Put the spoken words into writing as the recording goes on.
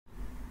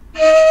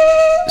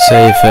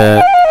Seyefe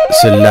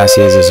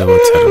selase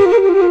ዘዘወትር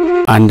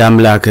አንድ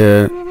አምላክ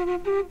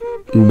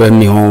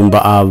በሚሆን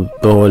በአብ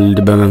በወልድ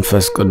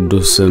በመንፈስ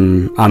ቅዱስ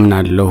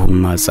አምናለሁ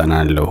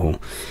ማጸናለሁ።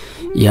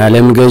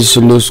 የዓለም ገዥ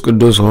ስሉስ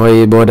ቅዱስ ሆይ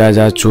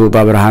በወዳጃችሁ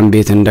በአብርሃም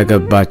ቤት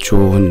እንደገባችሁ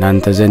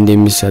እናንተ ዘንድ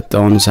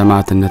የሚሰጠውን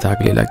ሰማዕትነት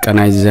አክሊል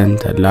አቀናጅ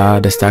ዘንድ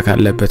ለደስታ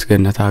ካለበት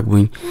ገነት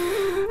አግቡኝ።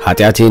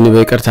 ኃጢአቴን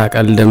በይቅርታ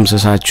ቃል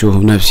ደምስሳችሁ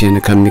ነፍሴን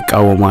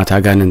ከሚቃወሟት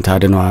አጋንንት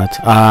አድኗት።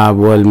 አብ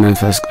ወልድ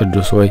መንፈስ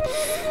ቅዱስ ሆይ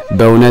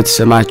በእውነት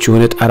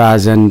ስማችሁን ጠራ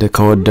ዘንድ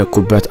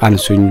ከወደኩበት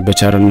አንሱኝ።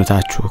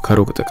 በቸርነታችሁ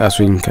ከሩቅ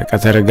ጥቀሱኝ።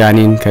 ከቀትር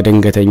ጋኔን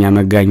ከድንገተኛ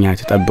መጋኛ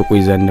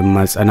ተጠብቁኝ ዘንድ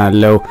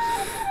ማጸናለሁ።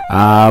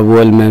 አብ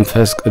ወልድ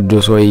መንፈስ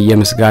ቅዱስ ሆይ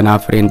የምስጋና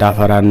ፍሬ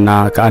እንዳፈራና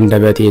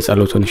ከአንደበቴ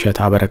የጸሎትን እሸት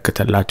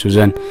አበረክተላችሁ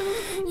ዘንድ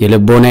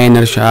የልቦናዬን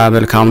እርሻ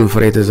መልካሙን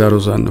ፍሬ ትዘሩ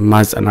ዘንድ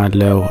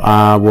ማጸናለሁ።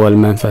 አብ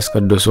ወልድ መንፈስ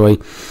ቅዱስ ሆይ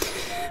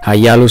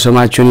ኃያሉ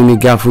ስማችሁን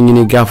የሚጋፉኝን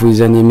ይጋፉኝ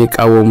ዘንድ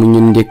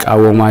የሚቃወሙኝን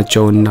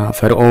እንዲቃወማቸውና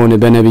ፈርዖን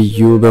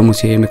በነብዩ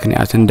በሙሴ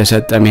ምክንያት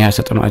እንደሰጠመ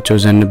ያሰጥኗቸው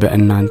ዘንድ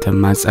በእናንተ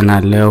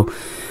ማጸናለሁ።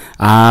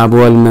 አብ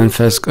ወልድ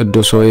መንፈስ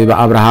ቅዱስ ሆይ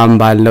በአብርሃም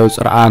ባለው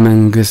ጽርዓ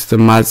መንግስት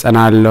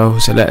ማጸናለሁ።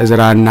 ስለ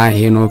እዝራና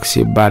ሄኖክ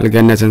ሲባል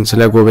ገነትን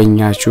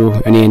ስለጎበኛችሁ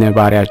እኔን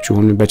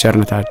ባሪያችሁን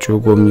በቸርነታችሁ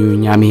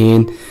ጎብኙኝ።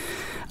 አሜን።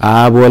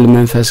 አብ ወልድ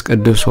መንፈስ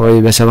ቅዱስ ሆይ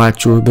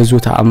በሰማችሁ ብዙ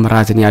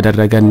ተአምራትን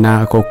ያደረገና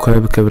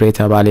ኮከብ ክብር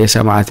የተባለ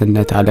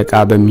የሰማዕትነት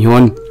አለቃ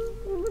በሚሆን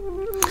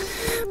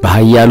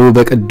በኃያሉ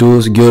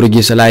በቅዱስ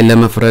ጊዮርጊስ ላይ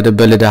ለመፍረድ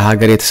በልዳ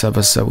ሀገር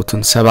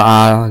የተሰበሰቡትን 70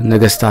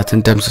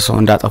 ነገስታትን ደምስሰው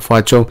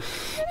እንዳጠፏቸው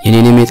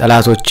የኔንም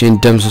የጠላቶችን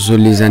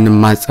ደምስሱልኝ ዘንድ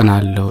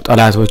ማጸናለሁ።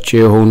 ጠላቶቼ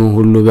የሆኑ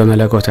ሁሉ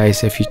በመለኮታዊ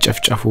ሰይፍ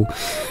ይጨፍጨፉ።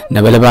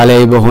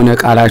 ነበልባላዊ በሆነ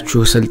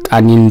ቃላችሁ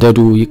ስልጣን ይንደዱ፣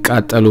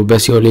 ይቃጠሉ፣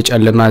 በሲኦል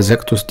የጨለማ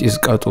ዘቅት ውስጥ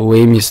ይስቀጡ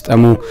ወይም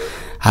ይስጠሙ።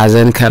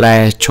 ሐዘን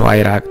ከላያቸው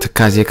አይራቅ፣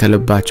 ትካዜ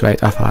ከልባቸው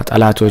አይጠፋ።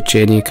 ጠላቶቼ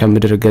እኔ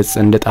ከምድር ገጽ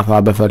እንደጠፋ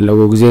በፈለጉ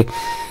ጊዜ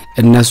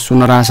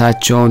እነሱን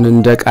ራሳቸውን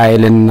እንደ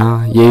ቃይልና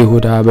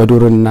የይሁዳ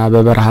በዱርና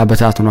በበረሃ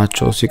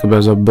በታትኗቸው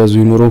ሲቅበዘበዙ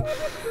ይኑሩ።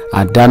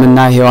 አዳምና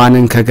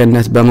ሔዋንን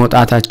ከገነት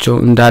በመውጣታቸው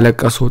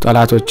እንዳለቀሱ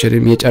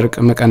ጠላቶችንም የጨርቅ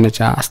መቀነቻ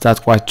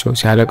አስታጥቋቸው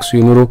ሲያለቅሱ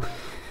ይኑሩ።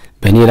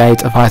 በእኔ ላይ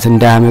ጥፋት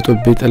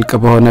እንዳያመጡብኝ ጥልቅ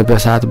በሆነ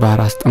በእሳት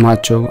ባህር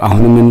አስጥማቸው።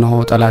 አሁንም እነሆ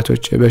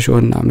ጠላቶቼ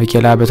በሾህና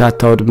መኬላ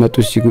በታታው ድመጡ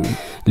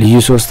ልዩ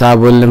ሶስት አብ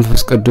ወልድ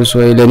መንፈስ ቅዱስ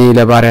ሆይ ለኔ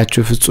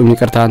ለባሪያችሁ ፍጹም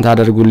ይቅርታን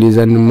ታደርጉልኝ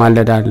ዘንድ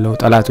ማለዳለሁ።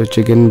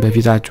 ጠላቶቼ ግን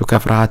በፊታችሁ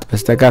ከፍርሃት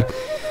በስተቀር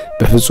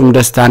በፍጹም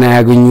ደስታና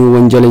ያገኙ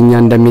ወንጀለኛ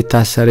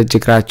እንደሚታሰር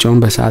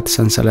እጅግራቸውን በእሳት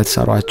ሰንሰለት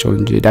ሰሯቸው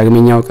እንጂ።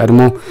 ዳግመኛው ቀድሞ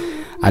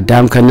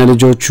አዳም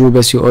ከነልጆቹ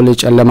በሲኦል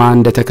ጨለማ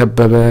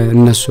እንደተከበበ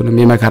እነሱንም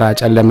የመከራ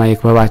ጨለማ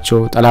ይክበባቸው።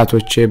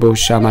 ጠላቶቼ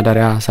በውሻ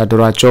ማደሪያ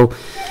አሳድሯቸው።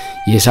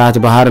 የእሳት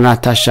ባህርን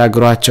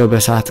አታሻግሯቸው።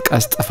 በእሳት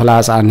ቀስት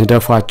ፍላጻ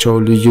ንደፏቸው።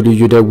 ልዩ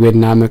ልዩ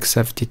ደዌና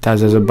መቅሰፍት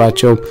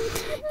ይታዘዝባቸው።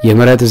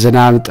 የምሕረት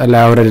ዝናብ ጥላ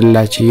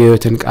ያወርድላቸው።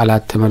 የሕይወትን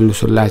ቃላት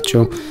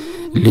ተመልሱላቸው።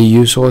 ልዩ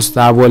ሶስት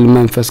አብ ወልድ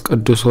መንፈስ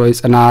ቅዱስ ሆይ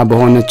ጽና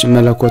በሆነች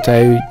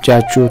መለኮታዊ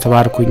እጃችሁ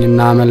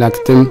ተባርኩኝና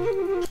መላእክትም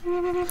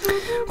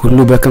ሁሉ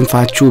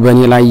በከንፋችሁ በእኔ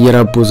ላይ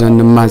ይረቡ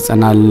ዘንድ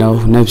ማጸናለሁ።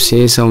 ነፍሴ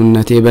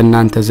ሰውነቴ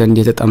በእናንተ ዘንድ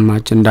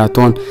የተጠማች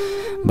እንዳትሆን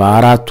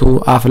በአራቱ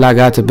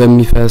አፍላጋት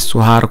በሚፈስ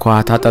ውሃ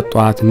አርኳት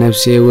አጠጧት።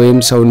 ነፍሴ ወይም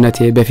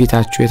ሰውነቴ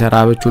በፊታችሁ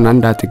የተራበችውን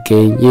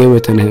እንዳትገኝ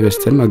የሕይወትን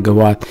ህብስትን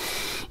መግቧት።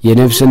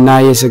 የነፍስና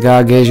የሥጋ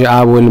ገዥ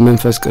አብ ወልድ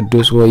መንፈስ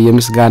ቅዱስ ሆይ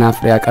የምስጋና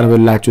ፍሬ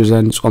ያቀርብላችሁ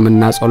ዘንድ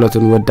ጾምና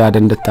ጸሎትን ወዳድ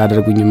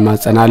እንድታደርጉኝ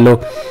ማጸናለሁ።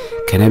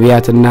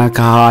 ከነቢያትና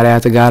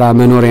ከሐዋርያት ጋር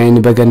መኖሪያዬን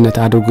በገነት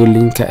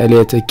አድርጉልኝ።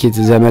 ከእለት እኪት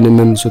ዘመን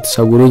መንሱ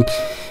ተሰውሩኝ።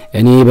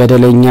 እኔ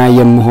በደለኛ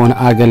የምሆን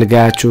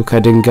አገልጋያችሁ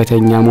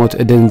ከድንገተኛ ሞት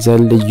እድን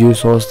ዘንድ ልዩ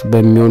ሶስት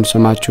በሚሆን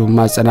ስማችሁ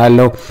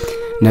ማጸናለሁ።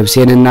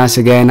 ነፍሴንና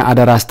ሥጋዬን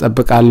አደራ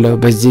አስጠብቃለሁ።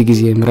 በዚህ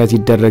ጊዜ ምሕረት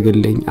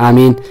ይደረግልኝ።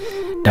 አሜን።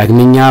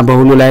 ዳግመኛ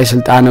በሁሉ ላይ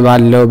ስልጣን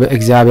ባለው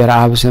በእግዚአብሔር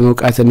አብ ስም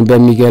ዕውቀትን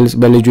በሚገልጽ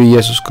በልጁ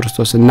ኢየሱስ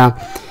ክርስቶስና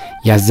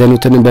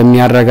ያዘኑትን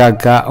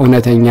በሚያረጋጋ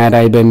እውነተኛ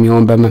ራይ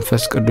በሚሆን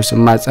በመንፈስ ቅዱስ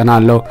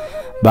ማጸናለሁ።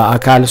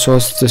 በአካል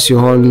ሶስት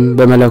ሲሆን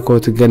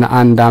በመለኮት ግን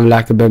አንድ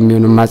አምላክ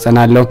በሚሆን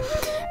ማጸናለሁ።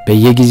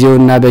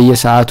 በየጊዜውና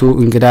በየሰዓቱ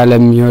እንግዳ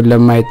ለሚሆን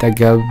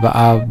ለማይጠገብ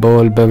በአብ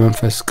በወልድ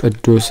በመንፈስ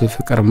ቅዱስ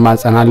ፍቅር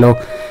ማጸናለሁ።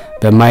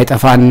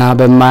 በማይጠፋና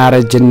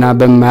በማያረጅና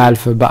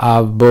በማያልፍ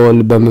በአብ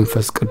በወልድ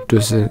በመንፈስ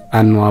ቅዱስ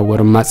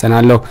አንዋወር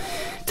ማጸናለሁ።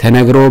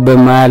 ተነግሮ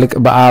በማያልቅ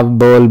በአብ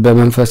በወልድ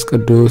በመንፈስ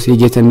ቅዱስ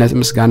የጌትነት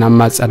ምስጋና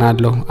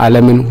ማጸናለሁ።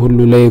 ዓለምን ሁሉ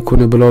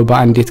ለይኩን ብሎ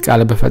በአንዲት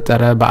ቃል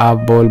በፈጠረ በአብ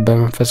በወልድ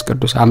በመንፈስ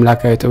ቅዱስ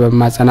አምላካዊ ጥበብ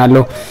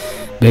ማጸናለሁ።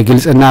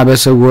 በግልጽና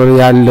በስውር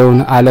ያለውን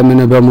ዓለምን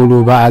በሙሉ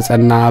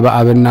በአጸና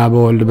በአብና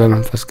በወልድ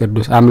በመንፈስ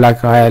ቅዱስ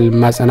አምላካዊ ኃይል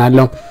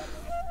ማጸናለሁ።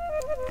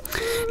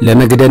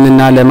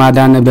 ለመግደልና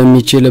ለማዳን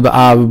በሚችል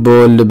በአብ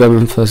በወልድ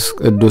በመንፈስ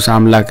ቅዱስ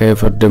አምላካዊ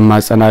ፍርድ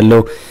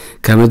ማጸናለሁ።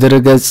 ከምድር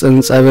ገጽ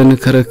ጸብን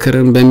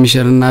ክርክርን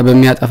በሚሽርና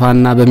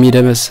በሚያጠፋና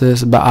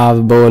በሚደመስስ በአብ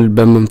በወልድ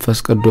በመንፈስ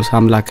ቅዱስ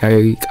አምላካዊ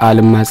ቃል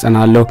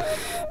ማጸናለሁ።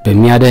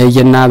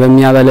 በሚያደህየና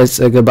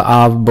በሚያበለጽግ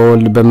በአብ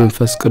በወልድ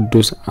በመንፈስ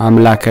ቅዱስ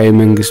አምላካዊ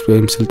መንግስት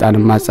ወይም ስልጣን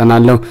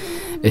ማጸናለሁ።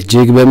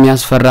 እጅግ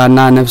በሚያስፈራና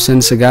ነፍስን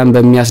ስጋን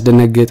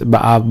በሚያስደነግጥ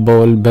በአብ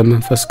በወልድ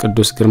በመንፈስ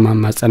ቅዱስ ግርማ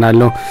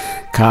ማጸናለሁ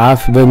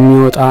ከአፍ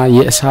በሚወጣ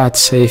የእሳት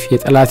ሰይፍ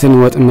የጠላትን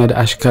ወጥመድ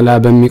አሽከላ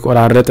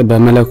በሚቆራረጥ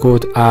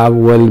በመለኮት አብ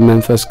ወልድ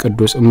መንፈስ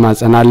ቅዱስ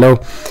ማጸናለሁ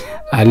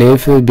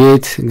አሌፍ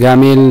ቤት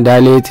ጋሜል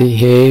ዳሌት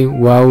ሄ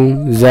ዋው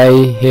ዛይ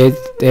ሄት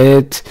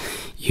ጤት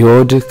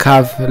ዮድ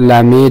ካፍ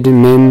ላሜድ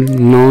ሜም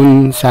ኖን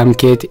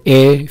ሳምኬት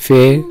ኤ ፌ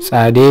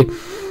ጻዴ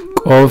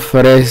ቆፍ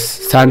ሬስ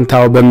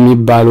ሳንታው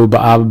በሚባሉ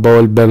በአብ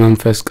በወልድ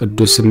በመንፈስ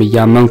ቅዱስ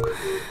ያመንኩ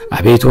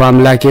አቤቱ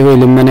አምላኬ ሆይ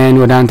ልመናዬን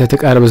ወደ አንተ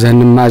ተቀርብ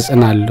ዘንድ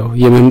ማጽናለሁ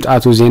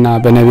የመምጣቱ ዜና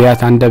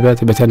በነቢያት አንደበት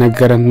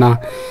በተነገረና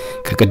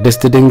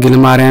ከቅድስት ድንግል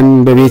ማርያም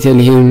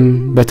በቤተልሔም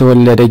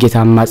በተወለደ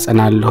ጌታ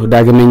ማጽናለሁ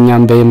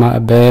ዳግመኛም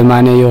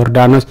በየማነ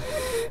ዮርዳኖስ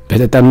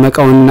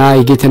በተጠመቀውና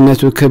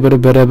የጌትነቱ ክብር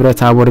በደብረ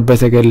ታቦር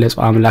በተገለጸው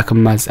አምላክ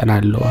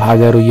ማጸናለሁ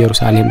ሀገሩ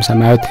ኢየሩሳሌም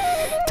ሰማያት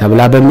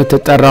ተብላ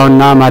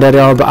በመተጠራውና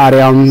ማደሪያው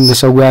በአርያም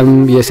በሰውያም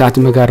የሳት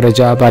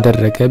መጋረጃ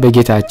ባደረገ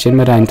በጌታችን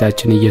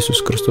መድኃኒታችን ኢየሱስ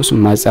ክርስቶስ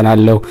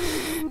ማጸናለሁ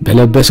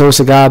በለበሰው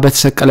ስጋ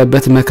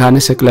በተሰቀለበት መካነ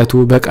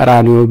ስቅለቱ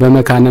በቀራንዮ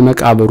በመካነ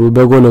መቃብሩ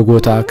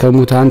በጎልጎታ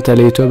ከሙታን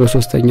ተለይቶ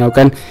በሶስተኛው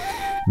ቀን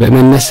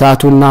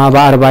በመነሳቱና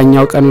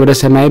በ40ኛው ቀን ወደ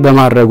ሰማይ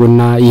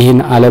በማረጉና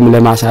ይህን ዓለም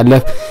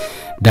ለማሳለፍ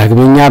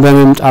ዳግመኛ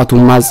በመምጣቱ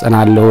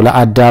ማጸናለሁ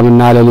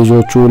ለአዳምና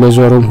ለልጆቹ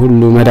ለዞሩም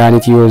ሁሉ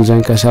መድኃኒት ይሆን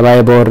ዘንድ ከሰማይ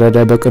በወረደ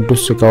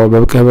በቅዱስ ስጋው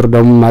በክብር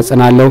ደሙ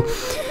ማጸናለሁ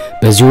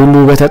በዚህ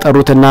ሁሉ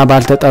በተጠሩትና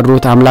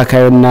ባልተጠሩት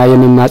አምላካዊና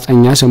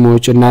የመማጸኛ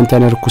ስሞች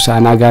እናንተ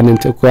ርኩሳን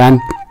አጋንንት እኩያን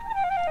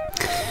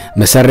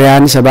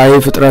መሰሪያን ሰባይ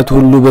ፍጥረት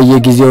ሁሉ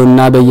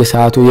በየጊዜውና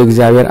በየሰዓቱ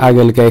የእግዚአብሔር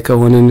አገልጋይ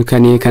ከሆነን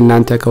ከኔ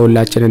ከናንተ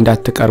ከሁላችን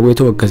እንዳትቀርቡ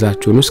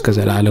የተወገዛችሁን እስከ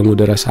ዘላለሙ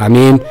ድረስ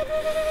አሜን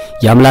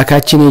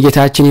ያምላካችን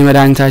የጌታችን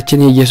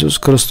የመድኃኒታችን ኢየሱስ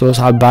ክርስቶስ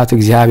አባት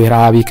እግዚአብሔር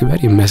አብ ይክበር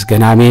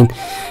ይመስገን አሜን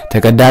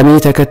ተቀዳሚ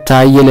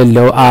ተከታይ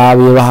የሌለው አብ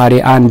የባህሪ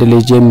አንድ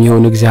ልጅ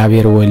የሚሆን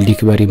እግዚአብሔር ወልድ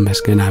ይክበር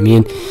ይመስገን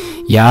አሜን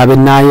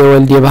የአብና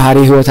የወልድ የባህሪ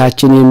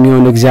ህይወታችን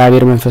የሚሆን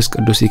እግዚአብሔር መንፈስ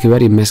ቅዱስ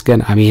ይክበር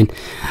ይመስገን አሜን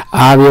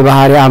አብ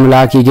የባህሪ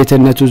አምላክ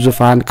የጌትነቱ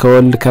ዙፋን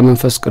ከወልድ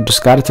ከመንፈስ ቅዱስ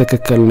ጋር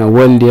ትክክል ነው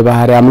ወልድ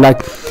የባህሪ አምላክ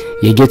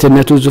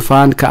የጌትነቱ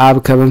ዙፋን ከአብ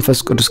ከመንፈስ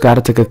ቅዱስ ጋር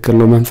ትክክል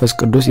ነው መንፈስ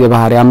ቅዱስ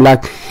የባህሪ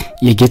አምላክ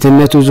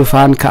የጌትነቱ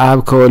ዙፋን ከአብ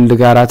ከወልድ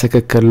ጋር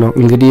ትክክል ነው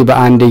እንግዲህ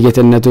በአንድ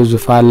የጌትነቱ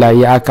ዙፋን ላይ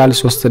የአካል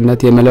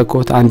ሶስትነት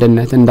የመለኮት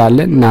አንድነት እንዳለ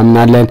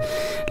እናምናለን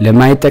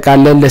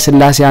ለማይጠቃለል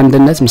ለስላሴ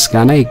አንድነት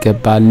ምስጋና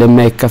ይገባል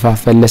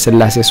ለማይከፋፈል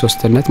ለስላሴ ሶስትነት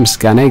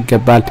ምስጋና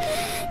ይገባል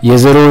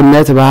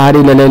የዘሩነት ባህሪ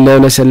ለሌለው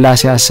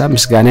ለስላሴ ሐሳብ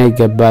ምስጋና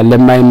ይገባል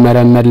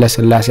ለማይመረመር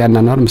ለስላሴ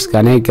አናኗር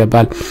ምስጋና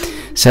ይገባል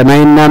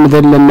ሰማይና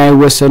ምድር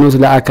ለማይወሰኑት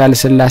ለአካል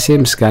ስላሴ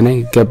ምስጋና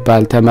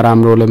ይገባል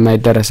ተመራምሮ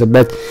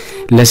ለማይደረስበት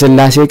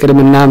ለስላሴ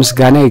ቅድምና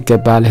ምስጋና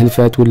ይገባል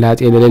ህልፈት ውላጤ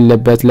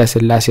ለሌለበት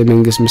ለስላሴ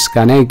መንግስት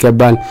ምስጋና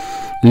ይገባል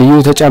ልዩ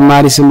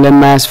ተጨማሪ ስም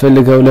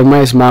ለማያስፈልገው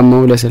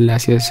ለማይስማማው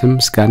ለስላሴ ስም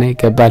ምስጋና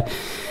ይገባል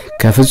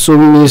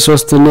ከፍጹም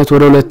የሶስትነት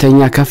ወደ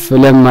ሁለተኛ ከፍ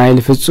ለማይል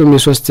ፍጹም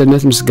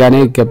የሶስትነት ምስጋና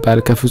ይገባል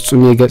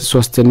ከፍጹም የገጽ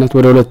ሶስትነት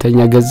ወደ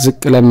ሁለተኛ ገጽ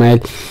ዝቅ ለማይል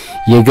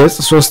የገጽ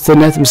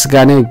ሶስትነት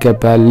ምስጋና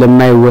ይገባል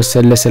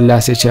ለማይወሰን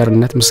ለስላሴ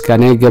ቸርነት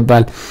ምስጋና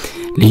ይገባል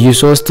ልዩ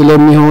ሶስት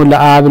ለሚሆን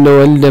ለአብ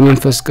ለወልድ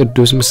ለመንፈስ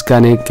ቅዱስ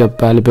ምስጋና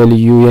ይገባል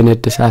በልዩ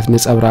የነድሳት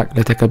ነጸብራቅ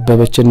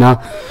ለተከበበችና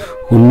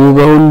ሁሉ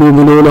በሁሉ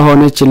ሙሉ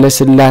ለሆነች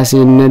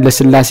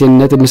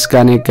ለስላሴነት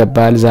ምስጋና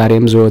ይገባል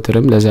ዛሬም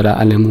ዘወትርም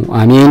ለዘላለሙ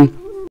አሜን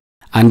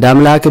አንድ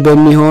አምላክ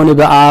በሚሆን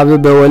በአብ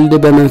በወልድ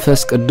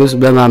በመንፈስ ቅዱስ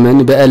በማመን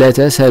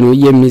በእለተ ሰኑይ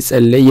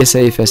የሚጸለይ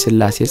የሰይፈ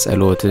ስላሴ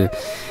ጸሎት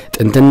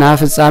ጥንትና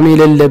ፍጻሜ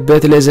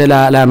ለለበት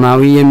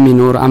ለዘላለማዊ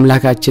የሚኖር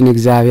አምላካችን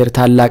እግዚአብሔር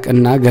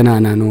ታላቅና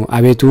ገናና ነው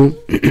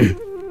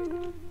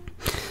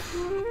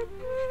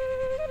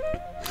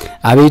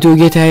አቤቱ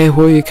ጌታዬ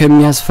ሆይ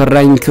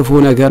ከሚያስፈራኝ ክፉ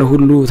ነገር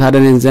ሁሉ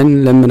ታደነን ዘንድ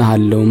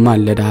ለምንሃለሁ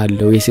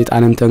ማለዳለሁ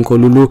የሰይጣንን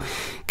ተንኮል ሁሉ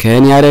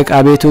ከኔ ያርቅ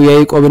አቤቱ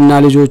ያዕቆብና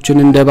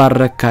ልጆችን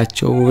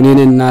እንደባረካቸው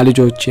እኔንና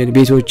ልጆችን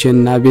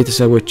ቤቶችንና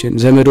ቤተሰቦችን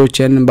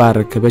ዘመዶችን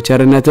ባርክ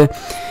በቸርነት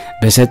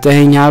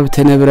በሰጠኸኝ ሀብት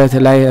ንብረት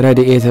ላይ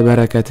ረድኤት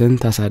በረከትን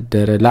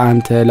ታሳደረ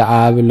ለአንተ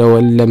ለአብ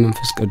ለወልድ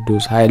ለመንፈስ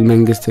ቅዱስ ኃይል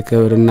መንግስት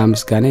ክብርና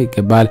ምስጋና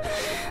ይገባል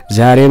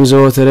ዛሬም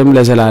ዘወትርም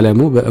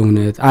ለዘላለሙ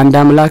በእውነት አንድ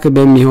አምላክ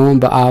በሚሆን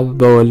በአብ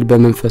በወልድ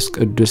በመንፈስ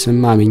ቅዱስም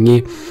አምኜ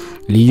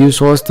ልዩ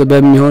ሶስት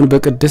በሚሆን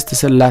በቅድስት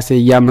ስላሴ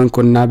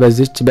ያመንኩና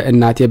በዚች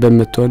በእናቴ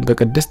በመተውን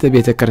በቅድስት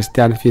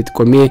ቤተክርስቲያን ፊት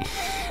ቆሜ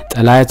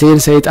ጠላቴን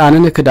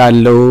ሰይጣንን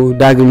ክዳለው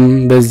ዳግም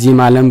በዚህ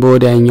ዓለም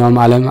በወዲያኛው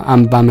ዓለም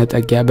አምባ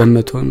መጠጊያ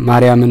በመተውን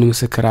ማርያምን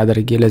ምስክር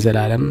አድርጌ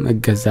ለዘላለም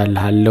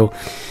እገዛልሃለሁ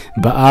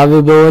በአብ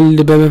በወልድ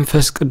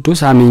በመንፈስ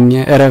ቅዱስ አምኜ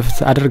እረፍት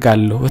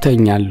አድርጋለሁ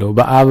እተኛለሁ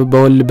በአብ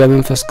በወልድ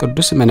በመንፈስ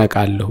ቅዱስ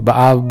መነቃለሁ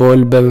በአብ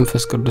በወልድ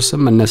በመንፈስ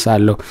ቅዱስም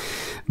እነሳለሁ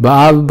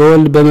በአብ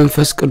በወልድ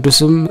በመንፈስ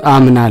ቅዱስም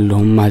አምናለሁ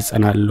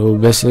ማጸናለሁ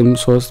በስም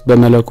ሶስት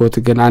በመለኮት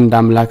ግን አንድ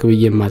አምላክ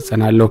ብዬ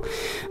ማጸናለሁ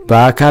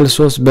በአካል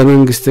ሶስት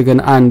በመንግስት ግን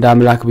አንድ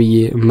አምላክ ብዬ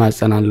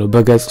ማጸናለሁ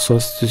በገጽ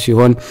ሶስት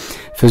ሲሆን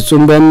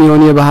ፍጹም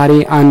በሚሆን የባህሪ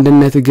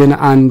አንድነት ግን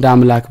አንድ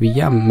አምላክ ብዬ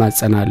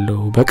ማጸናለሁ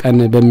በቀን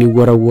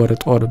በሚወረወር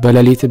ጦር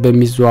በሌሊት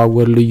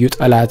በሚዘዋወር ልዩ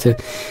ጠላት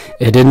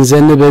እድን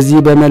ዘንድ በዚህ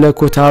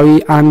በመለኮታዊ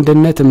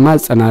አንድነት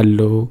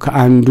ማጸናለሁ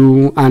ከአንዱ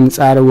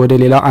አንጻር ወደ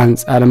ሌላው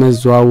አንጻር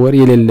መዘዋወር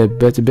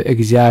የሌለበት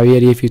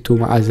በእግዚአብሔር የፊቱ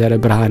ማዕዘረ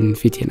ብርሃን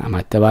ፊቴን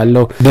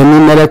አማተባለሁ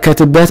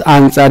በሚመለከትበት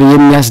አንጻር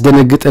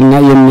የሚያስደነግጥና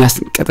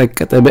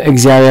የሚያስቀጠቅጥ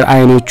በእግዚአብሔር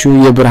አይኖቹ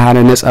የብርሃን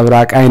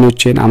ነጸብራቅ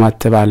አይኖችን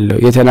አማተባለሁ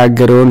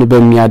የተናገረውን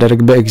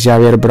በሚያደርግ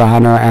በእግዚአብሔር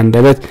ብርሃናዊ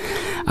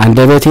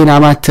አንደበቴን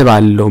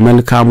አማተባለሁ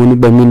መልካሙን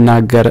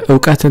በሚናገር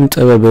ዕውቀትን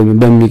ጥበብን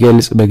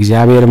በሚገልጽ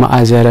በእግዚአብሔር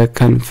ማዕዘረ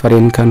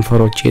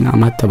ከንፈሮቼን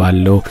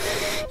አማተባለሁ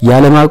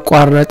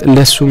ያለማቋረጥ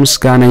ለሱ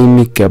ምስጋና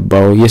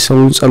የሚገባው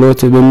የሰውን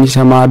ጸሎት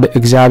በሚሰማ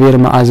በእግዚአብሔር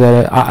ማዕዘረ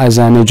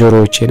አዕዛነ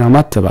ጆሮቼን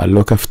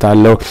አማተባለሁ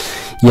ከፍታለሁ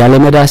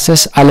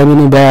ያለመዳሰስ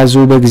ዓለምን በያዙ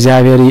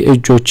በእግዚአብሔር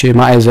የእጆቼ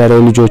ማዕዘረ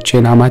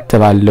ልጆቼን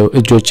አማተባለሁ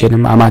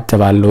እጆቼንም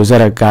አማተባለሁ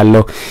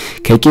ዘረጋለሁ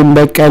ከቂም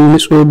በቀል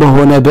ንጹህ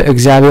በሆነ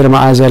በእግዚአብሔር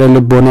ማዕዘረ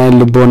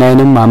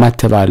ልቦናዬንም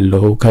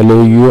አማተባለሁ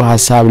ከልዩ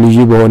ሐሳብ ልዩ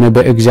በሆነ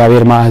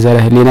በእግዚአብሔር ማዕዘረ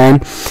ህሊናዬን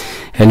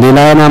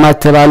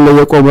አማተባለሁ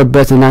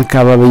የቆመበትን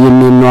አካባቢ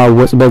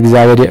የሚነዋወጽ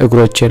በእግዚአብሔር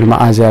የእግሮቼን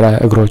ማዕዘረ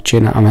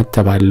እግሮቼን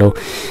አማተባለሁ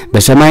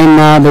በሰማይና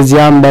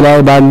በዚያም በላይ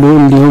ባሉ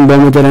እንዲሁም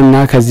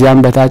በምድርና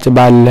ከዚያም በታች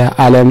ባለ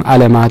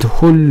ዓለማት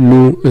ሁሉ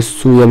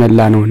እሱ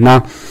የመላ ነውና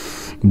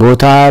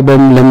ቦታ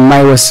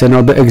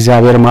ለማይወሰነው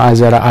በእግዚአብሔር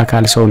ማዕዘረ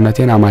አካል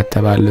ሰውነቴን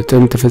አማተባለሁ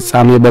ጥንት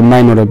ፍጻሜ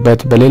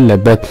በማይኖርበት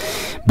በሌለበት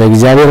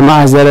በእግዚአብሔር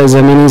ማዕዘረ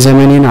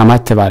ዘመኔን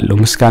አማተባለሁ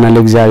ምስጋና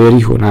ለእግዚአብሔር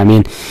ይሁን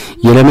አሜን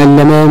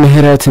የለመለመ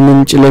ምህረት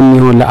ምንጭ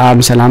ለሚሆን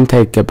ለአብ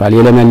ሰላምታ ይገባል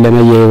የለመለመ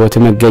የሕይወት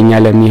መገኛ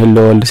ለሚሆን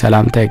ለወልድ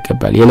ሰላምታ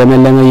ይገባል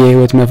የለመለመ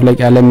የሕይወት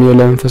መፍለቂያ ለሚሆን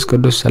ለመንፈስ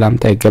ቅዱስ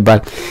ሰላምታ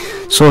ይገባል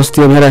ሶስት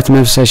የምህረት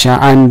መፍሰሻ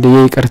አንድ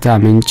የይቅርታ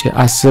ምንጭ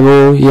አስቦ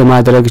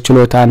የማድረግ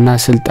ችሎታና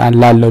ስልጣን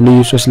ላለው ልዩ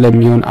ሶስት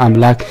ለሚሆን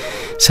አምላክ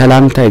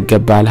ሰላምታ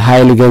ይገባል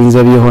ኃይል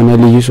ገንዘብ የሆነ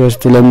ልዩ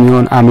ሶስት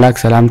ለሚሆን አምላክ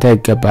ሰላምታ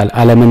ይገባል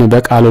ዓለምን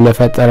በቃሉ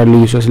ለፈጠረ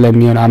ልዩ ሶስት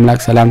ለሚሆን አምላክ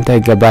ሰላምታ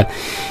ይገባል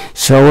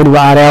ሰውን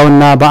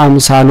በአርአያውና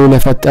በአምሳሉ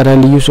ለፈጠረ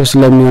ልዩ ሶስት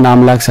ለሚሆን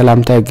አምላክ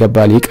ሰላምታ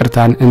ይገባል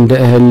ይቅርታን እንደ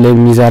እህል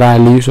ለሚዘራ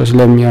ልዩ ሶስት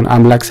ለሚሆን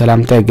አምላክ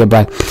ሰላምታ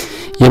ይገባል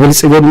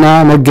የብልጽግና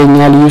መገኛ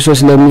ልዩ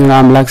ሶስት ለሚሆን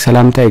አምላክ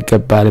ሰላምታ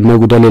ይገባል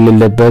መጉደል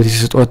የሌለበት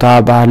ስጦታ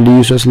ባህል ልዩ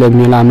ሶስት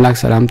ለሚሆን አምላክ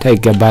ሰላምታ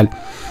ይገባል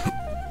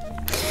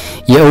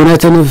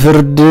የእውነትን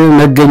ፍርድ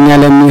መገኛ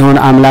ለሚሆን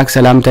አምላክ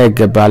ሰላምታ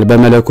ይገባል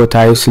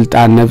በመለኮታዊ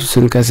ስልጣን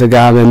ነፍስን ከሥጋ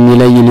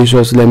በሚለይ ልዩ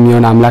ሶስት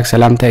ለሚሆን አምላክ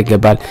ሰላምታ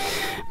ይገባል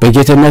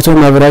በጌትነቱ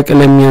መብረቅ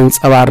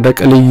ለሚያንጸባርቅ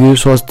ልዩ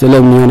ሶስት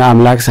ለሚሆን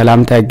አምላክ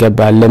ሰላምታ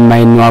ይገባል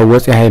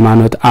ለማይነዋወጽ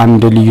የሃይማኖት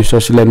አንድ ልዩ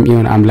ሶስት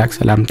ለሚሆን አምላክ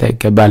ሰላምታ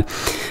ይገባል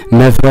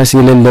መፍረስ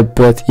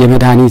የሌለበት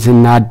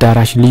የመድኃኒትና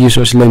አዳራሽ ልዩ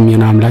ሶስት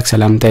ለሚሆን አምላክ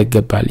ሰላምታ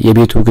ይገባል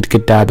የቤቱ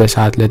ግድግዳ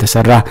በእሳት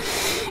ለተሰራ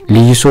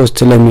ልዩ ሶስት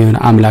ለሚሆን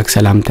አምላክ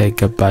ሰላምታ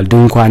ይገባል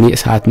ድንኳን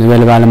የእሳት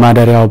ነበልባል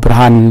ማደሪያው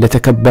ብርሃን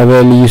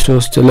ለተከበበ ልዩ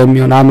ሶስት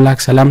ለሚሆን አምላክ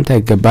ሰላምታ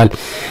ይገባል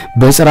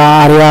በጽርሐ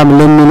አርያም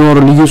ለሚኖር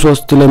ልዩ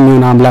ሶስት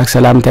ለሚሆን አምላክ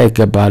ሰላምታ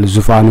ይገባል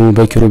ዙፋኑ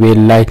በኪሩቤል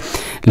ላይ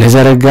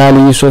ለዘረጋ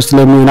ልዩ ሶስት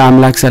ለሚሆን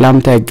አምላክ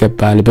ሰላምታ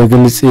ይገባል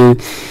በግልጽ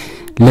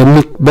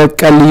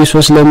ለሚበቀል ልዩ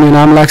ሶስት ለሚሆን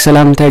አምላክ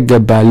ሰላምታ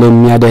ይገባል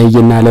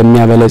ለሚያደህይና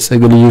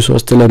ለሚያበለጽግ ልዩ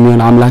ሶስት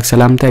ለሚሆን አምላክ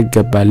ሰላምታ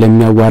ይገባል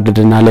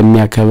ለሚያዋርድና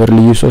ለሚያከብር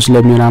ልዩ ሶስት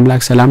ለሚሆን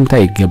አምላክ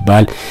ሰላምታ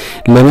ይገባል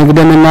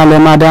ለመግደምና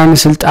ለማዳን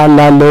ስልጣን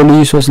ላለው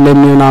ልዩ ሶስት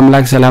ለሚሆን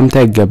አምላክ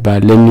ሰላምታ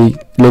ይገባል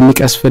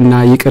ለሚቀስፍና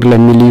ይቅር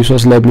ለሚል ልዩ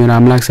ሶስት ለሚሆን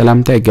አምላክ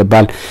ሰላምታ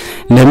ይገባል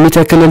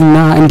ለሚተክልና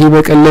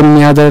እንዲበቀል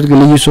ለሚያደርግ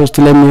ልዩ ሶስት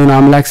ለሚሆን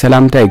አምላክ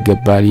ሰላምታ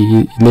ይገባል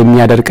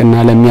ለሚያደርቅና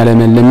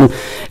ለሚያለመልም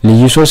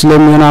ልዩ ሶስት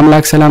ለሚሆን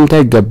አምላክ ሰላምታ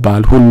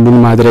ይገባል ሁሉን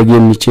ማድረግ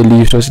የሚችል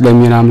ልዩ ሶስት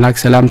ለሚሆን አምላክ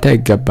ሰላምታ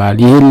ይገባል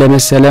ይህን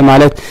ለመሰለ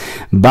ማለት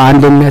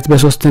በአንድነት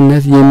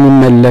በሶስትነት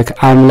የሚመለክ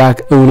አምላክ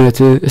እውነት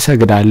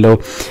እሰግዳለሁ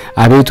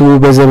አቤቱ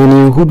በዘመኔ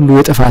ሁሉ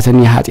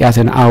የጥፋትን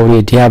የኃጢያትን አውሬ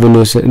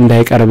ዲያብሎስ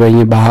እንዳይቀርበኝ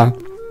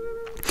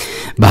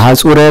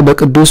በሐጹረ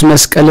በቅዱስ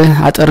መስቀል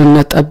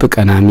አጥርነት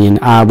ጠብቀን አሜን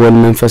አብ ወልድ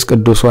መንፈስ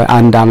ቅዱስ ሆይ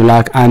አንድ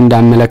አምላክ አንድ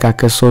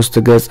አመለካከት ሶስት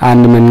ገጽ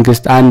አንድ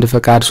መንግስት አንድ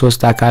ፈቃድ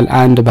ሶስት አካል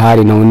አንድ ባህሪ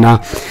ነውና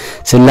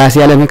ስላሴ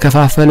ያለ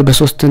መከፋፈል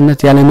በሶስትነት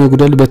ያለ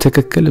መጉደል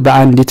በትክክል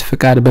በአንዲት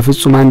ፈቃድ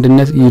በፍጹም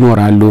አንድነት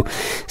ይኖራሉ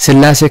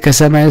ስላሴ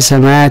ከሰማይ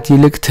ሰማያት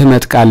ይልቅ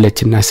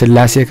ትመጥቃለችና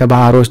ስላሴ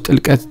ከባህሮች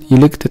ጥልቀት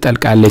ይልቅ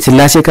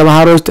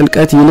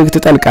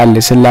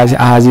ትጠልቃለች ስላሴ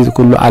አሐዚት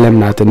ሁሉ ዓለም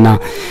ናትና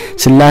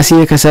ስላሴ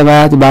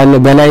ከሰማያት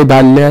በላይ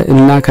ባለ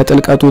እና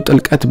ከጥልቀቱ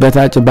ጥልቀት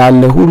በታች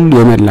ባለ ሁሉ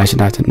የመላሽ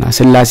ናትና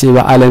ስላሴ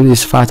በዓለም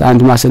የስፋት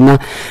አንድ ማስና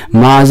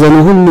ማዕዘኑ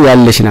ሁሉ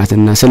ያለሽ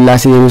ናትና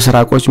ስላሴ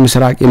የምስራቆች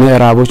ምስራቅ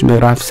የምዕራቦች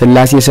ምዕራብ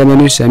ስላሴ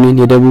የሰሜኖች ሰሜን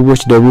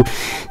የደቡቦች ደቡብ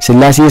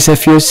ስላሴ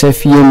የሰፊዎች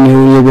ሰፊ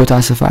የሚሆን የቦታ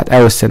ስፋት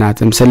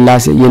አይወሰናትም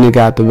ስላሴ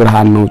የንጋት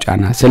ብርሃን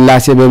መውጫና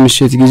ስላሴ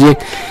በምሽት ጊዜ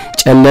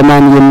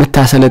ጨለማን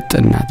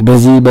የምታሰለጥናት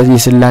በዚህ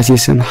ስላሴ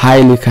ስም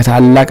ኃይል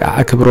ከታላቅ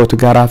አክብሮት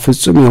ጋር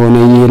ፍጹም የሆነ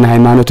ይህን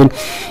ሃይማኖትን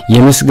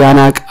የምስጋና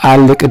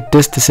ቃል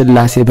ለቅድስት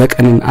ስላሴ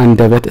በቅን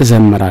አንደበት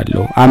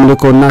እዘምራለሁ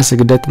አምልኮና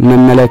ስግደት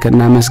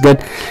መመለክና መስገድ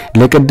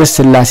ለቅድስት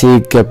ስላሴ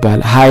ይገባል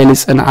ኃይል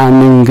ጽንዓ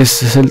መንግስት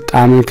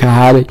ስልጣን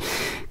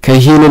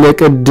ከሂል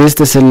ለቅድስት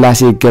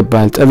ስላሴ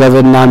ይገባል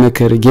ጥበብና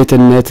ምክር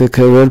ጌትነት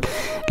ክብር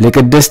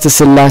ለቅድስት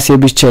ስላሴ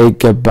ብቻ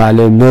ይገባል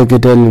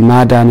መግደል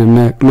ማዳን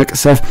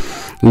መቅሰፍ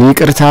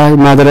ይቅርታ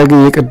ማድረግ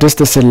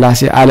የቅድስት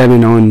ስላሴ ዓለም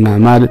ነውና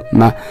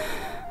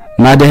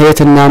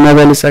ማደሄትና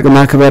መበልጸግ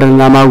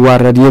ማክበርና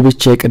ማዋረድ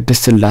የብቻ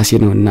የቅድስት ስላሴ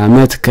ነውና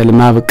መትከል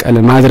ማብቀል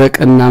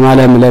ማድረቅና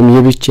ማለምለም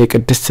የብቻ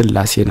የቅድስት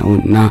ስላሴ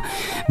ነውና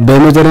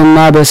በመድርና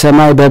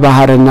በሰማይ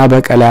በባህርና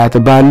በቀላያት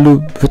ባሉ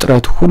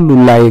ፍጥረት ሁሉ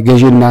ላይ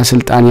ገዢና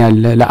ስልጣን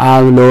ያለ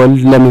ለአብ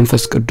ለወልድ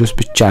ለመንፈስ ቅዱስ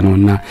ብቻ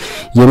ነውና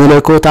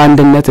የመለኮት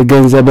አንድነት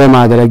ገንዘብ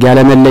በማድረግ ያለ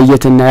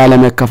መለየትና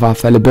ያለ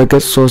መከፋፈል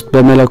በገጽ 3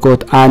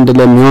 በመለኮት አንድ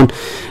ለሚሆን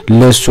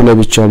ለሱ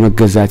ለብቻው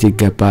መገዛት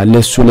ይገባል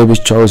ለሱ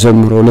ለብቻው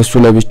ዘምሮ ለሱ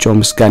ለብቻው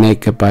ምስጋና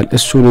ይገባል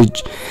እሱ ልጅ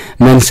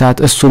መንሳት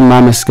እሱን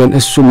ማመስገን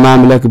እሱን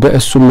ማምለክ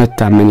በእሱ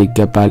መታመን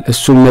ይገባል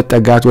እሱን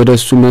መጠጋት ወደ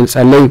እሱ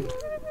መጸለይ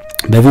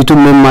በፊቱ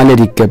መማለድ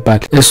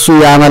ይገባል እሱ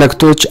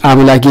የአምላክቶች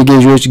አምላክ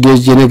የገዢዎች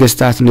ገዢ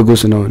የነገስታት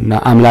ንጉስ ነውና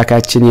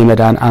አምላካችን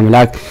የመዳን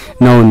አምላክ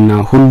ነውና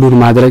ሁሉን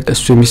ማድረግ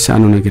እሱ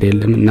የሚሳነው ነገር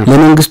የለምና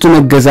ለመንግስቱ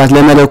መገዛት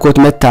ለመለኮት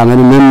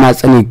መታመን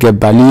መማጸን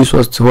ይገባል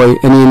ኢየሱስ ሆይ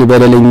እኔን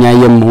በደለኛ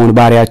የምሆን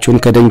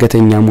ባሪያችሁን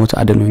ከድንገተኛ ሞት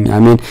አድኑኝ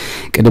አሜን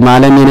ቅድመ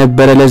ዓለም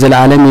የነበረ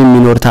ለዘላለም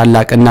የሚኖር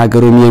ታላቅና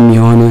ግሩም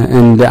የሚሆን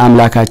እንደ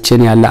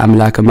አምላካችን ያለ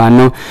አምላክ ማን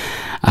ነው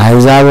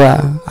አሕዛብ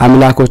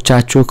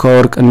አምላኮቻችሁ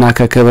ከወርቅና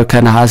ከክብር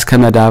ከነሐስ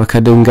ከመዳብ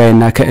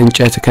ከድንጋይና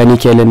ከእንጨት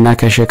ከኒኬልና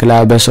ከሸክላ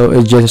በሰው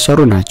እጅ የተሰሩ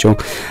ናቸው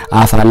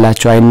አፍ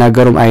አላቸው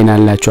አይናገሩም አይን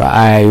አላቸው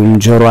አያዩም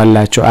ጆሮ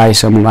አላቸው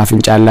አይሰሙም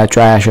አፍንጫ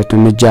አላቸው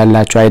አያሸቱም እጅ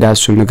አላቸው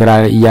አይዳሱም እግር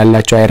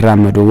ያላቸው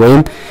አይራመዱ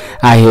ወይም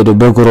አይሄዱ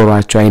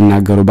በጉሮሯቸው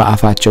አይናገሩ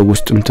በአፋቸው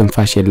ውስጥም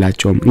ትንፋሽ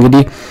የላቸውም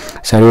እንግዲህ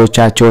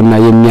ሰሪዎቻቸውና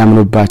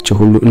የሚያምኑባቸው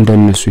ሁሉ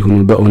እንደነሱ ይሁኑ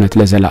በእውነት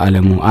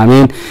ለዘላለሙ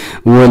አሜን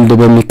ወልድ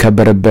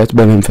በሚከበርበት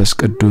በመንፈስ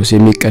ቅዱስ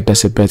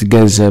የሚቀደስ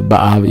ገንዘብ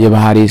በአብ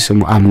የባህሪ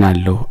ስሙ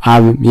አምናለሁ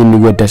አብ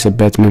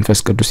የሚወደስበት መንፈስ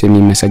ቅዱስ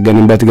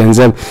የሚመሰገንበት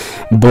ገንዘብ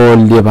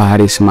በወልድ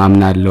የባህሪ ስም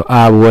አምናለሁ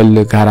አብ ወልድ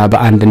ጋራ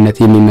በአንድነት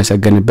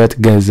የሚመሰገንበት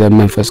ገንዘብ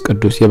መንፈስ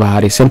ቅዱስ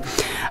የባህሪ ስም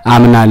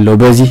አምናለሁ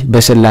በዚህ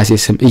በስላሴ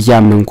ስም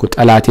እያመንኩ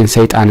ጠላቴን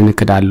ሰይጣንን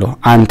ክዳለሁ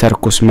አንተ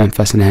ርኩስ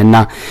መንፈስ ነህና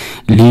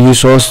ልዩ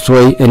ሶስት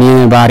ሆይ እኔ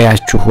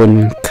ባሪያችሁን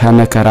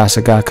ከመከራ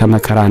ስጋ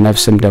ከመከራ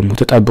ነፍስም ደግሞ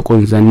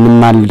ተጠብቁን ዘንድ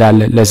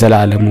እንማልዳለን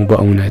ለዘላለሙ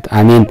በእውነት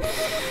አሜን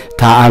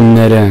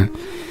ተአምረ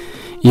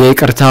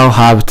የይቅርታው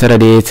ሀብት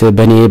ረድኤት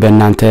በኔ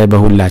በእናንተ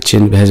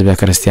በሁላችን በሕዝበ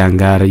ክርስቲያን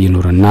ጋር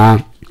ይኑርና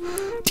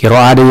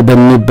ጢሮአድ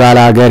በሚባል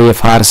ሀገር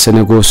የፋርስ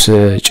ንጉስ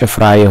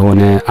ጭፍራ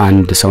የሆነ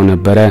አንድ ሰው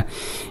ነበረ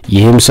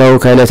ይህም ሰው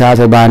ከዕለታት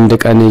በአንድ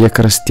ቀን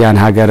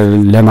የክርስቲያን ሀገር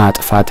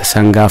ለማጥፋት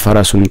ሰንጋ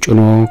ፈረሱን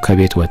ጭኖ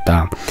ከቤት ወጣ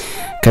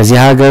ከዚህ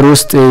ሀገር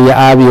ውስጥ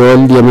የአብ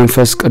የወልድ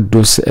የመንፈስ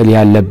ቅዱስ ስዕል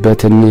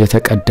ያለበትን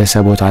የተቀደሰ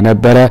ቦታ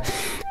ነበረ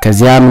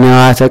ከዚያም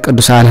ንዋያተ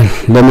ቅዱሳንን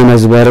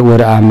ለመመዝበር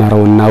ወደ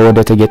አማረውና ወደ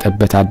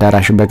ተጌጠበት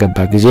አዳራሽ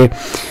በገባ ጊዜ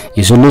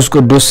የስሉስ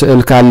ቅዱስ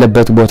ስዕል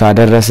ካለበት ቦታ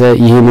ደረሰ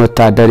ይህም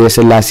ወታደር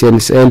የስላሴን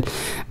ስዕል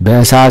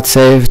በእሳት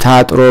ሰይፍ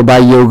ታጥሮ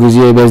ባየው ጊዜ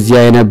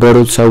በዚያ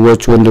የነበሩት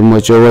ሰዎች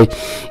ወንድሞቼ ሆይ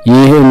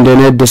ይህ እንደ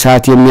ነድ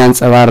እሳት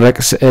የሚያንጸባርቅ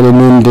ስዕል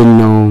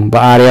ምንድነው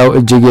በአርያው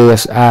እጅግ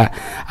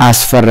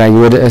አስፈራኝ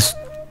ወደ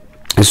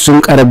እሱም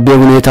ቀርቤ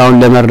ሁኔታውን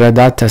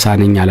ለመረዳት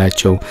ተሳነኝ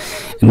አላቸው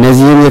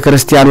እነዚህም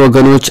የክርስቲያን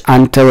ወገኖች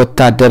አንተ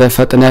ወታደር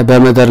ፈጥነ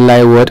በመደር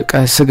ላይ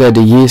ወድቀ ስገድ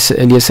ይህ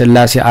ስዕል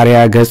የስላሴ አርያ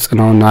ገጽ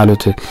ነው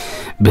አሉት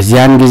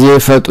በዚያን ጊዜ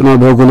ፈጥኖ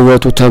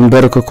በጉልበቱ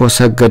ተንበርክኮ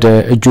ሰገደ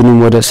እጁንም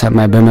ወደ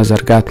ሰማይ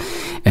በመዘርጋት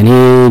እኔ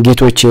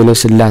ጌቶቼ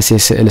ለስላሴ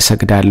ስዕል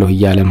ሰግዳለሁ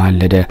እያለ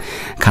ማለደ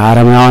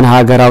ከአረማውያን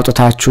ሀገር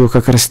አውጥታችሁ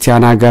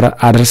ከክርስቲያን ሀገር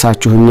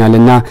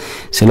አድርሳችሁኛልና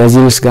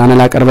ስለዚህ ምስጋና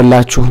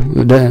ላቀርብላችሁ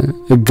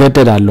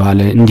እገደዳለሁ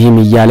አለ እንዲህም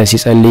እያለ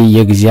ሲጸልይ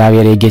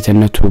የእግዚአብሔር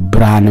የጌትነቱ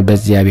ብርሃን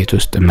በዚያ ቤት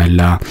ውስጥ መላ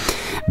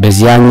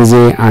በዚያን ጊዜ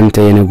አንተ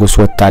የንጉስ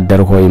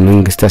ወታደር ሆይ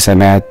መንግስተ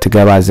ሰማያት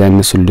ትገባ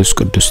ዘንድ ስሉስ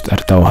ቅዱስ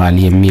ጠርተውሃል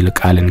የሚል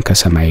ቃልን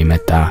ከሰማይ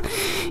መጣ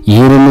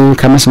ይህንን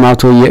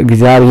ከመስማቱ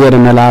የእግዚአብሔር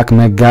መልአክ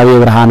መጋቤ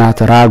ብርሃናት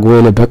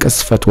ራጉኤል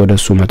በቅስፈት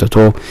ወደሱ መጥቶ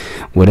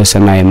ወደ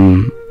ሰማይም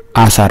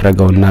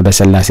አሳረገውና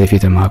በስላሴ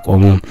ፊት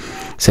ማቆሙ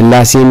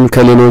ስላሴም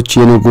ከሌሎች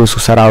የንጉስ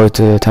ሰራዊት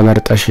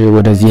ተመርጠሽ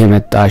ወደዚህ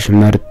መጣሽ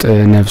መርጥ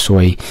ነፍስ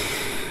ወይ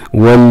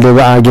ወልድ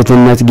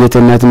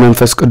በአጌትነት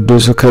መንፈስ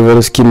ቅዱስ ክብር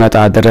እስኪመጣ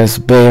ድረስ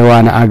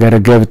በሔዋን አገር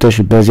ገብተሽ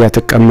በዚያ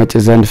ተቀመጭ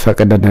ዘንድ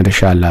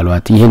ፈቅደንልሻል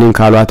አሏት ይህንን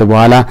ካሏት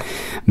በኋላ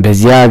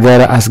በዚያ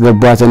አገር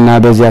አስገቧትና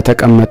በዚያ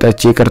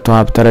ተቀመጠች ይቅርታው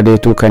ሀብተ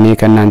ረድኤቱ ከኔ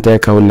ከናንተ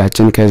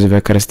ከሁላችን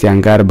ከሕዝበ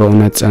ክርስቲያን ጋር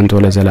በእውነት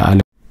ጸንቶ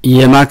ለዘላለም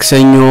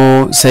የማክሰኞ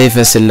ሰይፈ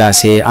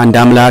selase አንድ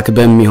አምላክ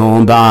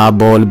በሚሆን በአብ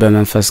በወልድ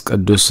በመንፈስ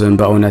ቅዱስ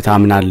በእውነት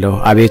አምናለሁ።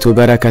 አቤቱ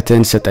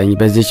በረከትን ስጠኝ።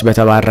 በዚች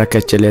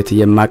በተባረከች ዕለት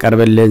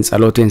የማቀርብልን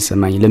ጸሎቴን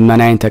ስማኝ፣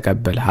 ልመናዬን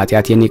ተቀበል፣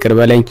 ኃጢአቴን ይቅር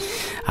በለኝ።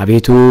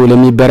 አቤቱ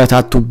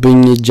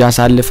ለሚበረታቱብኝ እጅ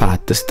አሳልፈህ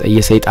አትስጠኝ።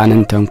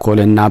 የሰይጣንን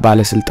ተንኮልና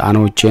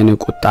ባለስልጣኖችን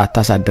ቁጣ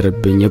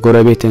አታሳድርብኝ።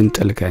 የጎረቤትን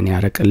ጥልቀን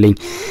ያርቅልኝ፣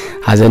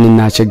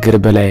 ሐዘንና ችግር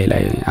በላይ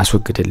ላይ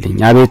አስወግድልኝ።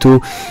 አቤቱ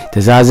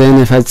ትእዛዝን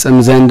ፈጽም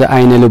ዘንድ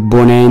አይነ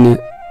ልቦናዬን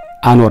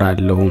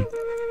አኖራለሁ።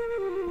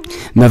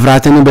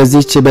 መፍራትን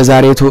በዚች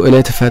በዛሬቱ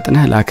ዕለት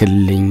ፈጥነህ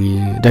ላክልኝ።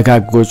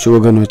 ደጋጎች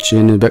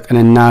ወገኖችን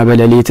በቀንና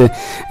በሌሊት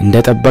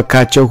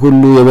እንደተጠበቃቸው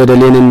ሁሉ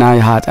የበደሌንና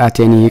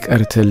የኃጢአቴን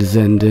ይቅርትል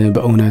ዘንድ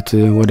በእውነት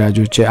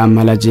ወዳጆቼ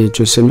አማላጆች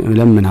ስም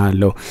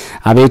እለምንሃለሁ።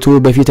 አቤቱ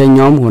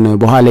በፊተኛውም ሆነ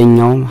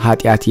በኋለኛው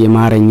ኃጢአት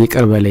የማረኝ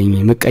ይቅር በለኝ።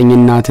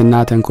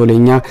 ምቀኝናትና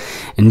ተንኮለኛ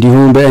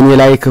እንዲሁም በእኔ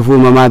ላይ ክፉ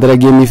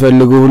ማድረግ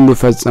የሚፈልጉ ሁሉ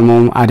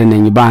ፈጽመው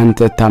አድነኝ።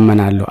 በአንተ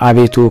ታመናለሁ።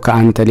 አቤቱ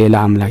ከአንተ ሌላ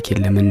አምላክ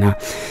የለምና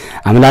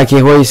አምላኬ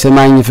ሆይ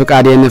ስማኝ፣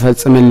 ፍቃዴን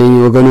ፈጽምልኝ።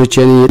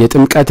 ወገኖቼን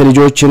የጥምቀት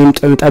ልጆችንም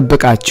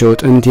ጠብቃቸው።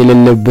 ጥንት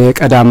የሌለብህ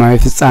ቀዳማዊ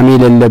ፍጻሜ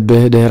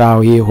የሌለብህ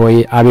ድህራዊ ሆይ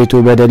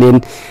አቤቱ በደሌን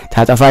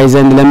ታጠፋይ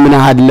ዘንድ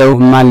ለምንሃለሁ፣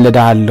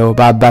 ማለዳለሁ።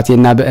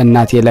 በአባቴና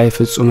በእናቴ ላይ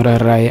ፍጹም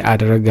ርህራሄ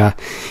አድርጋ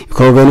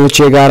ከወገኖቼ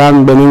ጋራም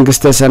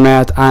በመንግስተ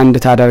ሰማያት አንድ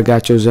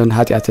ታደርጋቸው ዘንድ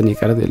ኃጢአትን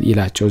ይቅር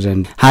ይላቸው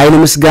ዘንድ። ኃይል፣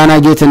 ምስጋና፣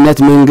 ጌትነት፣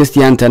 መንግስት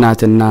ያንተ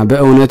ናትና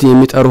በእውነት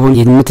የሚጠሩህን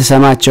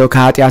የምትሰማቸው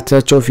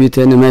ከኃጢአታቸው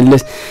ፊትን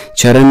መልስ።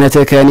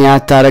 ቸርነትህ ከኔ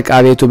አታርቅ።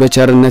 አቤቱ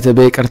በቸርነት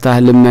በይቅርታህ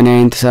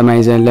ልመናዬን ትሰማይ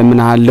ዘንድ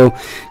ለምንሃለሁ።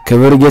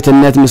 ክብር፣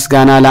 ጌትነት፣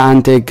 ምስጋና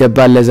ለአንተ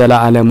ይገባል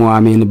ለዘላለሙ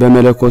አሜን።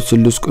 በመለኮት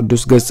ስሉስ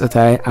ቅዱስ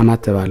ገጽታዬ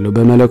አማተባለሁ።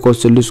 በመለኮት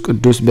ስሉስ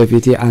ቅዱስ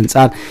በፊቴ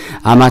አንጻር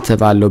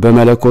አማተባለሁ።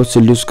 በመለኮት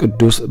ስሉስ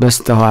ቅዱስ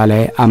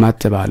በስተኋላዬ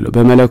አማተባለሁ።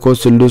 በመለኮት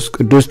ስሉስ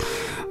ቅዱስ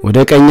ወደ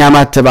ቀኝ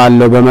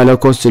አማተባለሁ።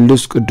 በመለኮት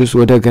ስሉስ ቅዱስ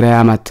ወደ ግራ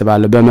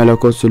አማተባለሁ።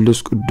 በመለኮት ስሉስ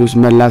ቅዱስ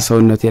መላ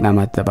ሰውነቴን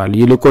አማተባለሁ።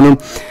 ይልቁንም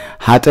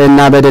ኃጢአትና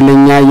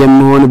በደለኛ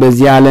የምሆን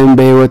በዚህ ዓለም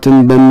በሕይወትም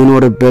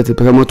በሚኖርበት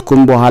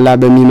ከሞትኩም በኋላ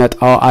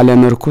በሚመጣው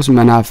ዓለም ርኩስ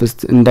መናፍስት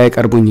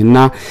እንዳይቀርቡኝና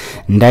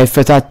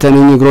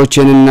እንዳይፈታተኑኝ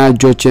እግሮቼንና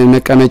እጆቼን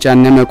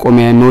መቀመጫና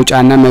መቆሚያን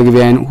መውጫና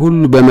መግቢያን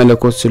ሁሉ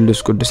በመለኮት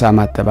ስሉስ ቅዱስ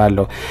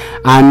አማተባለሁ።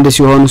 አንድ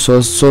ሲሆን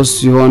ሶስት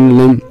ሲሆን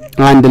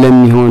አንድ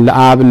ለሚሆን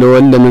ለአብ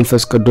ለወልድ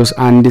ለመንፈስ ቅዱስ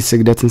አንድ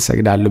ስግደትን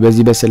ሰግዳለሁ።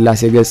 በዚህ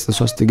በስላሴ ገጽ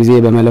 3 ጊዜ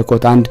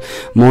በመለኮት አንድ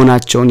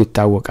መሆናቸውን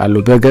ይታወቃሉ።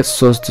 በገጽ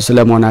 3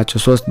 ስለመሆናቸው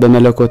 3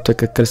 በመለኮት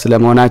ትክክል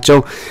ስለመሆናቸው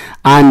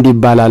አንድ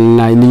ይባላልና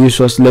ልዩ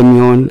 3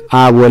 ለሚሆን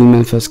አብ ወልድ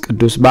መንፈስ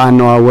ቅዱስ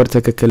በአነዋወር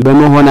ትክክል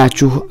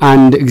በመሆናችሁ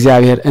አንድ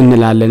እግዚአብሔር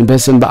እንላለን።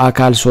 በስም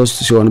በአካል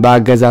 3 ሲሆን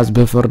በአገዛዝ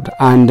በፍርድ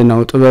አንድ ነው።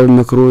 ጥበብ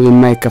ምክሩ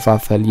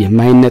የማይከፋፈል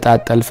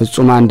የማይነጣጠል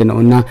ፍጹም አንድ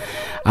ነውና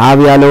አብ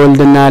ያለ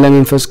ወልድና ያለ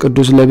መንፈስ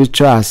ቅዱስ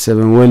ለብቻው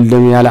አያስብም።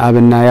 ወልድም ያለ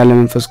አብና ያለ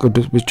መንፈስ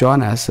ቅዱስ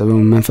ብቻውን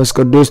አያስብም። መንፈስ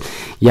ቅዱስ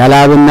ያለ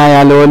አብና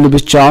ያለ ወልድ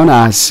ብቻውን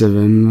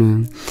አያስብም።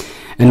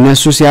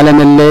 እነሱስ ያለ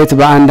መለየት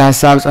በአንድ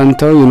ሐሳብ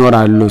ጸንተው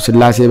ይኖራሉ።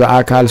 ስላሴ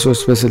በአካል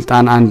 3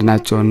 በስልጣን አንድ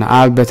ናቸውና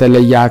አብ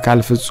በተለየ አካል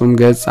ፍጹም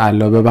ገጽ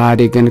አለው።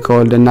 በባህሪ ግን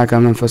ከወልድና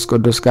ከመንፈስ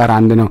ቅዱስ ጋር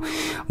አንድ ነው።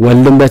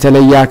 ወልድም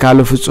በተለየ አካሉ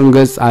ፍጹም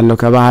ገጽ አለው።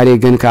 ከባህሪ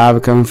ግን ከአብ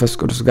ከመንፈስ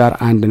ቅዱስ ጋር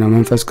አንድ ነው።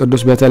 መንፈስ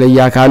ቅዱስ በተለየ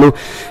አካሉ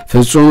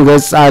ፍጹም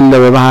ገጽ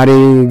አለው። በባህሪ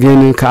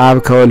ግን ከአብ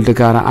ከወልድ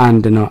ጋር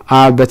አንድ ነው።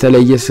 አብ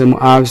በተለየ ስሙ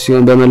አብ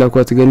ሲሆን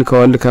በመለኮት ግን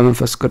ከወልድ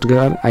ከመንፈስ ቅዱስ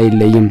ጋር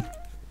አይለይም።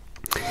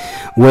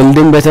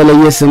 ወልድም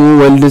በተለየ ስሙ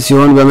ወልድ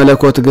ሲሆን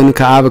በመለኮት ግን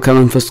ከአብ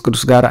ከመንፈስ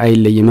ቅዱስ ጋር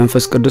አይለይም።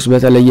 መንፈስ ቅዱስ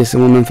በተለየ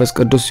ስሙ መንፈስ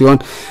ቅዱስ ሲሆን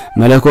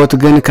መለኮት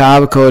ግን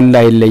ከአብ ከወልድ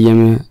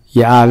አይለይም።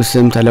 የአብ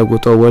ስም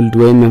ተለውጦ ወልድ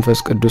ወይም መንፈስ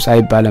ቅዱስ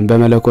አይባልም።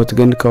 በመለኮት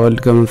ግን ከወልድ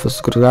ከመንፈስ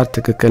ቅዱስ ጋር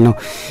ትክክል ነው።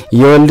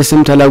 የወልድ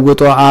ስም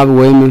ተለውጦ አብ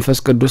ወይም መንፈስ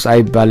ቅዱስ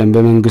አይባልም።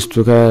 በመንግስቱ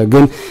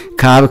ግን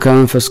ከአብ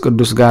ከመንፈስ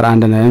ቅዱስ ጋር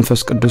አንድ ነው።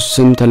 መንፈስ ቅዱስ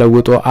ስም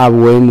ተለውጦ አብ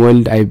ወይም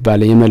ወልድ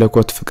አይባልም።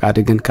 የመለኮት ፍቃድ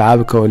ግን ከአብ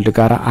ከወልድ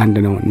ጋር አንድ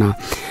ነውና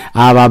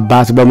አብ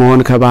አባት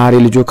በመሆን ከባህሪ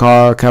ልጁ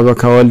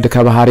ከወልድ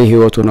ከባህሪ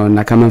ሕይወቱ ነውና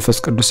ከመንፈስ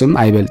ቅዱስም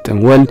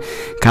አይበልጥም። ወልድ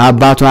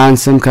ከአባቱ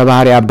አንስም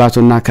ከባህሪ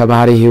አባቱና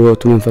ከባህሪ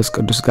ሕይወቱ መንፈስ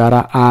ቅዱስ ጋር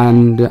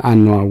አንድ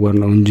ነው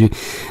እንጂ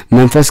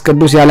መንፈስ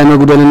ቅዱስ ያለ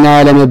መጉደልና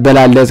ያለ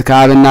መበላለጥ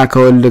ከአብና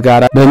ከወልድ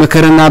ጋር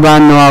በመከረና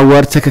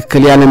በአነዋወር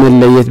ትክክል ያለ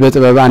መለየት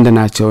በጥበብ አንድ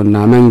ናቸውና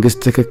መንግስት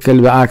ትክክል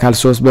በአካል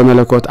 3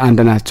 በመለኮት አንድ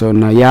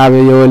ናቸውና የአብ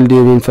የወልድ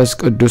የመንፈስ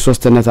ቅዱስ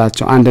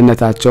ሶስትነታቸው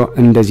አንድነታቸው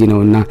እንደዚህ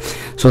ነውና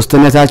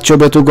ሶስትነታቸው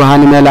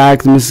በትጉሃን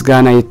መላእክት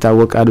ምስጋና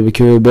ይታወቃሉ።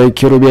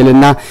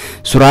 በኪሩቤልና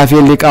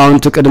ሱራፌል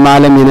ሊቃውንት ቅድመ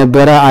ዓለም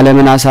የነበረ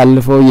ዓለምን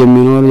አሳልፈው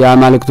የሚኖር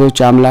የአማልክቶች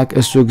አምላክ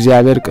እሱ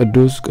እግዚአብሔር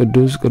ቅዱስ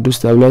ቅዱስ ቅዱስ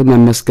ተብሎ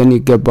መመስገን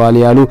ይገባዋል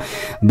ያሉ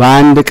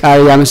በአንድ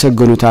ቃል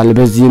ያመሰግኑታል።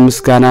 በዚህ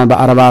ምስጋና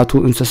በአርባቱ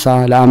እንስሳ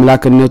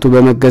ለአምላክነቱ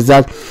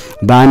በመገዛት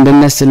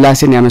በአንድነት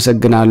ስላሴን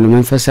ያመሰግናሉ።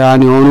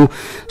 መንፈሳውያን የሆኑ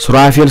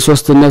ሱራፌል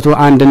ሶስትነቱ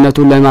አንድነቱ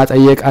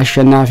ለማጠየቅ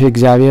አሸናፊ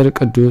እግዚአብሔር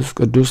ቅዱስ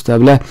ቅዱስ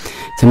ተብለ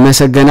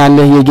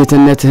ትመሰገናለህ፣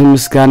 የጌትነትህ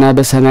ምስጋና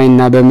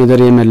በሰማይና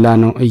በምድር የመላ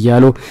ነው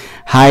እያሉ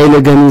ኃይል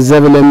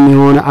ገንዘብ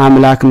ለሚሆን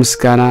አምላክ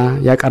ምስጋና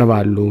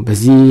ያቀርባሉ።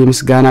 በዚህ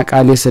ምስጋና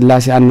ቃል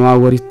የስላሴ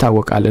አነዋወር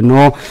ይታወቃል።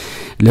 ነው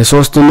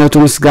ለሶስትነቱ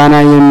ምስጋና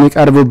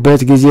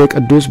የሚቀርቡበት ጊዜ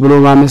ቅዱስ ብሎ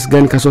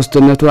ማመስገን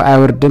ከሶስትነቱ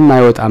አይወርድም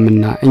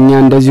አይወጣምና እኛ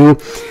እንደዚሁ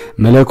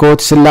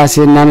መለኮት ስላሴ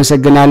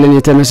እናመሰግናለን።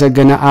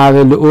 የተመሰገነ አብ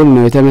ልዑል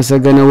ነው፣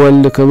 የተመሰገነ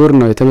ወልድ ክቡር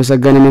ነው፣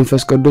 የተመሰገነ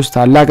መንፈስ ቅዱስ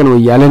ታላቅ ነው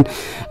እያለን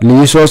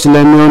ልዩ ሶስት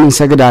ለሚሆን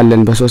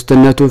እንሰግዳለን።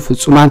 በሶስትነቱ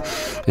ፍጹማን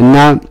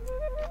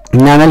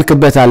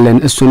እናመልክበታለን፣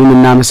 እሱንም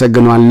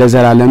እናመሰግናለን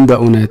ለዘላለም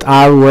በእውነት።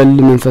 አብ ወልድ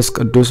መንፈስ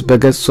ቅዱስ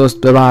በገጽ 3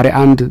 በባህሪ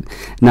አንድ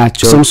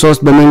ናቸው። ስም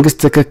 3 በመንግስት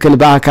ትክክል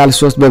በአካል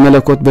 3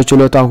 በመለኮት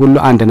በችሎታ ሁሉ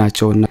አንድ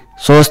ናቸውና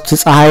 3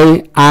 ፀሐይ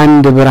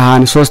አንድ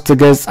ብርሃን 3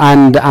 ገጽ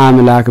አንድ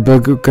አምላክ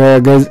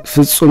በገጽ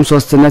ፍጹም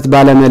ሶስትነት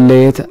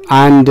ባለመለየት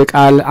አንድ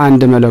ቃል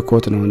አንድ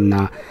መለኮት ነውና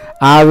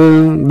አብ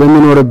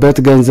በሚኖርበት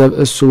ገንዘብ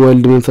እሱ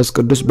ወልድ መንፈስ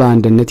ቅዱስ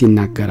በአንድነት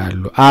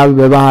ይናገራሉ። አብ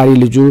በባህሪ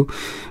ልጁ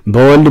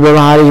በወልድ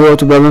በባህሪ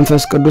ሕይወቱ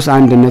በመንፈስ ቅዱስ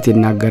አንድነት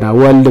ይናገራል።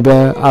 ወልድ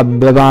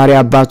በባህሪ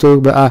አባቱ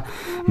በአብ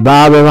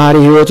በባህሪ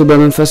ሕይወቱ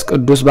በመንፈስ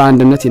ቅዱስ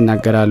በአንድነት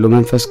ይናገራሉ።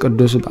 መንፈስ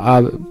ቅዱስ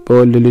በአብ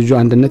በወልድ ልጁ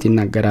አንድነት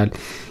ይናገራል።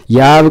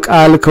 የአብ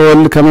ቃል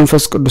ከወልድ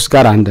ከመንፈስ ቅዱስ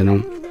ጋር አንድ ነው።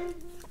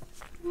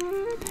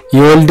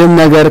 የወልድም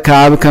ነገር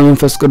ከአብ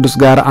ከመንፈስ ቅዱስ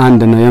ጋር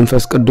አንድ ነው።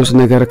 የመንፈስ ቅዱስ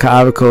ነገር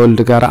ከአብ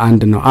ከወልድ ጋር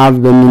አንድ ነው። አብ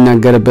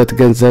በሚናገርበት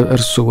ገንዘብ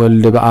እርሱ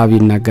ወልድ በአብ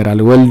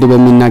ይናገራል። ወልድ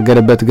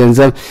በሚናገርበት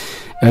ገንዘብ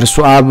እርሱ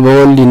አብ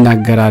በወልድ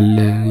ይናገራል።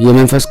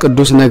 የመንፈስ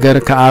ቅዱስ ነገር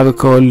ከአብ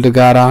ከወልድ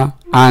ጋር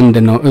አንድ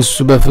ነው።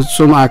 እሱ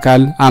በፍጹም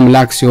አካል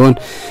አምላክ ሲሆን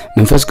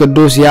መንፈስ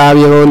ቅዱስ የአብ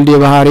የወልድ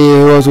የባህሪ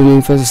የሕይወቱ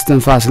መንፈስ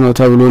እስትንፋስ ነው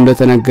ተብሎ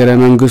እንደተነገረ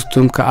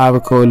መንግስቱም ከአብ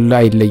ከወልድ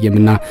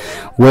አይለየምና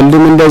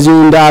ወልድም እንደዚሁ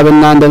እንደ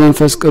አብና እንደ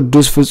መንፈስ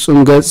ቅዱስ ፍጹም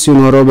ገጽ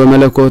ሲኖረው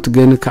በመለኮት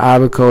ግን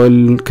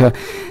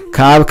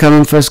ከአብ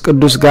ከመንፈስ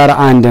ቅዱስ ጋር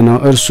አንድ ነው።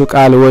 እርሱ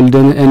ቃል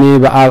ወልድን እኔ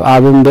በአብ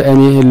አብም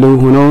በእኔ ህልው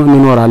ሆነው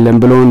እንኖራለን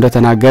ብሎ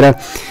እንደተናገረ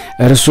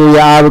እርሱ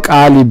የአብ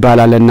ቃል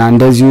ይባላልና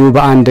እንደዚሁ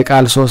በአንድ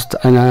ቃል 3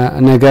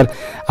 ነገር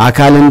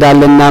አካል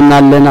እንዳለ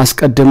እናምናለን።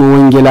 አስቀድሞ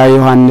ወንጌላዊ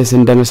ዮሐንስ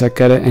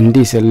እንደመሰከረ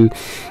እንዲህ ሲል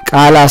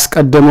ቃል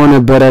አስቀድሞ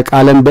ነበረ፣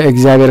 ቃልም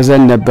በእግዚአብሔር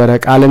ዘንድ ነበረ፣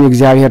 ቃልም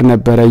እግዚአብሔር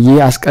ነበረ። ይህ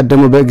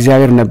አስቀድሞ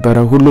በእግዚአብሔር ነበረ።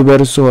 ሁሉ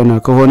በእርሱ ሆነ፣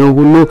 ከሆነው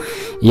ሁሉ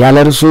ያለ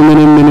እርሱ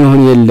ምንም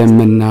ይሁን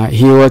የለምና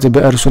ሕይወት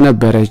በእርሱ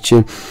ነበረች።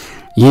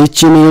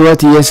 ይህችን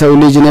ሕይወት የሰው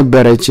ልጅ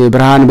ነበረች።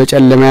 ብርሃን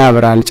በጨለማ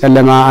ያበራል፣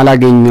 ጨለማ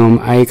አላገኘውም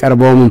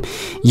አይቀርበውም።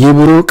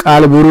 ይብሩክ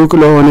ቃል ብሩክ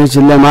ለሆነች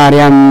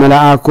ለማርያም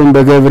መልአኩም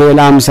በገብርኤል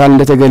አምሳል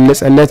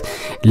እንደተገለጸለት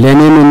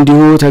ለኔም እንዲሁ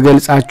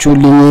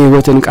ተገልጻችሁልኝ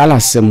ሕይወትን ቃል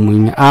አሰሙኝ።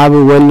 አብ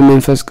ወልድ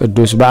መንፈስ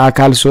ቅዱስ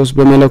በአካል 3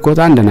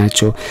 በመለኮት አንድ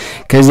ናቸው።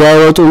 ከዚያ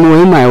አይወጡም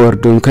ወይም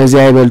አይወርዱም፣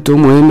 ከዚያ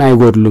አይበልጡም ወይም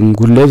አይጎድሉም፣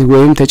 ጉለት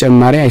ወይም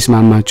ተጨማሪ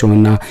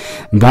አይስማማቸውና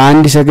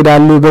በአንድ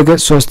ይሰግዳሉ።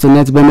 በገጽ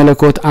ሶስትነት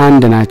በመለኮት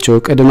አንድ ናቸው።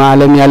 ቅድመ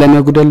ዓለም ያለ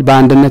መጉደል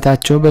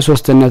አንድነታቸው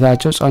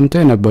በሶስትነታቸው ጸንቶ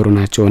የነበሩ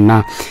ናቸውና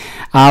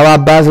አብ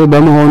አባት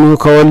በመሆኑ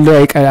ከወልድ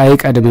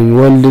አይቀድምም።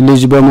 ወልድ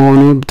ልጅ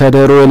በመሆኑ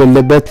ተደሮ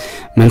የሌለበት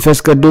መንፈስ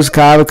ቅዱስ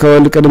ከአብ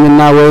ከወልድ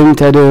ቅድምና ወይም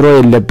ተደሮ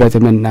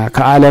የለበትምና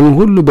ከዓለም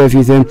ሁሉ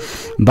በፊት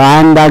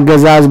በአንድ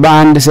አገዛዝ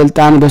በአንድ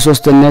ስልጣን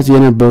በሶስትነት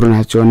የነበሩ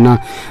ናቸውና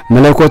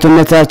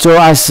መለኮትነታቸው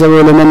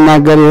አስበው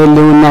ለመናገር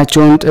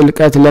የህልውናቸውን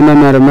ጥልቀት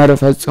ለመመርመር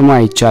ፈጽሞ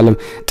አይቻልም።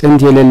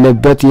 ጥንት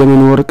የሌለበት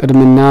የመኖር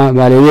ቅድምና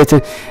ባለቤት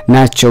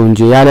ናቸው እንጂ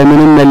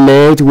ያለምንም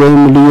መለየት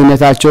ወይም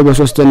ልዩነታቸው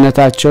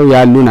በሶስትነታቸው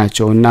ያሉ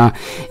ናቸውና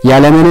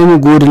ያለምንም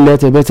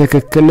ጉድለት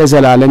በትክክል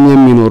ለዘላለም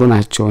የሚኖሩ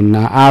ናቸውና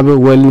አብ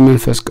ወልድ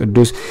መንፈስ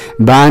ቅዱስ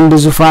በአንድ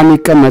ዙፋን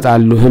ይቀመጣሉ፣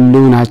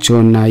 ህልው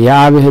ናቸውና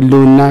የአብ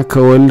ህልውና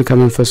ከወልድ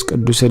ከመንፈስ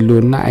ቅዱስ ህልውና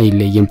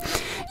አይለይም።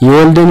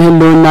 የወልድን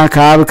ህልውና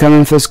ከአብ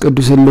ከመንፈስ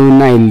ቅዱስ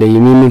ህልውና አይለይም።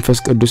 የመንፈስ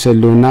ቅዱስ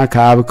ህልውና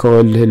ከአብ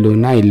ከወልድ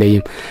ህልውና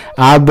አይለይም።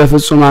 አብ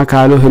በፍጹም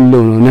አካሉ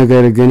ህልው ነው።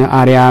 ነገር ግን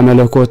አርያ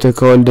መለኮት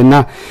ከወልድና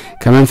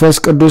ከመንፈስ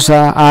ቅዱስ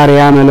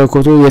አርያ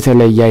መለኮቱ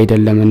የተለየ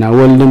አይደለምና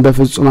ወልድን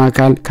በፍጹም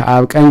አካል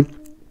ከአብ ቀኝ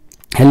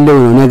ህልው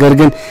ነው። ነገር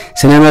ግን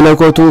ስነ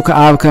መለኮቱ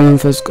ከአብ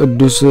ከመንፈስ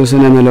ቅዱስ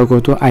ስነ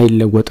መለኮቱ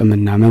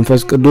አይለወጥምና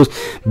መንፈስ ቅዱስ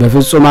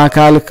በፍጹም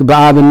አካል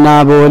በአብና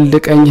በወልድ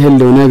ቀኝ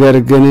ህልው፣ ነገር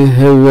ግን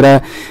ህብረ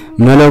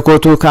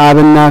መለኮቱ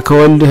ከአብና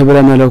ከወልድ ህብረ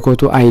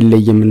መለኮቱ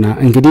አይለይምና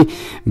እንግዲህ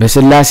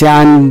በስላሴ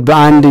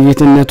በአንድ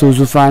ጌትነቱ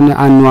ዙፋን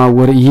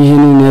አነዋወር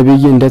ይህን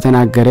ነብይ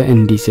እንደተናገረ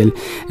እንዲህ ሲል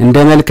እንደ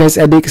መልከ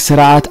ጸዲቅ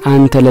ሥርዓት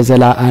አንተ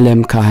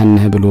ለዘላለም ካህን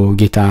ነህ ብሎ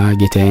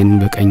ጌታዬን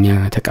በቀኝ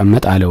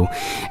ተቀመጥ አለው።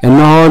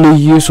 እነሆ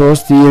ልዩ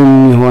 3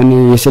 የሚሆን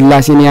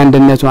የስላሴን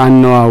የአንድነቱ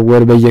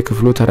አነዋወር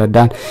በየክፍሉ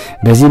ተረዳን።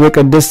 በዚህ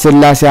በቅድስት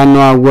ስላሴ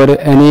አነዋወር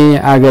እኔ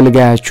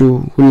አገልጋያችሁ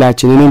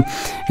ሁላችንንም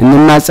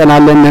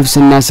እንማጸናለን።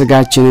 ነፍስና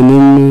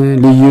ስጋችንንም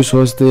ልዩ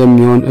 3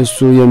 የሚሆን እሱ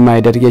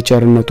የማይደርግ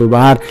የቸርነቱ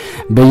ባህር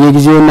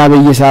በየጊዜውና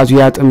በየሰዓቱ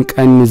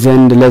ያጥምቀን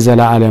ዘንድ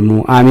ለዘላለሙ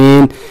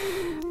አሜን።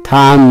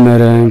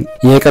 ተአምር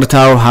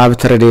የቅርታው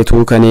ሀብት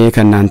ረድኤቱ ከኔ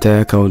ከናንተ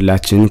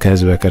ከሁላችን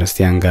ከሕዝበ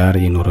ክርስቲያን ጋር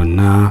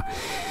ይኑርና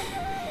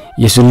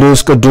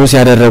የስሉስ ቅዱስ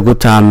ያደረጉት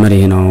ተአምር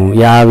ነው።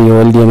 የአብ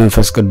የወልድ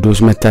የመንፈስ ቅዱስ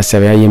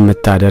መታሰቢያ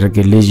የምታደርግ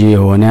ልጅ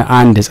የሆነ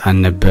አንድ ሕፃን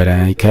ነበረ።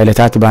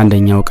 ከዕለታት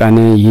በአንደኛው ቀን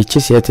ይህች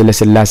ሴት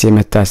ለስላሴ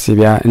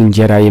መታሰቢያ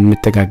እንጀራ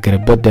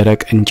የምትጋግርበት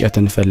ደረቅ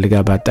እንጨትን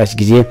ፈልጋ ባጣች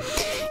ጊዜ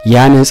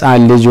ያን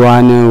ሕፃን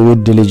ልጅዋን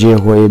ውድ ልጄ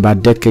ሆይ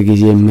ባደክ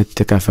ጊዜ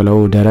የምትከፍለው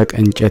ደረቅ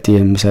እንጨት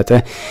የምሰጠ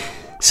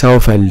ሰው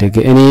ፈልግ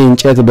እኔ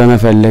እንጨት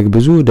በመፈለግ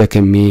ብዙ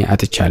ደከሜ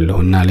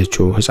አጥቻለሁና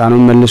አለችው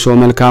ሕፃኑም መልሶ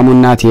መልካሙ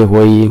እናቴ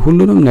ሆይ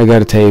ሁሉንም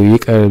ነገር ተይው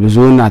ይቅር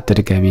ብዙን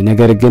አትድገሚ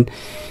ነገር ግን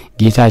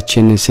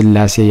ጌታችን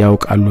ስላሴ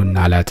ያውቃሉና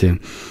አላት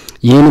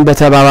ይህን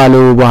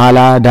በተባባለው በኋላ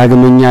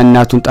ዳግመኛ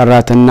እናቱን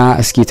ጠራትና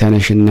እስኪ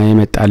ተነሽና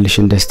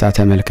የመጣልሽን ደስታ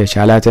ተመልከች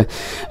አላት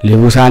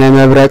ልቡሳነ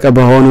መብረቅ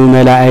በሆኑ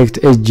መላእክት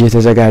እጅ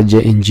የተዘጋጀ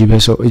እንጂ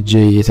በሰው እጅ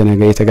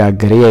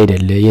የተጋገረ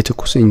አይደለ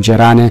የትኩስ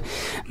እንጀራን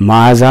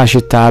ማዛ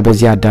ሽታ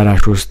በዚህ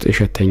አዳራሽ ውስጥ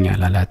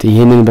ይሸተኛል አላት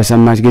ይህንን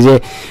በሰማች ጊዜ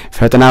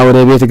ፈጥና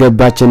ወደ ቤት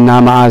ገባችና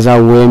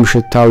ማዛው ወይም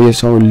ሽታው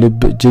የሰው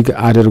ልብ እጅግ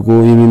አድርጎ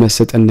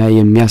የሚመስጥና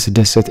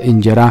የሚያስደስት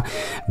እንጀራ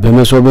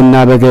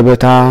በመሶብና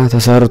በገበታ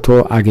ተሰርቶ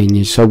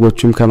አገኘች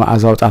ሰዎችም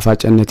አዛው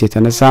ጣፋጭነት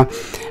የተነሳ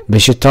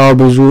በሽታው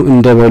ብዙ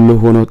እንደበሉ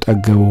ሆኖ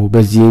ጠገቡ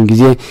በዚህን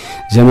ጊዜ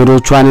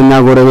ዘመዶቿንና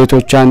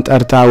ጎረቤቶቿን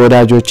ጠርታ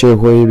ወዳጆቼ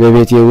ሆይ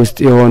በቤቴ ውስጥ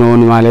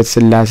የሆነውን ማለት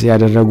ስላሴ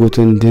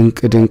ያደረጉትን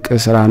ድንቅ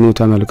ስራኑ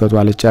ተመልከቱ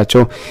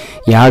አለቻቸው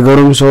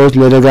የሀገሩም ሰዎች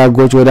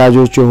ለደጋጎች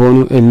ወዳጆች የሆኑ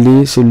እሊ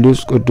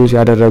ስሉስ ቅዱስ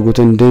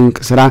ያደረጉትን ድንቅ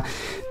ስራ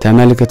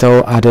ተመልክተው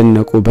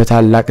አደነቁ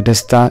በታላቅ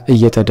ደስታ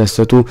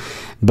እየተደሰቱ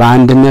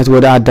በአንድነት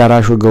ወደ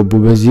አዳራሹ ገቡ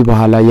በዚህ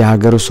በኋላ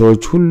የሀገሩ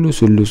ሰዎች ሁሉ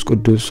ስሉስ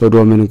ቅዱስ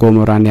ሶዶምን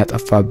ጎሞራን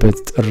ያጠፋበት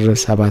ጥር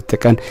 7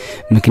 ቀን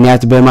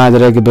ምክንያት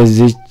በማድረግ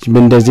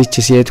በእንደዚች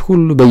ሴት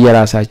ሁሉ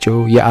በየራሳቸው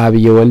የአብ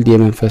የወልድ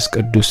የመንፈስ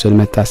ቅዱስ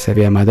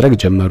መታሰቢያ ማድረግ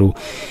ጀመሩ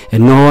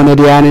እነሆ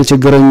ነዲያን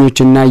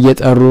ችግረኞችና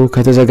እየጠሩ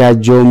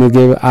ከተዘጋጀው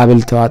ምግብ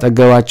አብልተው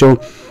አጠገባቸው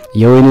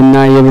የወይንና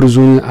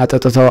የብርዙን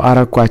አጠጥተው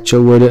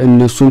አረኳቸው ወደ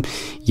እነሱም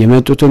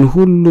የመጡትን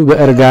ሁሉ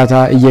በእርጋታ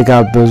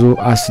እየጋበዙ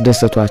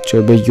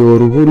አስደሰቷቸው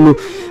በየወሩ ሁሉ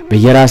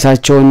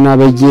በየራሳቸውና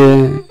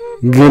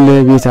በየግል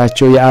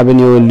ቤታቸው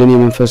የአብን የወልድን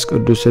የመንፈስ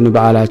ቅዱስን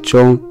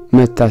በዓላቸው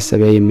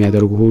መታሰቢያ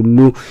የሚያደርጉ ሁሉ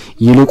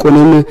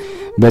ይልቁንም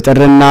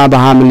በጥርና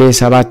በሐምሌ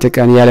 7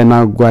 ቀን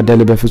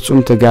ያለማጓደል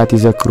በፍጹም ትጋት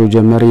ይዘክሩ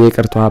ጀመር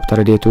የይቅርታው ሀብተ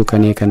ረድኤቱ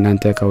ከኔ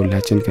ከናንተ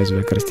ከሁላችን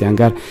ከሕዝበ ክርስቲያን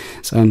ጋር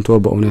ጸንቶ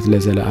በእውነት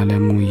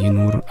ለዘለዓለሙ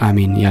ይኑር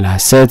አሜን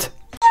ያለሐሰት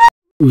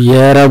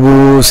የረቡዕ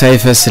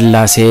ሰይፈ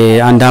ስላሴ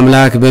አንድ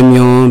አምላክ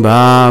በሚሆን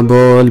በአብ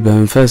በወልድ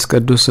በመንፈስ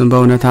ቅዱስ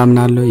በእውነት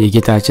አምናለሁ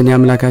የጌታችን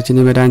የአምላካችን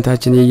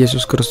የመድኃኒታችን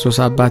የኢየሱስ ክርስቶስ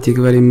አባት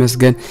ይክበር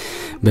ይመስገን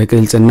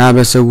በግልጽና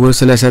በስውር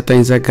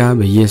ስለሰጠኝ ጸጋ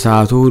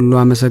በየሰዓቱ ሁሉ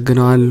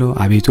አመሰግነዋለሁ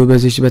አቤቱ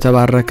በዚህች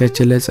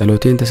በተባረከች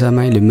ለጸሎቴን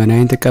ተሰማኝ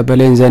ልመናዬን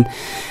ተቀበለኝ ዘንድ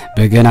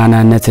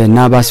በገናናነትና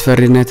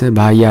በአስፈሪነት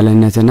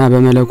በኃያልነትና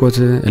በመለኮት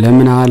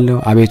እለምንሃለሁ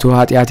አቤቱ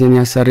ኃጢአቴን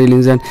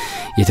ያሰሪልኝ ዘንድ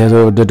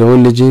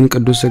የተወደደውን ልጅን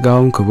ቅዱስ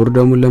ሥጋውን ክቡር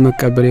ደሙን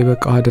ለመቀበል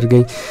የበቃ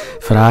አድርገኝ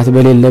ፍርሃት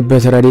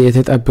በሌለበት ረድኤት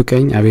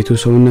ተጠብቀኝ አቤቱ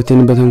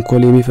ሰውነትን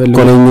በተንኮል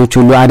የሚፈልጉኞች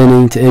ሁሉ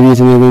አድነኝ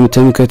ትዕቢት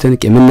ትምክህትን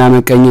ቂምና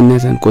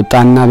መቀኝነትን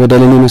ቁጣና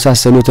በደልን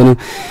የመሳሰሉትን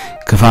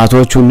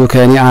ክፋቶች ሁሉ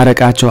ከኔ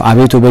አረቃቸው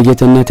አቤቱ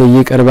በጌትነት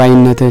ይቅር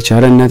ባይነት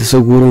ቸርነት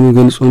ስጉሩን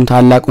ግልጹን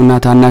ታላቁና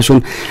ታናሹን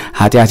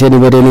ኃጢአቴን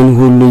በደልን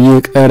ሁሉ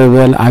ይቅር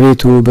በል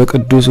አቤቱ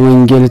በቅዱስ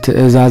ወንጌል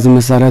ትእዛዝ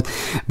መሰረት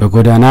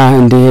በጎዳና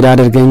እንድሄድ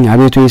አድርገኝ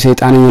አቤቱ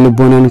የሰይጣንን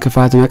የልቦናን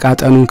ክፋት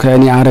መቃጠኑ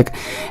ከኔ አረቅ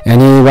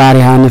እኔ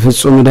ባሪያህን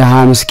ፍጹም ደሃ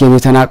ምስኪን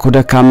የተናቅሁ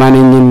ደካማ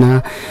ነኝና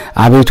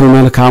አቤቱ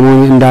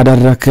መልካሙን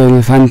እንዳደረክ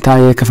ፈንታ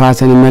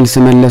የክፋትን መልስ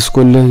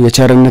መለስኩልህ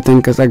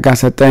የቸርነትን ጸጋ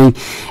ሰጠኝ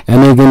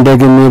እኔ ግን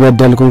ደግሜ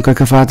በደልኩን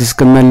ከክፋት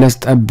እስከመለስ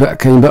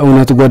ጠበቀኝ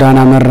በእውነት ጎዳና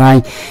መራኝ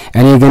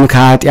እኔ ግን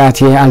ከኃጢአቴ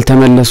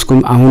አልተመለስኩም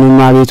አሁንም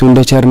አቤቱ እንደ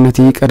ቸርነት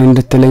ይቅር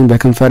እንድትለኝ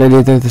በከንፈሬ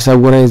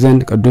ተሰውረ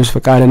ዘንድ ቅዱስ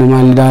ፍቃድን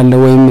ማልዳለሁ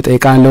ወይም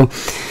ጠይቃለሁ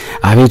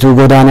አቤቱ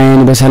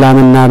ጎዳናዬን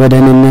በሰላምና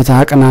በደህንነት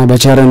አቅና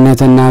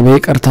በቸርነትና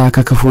በይቅርታ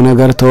ከክፉ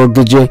ነገር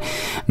ተወግጄ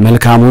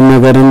መልካሙን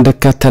ነገር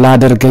እንድከተል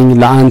አድርገኝ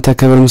ለአንተ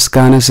ክብር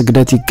ምስጋና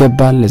ስግደት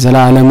ይገባል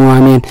ለዘላለሙ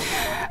አሜን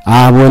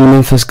አብ ወልድ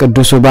መንፈስ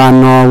ቅዱስ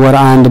በአንዋወር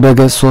አንድ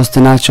በገጽ 3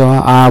 ናቸው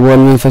አብ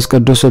ወልድ መንፈስ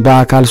ቅዱስ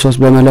በአካል 3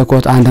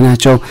 በመለኮት አንድ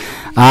ናቸው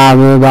አብ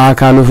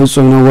በአካሉ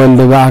ፍጹም ነው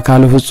ወልድ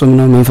በአካሉ ፍጹም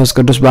ነው መንፈስ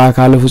ቅዱስ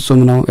በአካሉ ፍጹም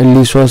ነው እሊ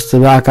 3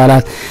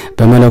 በአካላት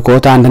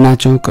በመለኮት አንድ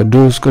ናቸው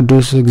ቅዱስ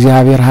ቅዱስ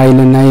እግዚአብሔር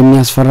ኃይልና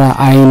የሚያስፈራ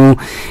አይኑ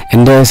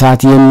እንደ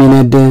እሳት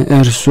የሚነድ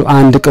እርሱ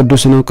አንድ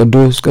ቅዱስ ነው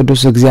ቅዱስ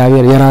ቅዱስ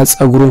እግዚአብሔር የራስ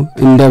ጸጉሩ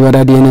እንደ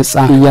በረድ የነጻ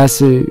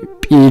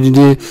ኢድ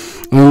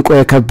እንቆ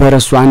የከበረ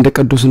እሱ አንድ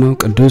ቅዱስ ነው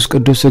ቅዱስ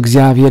ቅዱስ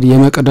እግዚአብሔር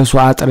የመቅደሱ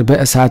አጥር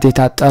በእሳት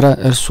የታጠረ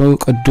እርሱ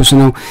ቅዱስ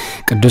ነው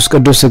ቅዱስ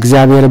ቅዱስ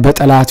እግዚአብሔር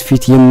በጠላት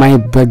ፊት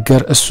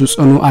የማይበገር እሱ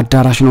ጽኑ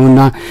አዳራሽ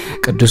ነውና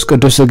ቅዱስ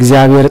ቅዱስ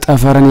እግዚአብሔር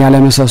ጠፈርን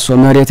ያለ መሰሶ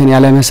መሬትን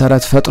ያለ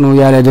መሰረት ፈጥኖ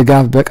ያለ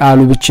ድጋፍ በቃሉ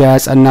ብቻ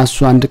ያጸና እሱ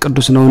አንድ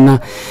ቅዱስ ነውና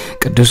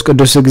ቅዱስ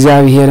ቅዱስ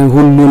እግዚአብሔር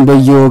ሁሉን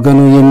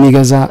በየወገኑ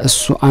የሚገዛ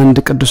እሱ አንድ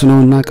ቅዱስ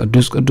ነውና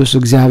ቅዱስ ቅዱስ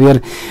እግዚአብሔር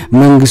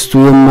መንግስቱ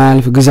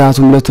የማያልፍ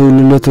ግዛቱም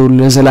ለትውልድ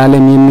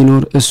ለዘላለም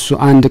የሚኖር እሱ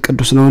አንድ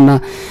ቅዱስ ነውና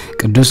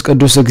ቅዱስ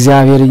ቅዱስ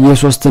እግዚአብሔር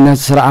የሶስትነት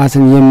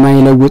ሥርዓትን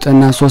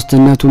የማይለውጥና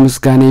ሶስትነቱ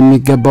ምስጋና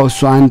የሚገባው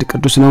እሱ አንድ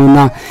ቅዱስ ነውና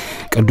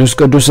ቅዱስ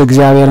ቅዱስ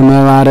እግዚአብሔር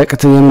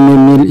መባረክት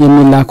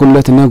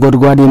የሚላኩለት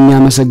ነጎድጓድ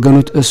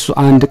የሚያመሰግኑት እሱ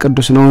አንድ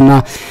ቅዱስ ነውና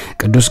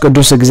ቅዱስ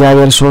ቅዱስ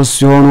እግዚአብሔር 3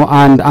 ሲሆኑ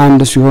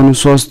አንድ ሲሆኑ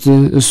 3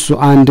 እሱ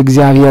አንድ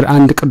እግዚአብሔር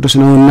አንድ ቅዱስ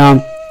ነውና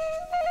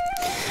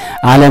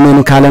ዓለምን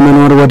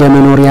ካለመኖር ወደ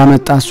መኖር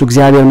ያመጣ እሱ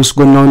እግዚአብሔር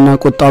ምስጉን ነውና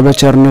ቁጣው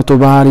በቸርነቱ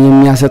ባህር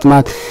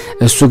የሚያሰጥማት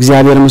እሱ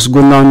እግዚአብሔር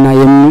ምስጉን ነውና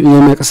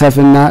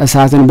የመቅሰፍና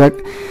እሳትን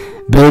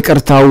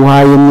በይቅርታው ውሃ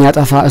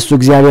የሚያጠፋ እሱ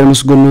እግዚአብሔር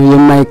ምስጉን ነው።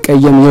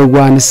 የማይቀየም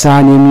የዋህ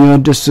ንስሐን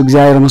የሚወድ እሱ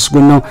እግዚአብሔር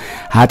ምስጉን ነው።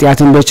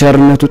 ኃጢአትን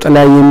በቸርነቱ ጥላ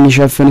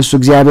የሚሸፍን እሱ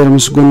እግዚአብሔር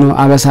ምስጉን ነው።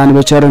 አበሳን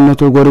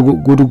በቸርነቱ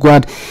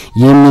ጉድጓድ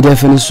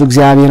የሚደፍን እሱ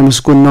እግዚአብሔር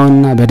ምስጉን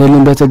ነውና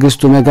በደልን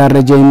በትዕግስቱ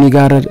መጋረጃ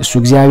የሚጋረድ እሱ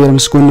እግዚአብሔር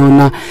ምስጉን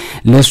ነውና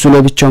ለሱ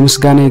ለብቻው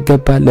ምስጋና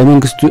ይገባል።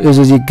 ለመንግስቱ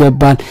እዝዝ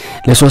ይገባል።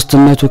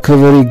 ለሶስትነቱ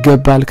ክብር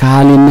ይገባል።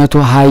 ከሃሊነቱ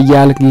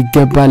ኃያል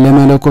ይገባል።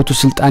 ለመለኮቱ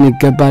ስልጣን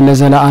ይገባል።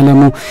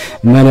 ለዘላለሙ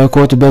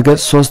መለኮት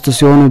በገጽ 3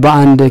 ሲሆኑ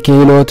በአንድ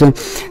ከህሎት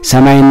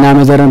ሰማይና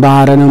ምድርን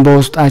ባህርን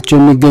በውስጣቸው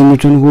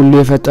የሚገኙትን ሁሉ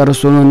የፈጠረ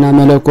ነውና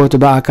መለኮት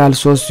በአካል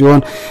 3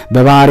 ሲሆን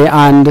በባህሪ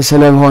አንድ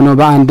ስለሆነ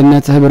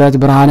በአንድነት ህብረት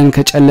ብርሃንን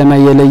ከጨለማ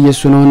የለየ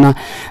ነውና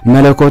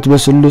መለኮት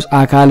በስሉስ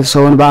አካል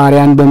ሰውን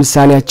በአርያን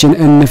በምሳሌያችን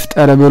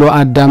እንፍጠር ብሎ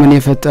አዳምን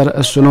የፈጠረ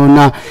እሱ ነውና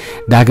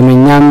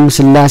ዳግመኛም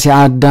ስላሴ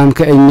አዳም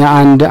ከእኛ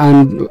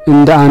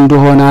አንድ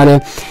ሆነ አለ።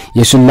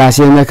 የስላሴ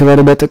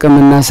መክበር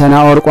በጥቅምና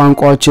ሰናኦር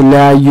ቋንቋዎች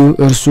ለያዩ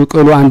እርሱ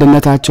ቅሉ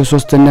አንድነታቸው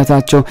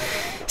ሶስትነታቸው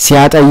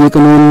ሲያጠይቅ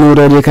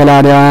ኑረድ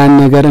የከላዳያን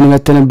ነገር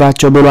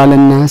እንመተንባቸው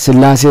ብሏልና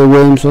ስላሴ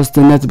ወይም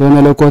ሶስትነት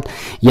በመለኮት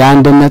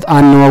የአንድነት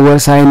አንዋወር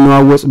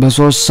ሳይንዋወጽ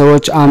በሶስት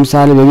ሰዎች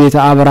አምሳል በቤተ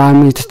አብርሃም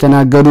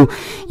የተስተናገዱ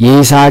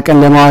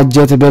የይስሐቅን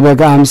ለማዋጀት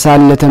በበጋ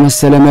አምሳል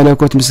ለተመሰለ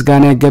መለኮት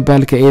ምስጋና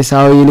ይገባል።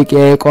 ከኤሳው ይልቅ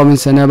የያዕቆብን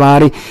ስነ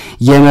ባህሪ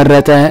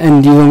የመረጠ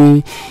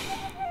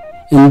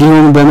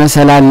እንዲሁም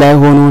በመሰላል ላይ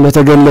ሆኖ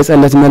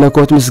ለተገለጸለት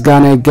መለኮት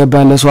ምስጋና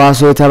ይገባል።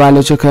 ለሰዋስው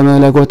የተባለችው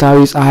ከመለኮታዊ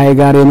ፀሐይ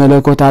ጋር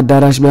የመለኮት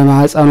አዳራሽ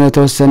በማህፀኑ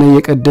የተወሰነ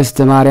የቅድስት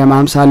ማርያም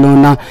አምሳል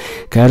ነውና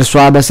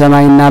ከእርሷ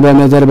በሰማይና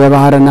በምድር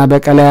በባህርና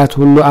በቀላያት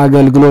ሁሉ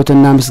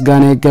አገልግሎትና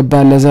ምስጋና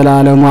ይገባል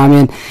ለዘላለሙ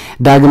አሜን።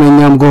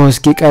 ዳግመኛም ጎህ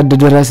እስኪቀድ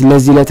ድረስ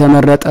ለዚህ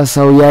ለተመረጠ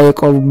ሰው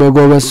ያዕቆብ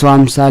በጎበዝ ሰው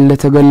አምሳል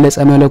ለተገለጸ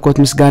መለኮት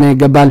ምስጋና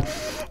ይገባል።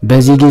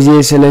 በዚህ ጊዜ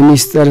ስለ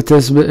ሚስጥር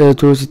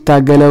ተስብእቱ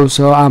ሲታገለው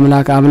ሰው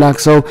አምላክ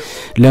ሰው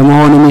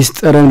ለመሆኑ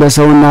ሚስጥርን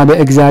በሰውና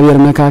በእግዚአብሔር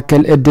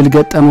መካከል እድል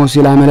ገጠመው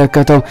ሲል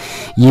አመለከተው።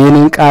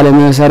 ይህንን ቃል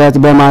መሰረት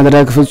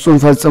በማድረግ ፍጹም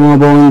ፈጽሞ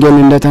በወንጌል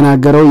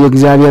እንደተናገረው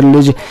የእግዚአብሔር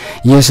ልጅ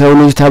የሰው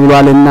ልጅ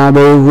ተብሏልና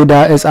በይሁዳ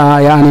ዕፃ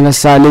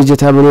የአንበሳ ልጅ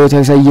ተብሎ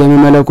የተሰየመ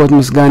መለኮት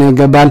ምስጋና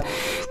ይገባል።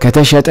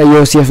 ከተሸጠ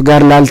ዮሴፍ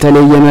ጋር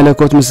ላልተለየ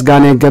መለኮት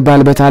ምስጋና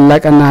ይገባል።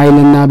 በታላቅና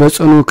ኃይልና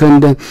በጽኑ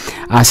ክንድ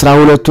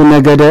 12ቱ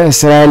ነገደ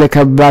እስራኤል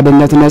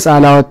ከባድነት ነፃ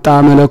ላወጣ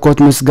መለኮት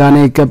ምስጋና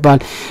ይገባል።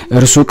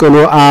 እርሱ ቅሉ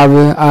አብ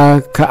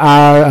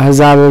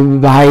ከአሕዛብ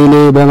በኃይሌ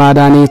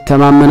በማዳኔ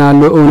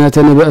ተማመናሉ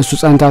እውነትን በእሱ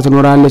ጸንታ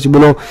ትኖራለች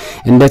ብሎ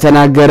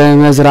እንደተናገረ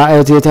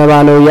መዝራእት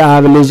የተባለው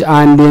የአብ ልጅ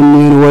አንድ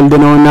የሚሆን ወልድ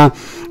ነውና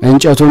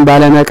እንጨቱን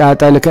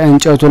ባለመቃጠል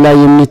ከእንጨቱ ላይ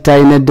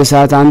የሚታይ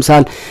ነድሳት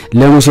አምሳል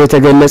ለሙሴ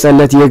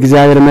የተገለጸለት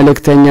የእግዚአብሔር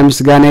መልእክተኛ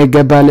ምስጋና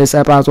ይገባል።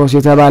 ጸጳጦስ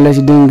የተባለች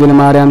ድንግል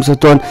ማርያም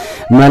ስትሆን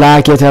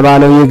መልአክ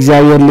የተባለው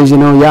የእግዚአብሔር ልጅ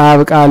ነው።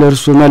 የአብ ቃል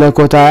እርሱ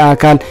መለኮታዊ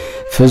አካል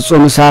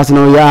ፍጹም እሳት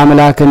ነው።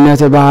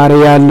 የአምላክነት ባህሪ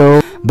ያለው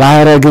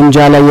ባህረ ግምጃ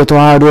ላይ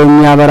የተዋህዶ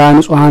የሚያበራ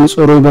ንጹሃን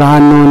ጽሩይ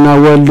ብርሃን ነውና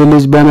ወልድ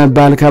ልጅ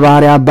በመባል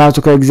ከባህሪ አባቱ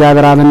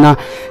ከእግዚአብሔር አብና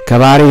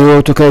ከባህሪ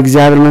ሕይወቱ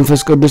ከእግዚአብሔር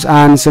መንፈስ ቅዱስ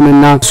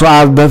አንስምና እሱ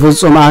አብ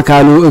በፍጹም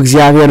አካሉ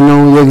እግዚአብሔር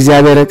ነው።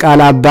 የእግዚአብሔር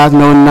ቃል አባት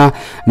ነውና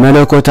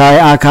መለኮታዊ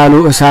አካሉ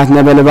እሳት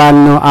ነበልባል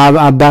ነው። አብ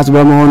አባት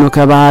በመሆኑ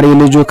ከባህሪ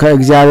ልጁ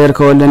ከእግዚአብሔር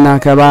ከወልድና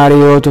ከባህሪ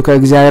ሕይወቱ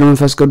ከእግዚአብሔር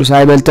መንፈስ ቅዱስ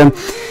አይበልጥም።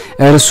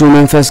 እርሱ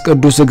መንፈስ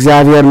ቅዱስ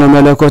እግዚአብሔር ነው።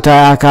 መለኮታዊ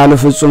አካሉ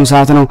ፍጹም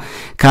እሳት ነው።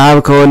 ከአብ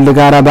ከወልድ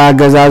ጋር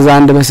በአገዛዝ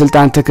አንድ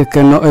በስልጣን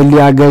ትክክል ነው።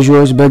 እሊያ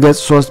ገዢዎች በገጽ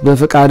 3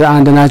 በፍቃድ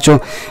አንድ ናቸው።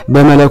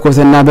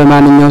 በመለኮትና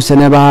በማንኛው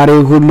ስነ ባህሪ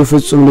ሁሉ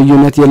ፍጹም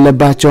ልዩነት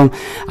የለባቸውም።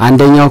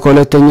 አንደኛው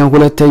ከሁለተኛው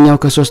ሁለተኛው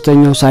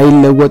ከሶስተኛው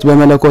ሳይለወጥ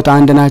በመለኮት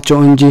አንድ ናቸው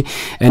እንጂ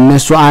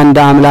እነሱ አንድ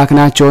አምላክ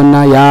ናቸውና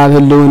የአብ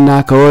ህልውና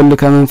ከወልድ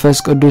ከመንፈስ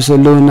ቅዱስ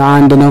ህልውና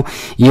አንድ ነው።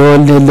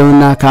 የወልድ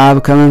ህልውና ከአብ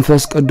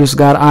ከመንፈስ ቅዱስ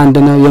ጋር አንድ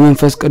ነው።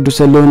 የመንፈስ ቅዱስ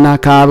ህልውና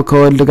ከአብ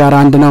ከወልድ ጋር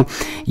አንድ ነው።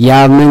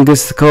 የአብ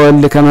መንግስት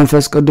ከወልድ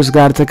ከመንፈስ ቅዱስ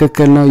ጋር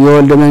ትክክል ነው።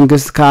 የወልድ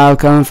መንግስት ከአብ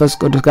ከመንፈስ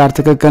ቅዱስ ጋር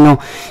ትክክል ነው።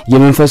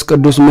 የመንፈስ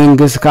ቅዱስ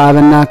መንግስት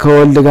ከአብና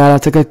ከወልድ ጋር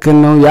ትክክል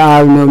ነው።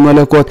 የአብ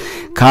መለኮት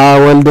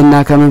ከወልድና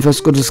ከመንፈስ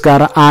ቅዱስ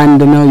ጋር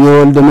አንድ ነው።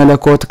 የወልድ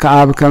መለኮት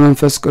ከአብ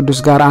ከመንፈስ ቅዱስ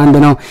ጋር አንድ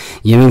ነው።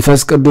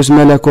 የመንፈስ ቅዱስ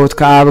መለኮት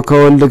ከአብ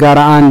ከወልድ ጋር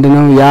አንድ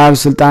ነው። የአብ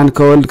ስልጣን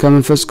ከወልድ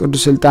ከመንፈስ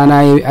ቅዱስ ስልጣን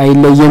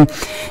አይለይም።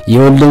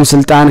 የወልድም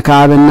ስልጣን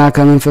ከአብና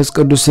ከመንፈስ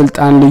ቅዱስ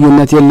ስልጣን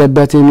ልዩነት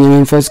የለበትም።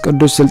 የመንፈስ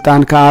ቅዱስ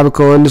ስልጣን ከአብ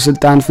ከወልድ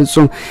ስልጣን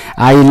ፍጹም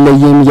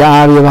አይለይም።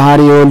 የአብ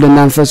የባህሪ የወልድና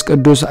መንፈስ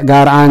ቅዱስ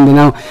ጋር አንድ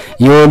ነው።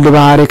 የወልድ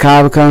ባህሪ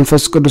ከአብ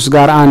ከመንፈስ ቅዱስ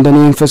ጋር አንድ ነው።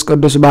 የመንፈስ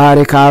ቅዱስ ባህሪ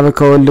ከአብ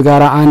ከወልድ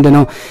ጋር አንድ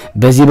ነው።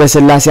 በዚህ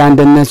በስላሴ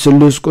አንድነት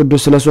ስሉስ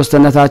ቅዱስ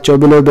ለሶስትነታቸው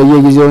ብሎ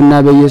በየጊዜውና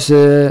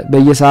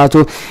በየሰዓቱ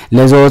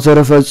ለዘወትር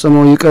ፈጽሞ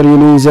ይቅር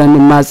ይሉኝ ዘንድ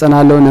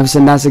እማጸናለሁ።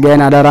 ነፍስና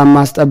ስጋዬን አደራ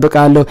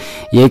ማስጠብቃለሁ።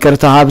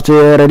 የይቅርታ ሀብቱ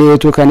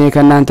የረድኤቱ ከኔ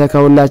ከናንተ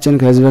ከሁላችን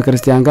ከሕዝበ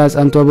ክርስቲያን ጋር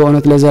ጸንቶ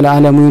በእውነት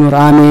ለዘላለሙ ይኑር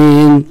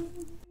አሜን።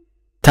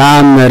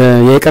 ታምር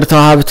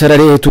የቅርታው ሀብት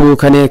ረድኤቱ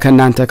ከኔ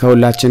ከናንተ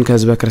ከሁላችን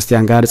ከህዝበ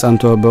ክርስቲያን ጋር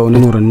ጸንቶ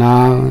በእውነትና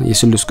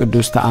የስሉስ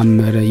ቅዱስ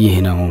ተአምር ይህ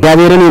ነው።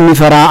 እግዚአብሔርን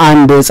የሚፈራ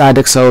አንድ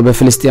ጻድቅ ሰው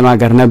በፍልስጤም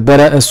ሀገር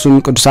ነበረ። እሱም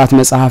ቅዱሳት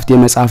መጻሕፍት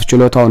የመጻፍ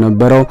ችሎታው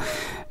ነበረው።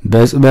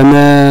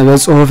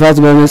 በጽሁፈት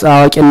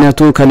በመጻዋቂነቱ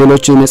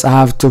ከሌሎች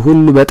መጻሕፍት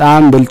ሁሉ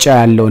በጣም ብልጫ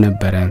ያለው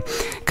ነበር።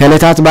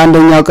 ከለታት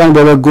በአንደኛው ቀን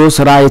በበጎ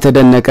ስራ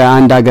የተደነቀ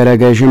አንድ አገረ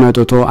ገዥ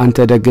መጥቶ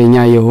አንተ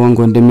ደገኛ የሆንክ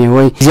ወንድሜ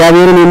ሆይ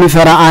እግዚአብሔርን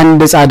የሚፈራ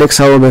አንድ ጻድቅ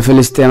ሰው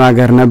በፍልስጤም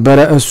ሀገር ነበረ።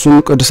 እሱም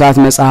ቅዱሳት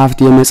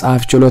መጻሕፍት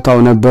የመጻፍ ችሎታው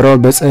ነበረው።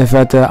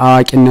 በጽህፈት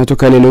አዋቂነቱ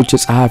ከሌሎች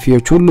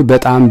ጸሐፊዎች ሁሉ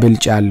በጣም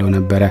ብልጫ ያለው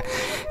ነበር።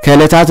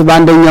 ከለታት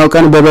በአንደኛው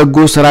ቀን በበጎ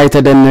ስራ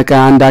የተደነቀ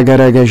አንድ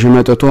አገረ ገዥ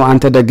መጥቶ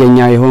አንተ ደገኛ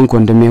የሆንክ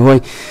ወንድሜ ሆይ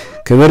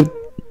ክብር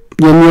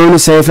የሚሆን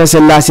ሰይፈ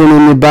selase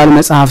የሚባል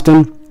መጽሐፍትን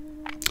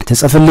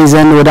ተጽፍልኝ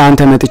ዘንድ ወደ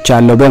አንተ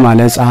መጥቻለሁ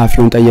በማለት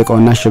ጸሐፊውን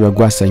ጠየቀውና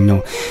ሽበጓ አሰኘው።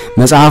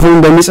 መጽሐፉን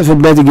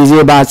በሚጽፍበት ጊዜ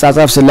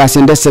በአጻጻፍ selase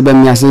ደስ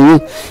በሚያሰኝ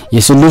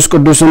የስሉስ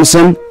ቅዱስን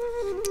ስም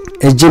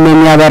እጅም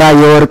የሚያበራ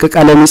የወርቅ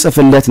ቀለም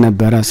ይጽፍለት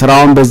ነበር።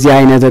 ስራውን በዚህ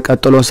አይነት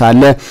ቀጥሎ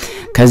ሳለ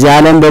ከዚህ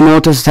ዓለም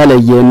በሞት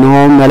ተለየ። እነሆ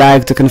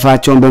መላእክት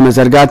ክንፋቸውን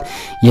በመዘርጋት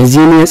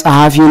የዚህን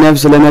የጸሐፊ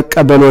ነፍስ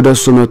ለመቀበል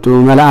ወደሱ መጡ።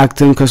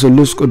 መላእክትም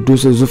ከስሉስ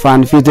ቅዱስ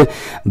ዙፋን ፊት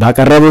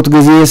ባቀረቡት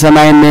ጊዜ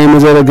ሰማይና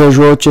የምድር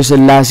ገዦች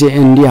selase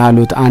እንዲህ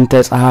አሉት፣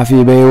 አንተ ጸሐፊ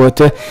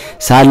በሕይወት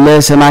ሳለ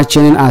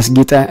ስማችንን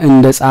አስጊጠ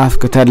እንደ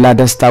ጻፍክ ተድላ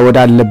ደስታ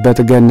ወዳለበት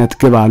ገነት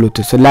ግባ አሉት።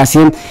 selase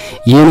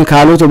ይህን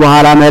ካሉት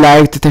በኋላ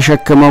መላእክት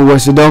ተሸክመው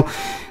ወስደው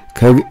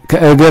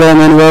ከእግረ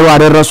መንበሩ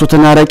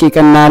አደረሱትና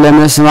ረቂቅና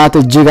ለመስማት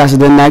እጅግ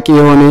አስደናቂ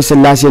የሆነ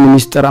selase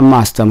ምስጢር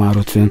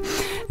አስተማሩት።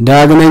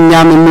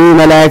 ዳግመኛም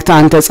መላእክት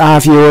አንተ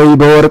ጸሐፊ ሆይ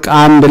በወርቅ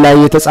አምድ ላይ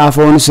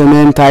የተጻፈውን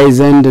ስምን ታይ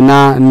ዘንድና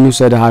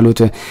እንውሰድህ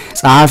አሉት።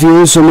 ጸሐፊው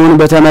ስሙን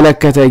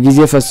በተመለከተ ጊዜ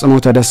ፈጽሞ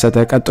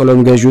ተደሰተ።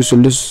 ቀጥሎም ገዢው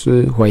ስሉስ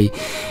ሆይ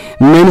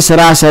ምን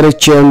ስራ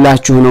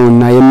ሰርቼላችሁ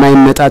ነውና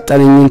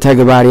የማይመጣጠንኝን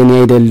ተግባሬን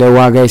አይደለ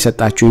ዋጋ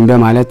ይሰጣችሁኝ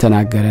በማለት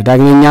ተናገረ።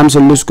 ዳግመኛም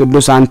ስሉስ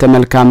ቅዱስ አንተ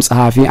መልካም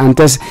ጸሐፊ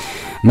አንተስ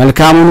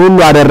መልካሙን ሁሉ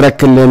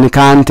አደረክልን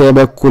ካንተ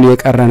በኩል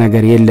የቀረ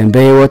ነገር የለም።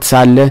 በሕይወት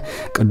ሳለ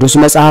ቅዱስ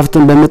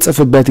መጻሕፍትን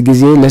በመጽፍበት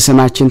ጊዜ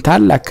ለስማችን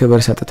ታላቅ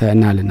ክብር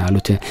ሰጥተናልና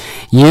አሉት።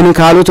 ይህን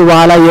ካሉት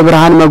በኋላ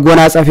የብርሃን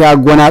መጎናጸፊያ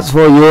አጎናጽፎ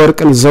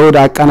የወርቅን ዘውድ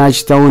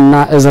አቀናጅተውና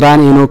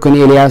እዝራን ሄኖክን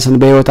ኤልያስን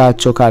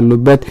በሕይወታቸው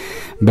ካሉበት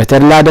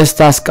በተድላ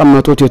ደስታ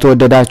አስቀመጡት።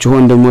 የተወደዳችሁ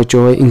ወንድሞቼ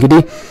ሆይ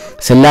እንግዲህ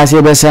selase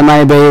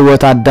በሰማይ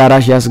በሕይወት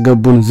አዳራሽ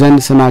ያስገቡን ዘንድ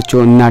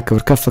ስማቸውን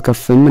እናክብር ከፍ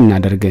ከፍም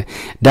እናደርግ።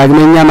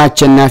 ዳግመኛ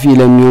ማቸናፊ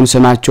ለሚሆን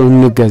ስማቸውን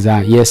እንገዛ።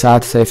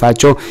 የእሳት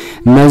ሰይፋቸው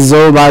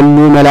መዘው ባሉ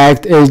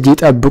መላእክት እጅ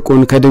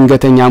ይጠብቁን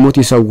ከድንገተኛ ሞት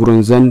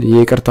ይሰውሩን ዘንድ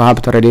የቅርታው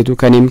ሀብት ረድኤቱ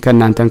ከኔም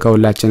ከናንተን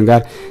ከሁላችን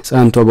ጋር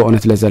ጸንቶ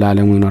በእውነት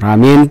ለዘላለሙ ይኖር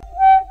አሜን።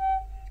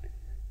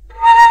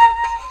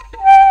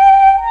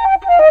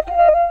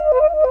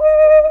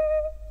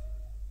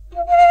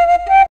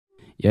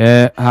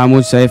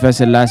 የሐሙስ ሰይፈ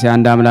selase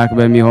አንድ አምላክ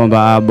በሚሆን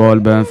በአብ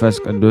በወልድ በመንፈስ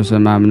ቅዱስ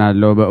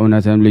አምናለሁ።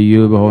 በእውነትም ልዩ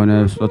በሆነ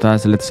ስጦታ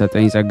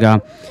ስለተሰጠኝ ጸጋ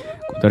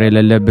ቁጥር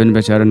የሌለብን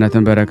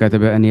በቸርነትም በረከት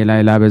በእኔ ላይ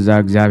ላበዛ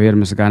እግዚአብሔር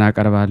ምስጋና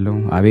አቀርባለሁ።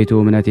 አቤቱ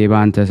እምነቴ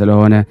በአንተ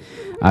ስለሆነ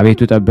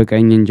አቤቱ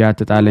ጠብቀኝ እንጂ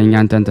አትጣለኝ።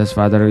 አንተን ተስፋ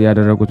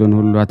ያደረጉትን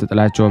ሁሉ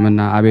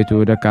አትጥላቸውምና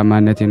አቤቱ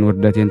ደካማነቴን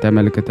ውርደቴን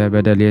ተመልክተ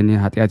በደሌን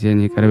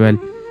ኃጢአቴን ይቅር በል።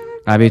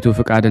 አቤቱ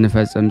ፍቃድን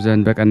ፈጽም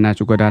ዘንድ በቀናች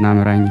ጎዳና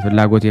ምራኝ፣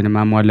 ፍላጎቴንም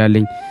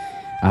አሟላልኝ።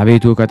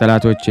 አቤቱ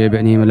ከጠላቶቼ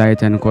በእኔም ላይ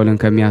ተንኮልን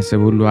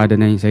ከሚያስብ ሁሉ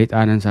አድነኝ።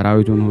 ሰይጣንን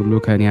ሰራዊቱን ሁሉ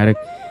ከኔ ያርቅ።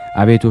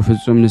 አቤቱ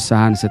ፍጹም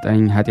ንስሐን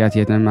ስጠኝ፣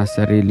 ኃጢአቴንም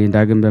አስተሰርይልኝ።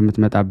 ዳግም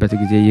በመትመጣበት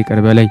ጊዜ ይቅር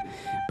በለኝ።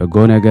 በጎ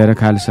ነገር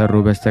ካልሰሩ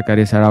በስተቀር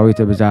የሰራዊት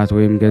ብዛት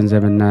ወይም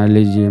ገንዘብና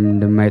ልጅ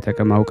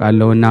እንደማይጠቅም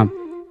አውቃለሁና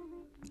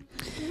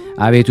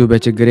አቤቱ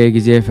በችግሬ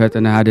ጊዜ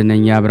ፈጥነህ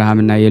አድነኝ።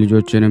 የአብርሃምና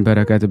የልጆችንም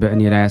በረከት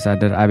በእኔ ላይ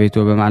አሳድር። አቤቱ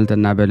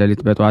በመዓልትና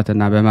በሌሊት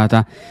በጧትና በማታ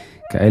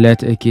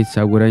ከእለት እኪት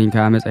ሰውረኝ።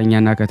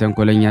 ከአመፀኛና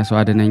ከተንኮለኛ ሰው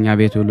አድነኝ።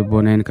 አቤቱ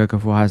ልቦናዬን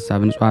ከክፉ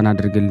ሐሳብ ንጹሃን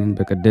አድርግልኝ።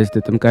 በቅድስት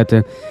ጥምቀት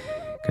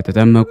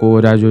ከተጠመቁ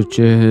ወዳጆች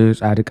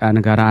ጻድቃን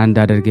ጋር አንድ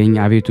አድርገኝ።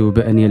 አቤቱ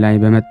በእኔ ላይ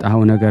በመጣው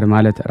ነገር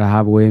ማለት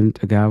ረሃብ ወይም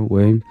ጥጋብ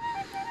ወይም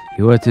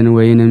ሕይወትን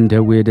ወይንም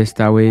ደዌ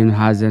ደስታ ወይም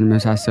ሐዘን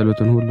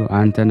መሳሰሉትን ሁሉ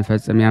አንተን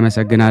ፈጽም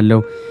ያመሰግናለሁ።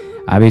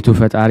 አቤቱ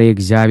ፈጣሪ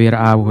እግዚአብሔር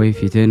አብ ሆይ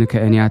ፊትን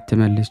ከእኔ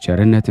አትመልስ፣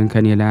 ቸርነትን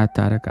ከኔ ላይ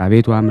አታረቅ።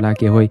 አቤቱ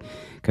አምላኬ ሆይ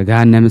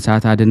ከገሃነም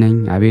እሳት አድነኝ።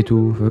 አቤቱ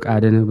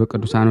ፍቃድን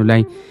በቅዱሳኑ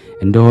ላይ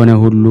እንደሆነ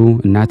ሁሉ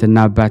እናትና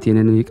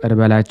አባቴን ይቅር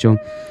በላቸው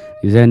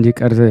ዘንድ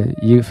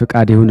ይህ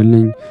ፍቃድ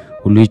ይሁንልኝ።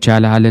 ሁሉ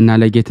ይቻላልና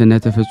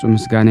ለጌትነት ፍጹም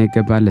ምስጋና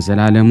ይገባል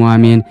ለዘላለሙ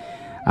አሜን።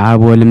 አብ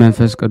ወልድ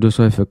መንፈስ ቅዱስ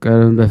ሆይ ፍቅር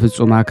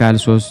በፍጹም አካል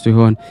ሶስት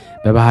ሲሆን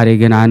በባህሪ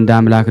ግን አንድ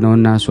አምላክ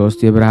ነውና ሶስት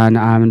የብርሃን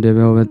አምድ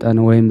በመጠን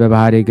ወይም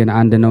በባህሪ ግን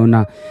አንድ ነውና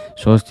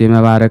ሶስት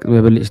የመባረቅ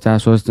በብልጭታ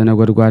ሶስት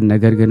ነጎድጓድ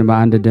ነገር ግን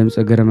በአንድ ድምጽ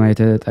ግርማ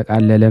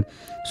የተጠቃለለ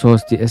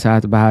ሶስት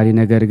የእሳት ባህሪ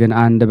ነገር ግን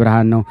አንድ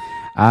ብርሃን ነው።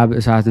 አብ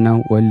እሳት ነው፣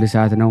 ወልድ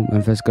እሳት ነው፣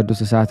 መንፈስ ቅዱስ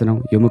እሳት ነው።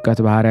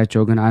 የሙቀት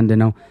ባህሪያቸው ግን አንድ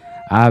ነው።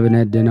 አብ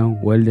ነድ ነው፣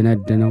 ወልድ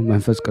ነድ ነው፣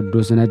 መንፈስ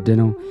ቅዱስ ነድ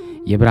ነው።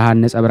 የብርሃን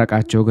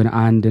ነጸብራቃቸው ግን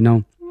አንድ ነው።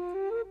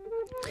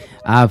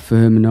 አብ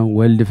ፍህም ነው፣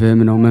 ወልድ ፍህም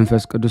ነው፣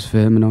 መንፈስ ቅዱስ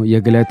ፍህም ነው።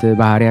 የግለት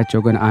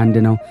ባህሪያቸው ግን አንድ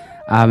ነው።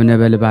 አብ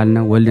ነበልባል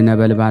ነው፣ ወልድ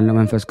ነበልባል ነው፣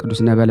 መንፈስ ቅዱስ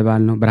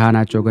ነበልባል ነው።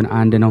 ብርሃናቸው ግን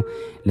አንድ ነው።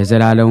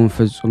 ለዘላለሙ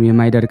ፍጹም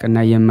የማይደርቅና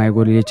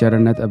የማይጎድል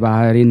የቸርነት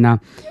ባህሪና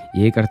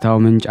የይቅርታው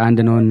ምንጭ አንድ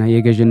ነውና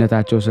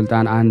የገዥነታቸው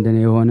ስልጣን አንድ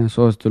የሆነ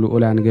ሶስት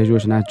ልዑላን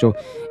ገዢዎች ናቸው።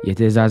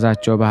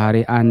 የትእዛዛቸው ባህሪ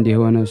አንድ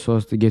የሆነ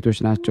ሶስት ጌቶች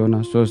ናቸውና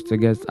ሶስት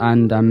ገጽ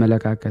አንድ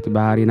አመለካከት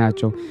ባህሪ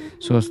ናቸው።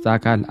 ሶስት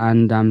አካል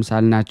አንድ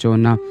አምሳል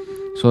ናቸውና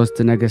ሶስት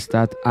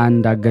ነገስታት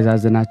አንድ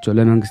አገዛዝ ናቸው።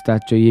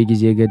 ለመንግስታቸው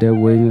የጊዜ ገደብ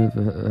ወይም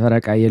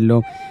ፈረቃ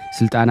የለውም።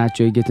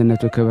 ስልጣናቸው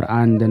የጌትነቱ ክብር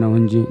አንድ ነው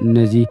እንጂ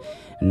እነዚህ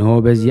ነው።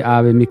 በዚህ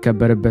አብ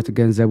የሚከበርበት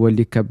ገንዘብ ወልድ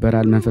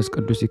ይከበራል፣ መንፈስ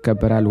ቅዱስ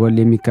ይከበራል። ወልድ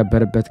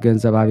የሚከበርበት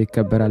ገንዘብ አብ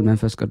ይከበራል፣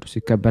 መንፈስ ቅዱስ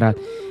ይከበራል።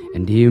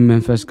 እንዲሁም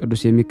መንፈስ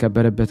ቅዱስ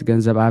የሚከበርበት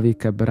ገንዘብ አብ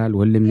ይከበራል፣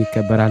 ወልድም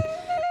ይከበራል።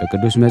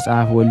 በቅዱስ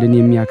መጽሐፍ ወልድን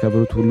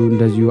የሚያከብሩት ሁሉ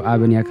እንደዚሁ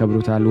አብን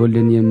ያከብሩታል።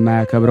 ወልድን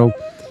የማያከብረው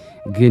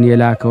ግን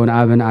የላከውን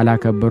አብን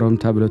አላከበረውም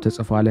ተብሎ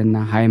ተጽፏልና።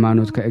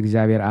 ሃይማኖት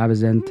ከእግዚአብሔር አብ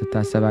ዘንድ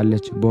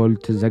ትታሰባለች፣ በወልድ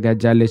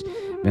ትዘጋጃለች፣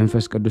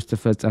 በመንፈስ ቅዱስ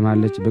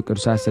ትፈጸማለች።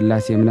 በቅዱሳት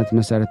ስላሴ እምነት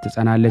መሰረት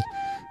ትጸናለች።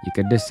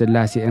 የቅድስት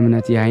ስላሴ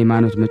እምነት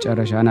የሃይማኖት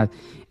መጨረሻ ናት።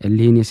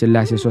 እሊህን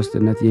የስላሴ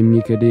ሶስትነት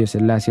የሚክድ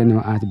የስላሴን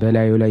መዓት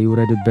በላዩ ላይ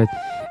ይውረድበት።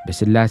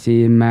 በስላሴ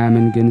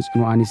የማያምን ግን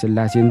ጽኑዓን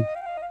የስላሴን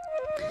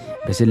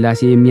በስላሴ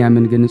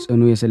የሚያምን ግን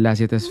ጽኑ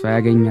የስላሴ ተስፋ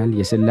ያገኛል።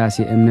 የስላሴ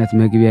እምነት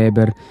መግቢያ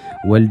በር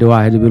ወልድ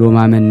ዋህድ ብሎ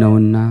ማመን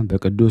ነውና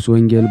በቅዱስ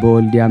ወንጌል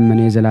በወልድ ያመነ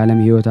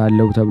የዘላለም ሕይወት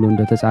አለው ተብሎ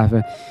እንደተጻፈ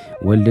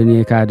ወልድን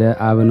የካደ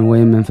አብን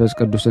ወይም መንፈስ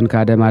ቅዱስን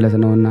ካደ ማለት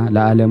ነውና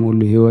ለዓለም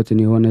ሁሉ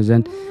ሕይወትን የሆነ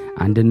ዘንድ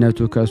አንድነቱ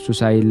ከእሱ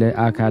ሳይለይ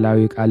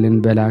አካላዊ ቃልን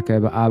በላከ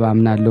በአብ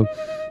አምናለሁ።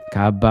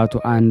 ከአባቱ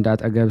አንድ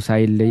አጠገብ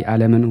ሳይለይ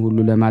ዓለምን ሁሉ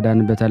ለማዳን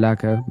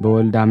በተላከ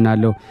በወልድ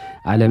አምናለሁ።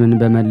 ዓለምን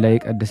በመላ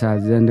ይቀድሳት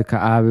ዘንድ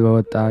ከአብ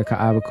በወጣ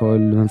ከአብ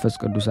ከወልድ መንፈስ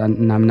ቅዱስ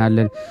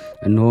እናምናለን።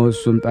 እነሆ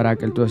እሱም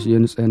ጰራቅሊጦስ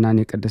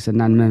የንጽህናን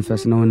የቅድስናን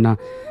መንፈስ ነውና።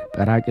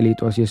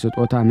 ጰራቅሊጦስ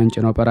የስጦታ ምንጭ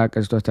ነው።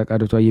 ጰራቅሊጦስ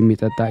ተቀድቶ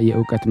የሚጠጣ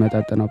የእውቀት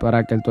መጠጥ ነው።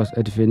 ጰራቅሊጦስ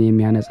እድፍን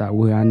የሚያነጻ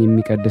ውሃን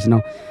የሚቀድስ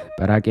ነው።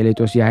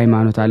 ጰራቅሊጦስ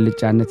የሃይማኖት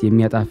አልጫነት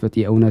የሚያጣፍጥ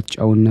የእውነት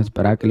ጨውነት።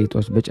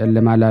 ጰራቅሊጦስ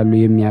በጨለማ ላሉ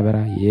የሚያበራ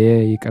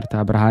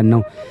የይቅርታ ብርሃን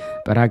ነው።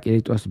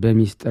 ጰራቅሊጦስ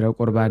በሚስጥረ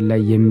ቁርባን ላይ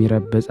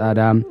የሚረብ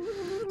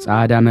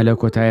ጻዳ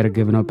መለኮታዊ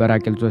ርግብ ነው።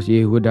 ጰራቅሊጦስ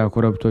የይሁዳ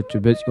ኮረብቶች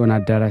በጽዮን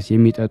አዳራሽ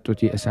የሚጠጡት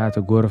የእሳት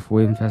ጎርፍ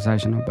ወይም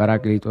ፈሳሽ ነው።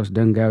 ጰራቅሊጦስ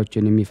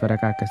ድንጋዮችን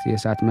የሚፈረካከስ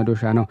የእሳት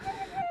መዶሻ ነው።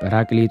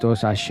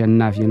 ጰራቅሊጦስ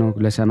አሸናፊ ነው።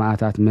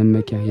 ለሰማዕታት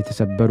መመኪያ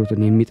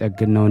የተሰበሩትን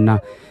የሚጠግን ነውና።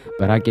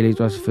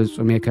 ጰራቅሊጦስ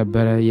ፍጹም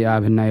የከበረ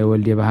የአብና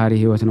የወልድ የባህሪ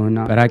ሕይወት ነውና።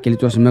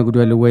 ጰራቅሊጦስ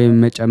መጉደል ወይም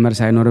መጨመር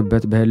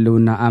ሳይኖርበት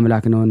በህልውና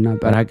አምላክ ነውና።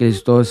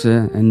 ጰራቅሊጦስ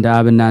እንደ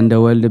አብና እንደ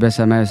ወልድ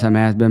በሰማይ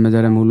ሰማያት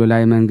በምድርም ሁሉ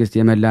ላይ መንግስት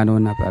የመላ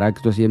ነውና።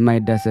 ጰራቅሊጦስ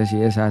የማይዳሰስ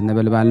የእሳት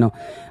ነበልባል ነው።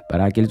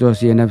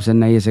 ጰራቅሊጦስ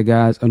የነፍስና የሥጋ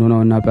ጽኑ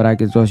ነውና።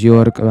 ጰራቅሊጦስ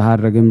የወርቅ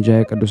ሐር ግምጃ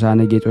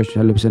የቅዱሳን ጌጦች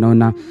ልብስ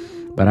ነውና።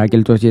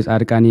 ጰራቅሊጦስ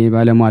የጻድቃን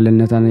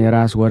ባለሟልነት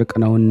የራስ ወርቅ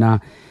ነውና።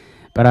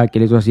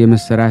 ጰራቅሊጦስ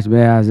የምስራች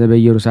በያዘ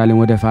በኢየሩሳሌም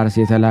ወደ ፋርስ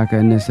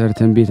የተላከ ንስር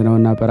ትንቢት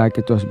ነውና።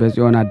 ጰራቅሊጦስ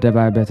በጽዮን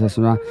አደባባይ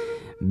በተስማ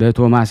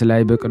በቶማስ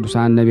ላይ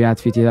በቅዱሳን ነቢያት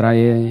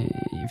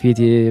ፊት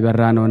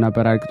የበራ ነውና።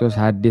 ጰራቅሊጦስ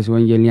ሐዲስ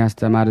ወንጌልን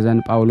ያስተማር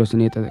ዘንድ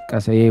ጳውሎስን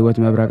የጠቀሰ የሕይወት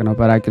መብረቅ ነው።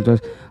 ጰራቅሊጦስ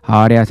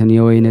ሐዋርያትን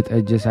የወይን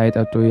ጠጅ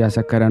ሳይጠጡ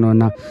ያሰከረ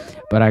ነውና።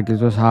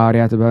 ጰራቅሊጦስ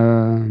ሐዋርያት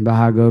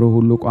በሀገሩ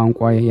ሁሉ ቋንቋ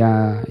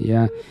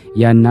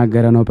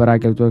ያናገረ ነው።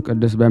 ጰራቅሊጦስ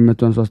ቅዱስ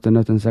በምትሆን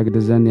ሶስትነት እንሰግድ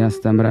ዘንድ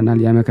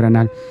ያስተምረናል፣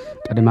 ያመክረናል።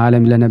 ቅድመ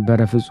ዓለም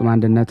ለነበረ ፍጹም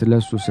አንድነት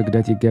ለሱ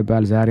ስግደት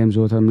ይገባል፣ ዛሬም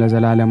ዘወትርም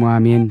ለዘላለሙ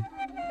አሜን።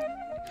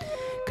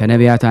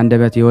 ከነቢያት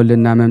አንደበት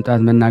የወልድና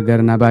መምጣት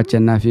መናገርና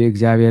በአሸናፊ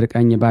እግዚአብሔር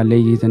ቀኝ ባለ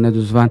የጌትነቱ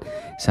ዙፋን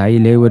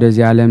ሳይለይ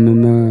ወደዚህ ዓለም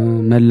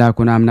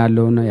መላኩን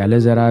አምናለሁና። ያለ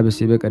ዘራ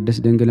ብሲ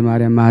በቅድስት ድንግል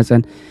ማርያም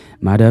ማኅፀን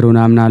ማደሩን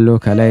አምናለሁ።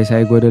 ከላይ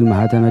ሳይጎድል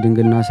ማኅተመ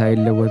ድንግልና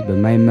ሳይለወጥ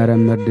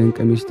በማይመረመር ድንቅ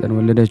ምስጢር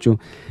ወለደችው።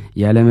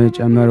 ያለ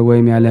መጨመር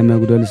ወይም ያለ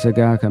መጉደል ሥጋ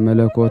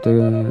ከመለኮት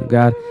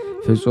ጋር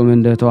ፍጹም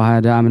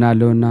እንደተዋሃደ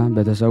አምናለሁና።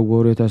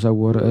 በተሰወሩ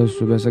የተሰወረ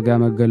እሱ በሥጋ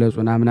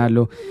መገለጹን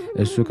አምናለሁ።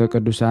 እሱ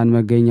ከቅዱሳን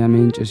መገኛ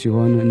ምንጭ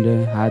ሲሆን እንደ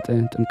ኃጥ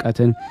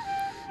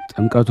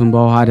ጥምቀቱን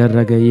በውሃ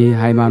አደረገ። ይህ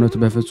ሃይማኖት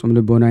በፍጹም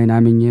ልቦናዬን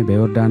አምኜ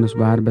በዮርዳኖስ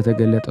ባህር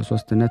በተገለጠ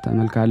ሶስትነት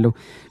ተመልካለሁ።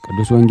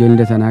 ቅዱስ ወንጌል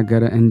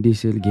እንደተናገረ እንዲህ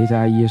ሲል ጌታ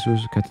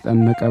ኢየሱስ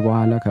ከተጠመቀ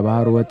በኋላ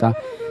ከባህሩ ወጣ፣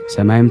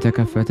 ሰማይም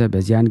ተከፈተ።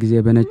 በዚያን ጊዜ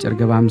በነጭ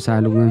ርግብ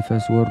አምሳል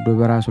መንፈስ ወርዶ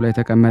በራሱ ላይ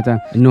ተቀመጠ።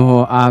 እነሆ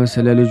አብ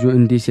ስለ ልጁ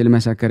እንዲህ ሲል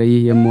መሰከረ፣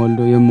 ይህ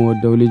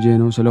የምወደው ልጄ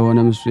ነው፣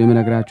 ስለሆነም እሱ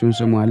የምነግራችሁን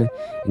ስሙ አለ።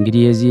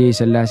 እንግዲህ የዚህ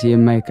ስላሴ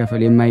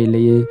የማይከፈል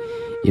የማይለይ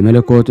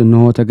የመለኮት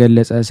እነሆ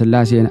ተገለጸ።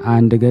 ስላሴን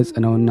አንድ ገጽ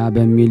ነውና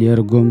በሚል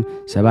የርጉም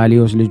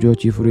ሰባሊዮስ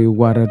ልጆች ይፍሩ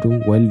ይዋረዱ።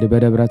 ወልድ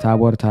በደብረ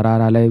ታቦር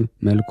ተራራ ላይ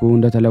መልኩ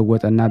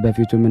እንደተለወጠና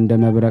በፊቱም እንደ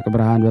መብረቅ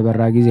ብርሃን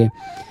በበራ ጊዜ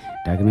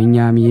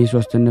ዳግመኛም ይህ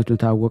ሶስትነቱን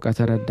ታወቀ፣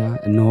 ተረዳ።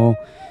 እነሆ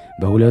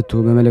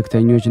በሁለቱ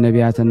በመልእክተኞች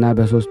ነቢያትና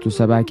በሶስቱ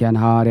ሰባኪያን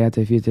ሐዋርያት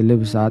ፊት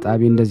ልብስ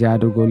አጣቢ እንደዚህ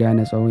አድርጎ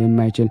ሊያነጻው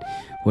የማይችል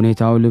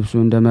ሁኔታው ልብሱ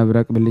እንደ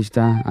መብረቅ ብልጭታ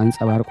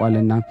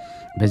አንጸባርቋልና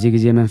በዚህ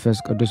ጊዜ መንፈስ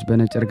ቅዱስ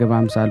በነጭ ርግብ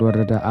አምሳል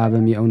ወረደ።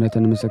 አብም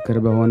የእውነትን ምስክር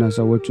በሆነ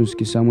ሰዎች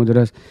እስኪሰሙ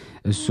ድረስ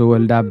እሱ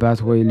ወልድ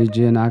አባት ሆይ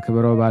ልጅን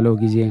አክብረው ባለው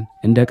ጊዜ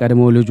እንደ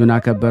ቀድሞ ልጁን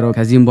አከበረው።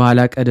 ከዚህም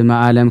በኋላ ቅድመ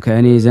ዓለም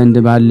ከእኔ ዘንድ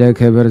ባለ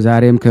ክብር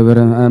ዛሬም ክብር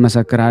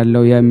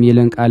መሰክራለሁ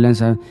የሚልን ቃልን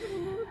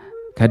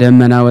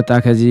ከደመና ወጣ።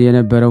 ከዚህ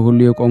የነበረ ሁሉ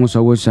የቆሙ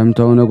ሰዎች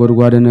ሰምተው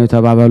ነጎድጓድ ነው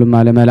የተባባሉ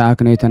ማለ መልአክ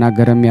ነው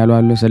የተናገረም ያሉ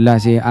አሉ።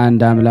 ስላሴ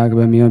አንድ አምላክ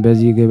በሚሆን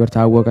በዚህ ግብር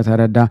ታወቀ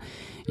ተረዳ።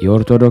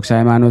 የኦርቶዶክስ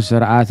ሃይማኖት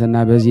ሥርዓትና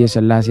በዚህ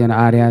የስላሴን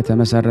አርያ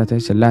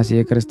ተመሰረተች። ስላሴ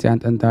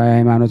የክርስቲያን ጥንታዊ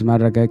ሃይማኖት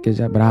ማረጋገጫ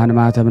ብርሃን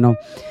ማተም ነው።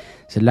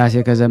 ስላሴ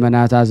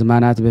ከዘመናት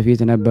አዝማናት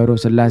በፊት ነበሩ።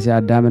 ስላሴ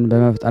አዳምን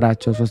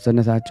በመፍጠራቸው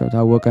ሶስትነታቸው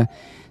ታወቀ።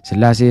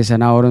 ስላሴ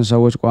የሰናዖርን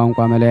ሰዎች ቋንቋ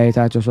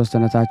መለያየታቸው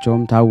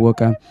ሶስትነታቸውም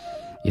ታወቀ።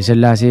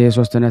 የስላሴ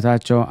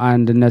ሶስትነታቸው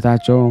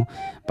አንድነታቸው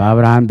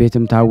በአብርሃም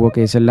ቤትም ታወቀ።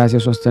 የስላሴ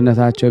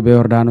ሶስትነታቸው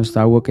በዮርዳኖስ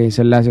ታወቀ።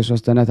 የስላሴ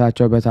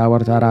ሶስትነታቸው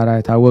በታቦር ተራራ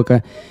ታወቀ።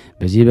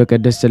 በዚህ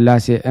በቅድስት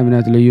ስላሴ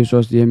እምነት ልዩ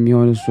ሶስት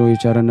የሚሆን እሱ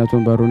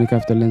የቸርነቱን በሩን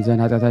ይከፍትልን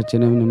ዘንድ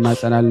ኃጢአታችንን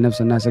እንማጸናለን።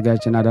 ነፍስና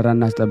ስጋችን አደራ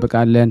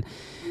እናስጠብቃለን።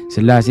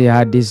 ስላሴ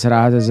የሐዲስ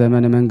ሥርዓት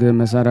ዘመን መንግሥት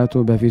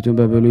መሰረቱ በፊቱ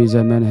በብሉይ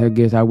ዘመን ሕግ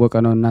የታወቀ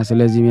ነውና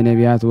ስለዚህም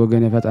የነቢያት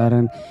ወገን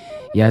የፈጣረን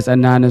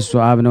ያጸናን እሱ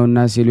አብ ነውና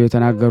ሲሉ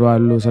የተናገሩ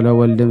አሉ። ስለ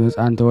ወልድም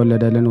ሕፃን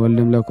ተወለደልን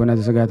ወልድም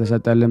ለኩነተ ሥጋ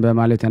ተሰጠልን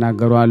በማለት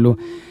የተናገሩ አሉ።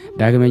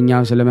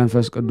 ዳግመኛም ስለ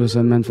መንፈስ ቅዱስ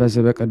መንፈስ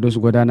በቅዱስ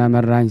ጎዳና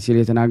መራኝ ሲል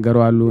የተናገሩ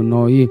አሉ።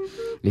 እነሆ ይህ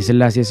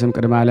የስላሴ ስም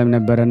ቅድመ ዓለም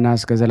ነበረና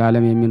እስከ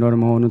ዘላለም የሚኖር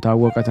መሆኑ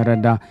ታወቀ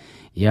ተረዳ።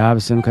 የአብ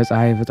ስም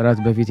ከፀሐይ ፍጥረት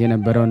በፊት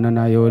የነበረው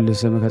ነውና የወልድ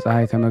ስም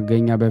ከፀሐይ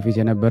ከመገኛ በፊት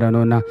የነበረ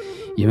ነውና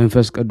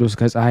የመንፈስ ቅዱስ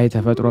ከፀሐይ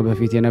ተፈጥሮ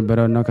በፊት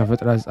የነበረው ነው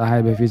ከፍጥረት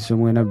ፀሐይ በፊት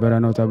ስሙ የነበረ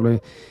ነው ተብሎ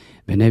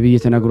በነቢይ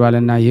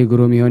ተነግሯልና ይህ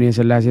ግሩም የሆነ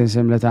የስላሴን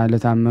ስም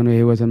ለታመኑ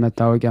የሕይወት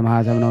መታወቂያ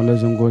ማህተም ነው።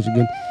 ለዝንጎች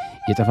ግን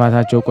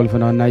የጥፋታቸው ቁልፍ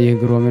ነውና ይህ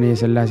ግሩምን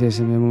የስላሴ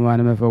ስም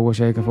የሕሙማን መፈወሻ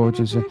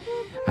የክፉዎችን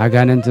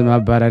አጋንንት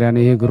ማባረሪያ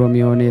ነው። ይህ ግሩም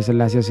የሆነ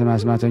የስላሴ ስም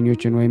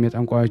አስማተኞችን ወይም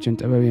የጠንቋዮችን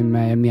ጥበብ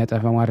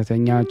የሚያጠፋ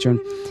ሟርተኛዎችን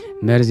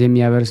መርዝ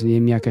የሚያበርስ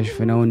የሚያከሽፍ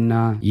ነውና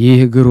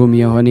ይህ ግሩም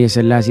የሆነ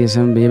የስላሴ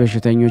ስም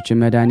የበሽተኞች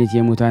መድኃኒት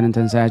የሙታንን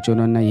ትንሣኤያቸው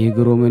ነውና ይህ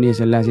ግሩም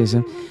የስላሴ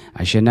ስም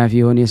አሸናፊ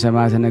የሆነ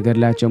የሰማዕት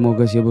ነገድላቸው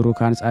ሞገስ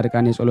የብሩካን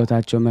ጻድቃን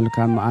የጸሎታቸው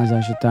መልካም መዓዛ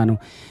ሽታ ነው።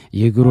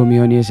 ይህ ግሩም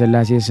የሆነ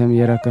የስላሴ ስም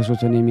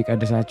የረከሱትን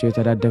የሚቀድሳቸው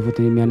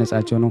የተዳደፉትን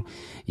የሚያነጻቸው ነው።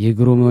 ይህ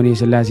ግሩም የሆነ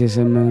የስላሴ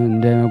ስም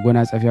እንደ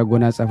መጎናጸፊያ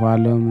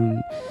ጎናጸፋለሁ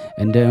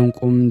እንደ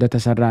እንቁም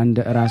እንደተሰራ እንደ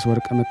ራስ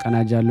ወርቅ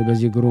መቀናጃለሁ።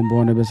 በዚህ ግሩም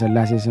በሆነ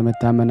በስላሴ ስም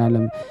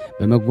እታመናለሁ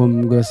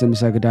በመጎንበስም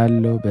ሰግዳለሁ።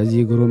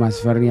 በዚህ ግሩም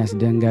አስፈሪ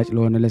አስደንጋጭ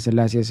ለሆነ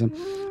ለስላሴ ስም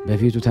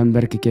በፊቱ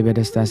ተንበርክኬ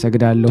በደስታ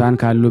ሰግዳለሁ። ታን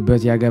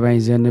ካሉበት ያገባኝ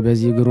ዘንድ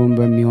በዚህ ግሩም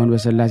በሚሆን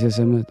በስላሴ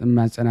ስም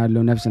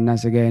እማጸናለሁ። ነፍስና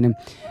ስጋዬንም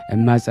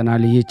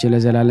እማጸናለሁ። ይህች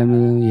ለዘላለም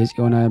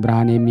የጽዮን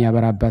ብርሃን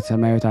የሚያበራባት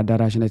ሰማያዊት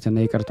አዳራሽ ነችና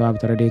ይቅርታው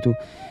ሀብተ ረድኤቱ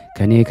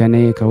ከኔ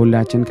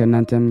ከሁላችን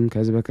ከእናንተም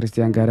ከሕዝበ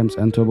ክርስቲያን ጋርም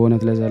ጸንቶ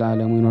በእውነት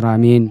ለዘላለሙ ይኑር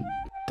አሜን።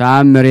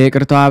 ተአምር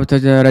የይቅርታው ሀብተ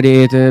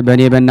ረድኤት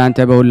በእኔ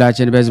በእናንተ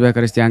በሁላችን በሕዝበ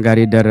ክርስቲያን ጋር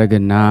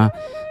ይደረግና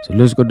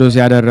ስሉስ ቅዱስ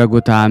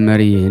ያደረጉት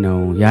ተአምር ይህ ነው።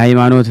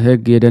 የሃይማኖት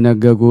ሕግ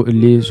የደነገጉ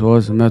እሊ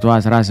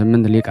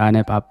 318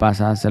 ሊቃነ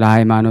ጳጳሳት ስለ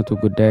ሃይማኖቱ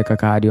ጉዳይ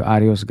ከካዲው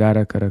አርዮስ ጋር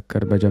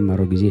ክርክር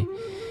በጀመሩ ጊዜ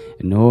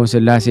እነሆ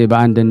ስላሴ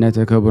በአንድነት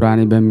ክቡራን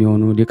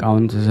በሚሆኑ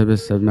ሊቃውንት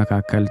ስብስብ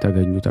መካከል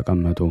ተገኙ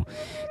ተቀመጡ።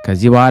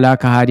 ከዚህ በኋላ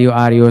ከሃዲው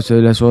አርዮስ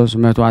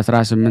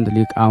ለ318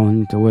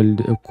 ሊቃውንት ወልድ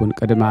እኩን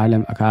ቅድመ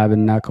ዓለም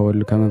ከአብና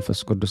ከወልድ ከመንፈስ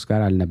ቅዱስ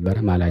ጋር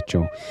አልነበረም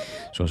አላቸው።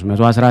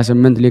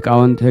 318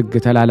 ሊቃውንት ሕግ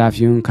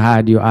ተላላፊውን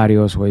ከሃዲው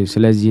አርዮስ ሆይ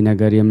ስለዚህ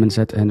ነገር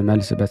የምንሰጥህን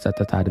መልስ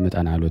በጸጥታ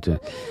አድምጠን አሉት።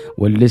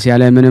 ወልድስ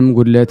ያለ ምንም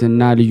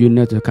ጉድለትና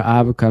ልዩነት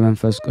ከአብ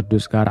ከመንፈስ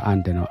ቅዱስ ጋር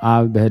አንድ ነው።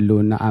 አብ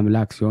በሕልውና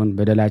አምላክ ሲሆን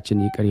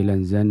በደላችን ይቅር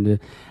ይለን ዘንድ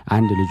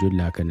አንድ ልጁን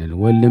ላከልን።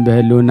 ወልድም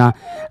በሕልውና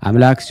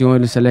አምላክ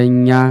ሲሆን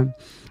ስለኛ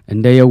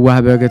እንደ የዋህ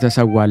በግ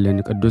ተሰዋልን።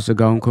 ቅዱስ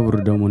ሥጋውን ክቡር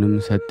ደሙንም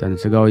ሰጠን።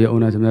 ሥጋው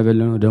የእውነት መብል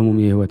ነው፣ ደሙም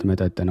የሕይወት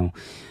መጠጥ ነው።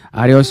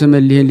 አርዮስም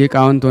እሊህን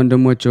ሊቃውንት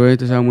ወንድሞቼ ሆይ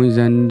ትሰሙኝ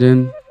ዘንድ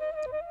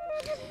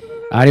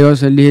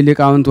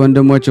ሊቃውንት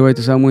ወንድሞቼ ሆይ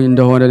ትሰሙኝ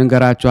እንደሆነ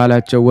ልንገራችሁ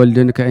አላቸው።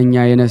 ወልድን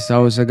ከእኛ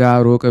የነሳው ሥጋ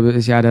ሩቅ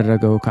ብእስ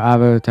ያደረገው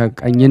ከአብ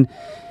ተቀኝን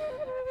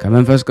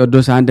ከመንፈስ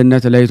ቅዱስ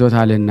አንድነት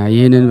ለይቶታልና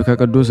ይህንን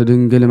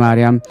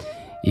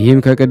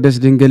ከቅድስት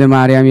ድንግል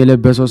ማርያም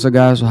የለበሰው ሥጋ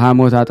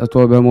ሐሞት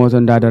አጥቶ በሞት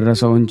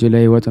እንዳደረሰው እንጂ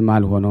ለሕይወትም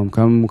አልሆነውም።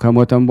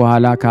 ከሞተም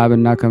በኋላ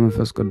ከአብና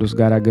ከመንፈስ ቅዱስ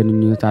ጋር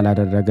ግንኙነት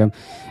አላደረገም።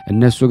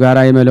 እነሱ ጋር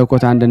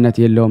የመለኮት አንድነት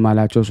የለውም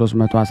አላቸው።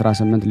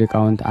 318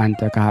 ሊቃውንት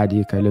አንተ ከሃዲ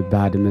ከልብህ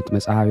አድምጥ፣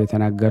 መጽሐፍ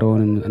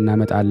የተናገረውን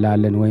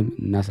እናመጣልሃለን ወይም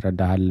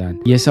እናስረዳሃለን።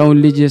 የሰውን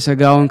ልጅ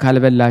ሥጋውን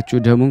ካልበላችሁ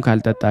ደሙን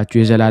ካልጠጣችሁ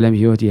የዘላለም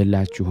ሕይወት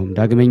የላችሁም።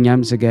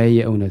 ዳግመኛም ሥጋዬ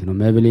የእውነት ነው፣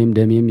 መብሌም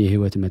ደሜም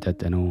የሕይወት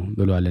መጠጥ ነው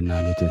ብሏልና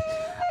አሉት።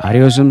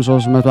 አርዮስም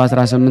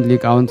 318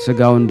 ሊቃውንት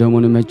ሥጋውን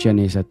ደሙን መቼ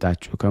ነው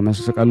የሰጣችሁ?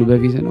 ከመስቀሉ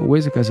በፊት ነው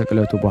ወይስ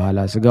ከስቅለቱ በኋላ?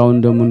 ሥጋውን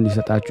ደሙን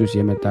ሊሰጣችሁስ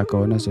የመጣ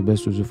ከሆነ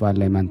በሱ ዙፋን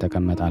ላይ ማን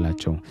ተቀመጠ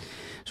አላቸው።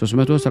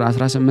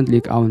 318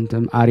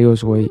 ሊቃውንትም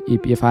አሪዮስ ሆይ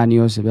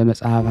ኢጲፋኒዮስ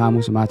በመጽሐፍ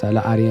ሐሙስ ማታ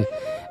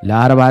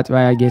ለዓርብ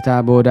አጥቢያ ጌታ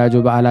በወዳጁ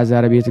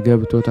በአልዓዛር ቤት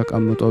ገብቶ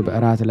ተቀምጦ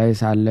በእራት ላይ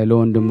ሳለ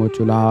ለወንድሞቹ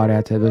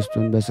ለሐዋርያት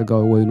ህብስቱን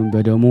በስጋው ወይኑን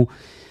በደሙ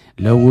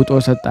ለውጦ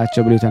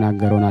ሰጣቸው ብሎ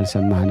የተናገረውን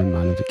አልሰማህንም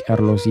አሉት።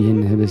 ቄርሎስ ይህን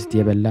ህብስት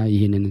የበላ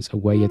ይህንን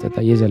ጽዋ የጠጣ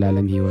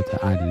የዘላለም ሕይወት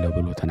አለው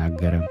ብሎ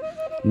ተናገረ።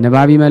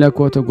 ነባቢ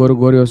መለኮት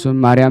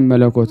ጎርጎርዮስም ማርያም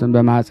መለኮትን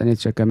በማህፀን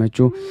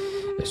የተሸከመችው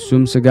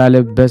እሱም ስጋ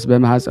ለበስ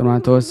በማህፀኗ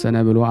ተወሰነ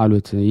ብሎ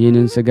አሉት።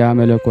 ይህንን ስጋ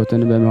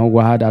መለኮትን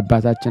በመዋሃድ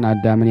አባታችን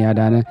አዳምን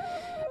ያዳነ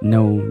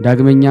ነው።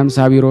 ዳግመኛም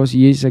ሳቢሮስ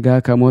ይህ ስጋ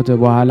ከሞተ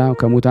በኋላ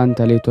ከሙታን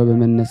ተለይቶ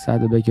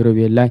በመነሳት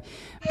በኪሩቤል ላይ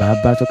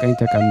በአባቱ ቀኝ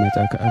ተቀመጠ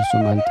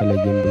ከእርሱም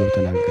አልተለየም ብሎ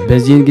ተናገረ።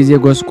 በዚህን ጊዜ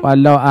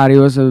ጎስቋላው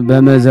አሪዮስ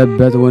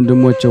በመዘበት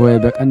ወንድሞች ሆይ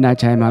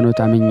በቀናች ሃይማኖት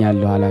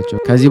አምኛለሁ አላቸው።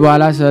 ከዚህ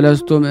በኋላ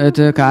ሰለስቱ ምዕት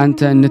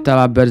ከአንተ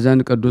እንተባበር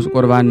ዘንድ ቅዱስ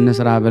ቁርባን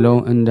እንስራ ብለው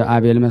እንደ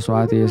አቤል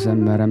መስዋዕት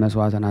የሰመረ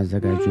መስዋዕትን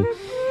አዘጋጁ።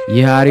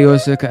 ይህ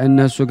አሪዮስ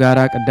ከእነሱ ጋር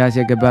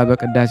ቅዳሴ ገባ።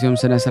 በቅዳሴውም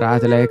ስነ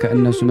ስርዓት ላይ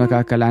ከእነሱ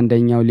መካከል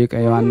አንደኛው ሊቀ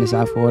ዮሐንስ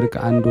አፈወርቅ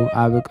አንዱ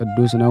አብ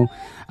ቅዱስ ነው፣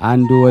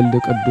 አንዱ ወልድ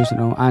ቅዱስ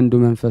ነው፣ አንዱ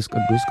መንፈስ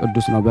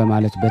ቅዱስ ነው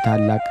በማለት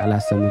በታላቅ ቃል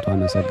አሰምቶ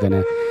አመሰገነ።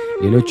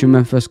 ሌሎችም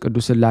መንፈስ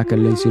ቅዱስን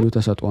ላከልን ሲሉ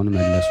ተሰጥኦን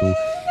መለሱ።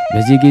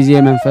 በዚህ ጊዜ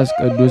መንፈስ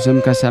ቅዱስም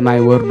ከሰማይ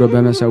ወርዶ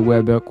በመሰዊያ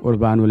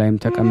በቁርባኑ ላይም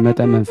ተቀመጠ።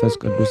 መንፈስ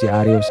ቅዱስ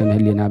የአሪዮስን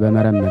ሕሊና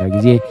በመረመረ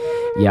ጊዜ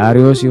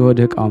የአሪዮስ የሆድ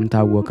ዕቃውም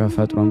ታወከ።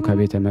 ፈጥሮም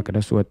ከቤተ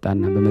መቅደስ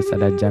ወጣና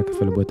በመጸዳጃ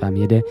ክፍል ቦታም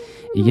ሄደ።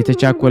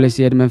 እየተቻኮለ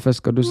ሲሄድ መንፈስ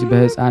ቅዱስ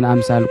በሕፃን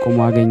አምሳል ቆሞ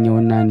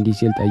አገኘውና እንዲህ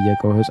ሲል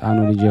ጠየቀው፣ ሕፃኑ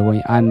ልጄ ሆይ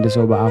አንድ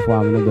ሰው በአፉ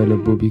አምኖ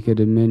በልቡ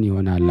ቢክድ ምን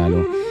ይሆናል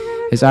አለው።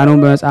 ሕፃኑም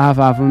በመጽሐፍ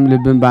አፍም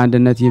ልብን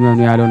በአንድነት ይመኑ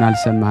ያለውን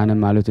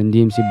አልሰማህንም አሉት።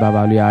 እንዲህም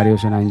ሲባባሉ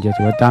የአሪዮስን አንጀት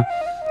ወጣ።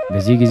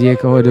 በዚህ ጊዜ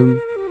ከሆድም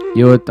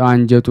የወጣው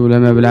አንጀቱ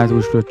ለመብላት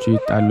ውሾች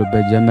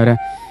ይጣሉበት ጀመረ።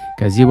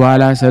 ከዚህ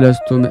በኋላ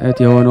ሰለስቱ ምዕት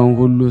የሆነውን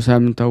ሁሉ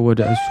ሰምተው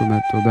ወደ እሱ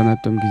መጡ።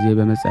 በመጡም ጊዜ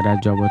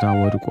በመጸዳጃው ቦታ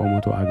ወድቆ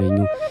ሞቶ አገኙ።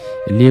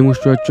 እሊህም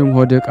ውሾቹም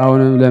ሆድ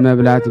ዕቃውን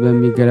ለመብላት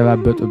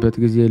በሚገለባበጡበት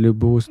ጊዜ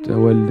ልቡ ውስጥ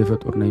ወልድ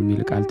ፍጡር ነው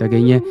የሚል ቃል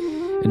ተገኘ።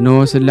 እነሆ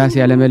ስላሴ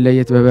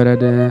ያለመለየት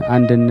በበረደ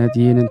አንድነት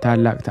ይህንን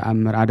ታላቅ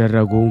ተአምር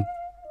አደረጉ።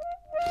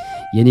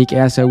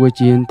 የኒቄያ ሰዎች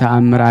ይህን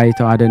ተአምር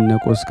አይተው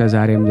አደነቁ። እስከ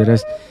ዛሬም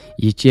ድረስ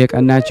ይህች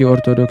የቀናች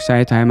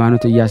የኦርቶዶክሳዊት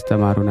ሃይማኖት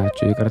እያስተማሩ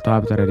ናቸው። ይቅርታው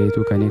ሀብተ ረድኤቱ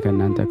ከኔ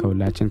ከእናንተ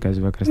ከሁላችን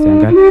ከሕዝበ ክርስቲያን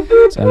ጋር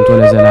ጸንቶ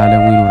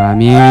ለዘላለሙ ይኑር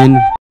አሜን።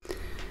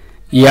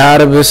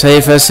 የዓርብ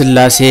ሰይፈ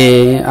ስላሴ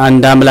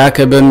አንድ አምላክ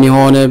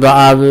በሚሆን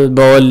በአብ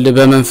በወልድ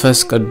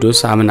በመንፈስ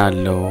ቅዱስ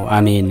አምናለሁ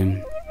አሜን።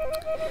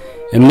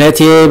 እምነቴ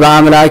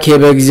በአምላኬ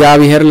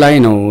በእግዚአብሔር ላይ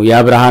ነው።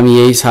 የአብርሃም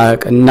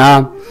የይስሐቅና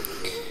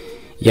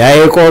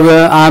ያዕቆብ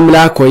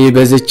አምላክ ሆይ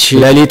በዚች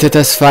ሌሊት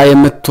ተስፋ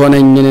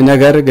የምትሆነኝን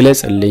ነገር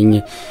ግለጽልኝ።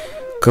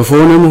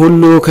 ክፉንም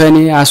ሁሉ ከኔ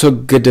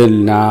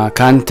አስወግድልና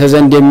ካንተ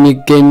ዘንድ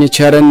የሚገኝ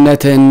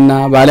ቸርነትህና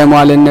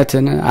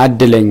ባለሟልነትን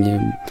አድለኝ።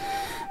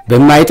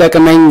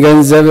 በማይጠቅመኝ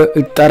ገንዘብ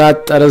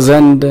እጠራጠር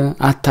ዘንድ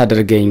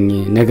አታድርገኝ፣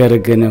 ነገር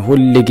ግን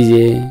ሁሉ ጊዜ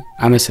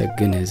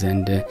አመሰግንህ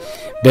ዘንድ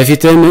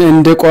በፊትም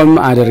እንድቆም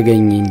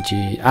አድርገኝ እንጂ።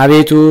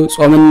 አቤቱ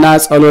ጾምና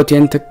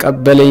ጸሎቴን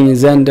ትቀበለኝ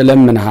ዘንድ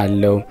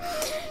ለምንሃለሁ።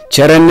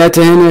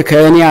 ቸርነትህን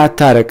ከእኔ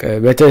አታርቅ፣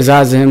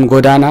 በትእዛዝህም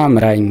ጎዳና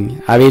ምራኝ።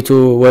 አቤቱ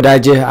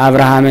ወዳጅህ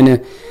አብርሃምን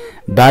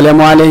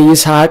ባለሟልህ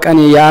ይስሐቅን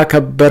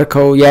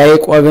ያከበርከው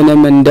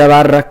ያዕቆብንም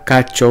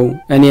እንደባረካቸው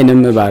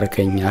እኔንም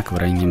ባርከኝ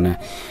አክብረኝም።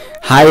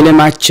 ኃይል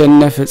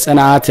ማቸነፍ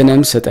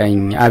ጽናትንም ስጠኝ።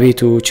 አቤቱ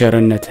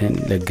ቸርነትህን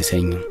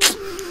ለግሰኝ።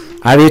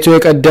 አቤቱ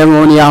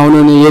የቀደመውን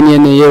ያሁኑን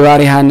የኔን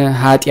የባሪያን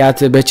ኃጢአት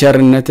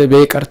በቸርነት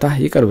በይቅርታህ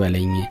ይቅር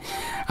በለኝ።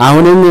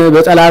 አሁንም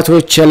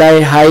በጠላቶች ላይ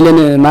ኃይልን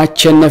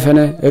ማቸነፍን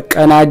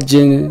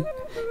እቀናጅን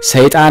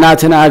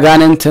ሰይጣናትን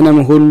አጋንንትንም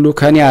ሁሉ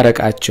ከኔ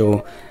ያረቃቸው።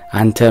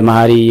 አንተ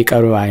ማሪ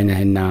ይቅር ባይ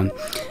ነህና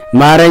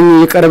ማረኝ፣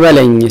 ይቅር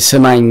በለኝ፣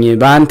 ስማኝ።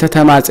 በአንተ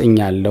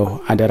ተማጽኛለሁ፣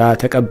 አደራ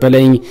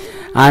ተቀበለኝ።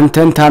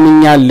 አንተን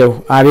ታምኛለሁ፣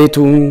 አቤቱ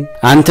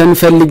አንተን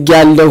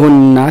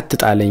ፈልጌያለሁና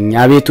አትጣለኝ።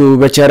 አቤቱ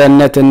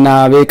በቸርነትና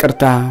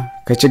በይቅርታ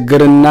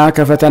ከችግርና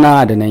ከፈተና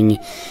አድነኝ።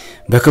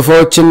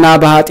 በክፎችና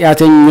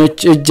በኃጢአተኞች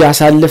እጅ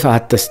አሳልፈ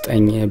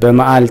አትስጠኝ።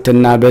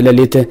 በመዓልትና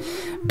በሌሊት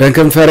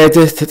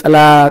በከንፈረትህ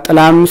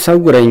ጥላም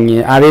ሰውረኝ።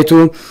 አቤቱ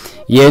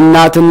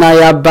የእናትና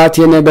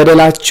የአባቴን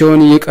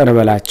በደላቸውን ይቅር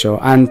በላቸው።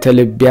 አንተ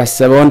ልብ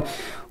ያሰበውን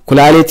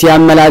ኩላሊት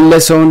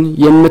ያመላለሰውን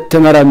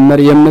የምትመረምር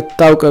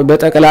የምታውቅ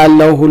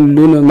በጠቅላላው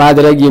ሁሉን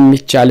ማድረግ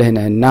የሚቻልህ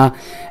ነህና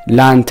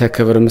ለአንተ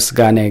ክብር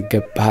ምስጋና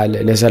ይገባሃል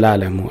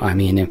ለዘላለሙ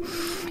አሜን።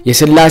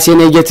 የስላሴን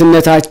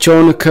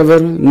የጌትነታቸውን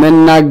ክብር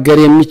መናገር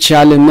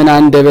የሚቻል ምን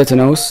አንደበት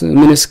ነውስ?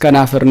 ምንስ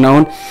ከናፍር ነው?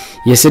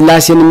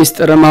 የስላሴን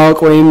ምስጢር ማወቅ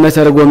ወይም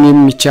መተርጎም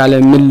የሚቻል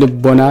ምን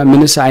ልቦና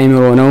ምንስ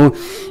አይምሮ ነው?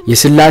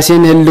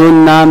 የስላሴን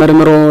ህልውና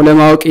መርምሮ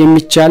ለማወቅ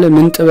የሚቻል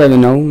ምን ጥበብ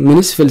ነው?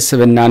 ምንስ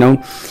ፍልስፍና ነው?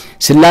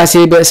 ስላሴ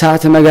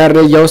በእሳት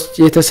መጋረጃ ውስጥ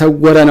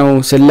የተሰወረ ነው።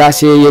 ስላሴ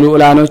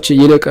የልዑላኖች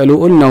ይልቅ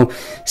ልዑል ነው።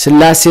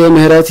 ስላሴ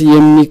ምህረት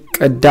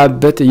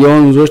የሚቀዳበት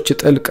የወንዞች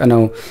ጥልቅ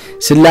ነው።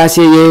 ስላሴ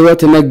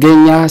የህይወት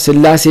መገኛ፣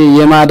 ስላሴ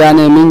የማዳን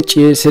ምንጭ፣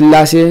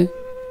 ስላሴ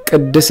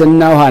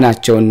ቅድስና ውሃ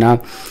ናቸውና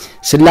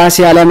ስላሴ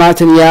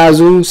ዓለማትን ያዙ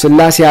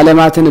ስላሴ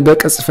ዓለማትን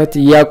በቅጽፈት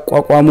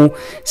ያቋቋሙ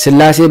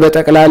ስላሴ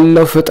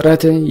በጠቅላላው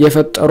ፍጥረት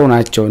የፈጠሩ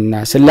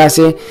ናቸውና ስላሴ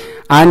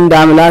አንድ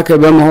አምላክ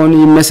በመሆን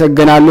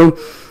ይመሰገናሉ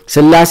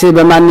ስላሴ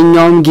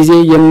በማንኛውም ጊዜ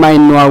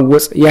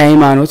የማይነዋወጽ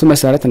የሃይማኖት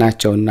መሰረት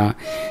ናቸውና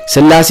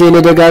ስላሴ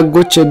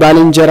ለደጋጎች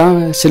ባልንጀራ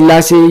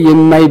ስላሴ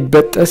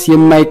የማይበጠስ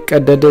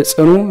የማይቀደድ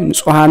ጽኑ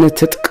ንጹሃን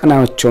ትጥቅ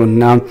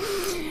ናቸውና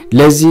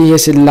ለዚህ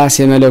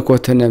የስላሴ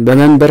መለኮትን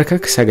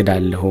በመንበርከክ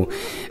ሰግዳለሁ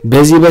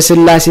በዚህ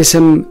በስላሴ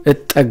ስም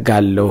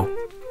እጠጋለሁ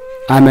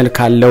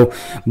አመልካለሁ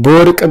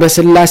በወርቅ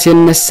በስላሴ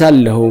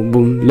እነሳለሁ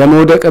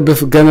ለመውደቅ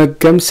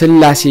ብፍገመገም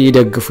ስላሴ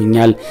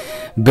ይደግፉኛል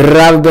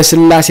ብራብ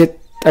በስላሴ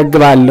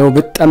ጠግባለሁ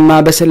ብጠማ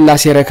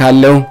በስላሴ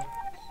ረካለሁ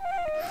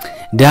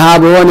ደሃ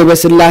በሆነ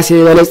በስላሴ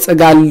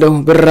በለጽጋለሁ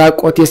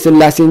ብራቆት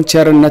የስላሴን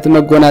ቸርነት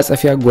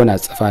መጎናጸፊያ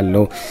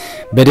ጎናጸፋለሁ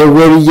በደዌ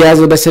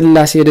ብያዝ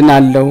በስላሴ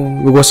ድናለሁ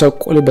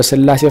በጎሰቁል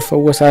በስላሴ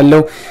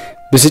ፈወሳለሁ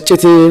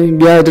በስጭት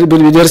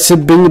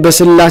ቢደርስብኝ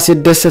በስላሴ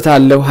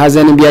ደስታለሁ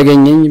ሐዘን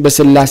ቢያገኘኝ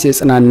በስላሴ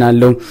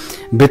ጽናናለሁ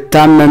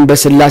ብታመም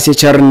በስላሴ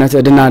ቸርነት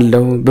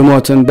ድናለሁ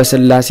በሞትም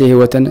በስላሴ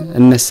ሕይወትን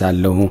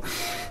እነሳለሁ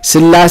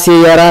ስላሴ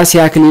የራስ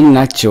ያክሊል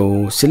ናቸው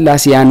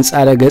ስላሴ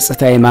አንጻረ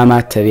ገጽታዬ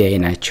ማማተቢያዬ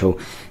ናቸው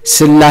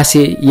ስላሴ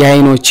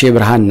የዓይኖቼ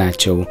ብርሃን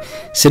ናቸው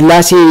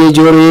ስላሴ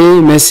የጆሮዬ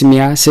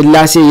መስሚያ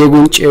ስላሴ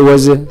የጉንጬ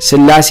ወዝ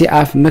ስላሴ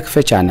አፍ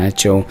መክፈቻ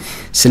ናቸው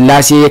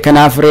ስላሴ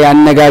የከናፍሬ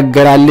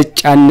ያነጋገራል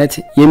ልጫነት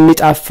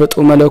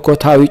የሚጣፍጡ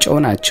መለኮታዊ ጨው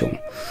ናቸው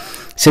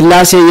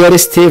ስላሴ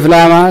የርስቴ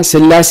ፍላማ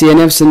ስላሴ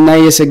የነፍስና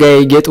የሥጋዬ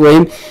ጌጥ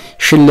ወይም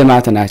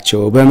ሽልማት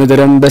ናቸው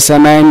በመድረም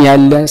በሰማይም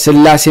ያለ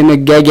ስላሴ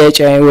መጋጋጫ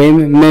ወይም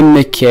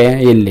መመኪያ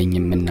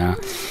የለኝምና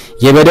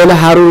የበደል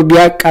ሐሩር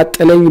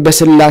ቢያቃጥለኝ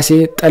በስላሴ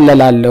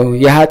ጠለላለሁ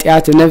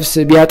የኃጢአት ነፍስ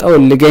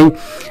ቢያጠውልገኝ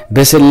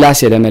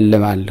በስላሴ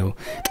ለመለማለሁ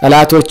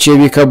ጠላቶች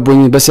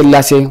ቢከቡኝ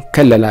በስላሴ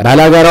ከለላለሁ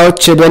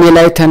ባላጋራዎች በእኔ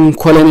ላይ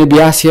ተንኮልን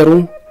ቢያሴሩ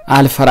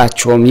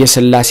አልፈራቸውም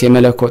የስላሴ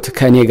መለኮት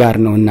ከኔ ጋር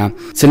ነውና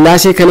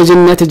ስላሴ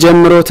ከልጅነት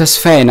ጀምሮ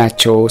ተስፋዬ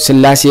ናቸው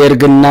ስላሴ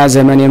እርግና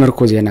ዘመን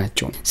የምርኩዜ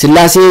ናቸው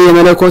ስላሴ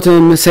የመለኮት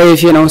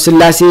ሰይፌ ነው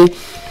ስላሴ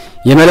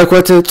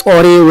የመለኮት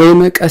ጦሬ ወይም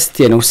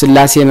ቀስቴ ነው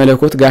ስላሴ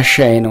መለኮት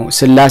ጋሻዬ ነው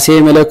ስላሴ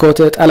መለኮት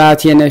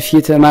ጠላቴን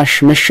ፊት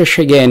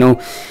መሸሸጊያዬ ነው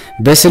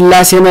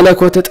በስላሴ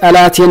መለኮት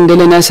ጠላቴን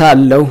ድል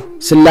ነሳለሁ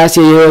ስላሴ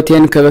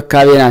የሕይወቴን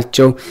ክብካቤ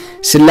ናቸው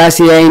ስላሴ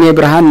የዓይኔ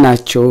ብርሃን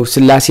ናቸው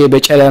ስላሴ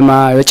በጨለማ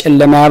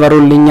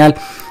ያበሩልኛል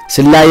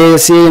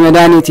ስላሴ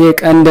መድኃኒቴ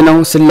ቀንድ ነው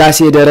ስላሴ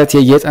ደረቴ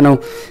ጌጥ ነው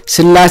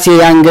ስላሴ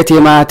ያንገቴ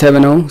ማተብ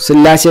ነው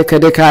ስላሴ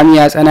ከድካሜ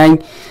ያጸናኝ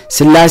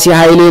ስላሴ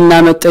ኃይሌና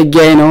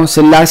መጠጊያዬ ነው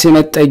ስላሴ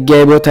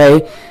መጠጊያዬ ቦታዬ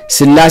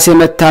ስላሴ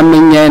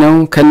መታመኛዬ ነው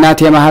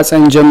ከናቴ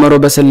ማህፀን ጀምሮ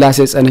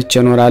በስላሴ ጸንቼ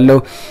እኖራለሁ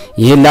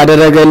ይህን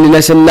ላደረገልኝ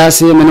ለስላሴ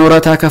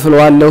መኖራታ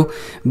ከፍለዋለሁ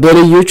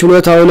በልዩ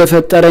ችሎታው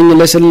ለፈጠረኝ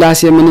ለስላሴ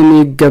ምንም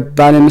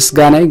ይገባል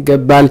ምስጋና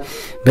ይገባል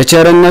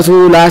በቸርነቱ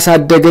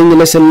ላሳደገኝ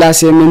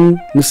ለስላሴ ምን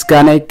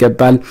ምስጋና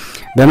ይገባል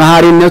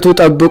በመሐሪነቱ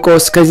ጠብቆ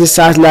እስከዚህ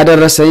ሰዓት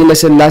ላደረሰኝ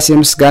ለስላሴ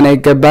ምስጋና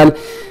ይገባል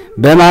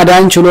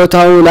በማዳን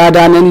ችሎታው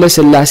ላዳነን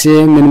ለስላሴ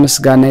ምን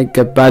ምስጋና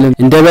ይገባል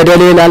እንደ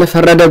በደሌ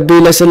ላልፈረደብኝ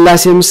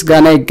ለስላሴ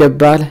ምስጋና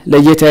ይገባል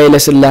ለጌታዬ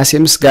ለስላሴ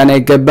ምስጋና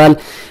ይገባል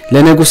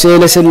ለንጉሴ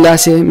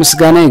ለስላሴ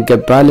ምስጋና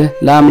ይገባል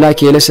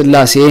ለአምላኬ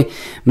ለስላሴ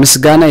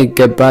ምስጋና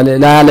ይገባል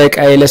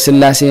ለአለቃዬ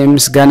ለስላሴ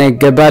ምስጋና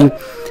ይገባል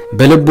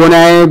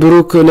በልቦናዬ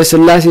ብሩክ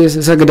ለስላሴ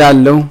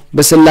ሰግዳለሁ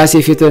በስላሴ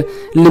ፊት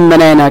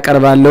ልመናዬን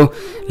አቀርባለሁ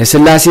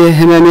ለስላሴ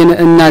ህመሜን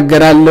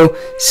እናገራለሁ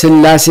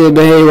ስላሴ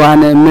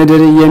በሕይዋን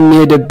ምድር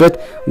የሚሄድበት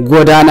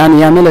ጎዳናን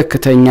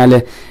ያመለክተኛል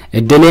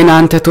እድሌን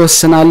አንተ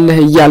ተወስናለህ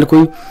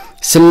እያልኩኝ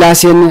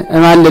ስላሴን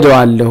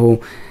እማልደዋለሁ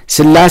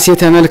ስላሴ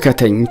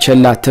ተመልከተኝ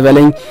ቸል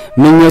አትበለኝ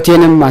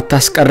ምኞቴንም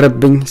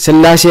አታስቀርብኝ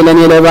ስላሴ ለኔ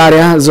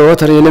ለባሪያ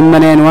ዘወትር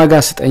የልመናዬን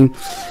ዋጋ ስጠኝ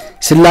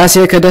ስላሴ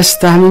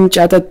ከደስታ ምንጭ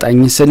አጠጣኝ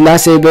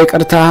ስላሴ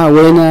በይቅርታ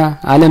ወይን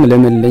ዓለም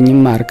ለምልኝ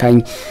ማርካኝ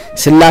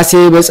ስላሴ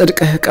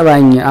በጽድቅህ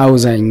ቀባኝ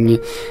አውዛኝ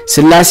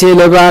ስላሴ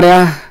ለባሪያ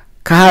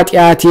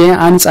ከኃጢአቴ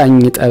አንጻኝ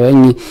ጠበኝ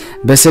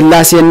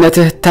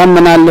በስላሴነትህ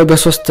ታመናለሁ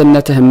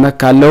በሶስትነትህ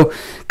መካለሁ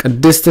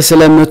ቅድስት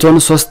ስለምትሆን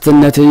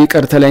ሶስትነትህ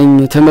ይቅርተለኝ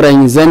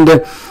ትምረኝ ዘንድ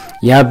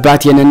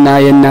የአባቴንና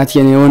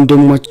የእናቴን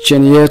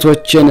የወንድሞቼን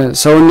የእህቶቼን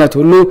ሰውነት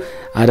ሁሉ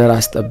አደራ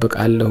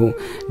አስጠብቃለሁ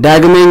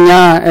ዳግመኛ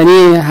እኔ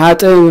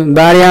ኃጥእ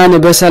ባሪያን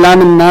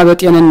በሰላምና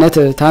በጤንነት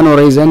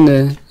ታኖረኝ ዘንድ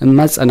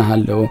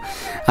እማጸናለሁ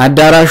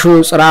አዳራሹ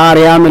ጽርዓ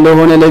አርያም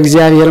ለሆነ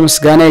ለእግዚአብሔር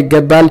ምስጋና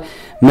ይገባል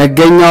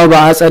መገኛው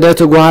በአጸደ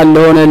ትጉሃን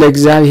ለሆነ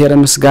ለእግዚአብሔር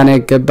ምስጋና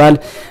ይገባል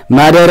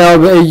ማደሪያው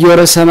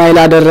በእዮር ሰማይ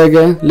ላደረገ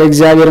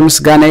ለእግዚአብሔር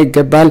ምስጋና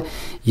ይገባል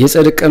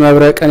የጽድቅ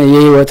መብረቅን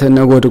የሕይወት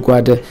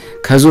ነጎድጓድ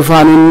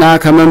ከዙፋኑና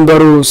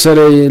ከመንበሩ ስር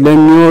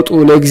ለሚወጡ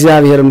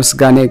ለእግዚአብሔር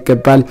ምስጋና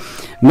ይገባል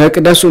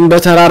መቅደሱን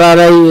በተራራ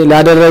ላይ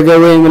ላደረገ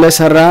ወይም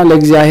ለሰራ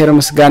ለእግዚአብሔር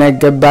ምስጋና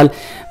ይገባል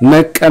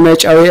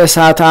መቀመጫው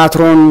የእሳት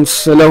አትሮን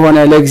ስለሆነ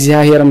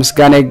ለእግዚአብሔር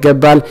ምስጋና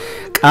ይገባል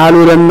ቃሉ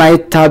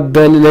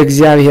ለማይታበል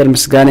ለእግዚአብሔር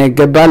ምስጋና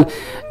ይገባል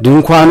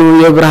ድንኳኑ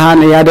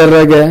የብርሃን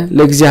ያደረገ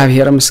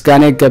ለእግዚአብሔር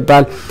ምስጋና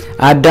ይገባል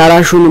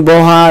አዳራሹን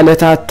በውሃ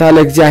ለታታ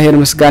ለእግዚአብሔር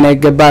ምስጋና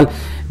ይገባል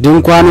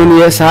ድንኳኑን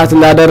የእሳት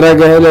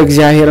ላደረገ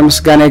ለእግዚአብሔር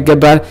ምስጋና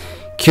ይገባል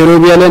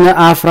ኪሩቤልን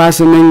አፍራስ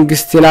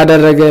መንግስት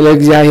ላደረገ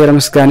ለእግዚአብሔር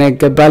ምስጋና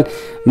ይገባል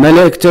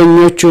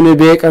መልእክተኞቹን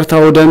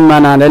በይቅርታው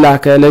ደመና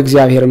ለላከ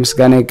ለእግዚአብሔር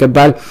ምስጋና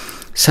ይገባል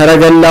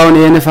ሰረገላውን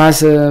የንፋስ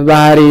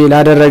ባህሪ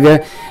ላደረገ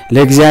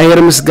ለእግዚአብሔር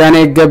ምስጋና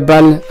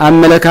ይገባል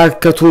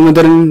አመለካከቱ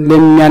ምድርን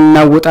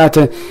ለሚያናውጣት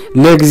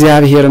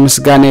ለእግዚአብሔር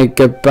ምስጋና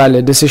ይገባል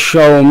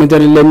ድስሻው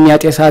ምድር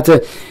ለሚያጤሳት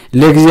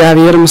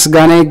ለእግዚአብሔር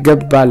ምስጋና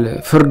ይገባል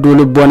ፍርዱ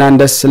ልቦናን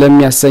ደስ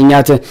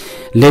ለሚያሰኛት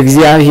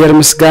ለእግዚአብሔር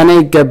ምስጋና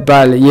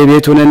ይገባል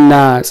የቤቱንና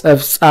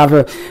ጸፍጻፍ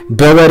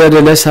በበረድ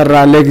ለሰራ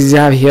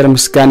ለእግዚአብሔር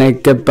ምስጋና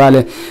ይገባል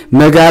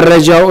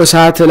መጋረጃው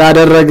እሳት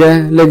ላደረገ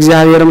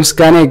ለእግዚአብሔር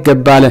ምስጋና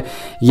ይገባል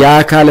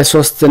የአካል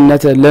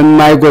ሶስትነት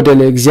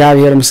ለማይጎደል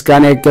እግዚአብሔር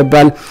ምስጋና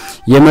ይገባል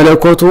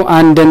የመለኮቱ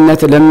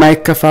አንድነት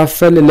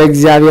ለማይከፋፈል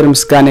ለእግዚአብሔር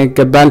ምስጋና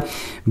ይገባል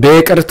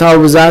በይቅርታው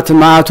ብዛት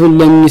ማዕቱን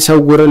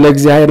ለሚሰውር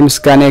ለእግዚአብሔር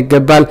ምስጋና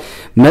ይገባል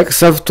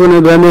መቅሰፍቱን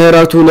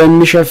በምህረቱ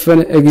ለሚሸፍን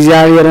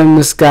እግዚአብሔር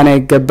ምስጋና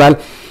ይገባል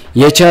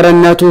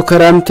የቸርነቱ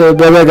ክረምት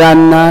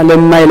በበጋና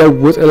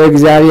ለማይለውጥ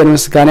ለእግዚአብሔር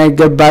ምስጋና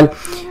ይገባል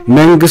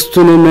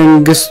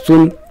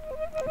መንግስቱን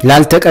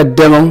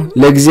ላልተቀደመው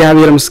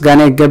ለእግዚአብሔር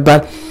ምስጋና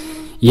ይገባል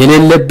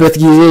የሌለበት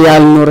ጊዜ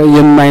ያልኖረ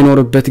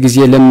የማይኖርበት ጊዜ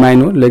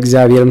ለማይኖር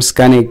ለእግዚአብሔር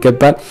ምስጋና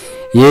ይገባል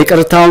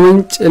የይቅርታው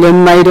ምንጭ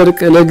ለማይደርቅ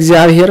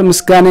ለእግዚአብሔር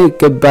ምስጋና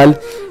ይገባል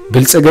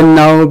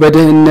ብልጽግናው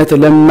በደህነት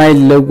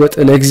ለማይለወጥ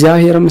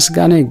ለእግዚአብሔር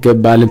ምስጋና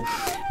ይገባል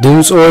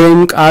ድምጹ ወይም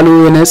ቃሉ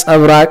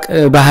ነጸብራቅ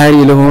ባህሪ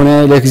ለሆነ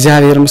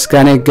ለእግዚአብሔር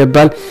ምስጋና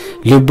ይገባል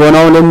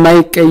ልቦናው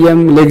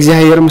ለማይቀየም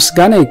ለእግዚአብሔር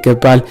ምስጋና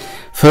ይገባል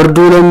ፍርዱ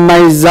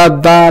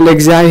ለማይዛባ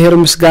ለእግዚአብሔር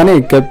ምስጋና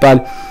ይገባል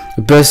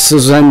በሱ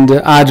ዘንድ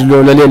አድሎ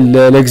ለሌለ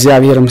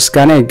ለእግዚአብሔር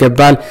ምስጋና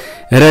ይገባል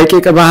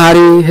ረቂቅ ባህሪ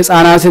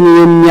ሕፃናትን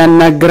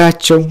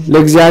የሚያናግራቸው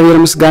ለእግዚአብሔር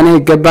ምስጋና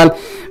ይገባል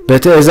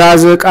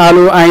በትእዛዝ ቃሉ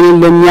አይንን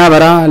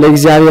ለሚያበራ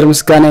ለእግዚአብሔር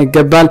ምስጋና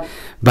ይገባል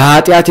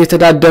በኃጢአት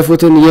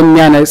የተዳደፉትን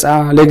የሚያነጻ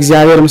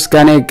ለእግዚአብሔር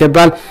ምስጋና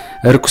ይገባል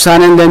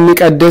እርኩሳንን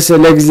ለሚቀድስ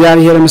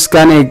ለእግዚአብሔር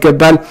ምስጋና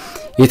ይገባል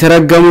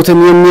የተረገሙትን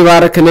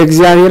የሚባርክ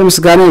ለእግዚአብሔር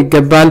ምስጋና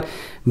ይገባል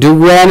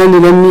ድውያንን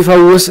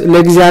ለሚፈውስ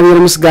ለእግዚአብሔር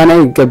ምስጋና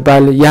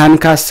ይገባል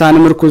ያንካሳን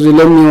ምርኩዝ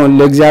ለሚሆን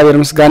ለእግዚአብሔር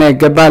ምስጋና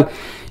ይገባል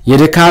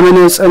የድካምን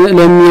ጽን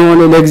ለሚሆን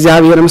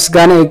ለእግዚአብሔር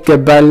ምስጋና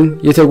ይገባል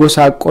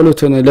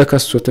የተጎሳቆሉትን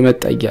ለከሱት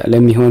መጠጊያ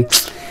ለሚሆን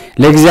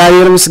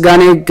ለእግዚአብሔር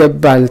ምስጋና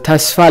ይገባል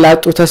ተስፋ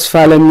ላጡ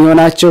ተስፋ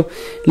ለሚሆናቸው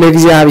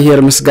ለእግዚአብሔር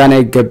ምስጋና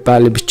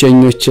ይገባል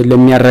ብቸኞችን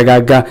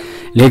ለሚያረጋጋ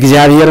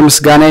ለእግዚአብሔር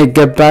ምስጋና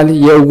ይገባል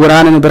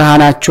የዕውራንን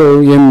ብርሃናቸው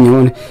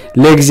የሚሆን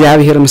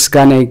ለእግዚአብሔር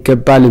ምስጋና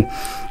ይገባል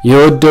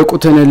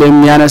የወደቁትን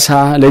ለሚያነሳ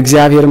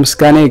ለእግዚአብሔር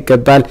ምስጋና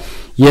ይገባል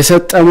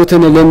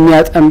የሰጠሙትን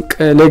ለሚያጠምቅ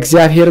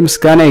ለእግዚአብሔር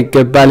ምስጋና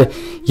ይገባል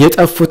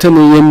የጠፉትን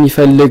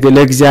የሚፈልግ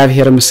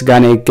ለእግዚአብሔር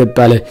ምስጋና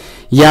ይገባል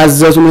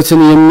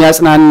ያዘዙትን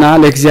የሚያጽናና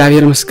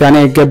ለእግዚአብሔር ምስጋና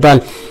ይገባል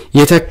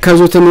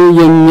የተከዙትን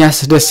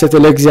የሚያስደስት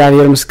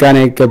ለእግዚአብሔር ምስጋና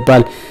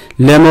ይገባል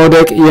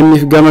ለመውደቅ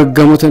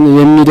የሚገመገሙትን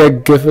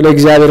የሚደግፍ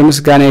ለእግዚአብሔር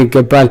ምስጋና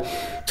ይገባል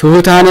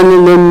ትሁታንን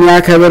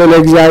ለሚያከብር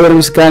ለእግዚአብሔር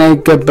ምስጋና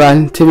ይገባል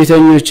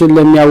ትዕቢተኞችን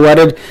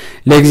ለሚያዋርድ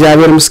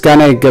ለእግዚአብሔር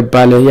ምስጋና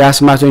ይገባል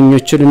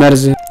የአስማተኞችን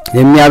መርዝ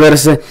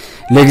የሚያበርስ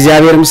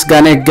ለእግዚአብሔር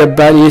ምስጋና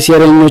ይገባል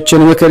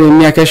የሴረኞችን ምክር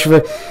የሚያከሽፍ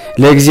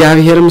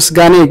ለእግዚአብሔር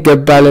ምስጋና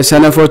ይገባል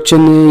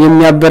ሰነፎችን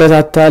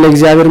የሚያበረታታ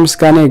ለእግዚአብሔር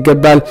ምስጋና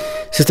ይገባል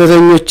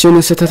ስተተኞችን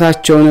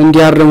ስተታቸውን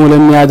እንዲያርሙ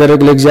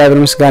ለሚያደርግ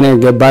ለእግዚአብሔር ምስጋና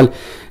ይገባል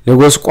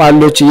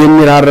ለጎስቋሎች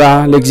የሚራራ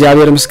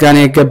ለእግዚአብሔር ምስጋና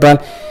ይገባል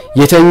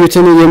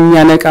የተኙትን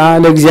የሚያነቃ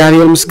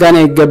ለእግዚአብሔር ምስጋና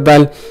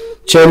ይገባል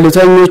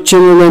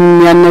ቸልተኞችን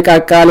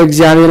ለሚያነቃቃ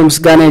ለእግዚአብሔር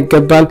ምስጋና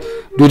ይገባል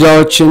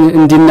ዱዳዎችን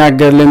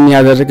እንዲናገር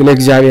ለሚያደርግ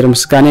ለእግዚአብሔር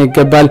ምስጋና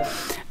ይገባል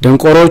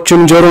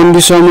ደንቆሮችን ጆሮ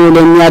እንዲሰሙ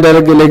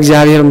ለሚያደርግ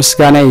ለእግዚአብሔር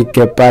ምስጋና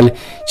ይገባል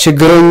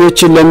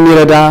ችግረኞችን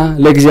ለሚረዳ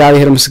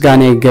ለእግዚአብሔር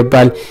ምስጋና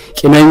ይገባል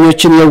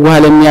ቂመኞችን የዋህ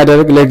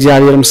ለሚያደርግ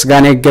ለእግዚአብሔር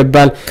ምስጋና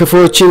ይገባል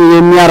ክፉዎችን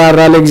የሚያራራ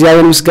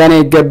ለእግዚአብሔር ምስጋና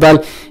ይገባል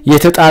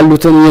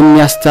የተጣሉትን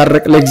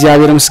የሚያስታርቅ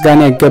ለእግዚአብሔር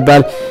ምስጋና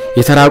ይገባል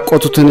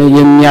የተራቆቱትን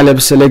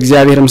የሚያለብስ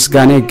ለእግዚአብሔር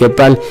ምስጋና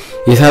ይገባል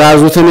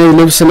የተራዙትን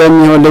ልብስ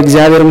ለሚሆን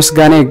ለእግዚአብሔር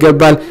ምስጋና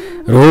ይገባል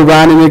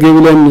ሩባን ምግብ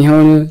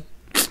ለሚሆን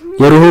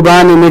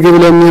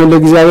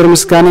ለእግዚአብሔር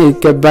ምስጋና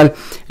ይገባል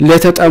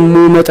ለተጠሙ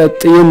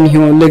መጠጥ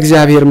የሚሆን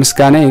ለእግዚአብሔር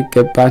ምስጋና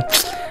ይገባል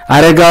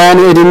አረጋውያን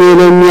እድሜ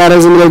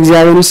ለሚያረዝም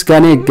ለእግዚአብሔር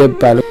ምስጋና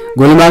ይገባል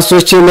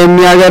ጎልማሶችን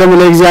ለሚያገርም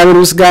ለእግዚአብሔር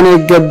ምስጋና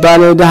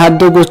ይገባል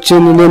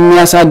ደሃደጎችን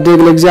ለሚያሳድግ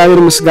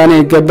ለእግዚአብሔር ምስጋና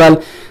ይገባል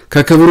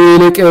ከክብሩ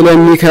ይልቅ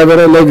ለሚከብር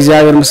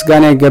ለእግዚአብሔር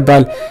ምስጋና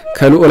ይገባል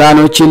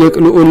ከልዑላኖች ይልቅ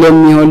ልዑል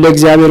ለሚሆን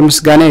ለእግዚአብሔር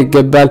ምስጋና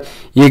ይገባል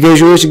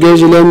የገዢዎች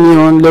ገዥ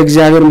ለሚሆን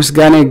ለእግዚአብሔር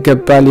ምስጋና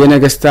ይገባል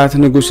የነገስታት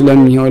ንጉስ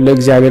ለሚሆን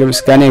ለእግዚአብሔር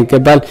ምስጋና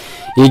ይገባል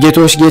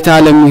የጌቶች ጌታ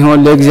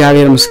ለሚሆን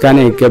ለእግዚአብሔር ምስጋና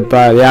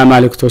ይገባል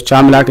የአማልክቶች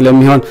አምላክ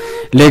ለሚሆን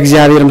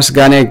ለእግዚአብሔር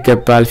ምስጋና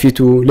ይገባል ፊቱ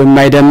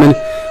ለማይደምን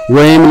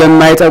ወይም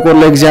ለማይጠቁር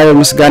ለእግዚአብሔር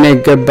ምስጋና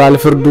ይገባል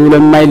ፍርዱ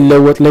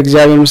ለማይለወጥ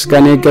ለእግዚአብሔር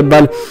ምስጋና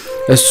ይገባል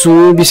እሱ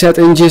ቢሰጥ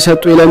እንጂ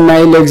ሰጡ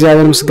ለማይል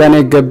ለእግዚአብሔር ምስጋና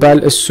ይገባል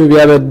እሱ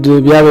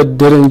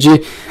ቢያበድር እንጂ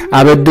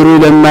አበድሩ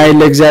ለማይል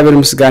ለእግዚአብሔር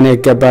ምስጋና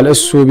ይገባል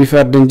እሱ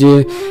ቢፈርድ እንጂ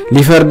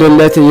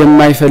ሊፈርድለት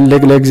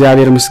የማይፈልግ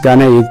ለእግዚአብሔር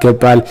ምስጋና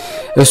ይገባል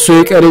እሱ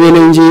ይቅር ቢል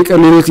እንጂ ይቅር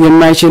ሊሉት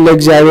የማይችል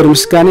ለእግዚአብሔር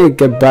ምስጋና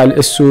ይገባል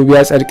እሱ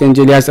ቢያጸድቅ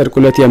እንጂ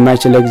ሊያጸድቁለት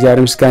የማይችል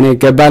ለእግዚአብሔር ምስጋና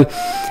ይገባል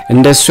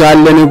እንደሱ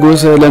ያለ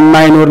ንጉስ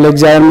ለማይኖር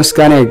ለእግዚአብሔር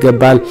ምስጋና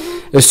ይገባል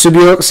እሱ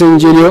ቢወቅስ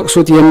እንጂ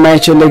ሊወቅሱት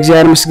የማይችል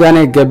ለእግዚአብሔር ምስጋና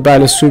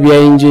ይገባል እሱ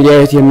ቢያይ እንጂ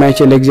ሊያዩት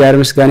የማይችል ለእግዚአብሔር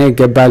ምስጋና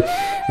ይገባል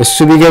እሱ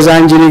ቢገዛ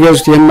እንጂ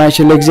ሊገዙት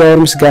የማይችል ለእግዚአብሔር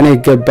ምስጋና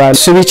ይገባል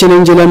እሱ ቢችል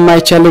እንጂ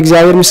ለማይቻል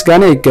ለእግዚአብሔር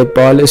ምስጋና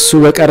ይገባል እሱ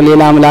በቀር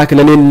ሌላ አምላክ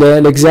ለሌለ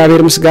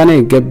ለእግዚአብሔር ምስጋና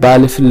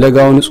ይገባል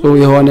ፍለጋው ንጹህ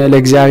የሆነ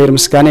ለእግዚአብሔር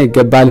ምስጋና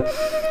ይገባል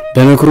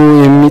በመክሩ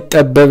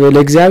የሚጠበብ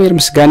ለእግዚአብሔር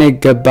ምስጋና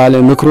ይገባል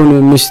ምክሩን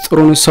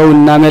ምስጥሩን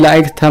ሰውና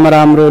መላእክት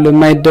ተመራምረው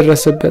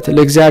ለማይደረስበት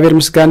ለእግዚአብሔር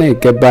ምስጋና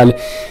ይገባል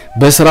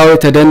በስራው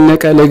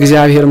ተደነቀ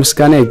ለእግዚአብሔር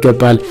ምስጋና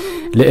ይገባል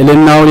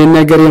ለእልናው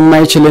ሊነገር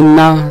የማይችልና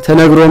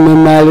ተነግሮም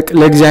የማያልቅ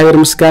ለእግዚአብሔር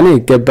ምስጋና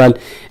ይገባል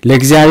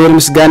ለእግዚአብሔር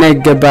ምስጋና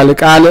ይገባል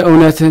ቃል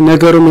እውነት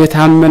ነገሩም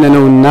የታመነ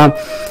ነውና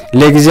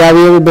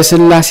ለእግዚአብሔር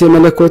በስላሴ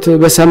መለኮት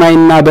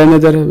በሰማይና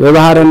በምድር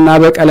በባህርና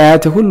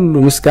በቀላያት ሁሉ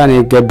ምስጋና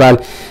ይገባል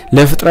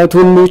ለፍጥረት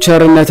ሁሉ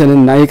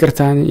ቸርነትንና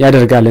ይቅርታን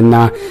ያደርጋልና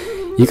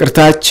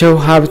ይቅርታቸው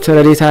ሀብት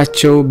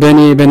ረድኤታቸው በኔ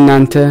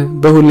በእናንተ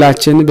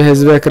በሁላችን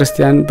በሕዝበ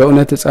ክርስቲያን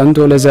በእውነት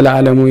ጸንቶ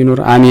ለዘላለሙ ይኑር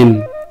አሜን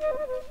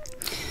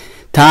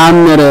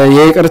ተአምር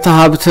የይቅርታ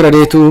ሀብት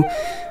ረድኤቱ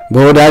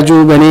በወዳጁ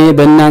በኔ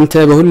በእናንተ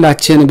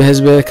በሁላችን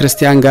በሕዝበ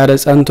ክርስቲያን ጋር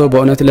ጸንቶ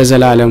በእውነት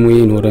ለዘላለሙ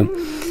ይኑር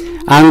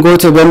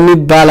አንጎት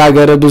በሚባል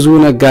ሀገር ብዙ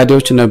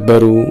ነጋዴዎች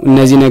ነበሩ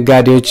እነዚህ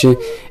ነጋዴዎች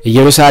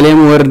ኢየሩሳሌም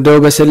ወርደው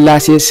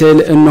በስላሴ ስዕል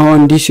እነሆ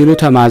እንዲህ ሲሉ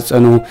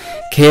ተማጸኑ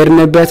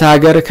ከሄድንበት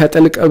ሀገር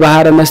ከጥልቅ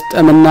ባህር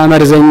መስጠምና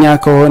መርዘኛ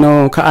ከሆነው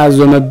ከአዞ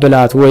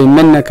መብላት ወይ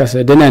መነከስ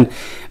ድነን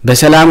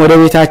በሰላም ወደ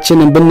ቤታችን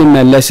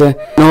ብንመለስ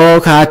ነው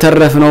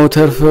ካተረፍነው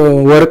ትርፍ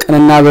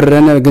ወርቅንና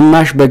ብርን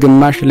ግማሽ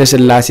በግማሽ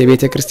ለስላሴ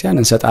ቤተክርስቲያን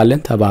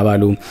እንሰጣለን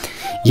ተባባሉ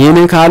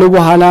ይህን ካሉ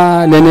በኋላ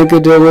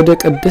ለንግድ ወደ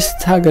ቅድስት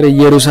ሀገር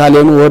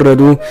ኢየሩሳሌም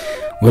ወረዱ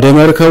ወደ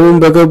መርከቡም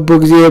በገቡ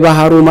ጊዜ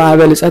ባህሩ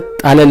ማዕበል ጸጥ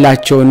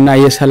አለላቸውና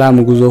የሰላም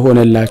ጉዞ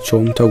ሆነላቸው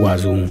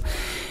ተጓዙ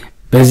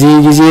በዚህ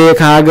ጊዜ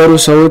ከሀገሩ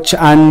ሰዎች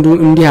አንዱ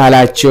እንዲህ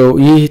አላቸው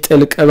ይህ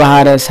ጥልቅ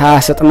ባህር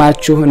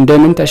ሳያሰጥማችሁ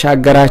እንደምን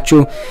ተሻገራችሁ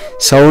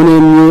ሰውን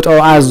የሚውጠው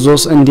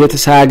አዞስ እንዴት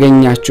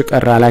ሳያገኛችሁ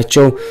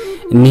ቀራላቸው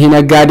እነዚህ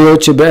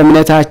ነጋዴዎች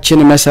በእምነታችን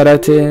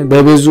መሰረት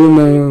በብዙ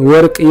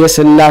ወርቅ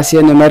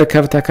የስላሴን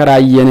መርከብ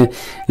ተከራየን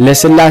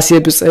ለስላሴ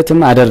ብጽዕትም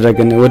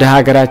አደረግን ወደ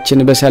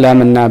ሀገራችን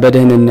በሰላምና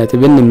በደህንነት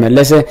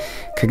ብንመለስ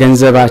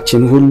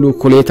ከገንዘባችን ሁሉ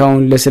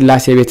ኩሌታውን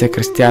ለስላሴ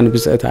ቤተክርስቲያን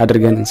ብጽዕት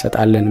አድርገን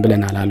እንሰጣለን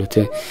ብለናል አሉት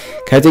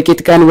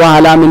ከጥቂት ቀን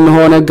በኋላ ምን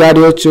ሆነ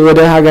ነጋዴዎች ወደ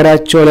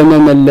ሀገራቸው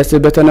ለመመለስ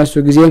በተነሱ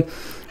ጊዜ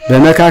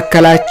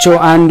በመካከላቸው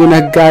አንዱ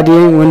ነጋዴ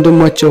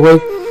ወንድሞቼ ሆይ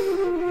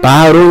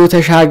ባህሩ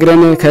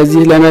ተሻግረን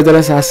ከዚህ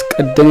ለመድረስ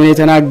አስቀድመን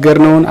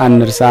የተናገርነውን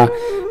አንርሳ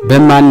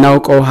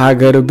በማናውቀው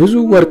ሀገር ብዙ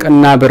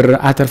ወርቅና ብር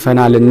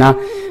አተርፈናልና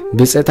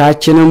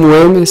ብጽዕታችንም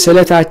ወይም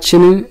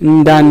ስለታችን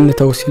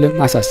እንዳንተው ሲልም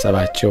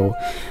አሳሰባቸው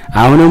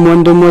አሁንም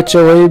ወንድሞቼ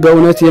ሆይ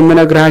በእውነት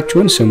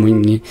የምነግራችሁን ስሙኝ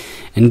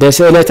እንደ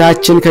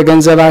ስለታችን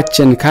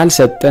ከገንዘባችን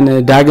ካልሰጠን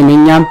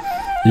ዳግመኛም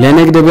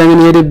ለንግድ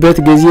በምንሄድበት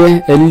ጊዜ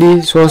እሊ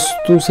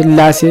ሶስቱ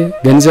ስላሴ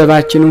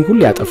ገንዘባችንን ሁሉ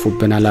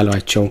ያጠፉብናል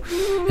አሏቸው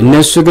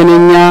እነሱ ግን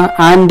እኛ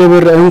አንድ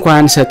ብር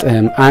እንኳን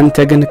ሰጥህም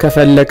አንተ ግን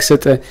ከፈለክ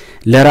ስጥ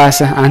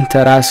ለራስህ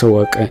አንተ ራስ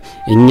ወቅ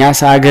እኛ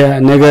ሳገ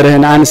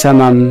ነገርህን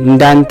አንሰማም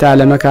እንዳንተ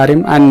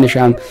ለመካሪም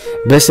አንሻም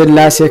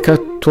በስላሴ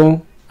ከቶ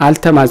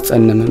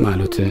አልተማጸንም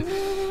ማለት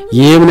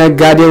ይህም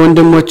ነጋዴ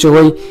ወንድሞቼ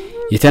ሆይ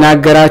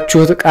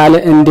የተናገራችሁት ቃል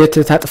እንዴት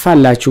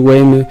ታጥፋላችሁ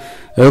ወይም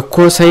እኮ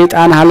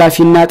ሰይጣን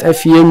ሐላፊና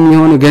ጠፊ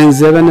የሚሆን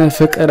ገንዘብን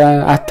ፍቅር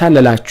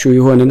አታለላችሁ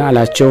ይሆንን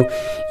አላቸው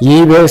ይህ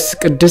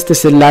በቅድስት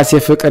ስላሴ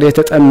ፍቅር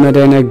የተጠመደ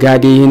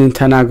ነጋዴ ይህን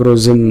ተናግሮ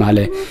ዝም አለ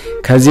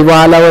ከዚህ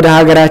በኋላ ወደ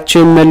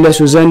ሀገራቸው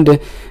ይመለሱ ዘንድ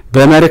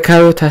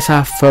በመርከብ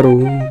ተሳፈሩ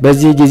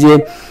በዚህ ጊዜ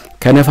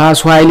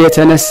ከነፋስ ኃይል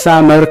የተነሳ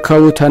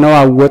መርከቡ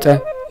ተነዋወጠ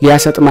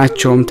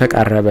ሊያሰጥማቸውም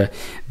ተቃረበ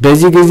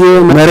በዚህ ጊዜ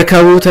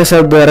መርከቡ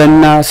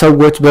ተሰበረና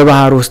ሰዎች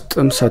በባህር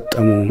ውስጥም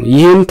ሰጠሙ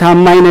ይህን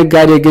ታማኝ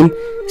ነጋዴ ግን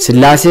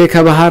ስላሴ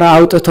ከባህር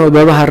አውጥተው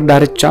በባህር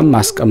ዳርቻም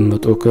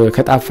አስቀምጡ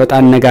ከጣፈጣ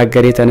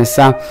አነጋገር የተነሳ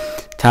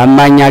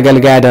ታማኝ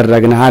አገልጋይ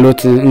ያደረግን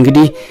አሉት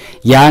እንግዲህ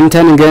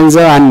ያንተን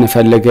ገንዘብ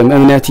አንፈልግም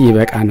እምነት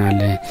ይበቃናል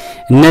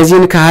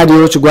እነዚህን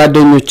ከሃዲዎች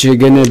ጓደኞች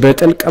ግን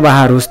በጥልቅ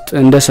ባህር ውስጥ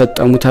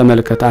እንደሰጠሙ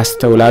ተመልከት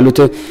አስተውላሉት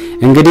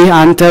እንግዲህ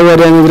አንተ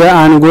ወደ ምድረ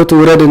አንጎት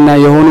ውረድና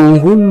የሆነውን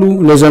ሁሉ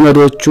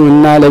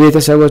ለዘመዶቹና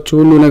ለቤተሰቦቹ ሰዎች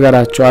ሁሉ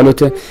ነገራቸው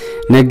አሉት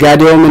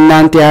ነጋዴውም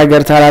እናንተ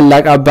የሀገር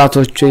ታላላቅ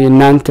አባቶች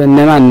እናንተ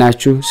እነማን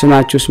ናችሁ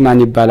ስማችሁስ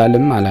ማን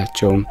ይባላልም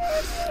አላቸው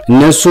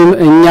እነሱም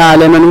እኛ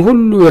ዓለምን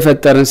ሁሉ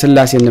የፈጠርን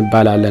selase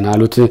እንባላለን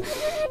አሉት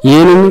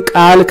ይህንን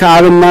ቃል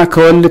ከአብና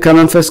ከወልድ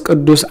ከመንፈስ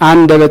ቅዱስ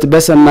አንደበት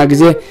በሰማ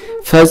ጊዜ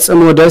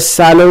ፈጽሞ ደስ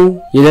አለው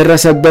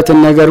የደረሰበት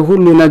ነገር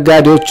ሁሉ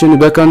ነጋዴዎችን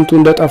በከንቱ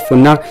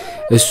እንደጠፉና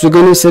እሱ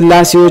ግን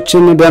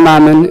ስላሴዎችን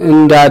በማመን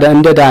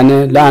እንደዳነ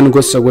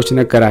ለአንጎስ ሰዎች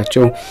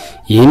ነገራቸው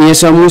ይህን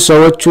የሰሙ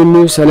ሰዎች ሁሉ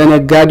ስለ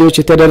ነጋዴዎች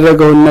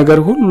የተደረገው ነገር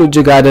ሁሉ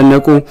እጅግ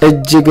አደነቁ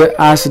እጅግ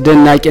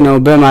አስደናቂ ነው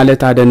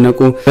በማለት አደነቁ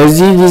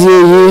በዚህ ጊዜ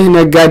ይህ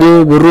ነጋዴ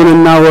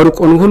ብሩንና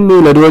ወርቁን ሁሉ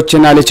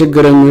ለድሆችና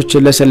ለችግረኞች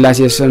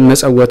ለስላሴ ስም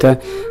መጸወተ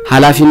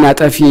ሐላፊና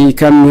ጠፊ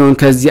ከሚሆን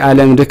ከዚህ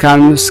ዓለም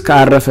ድካም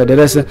እስካረፈ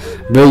ድረስ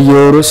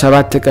በየወሩ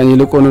 7 ቀን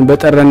ይልቁን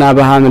በጥርና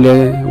በሐምሌ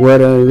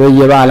ወር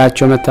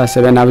በየበዓላቸው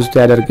መታሰቢያን አብዝቶ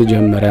ያደርግ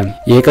ጀመረ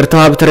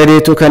ይቅርታው ሀብት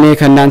ረድኤቱ ከኔ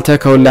ከናንተ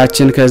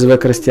ከሁላችን ከሕዝበ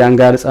ክርስቲያን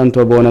ጋር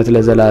ጸንቶ በእውነት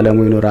ለዘላለሙ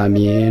ይኑር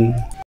አሜን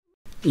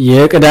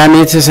የቅዳሜ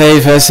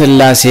ሰይፈ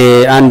selase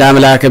አንድ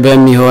አምላክ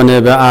በሚሆን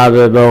በአብ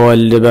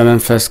በወልድ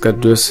በመንፈስ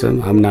ቅዱስ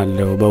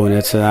አምናለሁ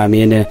በእውነት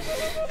አሜን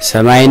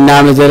ሰማይና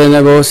ምድርን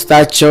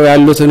በውስጣቸው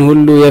ያሉትን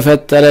ሁሉ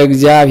የፈጠረ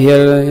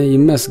እግዚአብሔር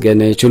ይመስገን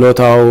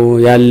ችሎታው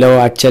ያለው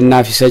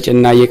አቸናፊ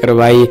ሰጭና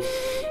ይቅርባይ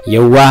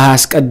የዋህ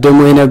አስቀድሞ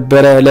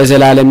የነበረ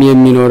ለዘላለም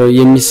የሚኖር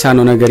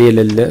የሚሳነው ነገር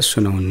የሌለ እሱ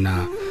ነውና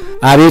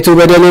አቤቱ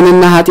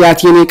በደለንና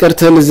ኃጢአቴን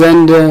ይቅርትል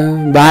ዘንድ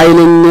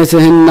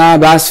በኃይልነትህና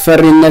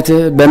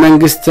በአስፈሪነትህ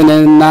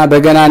በመንግስትህና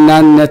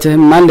በገናናነትህ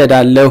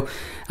ማለዳለሁ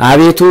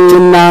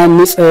አቤቱና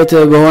ንጽሕት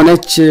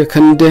በሆነች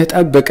ክንድህ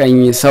ጠብቀኝ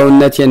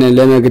ሰውነቴን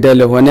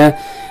ለመግደል ሆነ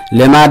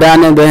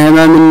ለማዳን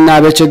በህመምና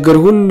በችግር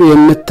ሁሉ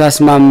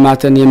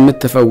የምታስማማትን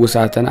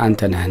የምትፈውሳትን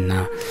አንተ ነህና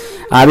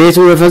አቤቱ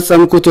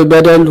በፈጸምኩት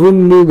በደል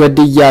ሁሉ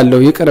በድያለሁ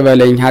ይቅር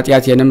በለኝ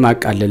ኃጢአቴንም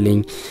አቃልልኝ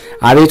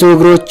አቤቱ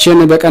እግሮችን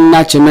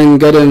በቀናች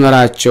መንገድ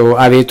ምራቸው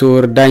አቤቱ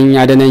እርዳኝ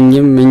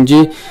አድነኝም እንጂ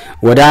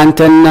ወደ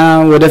አንተና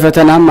ወደ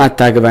ፈተናም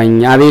አታግባኝ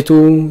አቤቱ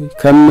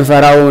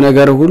ከምፈራው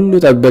ነገር ሁሉ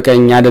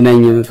ጠብቀኝ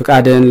አድነኝ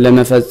ፍቃድህን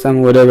ለመፈጸም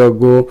ወደ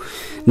በጎ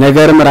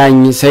ነገር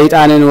ምራኝ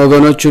ሰይጣንን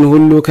ወገኖችን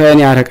ሁሉ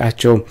ከእኔ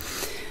ያርቃቸው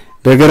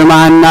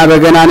በግርማህና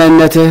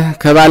በገናናነትህ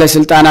ከባለ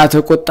ስልጣናት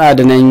ቁጣ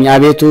አድነኝ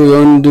አቤቱ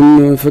የወንድም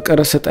ፍቅር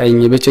ስጠኝ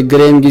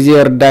በችግሬም ጊዜ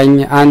እርዳኝ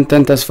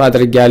አንተን ተስፋ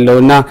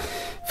አድርጌያለሁና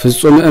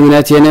ፍጹም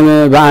እምነቴንም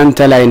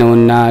በአንተ ላይ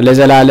ነውና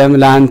ለዘላለም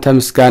ለአንተ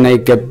ምስጋና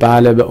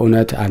ይገባል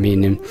በእውነት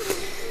አሜን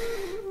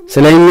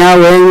ስለኛ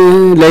ወይም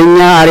ለኛ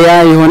አሪያ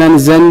የሆነን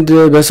ዘንድ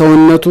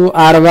በሰውነቱ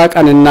 40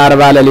 ቀንና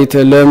 40 ሌሊት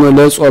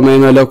ለጾመ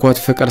መለኮት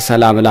ፍቅር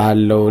ሰላም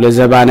ለሃለው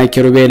ለዘባነ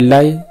ኪሩቤል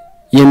ላይ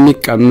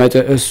የሚቀመጥ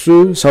እሱ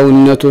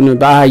ሰውነቱን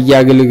በአህያ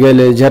ግልገል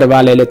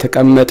ጀርባ ላይ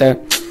ለተቀመጠ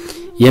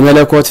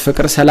የመለኮት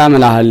ፍቅር ሰላም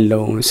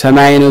ለሃለው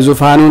ሰማይን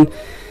ዙፋኑን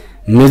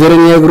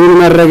ምድርን የእግሩን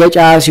መረገጫ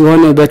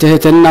ሲሆን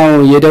በትህትናው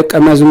የደቀ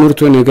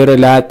መዝሙርቱን እግር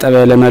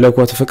ላጠበ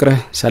ለመለኮት ፍቅር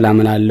ሰላም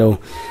ለሃለው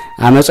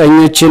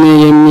አመፀኞችን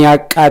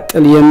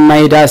የሚያቃጥል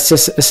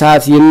የማይዳሰስ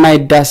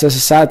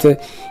እሳት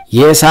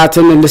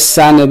የእሳትን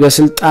ልሳን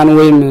በስልጣን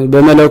ወይም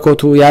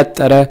በመለኮቱ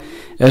ያጠረ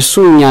እሱ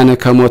እኛን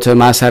ከሞት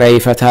ማሰሪያ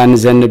ይፈታን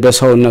ዘንድ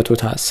በሰውነቱ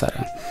ታሰረ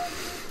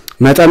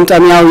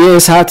መጠምጠሚያው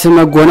የእሳት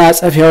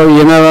መጎናጸፊያው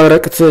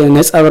የመብረቅት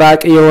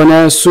ነጸብራቅ የሆነ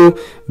እሱ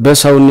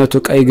በሰውነቱ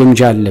ቀይ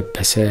ግምጃ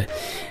ለበሰ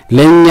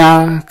ለኛ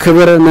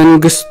ክብር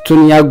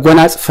መንግስቱን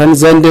ያጎናጽፈን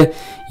ዘንድ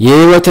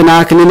የሕይወትን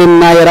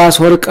አክሊልና የራስ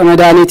ወርቅ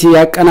መድኃኒት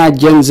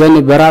ያቀናጀን ዘንድ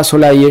በራሱ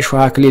ላይ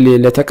የሾህ አክሊል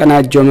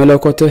ለተቀናጀው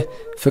መለኮት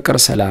ፍቅር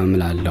ሰላም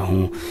ላለሁ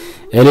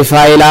እልፍ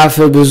አእላፍ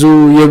ብዙ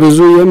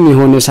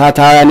የሚሆን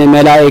እሳታውያን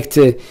መላእክት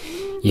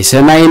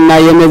የሰማይና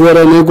የምድር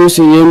ንጉስ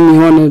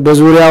የሚሆን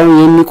በዙሪያው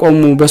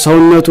የሚቆሙ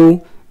በሰውነቱ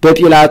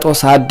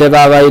በጲላጦስ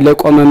አደባባይ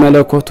ለቆመ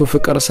መለኮቱ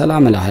ፍቅር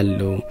ሰላም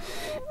ለሃለው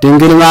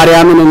ድንግል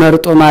ማርያምን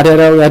መርጦ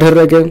ማደሪያው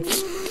ያደረገ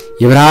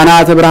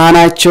የብርሃናት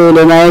ብርሃናቸው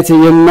ለማየት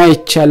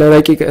የማይቻል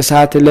ረቂቅ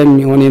እሳት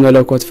ለሚሆን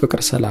የመለኮት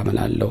ፍቅር ሰላም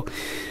ላለው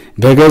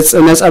በገጽ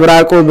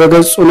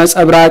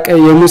ነጸብራቅ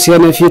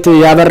የሙሴን ፊት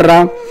ያበራ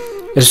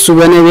እሱ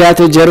በነቢያት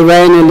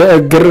ጀርባይን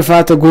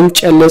ለእግርፋት ጉንጭ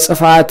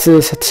ለጽፋት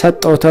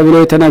ሰጠው ተብሎ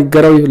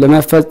የተነገረው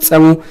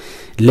ለመፈጸሙ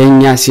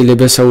ለኛ ሲል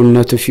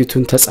በሰውነቱ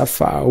ፊቱን ተጸፋ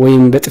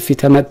ወይም በጥፊ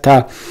ተመታ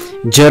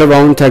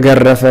ጀርባውን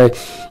ተገረፈ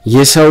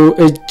የሰው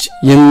እጅ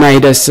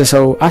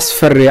የማይደስሰው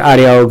አስፈሪ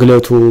አሪያው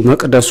ግለቱ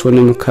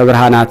መቅደሱንም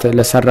ከብርሃናት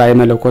ለሰራ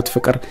የመለኮት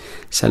ፍቅር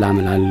ሰላም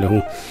ላለው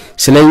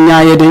ስለኛ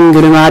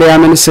የድንግል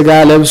ማርያምን ስጋ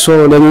ለብሶ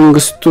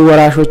ለመንግስቱ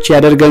ወራሾች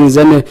ያደርገን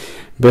ዘንድ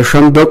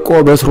በሸምበቆ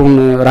በትሩን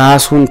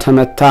ራሱን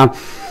ተመታ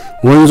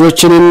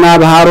ወንዞችንና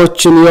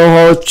ባህሮችን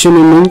የውሃዎችን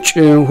ምንጭ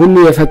ሁሉ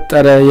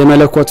የፈጠረ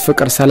የመለኮት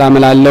ፍቅር ሰላም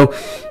ላለው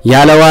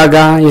ያለ ዋጋ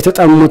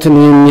የተጠሙትን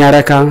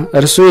የሚያረካ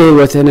እርሱ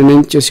የሕይወትን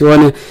ምንጭ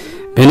ሲሆን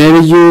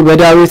በነብዩ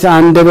በዳዊት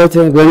አንደበት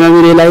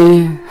በመምሬ ላይ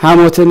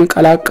ሐሞትን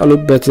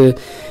ቀላቀሉበት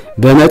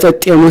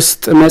በመጠጤም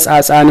ውስጥ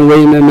መጻጻን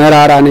ወይም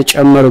መራራን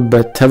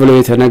ጨመሩበት ተብሎ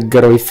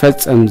የተነገረው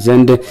ይፈጸም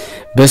ዘንድ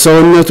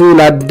በሰውነቱ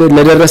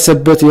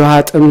ለደረሰበት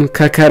የውሃጥም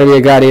ከከርቤ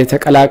ጋር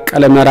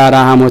የተቀላቀለ መራራ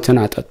ሐሞትን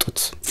አጠጡት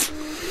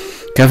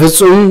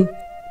ከፍጹም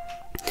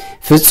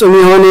ፍጹም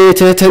የሆነ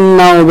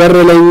ትህትናው በር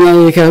ለኛ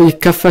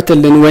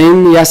ይከፈትልን ወይም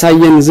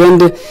ያሳየን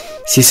ዘንድ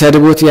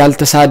ሲሰድቡት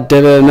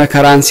ያልተሳደበ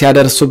መከራን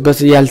ሲያደርሱበት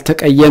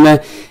ያልተቀየመ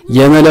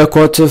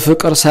የመለኮት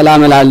ፍቅር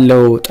ሰላም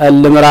ላለው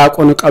ጠል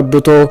ምራቁን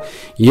ቀብቶ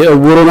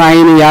የእውሩን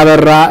አይን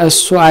ያበራ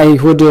እሱ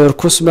አይሁድ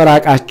ርኩስ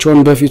መራቃቸውን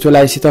በፊቱ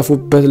ላይ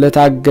ሲተፉበት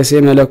ለታገሰ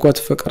የመለኮት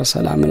ፍቅር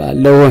ሰላም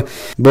ላለው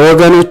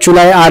በወገኖቹ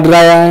ላይ አድራ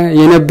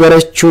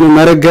የነበረችውን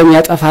መርገም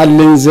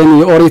ያጠፋልን ዘንድ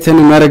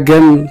የኦሪትን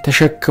መርገም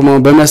ተሸክሞ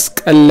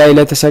በመስቀል ላይ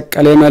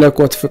ለተሰቀለ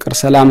የመለኮት ፍቅር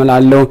ሰላም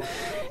ላለው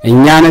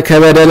እኛን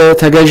ከበደል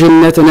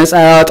ተገዥነት ነፃ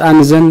ያወጣን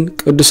ዘንድ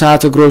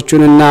ቅዱሳት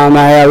እግሮቹንና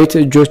ማያዊት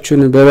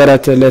እጆቹን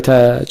በበረት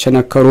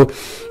ለተቸነከሩ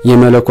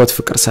የመለኮት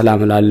ፍቅር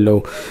ሰላም ላለው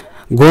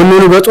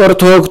ጎኑን በጦር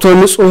ተወግቶ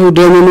ንጹህ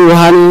ደሙን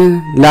ውሃን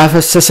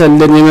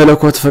ላፈሰሰልን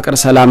የመለኮት ፍቅር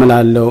ሰላም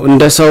ላለው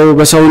እንደ ሰው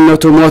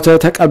በሰውነቱ ሞተ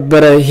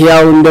ተቀበረ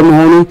ሕያው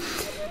እንደመሆኑ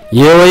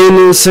የወይን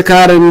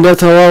ስካር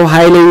እንደተወው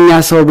ኃይለኛ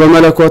ሰው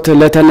በመለኮት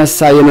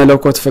ለተነሳ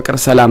የመለኮት ፍቅር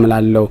ሰላም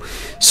ላለው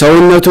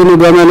ሰውነቱን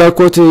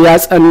በመለኮት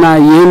ያጸና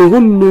ይህን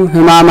ሁሉ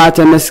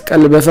ሕማማተ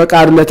መስቀል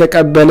በፈቃዱ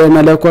ለተቀበለ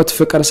መለኮት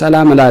ፍቅር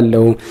ሰላም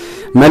ላለው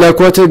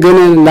መለኮት ግን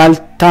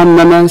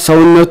ላልታመመ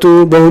ሰውነቱ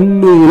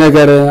በሁሉ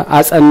ነገር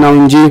አጸናው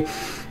እንጂ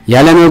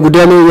ያለ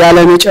መጉደል ያለ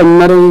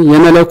መጨመር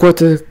የመለኮት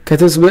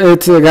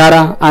ከትስብእት ጋር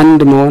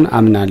አንድ መሆን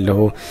አምናለሁ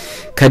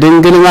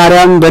ከድንግል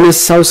ማርያም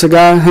በነሳው ሥጋ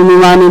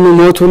ሕሙማንን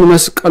ሞቱን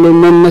መስቀሉን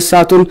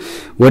መነሳቱን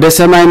ወደ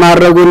ሰማይ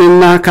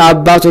ማረጉንና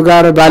ከአባቱ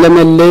ጋር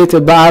ባለመለየት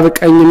በአብ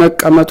ቀኝ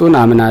መቀመጡን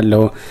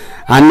አምናለሁ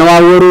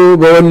አነዋወሩ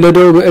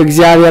በወለደው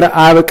በእግዚአብሔር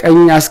አብ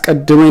ቀኝ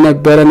አስቀድሞ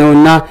የነበረ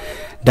ነውና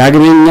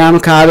ዳግመኛም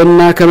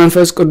ከአብና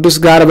ከመንፈስ ቅዱስ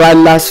ጋር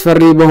ባለ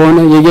አስፈሪ በሆነ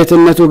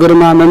የጌትነቱ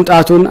ግርማ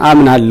መምጣቱን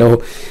አምናለሁ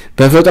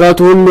በፍጥረቱ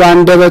ሁሉ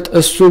አንደበት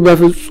እሱ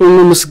በፍጹም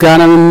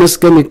ምስጋና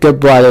መመስገን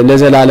ይገባዋል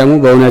ለዘላለሙ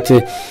በእውነት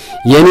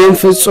የኔም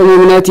ፍጹም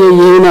እምነቴ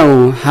ይህ ነው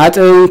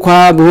ኃጥእ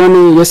እንኳን ቢሆን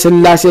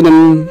የሥላሴን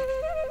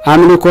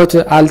አምልኮት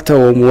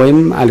አልተውም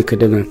ወይም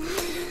አልክድም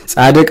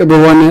ጻድቅ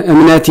በሆነ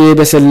እምነቴ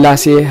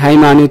በስላሴ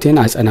ሃይማኖቴን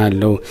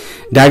አጸናለሁ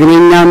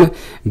ዳግመኛም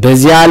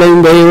በዚህ ዓለም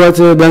በሕይወት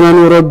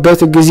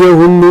በመኖርበት ጊዜ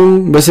ሁሉ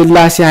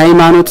በስላሴ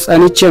ሃይማኖት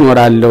ጸንቼ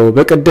እኖራለሁ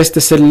በቅድስት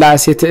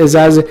ስላሴ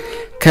ትእዛዝ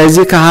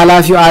ከዚህ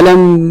ከሐላፊው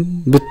ዓለም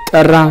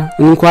ብጠራ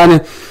እንኳን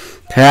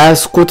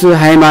ከያስኩት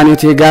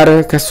ሃይማኖቴ ጋር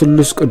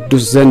ከስሉስ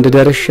ቅዱስ ዘንድ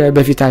ደርሼ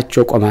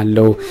በፊታቸው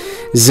ቆማለሁ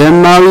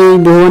ዘማዊ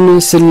በሆነ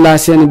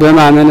ስላሴን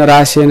በማመን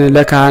ራሴን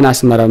ለካህን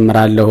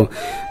አስመረምራለሁ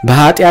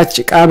በኃጢአት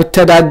ጭቃ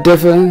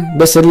ብተዳደፍ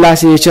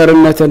በስላሴ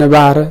የቸርነትን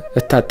ባህር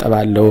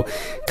እታጠባለሁ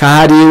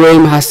ከሃዲ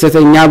ወይም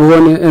ሐሰተኛ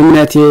በሆነ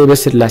እምነቴ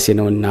በስላሴ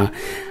ነውና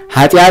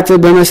ኃጢአት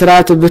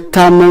በመስራት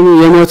ብታመም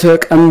የሞት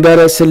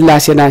ቀንበር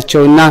ስላሴ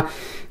ናቸውና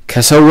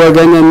ከሰው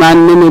ወገን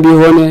ማንንም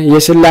ቢሆን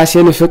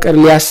የስላሴን ፍቅር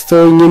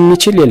ሊያስተውኝ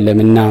የሚችል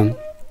የለምና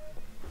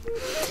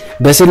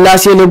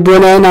በስላሴ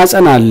ልቦናን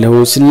አጸናለሁ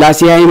ስላሴ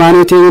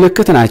ሃይማኖቴ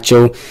ምልክት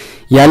ናቸው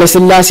ያለ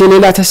ስላሴ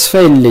ሌላ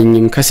ተስፋ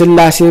የለኝም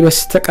ከስላሴ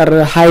በስተቀር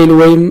ኃይል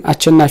ወይም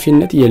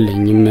አቸናፊነት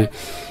የለኝም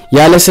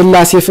ያለ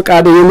ስላሴ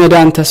ፍቃድ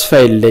የመዳን ተስፋ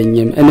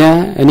የለኝም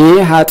እኔ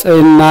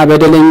ኃጥእና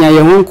በደለኛ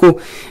የሆንኩ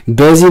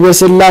በዚህ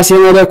በስላሴ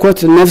መለኮት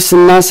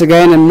ነፍስና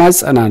ስጋዬን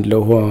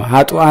ማጸናለሁ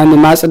ኃጥአን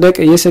ማጽደቅ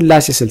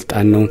የስላሴ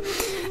ስልጣን ነው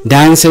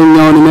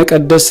ዳንሰኛውን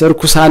መቀደስ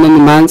ርኩሳንን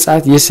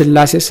ማንጻት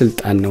የስላሴ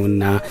ስልጣን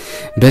ነውና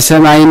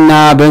በሰማይና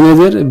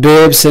በምድር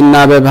በየብስና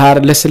በባህር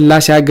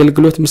ለስላሴ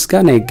አገልግሎት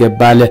ምስጋና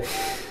ይገባል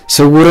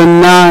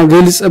ስውርና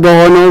ግልጽ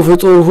በሆነው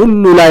ፍጡር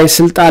ሁሉ ላይ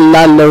ስልጣን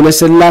ላለው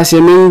ለስላሴ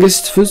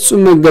መንግስት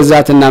ፍጹም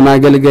መገዛትና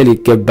ማገልገል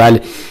ይገባል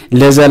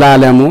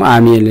ለዘላለሙ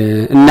አሜን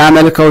እና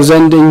መልከው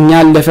ዘንድ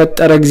እኛን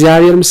ለፈጠረ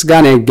እግዚአብሔር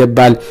ምስጋና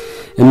ይገባል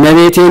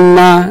እመቤቴና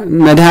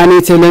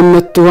መድኃኒት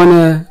ለምትሆነ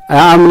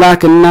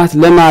አምላክ እናት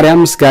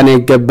ለማርያም ምስጋና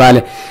ይገባል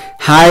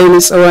ኃይል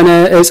ጽወነ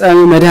እፀም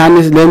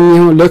መድኃኒት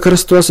ለሚሆን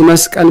ለክርስቶስ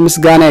መስቀል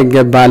ምስጋና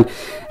ይገባል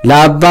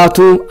ለአባቱ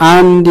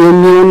አንድ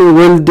የሚሆን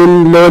ወልድን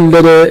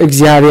ለወለደ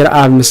እግዚአብሔር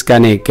አብ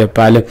ምስጋና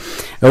ይገባል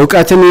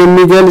ዕውቀትን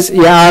የሚገልጽ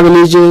የአብ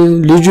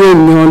ልጁ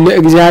የሚሆን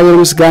ለእግዚአብሔር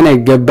ምስጋና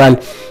ይገባል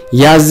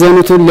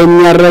ያዘኑትን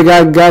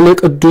ለሚያረጋጋ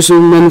ለቅዱስ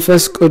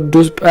መንፈስ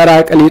ቅዱስ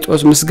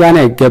ጰራቅሊጦስ ምስጋና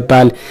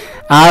ይገባል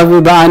አብ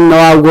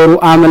በአነዋወሩ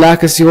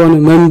አምላክ ሲሆን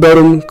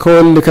መንበሩም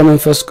ከወልድ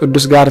ከመንፈስ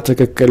ቅዱስ ጋር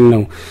ትክክል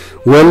ነው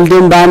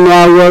ወልድም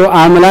በአነዋወሩ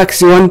አምላክ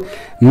ሲሆን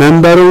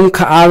መንበሩም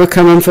ከአብ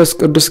ከመንፈስ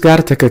ቅዱስ ጋር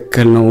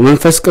ትክክል ነው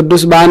መንፈስ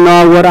ቅዱስ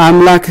በአነዋወሩ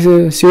አምላክ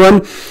ሲሆን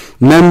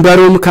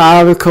መንበሩም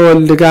ከአብ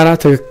ከወልድ ጋር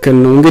ትክክል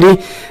ነው እንግዲህ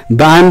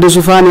በአንድ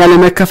ዙፋን ያለ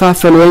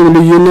መከፋፈል ወይም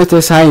ልዩነት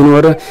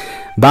ሳይኖር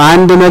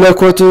በአንድ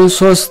መለኮት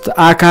ሶስት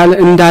አካል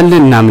እንዳለ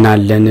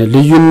እናምናለን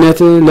ልዩነት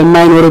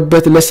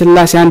ለማይኖርበት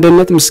ለስላሴ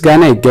አንድነት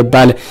ምስጋና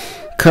ይገባል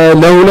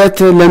ከለሁለት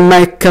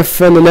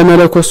ለማይከፈል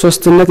ለመለኮት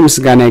ሶስትነት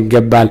ምስጋና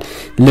ይገባል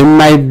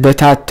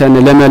ለማይበታተን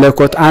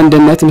ለመለኮት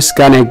አንድነት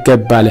ምስጋና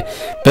ይገባል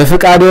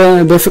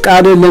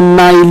በፍቃድ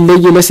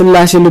ለማይለይ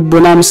ለስላሴ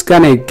ልቦና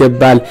ምስጋና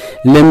ይገባል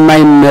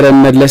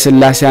ለማይመረመር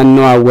ለስላሴ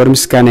አነዋወር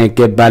ምስጋና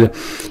ይገባል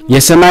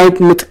የሰማይ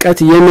ምጥቀት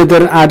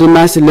የምድር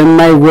አድማስ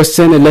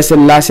ለማይወሰን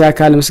ለስላሴ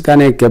አካል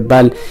ምስጋና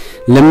ይገባል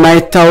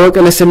ለማይታወቅ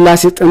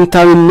ለስላሴ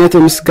ጥንታዊነት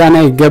ምስጋና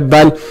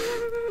ይገባል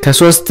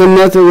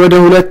ከሶስትነት ወደ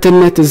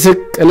ሁለትነት ዝቅ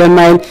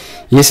ለማይል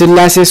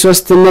የስላሴ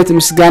ሶስትነት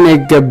ምስጋና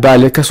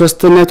ይገባል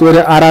ከሶስትነት ወደ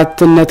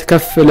አራትነት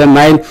ከፍ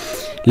ለማይል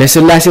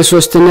ለስላሴ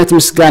ሶስትነት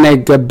ምስጋና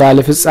ይገባል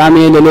ፍጻሜ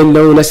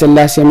ለሌለው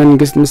ለስላሴ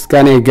መንግስት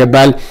ምስጋና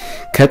ይገባል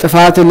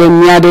ከጥፋት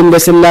ለሚያድን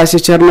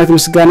ለስላሴ ቸርነት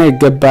ምስጋና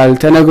ይገባል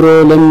ተነግሮ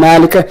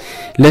ለማያልቅ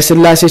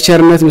ለስላሴ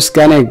ቸርነት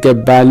ምስጋና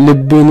ይገባል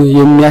ልብን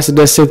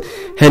የሚያስደስት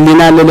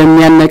ህሊናን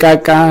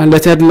ለሚያነቃቃ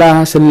ለተድላ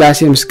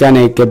ስላሴ ምስጋና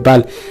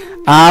ይገባል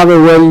አብ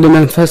ወልድ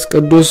መንፈስ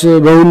ቅዱስ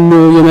በሁሉ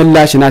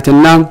የመላች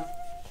ናትና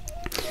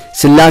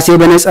ስላሴ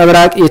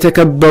በነጸብራቅ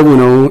የተከበቡ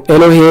ነው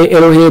ኤሎሄ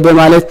ኤሎሄ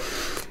በማለት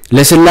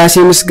ለስላሴ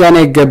ምስጋና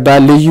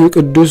ይገባል ልዩ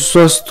ቅዱስ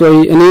ሶስቶይ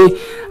እኔ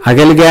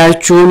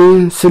አገልጋያችሁን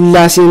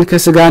ስላሴን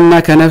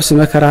ከስጋና ከነፍስ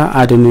መከራ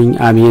አድኑኝ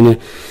አሜን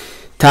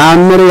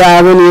ተአምር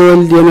የአብን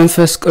የወልድ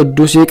የመንፈስ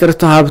ቅዱስ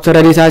ይቅርታ ሀብተ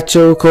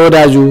ረድኤታቸው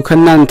ከወዳጁ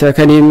ከናንተ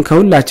ከኔም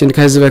ከሁላችን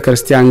ከህዝበ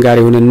ክርስቲያን ጋር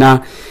ይሁንና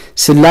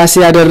ስላሴ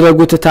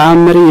ያደረጉት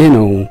ተአምር ይህ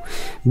ነው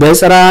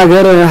በጽራ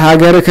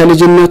ሀገር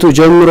ከልጅነቱ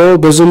ጀምሮ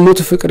በዝሙት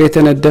ፍቅር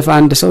የተነደፈ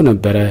አንድ ሰው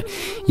ነበር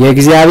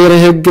የእግዚአብሔር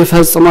ሕግ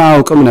ፈጽሞ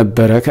አውቅም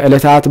ነበር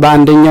ከዕለታት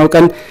በአንደኛው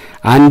ቀን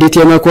አንዲት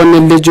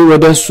የመኮንን ልጅ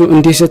ወደሱ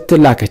እንዲህ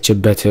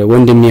ስትላከችበት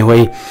ወንድሜ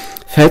ሆይ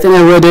ፈጥነ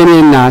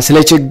ወደኔና ስለ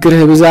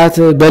ችግርህ ብዛት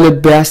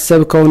በልብ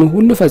ያሰብከውን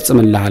ሁሉ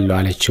ፈጽምልሃለሁ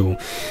አለችው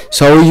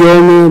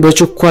ሰውየውም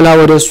በችኮላ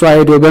ወደሱ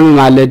አይዶ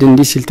በመማለድ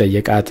እንዲህ ሲል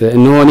ጠየቃት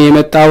እነሆ እኔ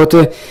የመጣሁት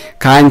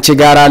ካንቺ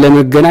ጋር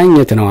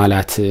ለመገናኘት ነው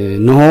አላት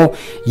እነሆ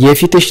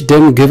የፊትሽ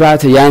ደም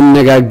ግባት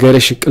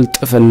ያነጋገርሽ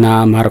ቅልጥፍና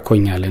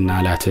ማርኮኛልና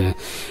አላት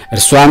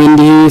እርሷም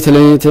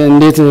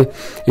እንዴት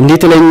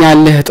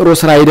ትለኛለህ ጥሩ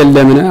ስራ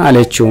አይደለምን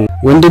አለችው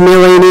ወንድሜ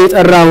ወይኔ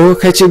ጠራሁ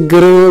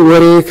ከችግር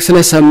ወሬ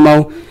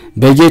ስለሰማው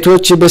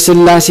በጌቶች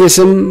በስላሴ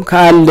ስም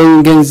ካለኝ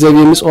ገንዘብ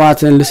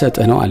የምጽዋትን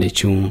ልሰጥህ ነው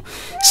አለችው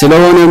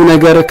ስለሆነም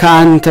ነገር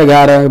ካንተ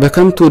ጋር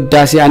በከንቱ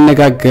ዳሴ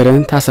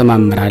አነጋገረን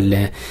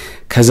ታሰማምራለህ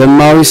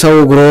ከዘማዊ ሰው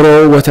ግሮሮ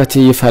ወተት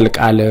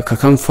ይፈልቃል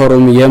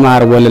ከከንፈሩም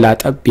የማር ወለላ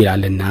ጠብ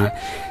ይላልና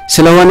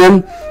ስለሆነም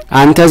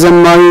አንተ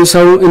ዘማዊ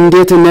ሰው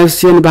እንዴት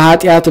ነፍሴን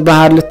በኃጢአት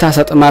ባህር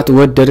ልታሰጥማት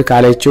ወደድክ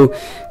አለችው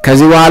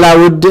ከዚህ በኋላ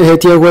ውድ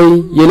እህቴ ሆይ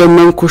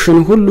የለመንኩሽን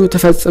ሁሉ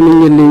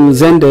ተፈጽምኝልኝ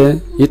ዘንድ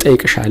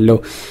ይጠይቅሻለሁ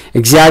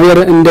እግዚአብሔር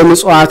እንደ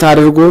ምጽዋት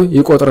አድርጎ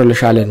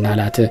ይቆጥርልሻልና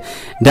አላት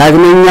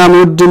ዳግመኛም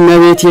ውድ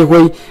ነቤቴ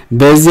ሆይ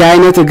በዚህ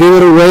አይነት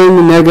ግብር ወይም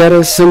ነገር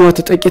ስሞት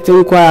ጥቂት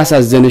እንኳን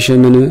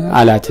ያሳዘንሽምን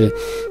አላት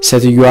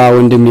ሴትዮዋ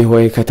ወንድሜ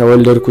ሆይ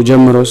ከተወለድኩ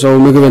ጀምሮ ሰው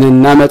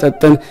ምግብንና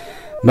መጠጥን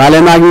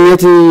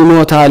ባለማግኘት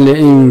ይሞታል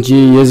እንጂ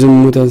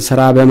የዝሙትን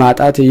ሥራ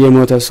በማጣት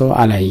የሞተ ሰው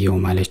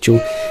አላየውም አለችው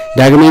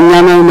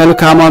ዳግመኛም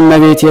መልካሟ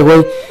እመቤቴ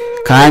ሆይ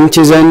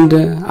ካንቺ ዘንድ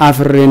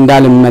አፍሬ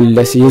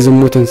እንዳልመለስ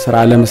የዝሙትን ሥራ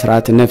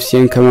ለመስራት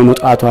ነፍሴን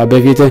ከመሙጣቷ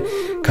በፊት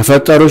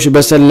ከፈጠሩሽ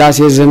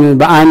በስላሴ ስም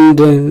በአንድ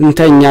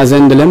እንተኛ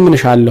ዘንድ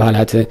ለምንሻለሁ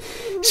አላት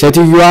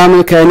ሴትዮዋም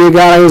ከእኔ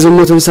ጋር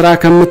የዝሙትን ሥራ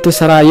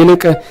ከምትሰራ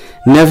ይልቅ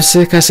ነፍስ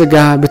ከስጋ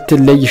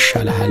ብትለይ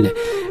ይሻላል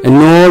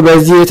እነሆ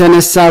በዚህ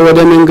የተነሳ ወደ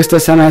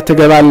መንግስተ ሰማያት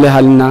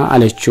ትገባለህልና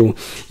አለችው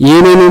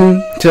ይህንንም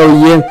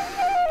ተውዬ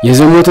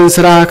የዝሙትን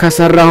ሥራ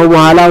ከሰራሁ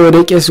በኋላ ወደ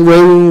ቄስ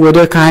ወይም ወደ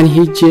ካህን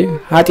ሄጄ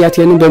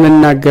ኃጢአቴን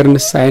በመናገር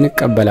ንስሐዬን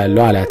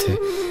እቀበላለሁ አላት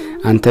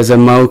አንተ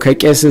ዘማው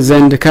ከቄስ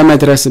ዘንድ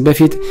ከመድረስ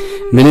በፊት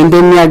ምን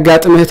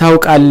እንደሚያጋጥምህ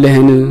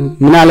ታውቃለህን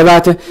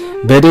ምናልባት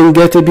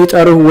በድንገት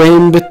ቢጠሩህ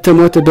ወይም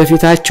ብትሞት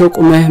በፊታቸው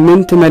ቁመህ ምን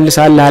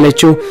ትመልሳለህ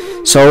አለችው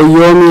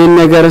ሰውየውም ይህን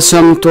ነገር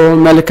ሰምቶ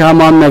መልካሟ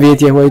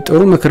እመቤቴ ሆይ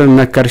ጥሩ ምክርን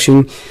መከርሽኝ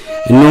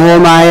እነሆ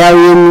ማያዊ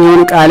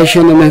የሚሆን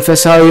ቃልሽን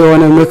መንፈሳዊ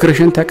የሆነ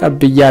ምክርሽን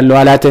ተቀብያለሁ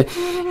አላት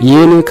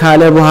ይህን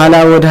ካለ በኋላ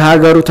ወደ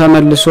ሀገሩ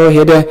ተመልሶ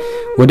ሄደ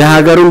ወደ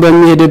ሀገሩን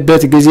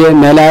በሚሄድበት ጊዜ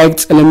መላእክት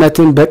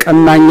ጽልመትን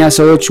በቀማኛ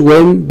ሰዎች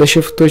ወይም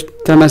በሽፍቶች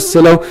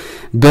ተመስለው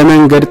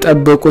በመንገድ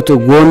ጠበቁት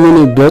ጎኑን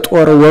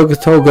በጦር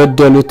ወግተው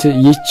ገደሉት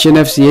ይህች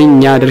ነፍስ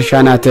የኛ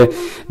ድርሻ ናት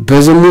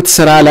በዝሙት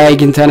ሥራ ላይ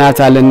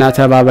አግኝተናታልና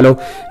ተባብለው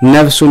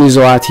ነፍሱን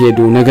ይዘዋት ሄዱ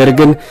ነገር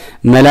ግን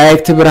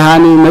መላእክት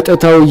ብርሃን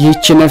መጥተው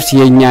ይህች ነፍስ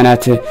የኛ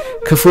ናት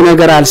ክፉ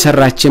ነገር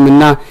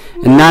አልሰራችምና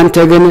እናንተ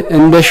ግን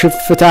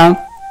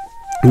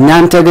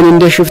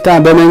እንደ ሽፍታ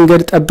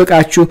በመንገድ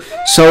ጠብቃችሁ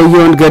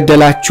ሰውየውን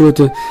ገደላችሁት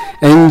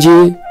እንጂ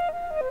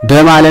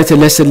በማለት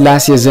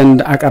ለስላሴ ዘንድ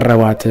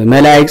አቀረቧት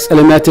መላእክት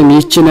ጽልመትም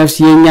ይህች ነፍስ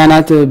የኛ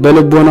ናት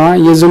በልቦናዋ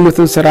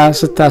የዝሙትን ሥራ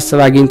ስታስብ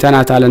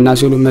አግኝተናታልና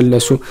ሲሉ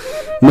መለሱ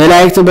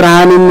መላእክት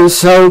ብርሃንም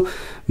ሰው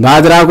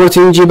ባድራጎት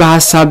እንጂ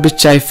በሐሳብ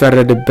ብቻ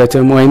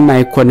አይፈረድበትም ወይም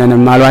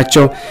አይኮነንም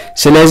አሏቸው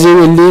ስለዚህ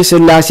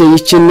ስላሴ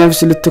ይህችን ነፍስ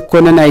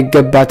ልትኮነን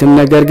አይገባትም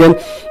ነገር ግን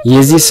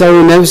የዚህ ሰው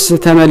ነፍስ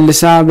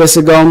ተመልሳ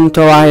በስጋውም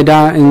ተዋህዳ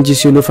እንጂ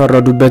ሲሉ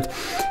ፈረዱበት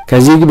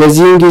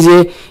በዚህ ጊዜ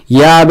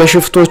ያ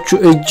በሽፍቶቹ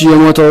እጅ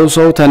የሞተው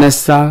ሰው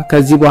ተነሳ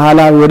ከዚህ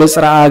በኋላ ወደ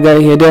ጽርዓ ሀገር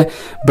ሄደ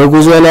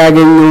በጉዞ ላይ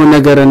ያገኘው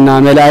ነገርና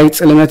መላእክት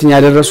ጽልመትን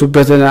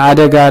ያደረሱበትን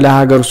አደጋ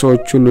ለሀገሩ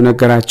ሰዎች ሁሉ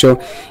ነገራቸው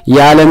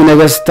የዓለም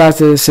ነገስታት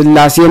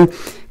ስላሴም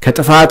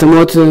ከጥፋት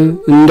ሞት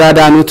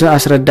እንዳዳኑት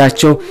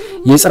አስረዳቸው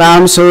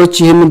የጽራም ሰዎች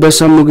ይህን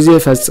በሰሙ ጊዜ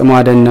ፈጽመው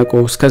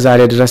አደነቁ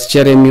እስከዛሬ ድረስ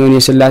ቸር የሚሆን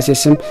የስላሴ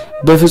ስም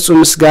በፍጹም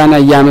ምስጋና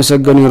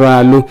ያመሰገኑ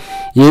ይራሉ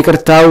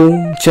ይቅርታው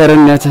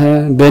ቸርነት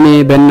በኔ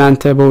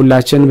በእናንተ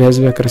በሁላችን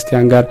በሕዝበ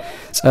ክርስቲያን ጋር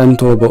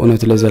ጸንቶ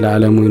በእውነት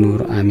ለዘላለሙ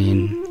ይኑር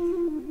አሜን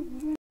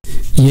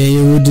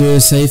የእሁድ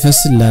ሰይፈ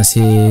selase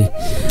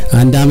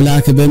አንድ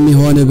አምላክ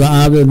በሚሆን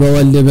በአብ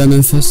በወልድ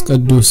በመንፈስ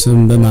ቅዱስም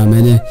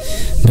በማመን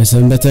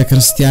በሰንበተ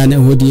ክርስቲያን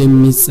እሁድ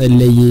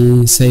የሚጸለይ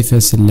ሰይፈ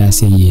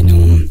selase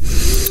ነው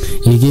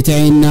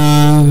የጌታዬና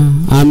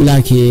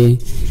አምላኬ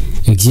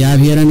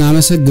እግዚአብሔርን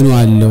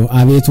አመሰግናለሁ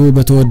አቤቱ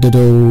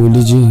በተወደደው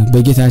ልጅ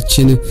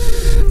በጌታችን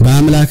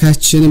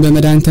በአምላካችን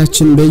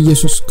በመድኃኒታችን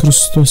በኢየሱስ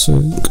ክርስቶስ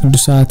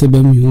ቅዱሳት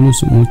በሚሆኑ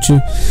ስሞች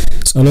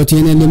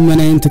ጸሎቴን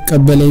ልመናዬን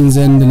ተቀበለኝ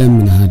ዘንድ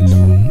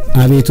ለምንሃለሁ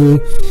አቤቱ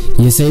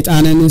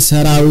የሰይጣንን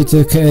ሰራዊት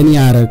ከእኔ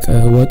ያረቅ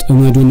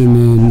ወጥመዱንም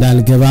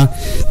እንዳልገባ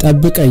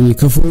ጠብቀኝ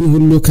ክፉን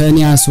ሁሉ ከእኔ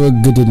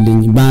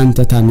አስወግድልኝ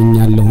በአንተ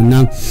ታምኛለሁና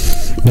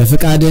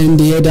በፍቃድህ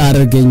እንድሄድ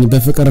አድርገኝ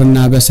በፍቅርና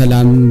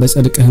በሰላም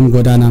በጽድቅህም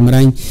ጎዳና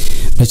ምራኝ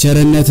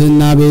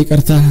በቸርነትና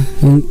በይቅርታ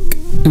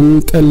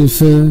እንቅልፍ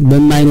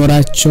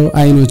በማይኖራቸው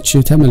አይኖች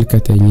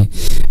ተመልከተኝ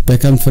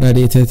በከንፈር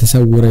ረድኤት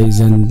ተሰውረኝ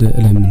ዘንድ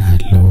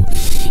ለምንሃለሁ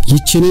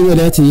ይህችን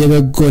ዕለት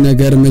የበጎ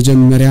ነገር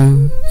መጀመሪያ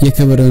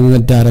የክብር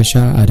መዳረሻ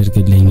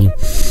አድርግልኝ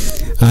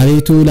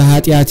አቤቱ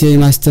ለኃጢአቴ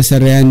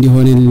ማስተሰሪያ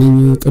እንዲሆንልኝ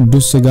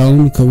ቅዱስ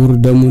ሥጋውን ክቡር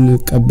ደሙን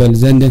ቀበል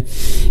ዘንድ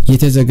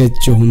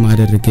የተዘጋጀሁም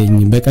አድርገኝ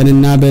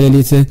በቀንና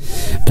በሌሊት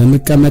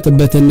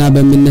በመቀመጥበትና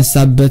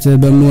በመነሳበት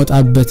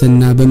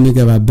በመውጣበትና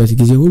በመገባበት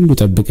ጊዜ ሁሉ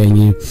ጠብቀኝ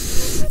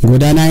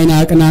ጎዳናዬን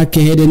አቅና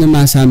ከሄደንም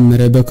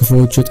አሳምረ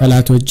በክፉዎቹ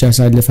ጠላቶች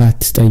አሳልፈህ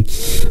አትስጠኝ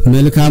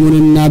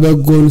መልካሙንና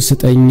በጎን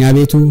ስጠኝ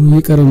አቤቱ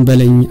ይቅርም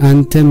በለኝ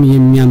አንተም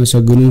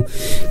የሚያመሰግኑ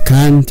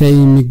ካንተ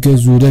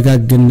የሚገዙ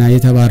ደጋግና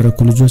የተባረኩ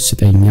ልጆች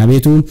ስጠኝ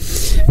አቤቱ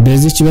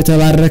በዚች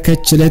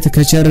በተባረከች ዕለት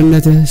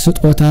ከቸርነት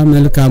ስጦታ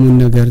መልካሙን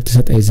ነገር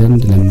ተሰጠኝ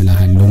ዘንድ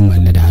ለምንሃለሁ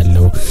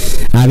ማለዳለሁ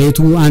አቤቱ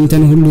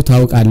አንተን ሁሉ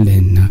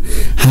ታውቃለህና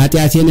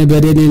ኃጢአቴን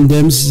በደሌን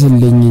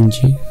ደምስስልኝ እንጂ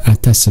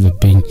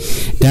አታስብብኝ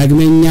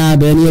ዳግመኛ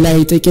በእኔ ላይ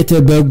ጥቂት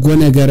በጎ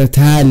ነገር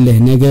ታያለህ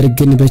ነገር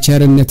ግን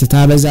በቸርነት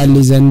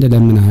ታበዛልኝ ዘንድ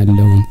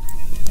ለምንሃለሁ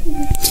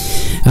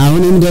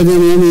አሁንም ደግሞ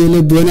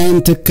የልቦናዬን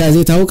ትካዜ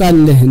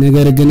ታውቃለህ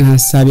ነገር ግን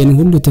ሐሳቤን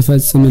ሁሉ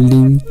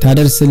ተፈጽምልኝ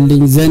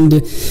ታደርስልኝ ዘንድ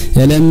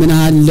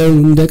እለምንሃለሁ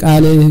እንደ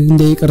ቃልህ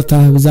እንደ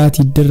ይቅርታ ብዛት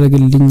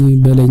ይደረግልኝ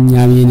በለኝ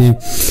አሜን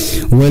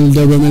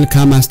ወልደው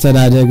በመልካም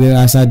አስተዳደግ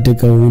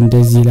አሳድገው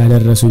እንደዚህ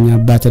ላደረሱኝ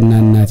አባትና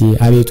እናቴ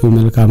አቤቱ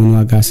መልካሙን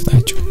ዋጋ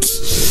ስጣቸው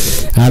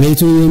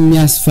አቤቱ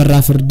የሚያስፈራ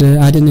ፍርድ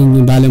አድነኝ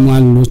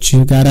ባለሟሎች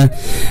ጋር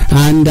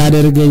አንድ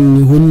አድርገኝ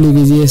ሁሉ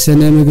ጊዜ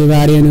ስነ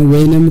ምግባሬን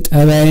ወይንም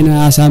ጠባይን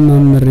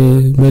አሳማምሬ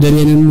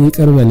በደሌንም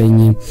ይቅር በለኝ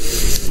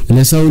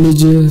ለሰው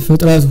ልጅ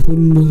ፍጥረት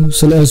ሁሉ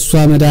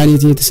ስለሷ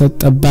መድኃኒት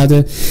የተሰጠባት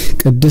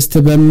ቅድስት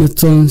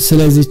በመትሆን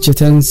ስለዚች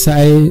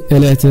ተንሳኤ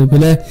ዕለት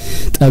ብለ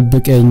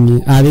ጠብቀኝ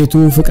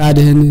አቤቱ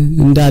ፍቃድህን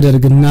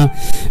እንዳደርግና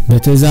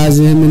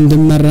በትእዛዝህም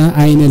እንድመራ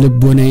አይነ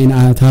ልቦናዬን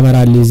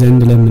ታበራልኝ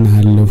ዘንድ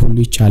ለምንሃለሁ ሁሉ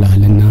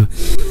ይቻላልና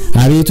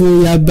አቤቱ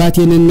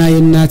የአባቴንና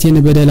የእናቴን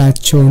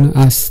በደላቸውን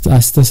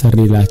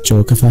አስተሰርይላቸው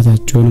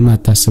ክፋታቸውንም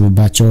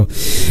አታስብባቸው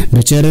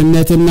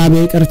በቸርነትና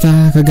በይቅርታ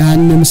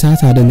ከገሃነም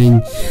እሳት አድነኝ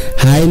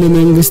ኃይል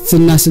መንግስትና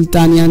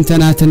ስልጣን ያንተ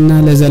ናትና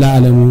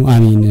ለዘላለሙ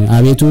አሜን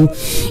አቤቱ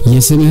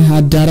የስምህ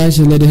አዳራሽ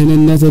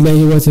ለደህንነት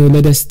ለሕይወት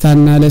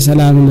ለደስታና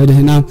ለሰላም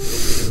ለደህና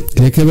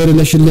ለክብር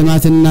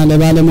ለሽልማትና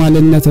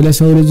ለባለሟልነት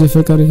ለሰው ልጅ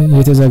ፍቅር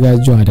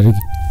የተዘጋጀው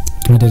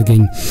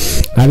አድርገኝ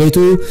አቤቱ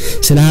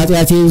ስለ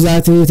ኃጢአቴ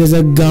ብዛት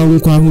የተዘጋው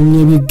እንኳን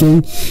ቢገኝ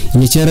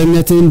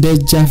የቸርነትን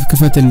ደጃፍ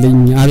ክፈትልኝ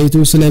አቤቱ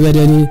ስለ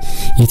በደሌ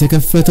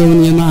የተከፈተውን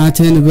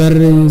የማዕተን በር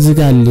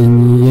ዝጋልኝ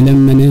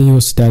የለመነ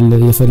ይወስዳል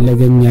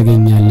የፈለገም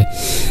ያገኛል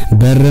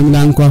በርም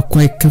ላንኳኳ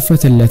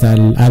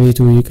ይከፈትለታል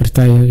አቤቱ ይቅርታ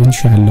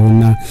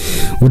እንሻለውና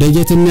ወደ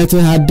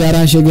ጌትነትህ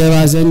አዳራሽ ገባ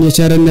ዘንድ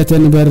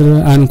የቸርነትን በር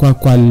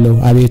አንኳኳለሁ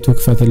አቤቱ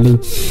ክፈትልኝ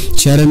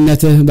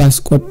ቸርነትህ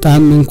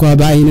ባስቆጣም እንኳን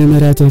በአይነ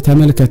ምሕረትህ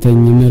ተመልከተኝ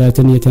ምሕረትን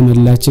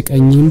የተመላች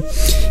ቀኝም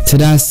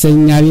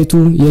ትዳሰኝ አቤቱ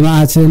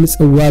የማዕተን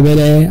ጽዋ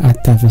በላይ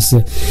አታፈስ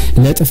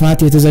ለጥፋት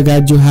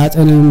የተዘጋጀው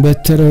ኃጢአትን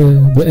በትር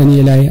በእኔ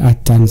ላይ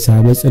አታንሳ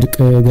በጽድቅ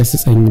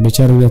ገስጸኝ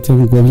በቸርነትም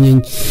ጎብኘኝ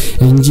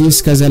እንጂ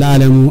እስከ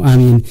ዘላለሙ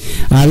አሜን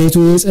አቤቱ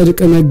የጽድቅ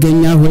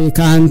መገኛ ሆይ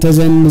ከአንተ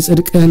ዘንድ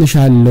ጽድቅህን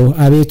ሻለሁ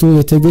አቤቱ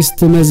የትዕግስት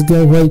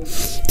መዝገብ ሆይ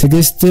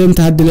ትዕግስትን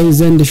ታድለኝ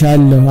ዘንድ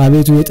ሻለሁ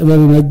አቤቱ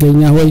የጥበብ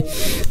መገኛ ሆይ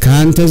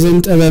ከአንተ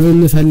ዘንድ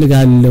ጥበብን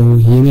እፈልጋለሁ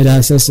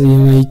የመዳሰስ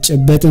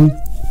የማይጨበጥም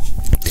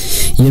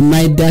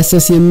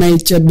የማይዳሰስ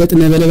የማይጨበጥ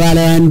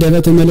ነበልባላዊ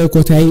አንደበት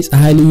መለኮታዊ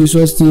ፀሐይ ልዩ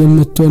ሶስት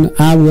የምትሆን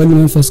አብ ወልድ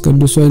መንፈስ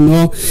ቅዱስ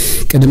ነው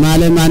ቅድመ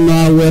ዓለም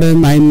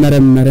አነዋወርም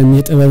አይመረመርም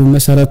የጥበብ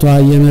መሰረቷ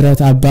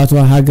የምህረት አባቷ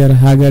ሀገር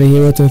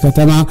ሕይወት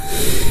ከተማ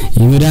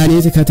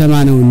የመድኃኒት ከተማ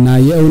ነውና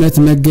የእውነት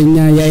መገኛ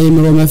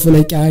የአእምሮ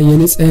መፍለቂያ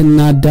የንጽህና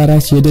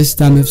አዳራሽ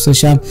የደስታ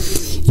መፍሰሻ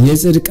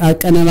የጽድቅ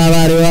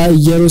አቀነባባሪዋ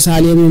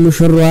ኢየሩሳሌም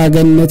ሙሽራዋ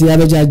ገነት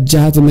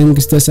ያበጃጃት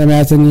መንግስተ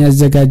ሰማያትን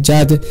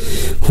ያዘጋጃት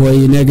ሆይ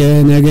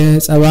ነገ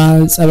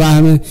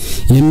ጸባም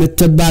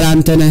የምትባል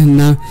አንተ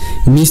ነህና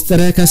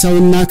ሚስጥረ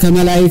ከሰውና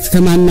ከመላእክት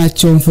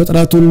ከማናቸው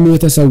ፍጥረት ሁሉ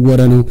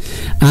የተሰወረ ነው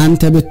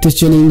አንተ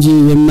ብትችል እንጂ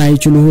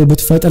የማይችሉ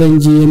ብትፈጥር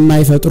እንጂ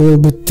የማይፈጥሩ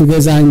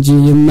ብትገዛ እንጂ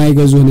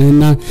የማይገዙ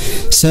ነህና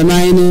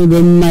ሰማይን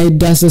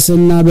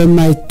በማይዳሰስና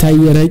በማይታይ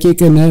ረቂቅ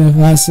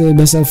ነፋስ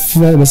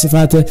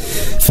በስፋት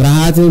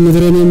ፍርሃት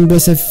ምድርንም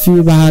በሰፊ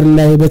ባህር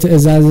ላይ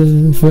በትእዛዝ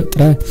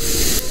ፍጥረ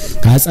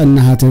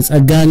ካጸናሃት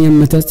ጸጋን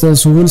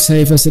የምትተስሁል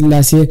ሰይፈ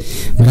selase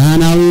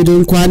ብርሃናዊ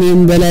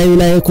ድንኳንም በላይ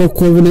ላይ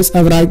ኮከብ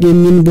ነጸብራቅ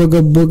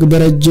የሚንቦገቦግ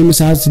በረጅም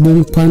ሰዓት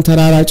ድንኳን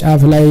ተራራ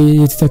ጫፍ ላይ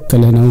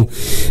የተተከለ ነው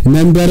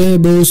መንበር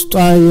በውስጧ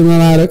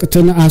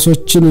የመባረቅትን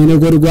አሶችን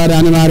የነጎድጓድ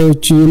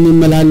አንባሪዎች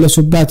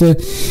የሚመላለሱባት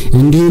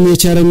እንዲሁም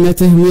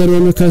የቸርነትህ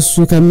ሜሮን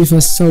ከሱ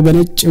ከሚፈሰው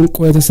በነጭ እንቁ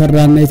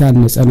የተሰራና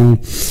የታነጸ ነው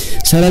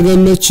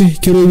ሰረገሎች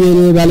ኪሩቤል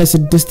ባለ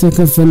 6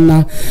 ክንፍና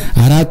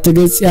 4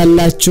 ገጽ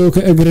ያላቸው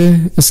ከእግርህ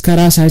እስከ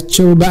ራሳቸው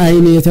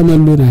በአይን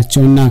የተመሉ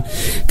ናቸውና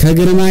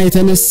ከግርማ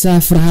የተነሳ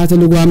ፍርሃት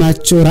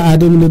ልጓማቸው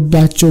ረአድም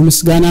ልባቸው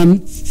ምስጋናም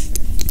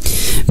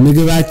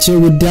ምግባቸው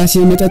ውዳሴ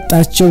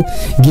መጠጣቸው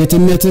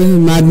ጌትነትህ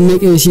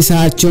ማድነቅ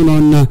ሲሳቸው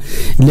ነውና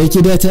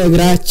ለኪደተ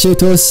እግራቸው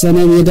ተወሰነ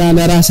ሜዳ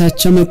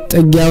ለራሳቸው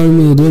መጠጊያው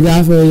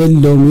ድጋፍ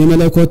የለውም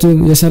የመለኮት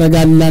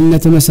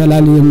የሰረጋላነት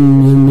መሰላል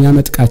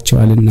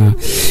የሚያመጥቃቸዋልና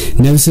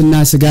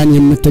ነፍስና ስጋን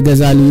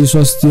የምትገዛ ልዩ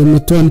ሶስት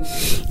የምትሆን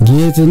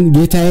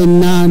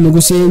ጌታዬና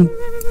ንጉሴ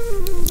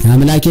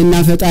አምላኬና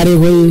ፈጣሪ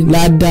ሆይ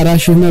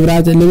ለአዳራሽ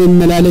መብራት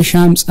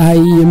ለመመላለሻም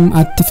ፀሐይም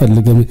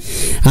አትፈልግም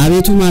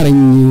አቤቱ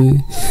ማረኝ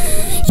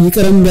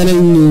ይቅርም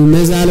በለኝ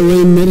መዛል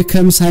ወይ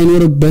መርከም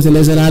ሳይኖርበት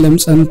ለዘላለም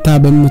ጸንታ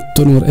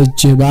በመትኖር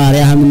እጅ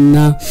ባሪያህምና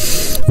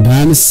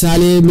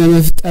በምሳሌ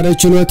በመፍጠር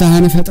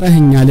ችሎታህን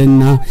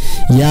ፈጥረህኛልና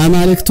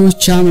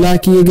ያማልክቶች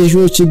አምላክ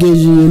የገዦች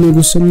ገዢ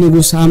ንጉስ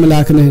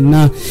አምላክ ነህና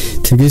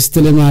ትግስት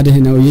ልማድህ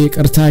ነው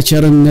ይቅርታ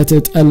ቸርነት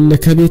ጠል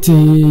ከቤት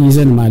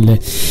ይዘንማል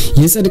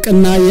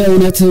የጽድቅና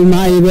የእውነት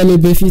ማይበል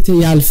በፊት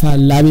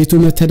ያልፋል አቤቱ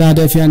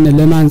መተዳደፊያን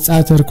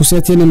ለማንጻት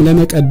ርኩሰትንም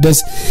ለመቀደስ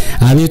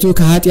አቤቱ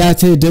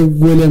ከኃጢአት ደው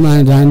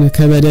ለማዳን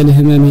ከበደል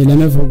ህመም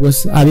ለመፈወስ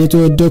አቤቱ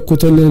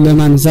ወደኩትን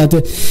ለማንሳት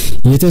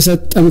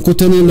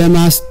የተሰጠምኩትን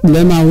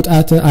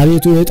ለማውጣት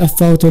አቤቱ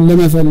የጠፋሁትን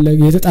ለመፈለግ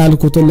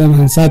የተጣልኩትን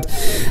ለማንሳት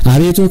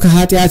አቤቱ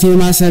ከኃጢአት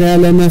ማሰሪያ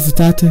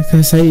ለመፍታት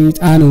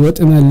ከሰይጣን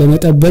ወጥመድ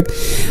ለመጠበቅ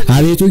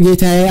አቤቱ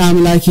ጌታዬ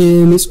አምላኬ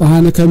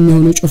ንጹሃን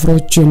ከሚሆኑ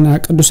ጭፍሮችና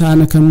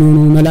ቅዱሳን ከሚሆኑ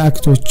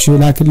መላእክቶች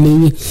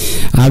ላክልኝ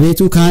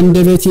አቤቱ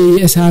ካንደበቴ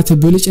የእሳት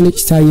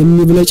ብልጭልጭታ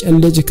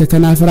የሚብለጨልጭ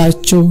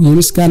ከከናፍራቸው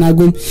የምስጋና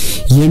ጉም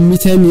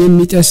የሚተም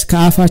የሚጠስ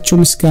ከአፋቸው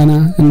ምስጋና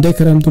እንደ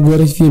ክረምት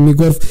ጎርፍ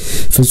የሚጎርፍ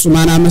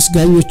ፍጹማን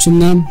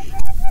አመስጋኞችና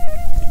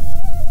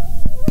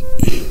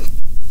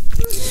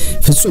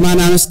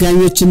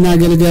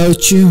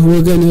አገልጋዮች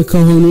ወገን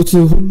ከሆኑት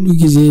ሁሉ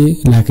ጊዜ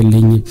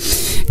ላክልኝ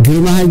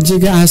ግርማ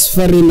እጅግ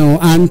አስፈሪ ነው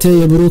አንተ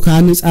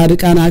የብሩካን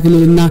ጻድቃን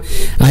አክሊልና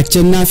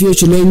አቸናፊዎች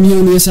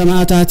ለሚሆኑ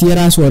የሰማዕታት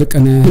የራስ ወርቅ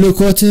ነህ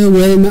መለኮት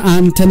ወይም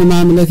አንተን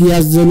ማምለክ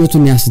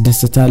ያዘኑትን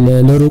ያስደስታል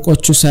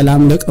ለሩቆቹ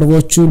ሰላም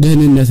ለቅርቦቹ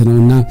ደህንነት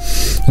ነውና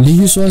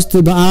ልዩ ሶስት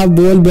በአብ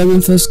በወልድ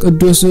በመንፈስ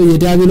ቅዱስ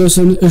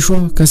የዲያብሎስን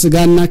እሾህ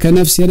ከስጋና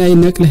ከነፍስ ላይ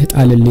ነቅለህ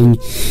ጣልልኝ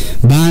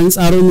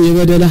በአንጻሩም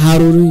የበደለ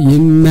ሐሩር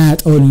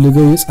የሚያጠወልገው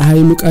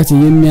የፀሐይ ሙቀት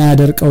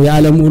የሚያደርቀው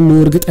የዓለም ሁሉ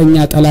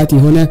እርግጠኛ ጠላት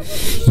የሆነ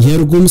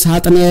የርጉም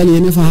ሳጥናኤል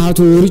የነፋሃቱ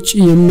ውርጭ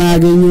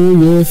የማያገኙ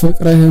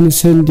የፍቅርህን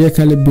ስንዴ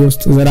ከልቤ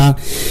ውስጥ ዝራ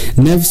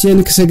ነፍሴን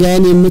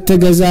ከስጋዬን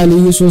የምትገዛ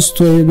ልዩ ሶስት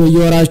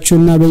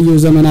በየወራቹና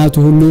በየዘመናቱ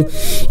ሁሉ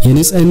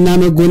የንጽህና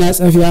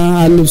መጎናጸፊያ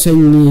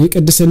አልብሰኝ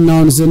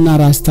የቅድስናውን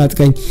ዝናር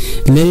አስታጥቀኝ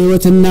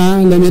ለሕይወትና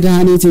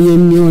ለመድኃኒት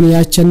የሚሆን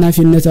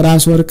ያቸናፊነት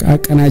ራስ ወርቅ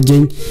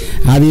አቀናጀኝ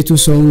አቤቱ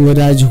ሰው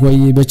ወዳጅ ሆይ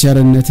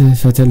በቸርነት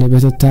ፈተለ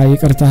በተታ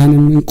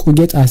ይቅርታህንም እንቁ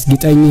ጌጥ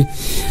አስጊጠኝ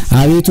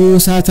አቤቱ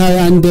ሳታዊ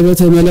አንደበት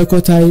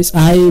መለኮታዊ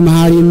ፀሐይ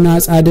መሐሪና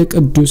ጻድቅ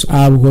ቅዱስ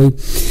አብ ሆይ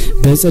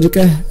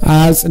በጽድቅህ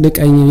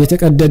አጽድቀኝ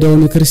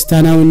የተቀደደውን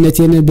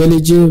ክርስቲያናዊነቴን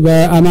በልጅ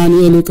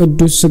በአማኑኤል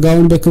ቅዱስ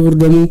ስጋውን በክብር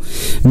ደሙ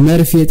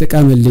መርፌ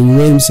ተቀምልኝ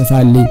ወይም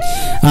ስፋልኝ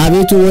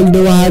አቤቱ ወልደ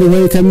ዋህድ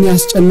ሆይ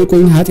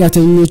ከሚያስጨንቁኝ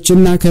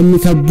ኃጢያተኞችና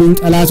ከሚከቡኝ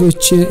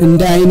ጠላቶች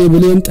እንደ አይነ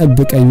ብሌን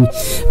ጠብቀኝ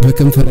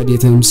በክንፈ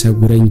ረድኤትህም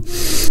ሰጉረኝ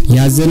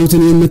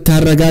ያዘኑትን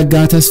የምታረጋጋ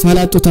ተስፋ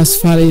ላጡ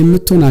ተስፋ ላይ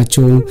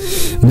የምትሆናቸው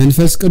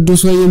መንፈስ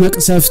ቅዱስ ሆይ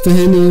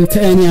መቅሰፍትህን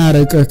ከእኔ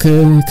አርቅ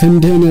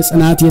ክንድህን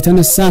ጽናት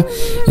የተነሳ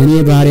እኔ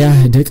ባሪያህ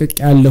ደቅቅ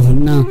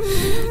ተጠምቄያለሁና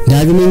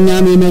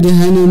ዳግመኛም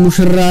የመድኃኔ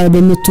ሙሽራ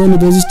በመጥቶን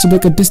በዚች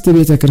በቅድስት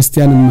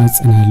ቤተክርስቲያን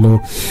ማጸናለሁ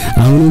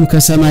አሁንም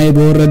ከሰማይ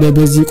በወረደ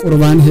በዚህ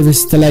ቁርባን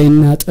ህብስት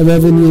ላይና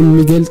ጥበብን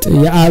የሚገልጥ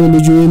የአብ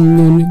ልጅ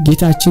የሚሆን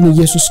ጌታችን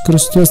ኢየሱስ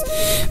ክርስቶስ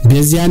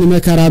በዚያን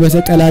መከራ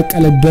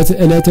በተቀላቀለበት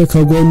ዕለት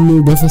ከጎኑ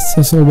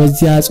በፈሰሰው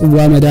በዚያ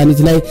ጽዋ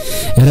መድኃኒት ላይ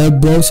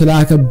ረበው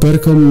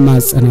ስላከበርከው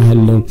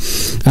ማጸናለሁ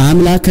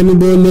አምላክን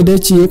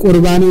በወለደች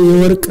የቁርባን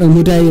የወርቅ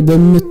ሙዳይ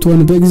በመጥቶን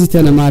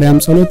በእግዚእትነ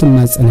ማርያም ጸሎት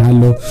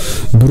ማጸናለሁ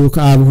ብሩክ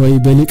አብ ሆይ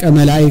በሊቀ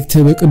መላእክት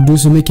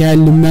በቅዱስ ሚካኤል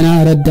ልመና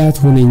ረዳት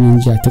ሆነኝ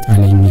እንጂ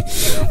አትጣለኝ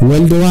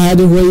ወልድ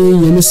ዋህድ ሆይ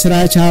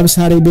የምስራች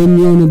አብሳሪ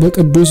በሚሆን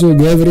በቅዱስ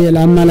ገብርኤል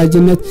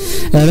አማላጅነት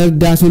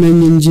ረዳት ሆነኝ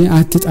እንጂ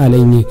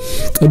አትጣለኝ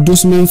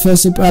ቅዱስ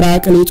መንፈስ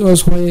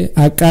ጰራቅሊጦስ ሆይ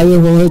አቃቤ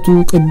ሆህቱ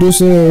ቅዱስ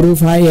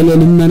ሩፋኤል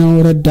ልመናው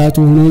ረዳት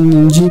ሆነኝ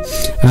እንጂ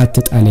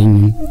አትጣለኝ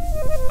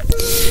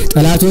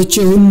ጠላቶቼ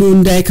ሁሉ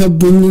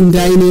እንዳይከቡኝ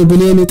እንዳይኔ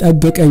ብሌን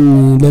ጠብቀኝ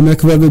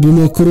ለመክበብ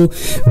ቢሞክሩ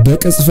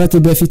በቅጽፈት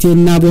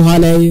በፊቴና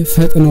በኋላዬ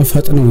ፈጥነው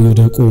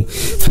ይወደቁ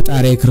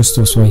ፈጣሪ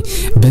ክርስቶስ ሆይ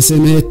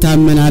በስምህ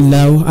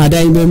ታመናለሁ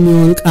አዳኝ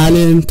በሚሆን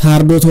ቃልን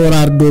ታርዶ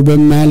ተወራርዶ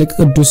በማያልቅ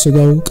ቅዱስ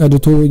ሥጋው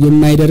ቀድቶ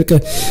የማይደርቅ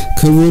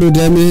ክቡር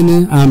ደምህን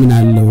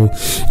አምናለሁ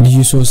ልዩ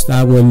ሶስት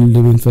አብ ወልድ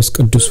መንፈስ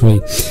ቅዱስ ሆይ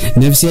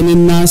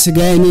ነፍሴንና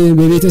ሥጋዬን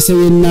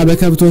በቤተሰቤና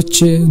በከብቶች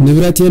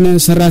ንብረቴን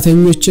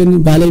ሰራተኞችን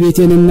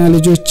ባለቤቴንና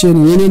ልጆችን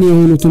የኔን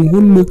የሆኑትን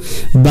ሁሉ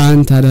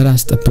በአንተ አደራ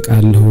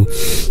አስጠብቃለሁ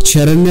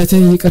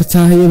ቸርነትህ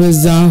ይቅርታህ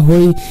የበዛ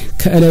ሆይ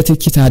ከዕለት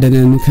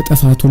ኪታደነን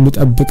ከጥፋት ሁሉ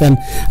ጠብቀን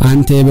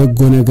አንተ የበጎ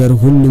ነገር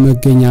ሁሉ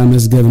መገኛ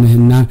መዝገብ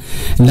ነህና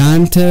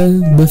ለአንተ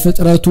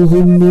በፍጥረቱ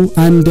ሁሉ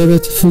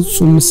አንደበት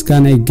ፍጹም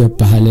ምስጋና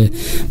ይገባሃል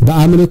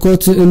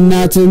በአምልኮት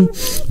እናት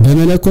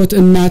በመለኮት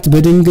እናት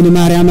በድንግል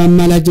ማርያም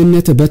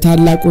አማላጅነት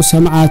በታላቁ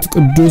ሰማዕት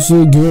ቅዱስ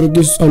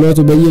ጊዮርጊስ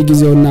ጸሎት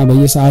በየጊዜውና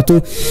በየሰዓቱ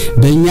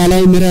በእኛ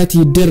ላይ ምሕረት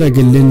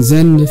ይደረግልን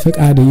ዘንድ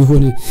ፈቃድ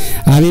ይሁን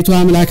አቤቱ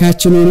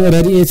አምላካችን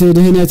ረድኤት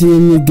ድህነት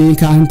የሚገኝ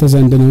ከአንተ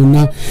ዘንድ ነውና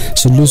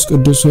ስሉስ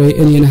ቅዱስ ሆይ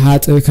እኔን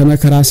ኃጥ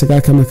ከመከራ ሥጋ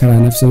ከመከራ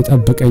ነፍስ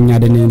ጠብቀኝ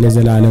አድነኝ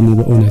ለዘላለሙ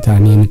በእውነት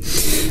አሜን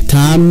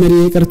ተአምር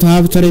ይቅርታ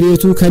ሀብት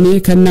ረድኤቱ ከኔ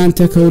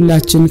ከናንተ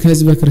ከሁላችን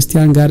ከሕዝበ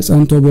ክርስቲያን ጋር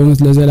ጸንቶ በእውነት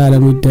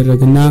ለዘላለሙ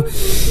ይደረግና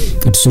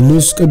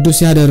ቅዱስ ቅዱስ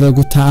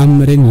ያደረጉት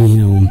ተአምርን ይህ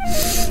ነው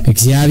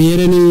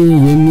እግዚአብሔርን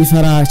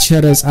የሚፈራ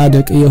ቸር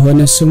ጻድቅ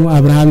የሆነ ስሙ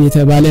አብርሃም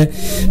የተባለ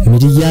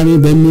ምድያሜ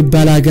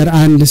በሚባል ሀገር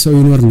አንድ ሰው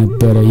ይኖር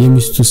ነበር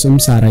የሚስቱ ስም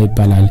ሳራ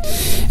ይባላል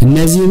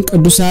እነዚህም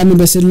ቅዱሳን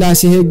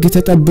በስላሴ ሕግ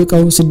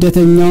ተጠብቀው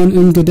ስደተኛውን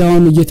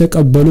እንግዳውን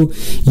እየተቀበሉ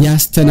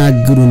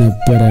ያስተናግዱ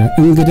ነበር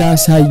እንግዳ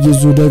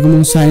ሳይዙ ደግሞ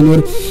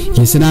ሳይኖር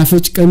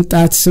የስናፍጭ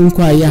ቅንጣት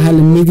እንኳ ያህል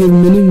ምግብ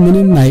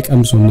ምንም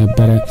አይቀምሱም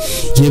ነበር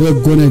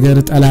የበጎ ነገር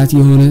ጠላት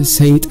የሆነ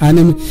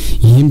ሰይጣንም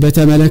ይህን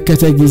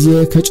በተመለከተ ጊዜ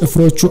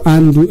ከጭፍሮቹ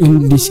አንዱ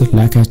እንዲህ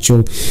ሲላካቸው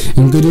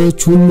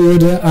እንግዶች ሁሉ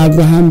ወደ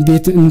አብርሃም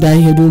ቤት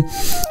እንዳይሄዱ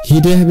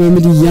ሂደህ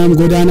በምድያም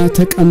ጎዳና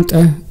ተቀምጠ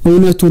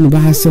እውነቱን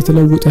በሐሰት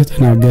ለውጠ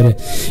ተናገረ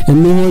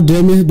እነሆ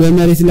ደምህ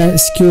በመሬት ላይ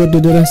እስኪወርድ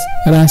ድረስ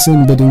ራስን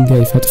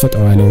በድንጋይ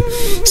ፈጥፈጠዋለው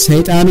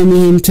ሰይጣንም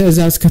ይህን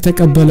ትእዛዝ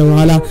ከተቀበለ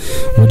በኋላ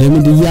ወደ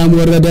ምድያም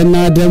ወረደና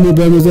ደሙ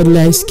በምድር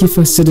ላይ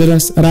እስኪፈስ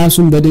ድረስ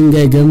ራሱን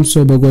በድንጋይ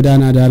ገምሶ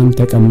በጎዳና ዳርም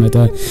ተቀመጠ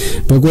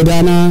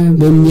በጎዳና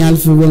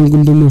በሚያልፍ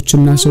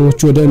ወንድሞችና ሰዎች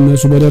ወደ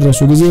እነሱ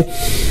በደረሱ ጊዜ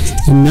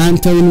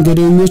እናንተ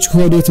እንግዶኞች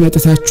ከወዴት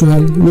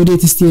መጥታችኋል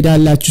ወዴትስ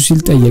ትሄዳላችሁ ሲል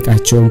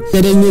ጠየቃቸው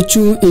እንግዶኞቹ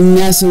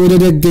እኛስ ወደ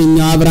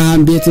ደገኛው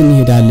አብርሃም ቤት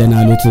እንሄዳለን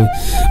አሉት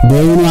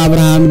በእውኑ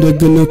አብርሃም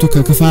ደግነቱ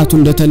ከክፋቱ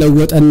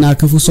እንደተለወጠና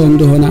ክፉ ሰው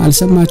እንደሆነ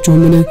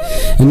አልሰማችሁምን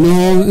እነሆ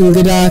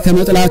እንግዳ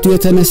ከመጥላቱ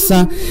የተነሳ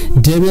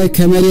ደም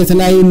ከመሬት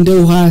ላይ እንደ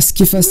ውሃ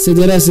እስኪፈስ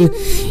ድረስ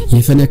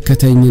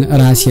የፈነከተኝን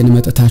ራሴን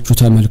መጥታችሁ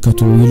ተመልከቱ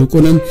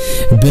ይልቁንም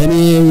በኔ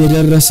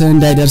የደረሰ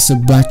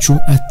እንዳይደርስባችሁ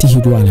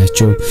አትሂዱ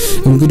አላቸው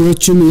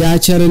እንግዶችም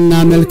ያቸርና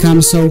መልካም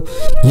ሰው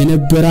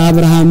የነበረ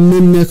አብርሃም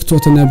ምን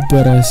ነክቶት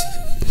ነበር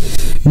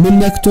ምን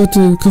ነክቶት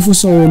ክፉ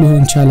ሰው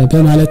ሊሆን ቻለ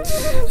በማለት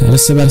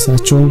እርስ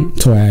በርሳቸው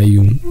ተወያዩ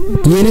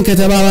ይህን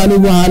ከተባባሉ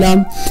በኋላ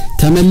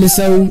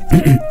ተመልሰው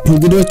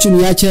እንግዶችን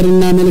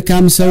ያቸርና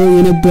መልካም ሰው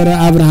የነበረ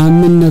አብርሃም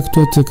ምን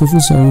ነክቶት ክፉ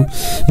ሰው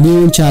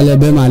ሊሆን ቻለ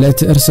በማለት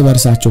እርስ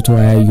በርሳቸው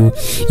ተወያዩ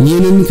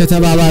ይህንን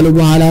ከተባባሉ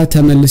በኋላ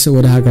ተመልሰው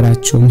ወደ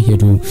ሀገራቸው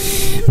ሄዱ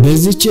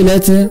በዚህች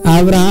ዕለት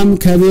አብርሃም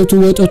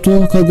ከቤቱ ወጥቶ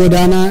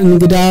ከጎዳና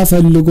እንግዳ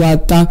ፈልጎ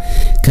አጣ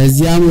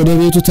ከዚያም ወደ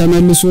ቤቱ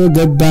ተመልሶ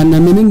ገባና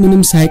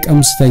ምንም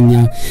ሳይቀምስተኛ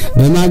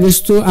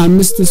በማግስቱ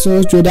 5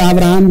 ሰዎች ወደ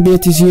አብርሃም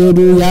ቤት ሲሄዱ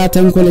ያ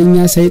ተንኮለኛ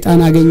ሰይጣን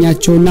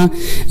አገኛቸውና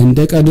እንደ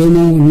ቀደሙ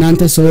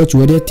እናንተ ሰዎች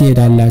ወዴት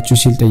ትሄዳላችሁ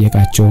ሲል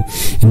ጠየቃቸው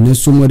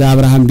እነሱም ወደ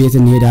አብርሃም ቤት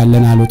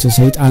እንሄዳለን አሉት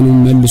ሰይጣኑም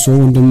መልሶ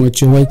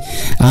ወንድሞቼ ሆይ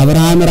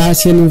አብርሃም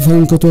ራሴን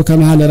ፈንክቶ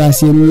ከመሃል ራሴ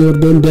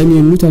የሚወርደው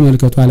እንደኔኑ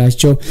ተመልከቱ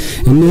አላቸው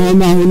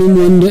እነሆም አሁንም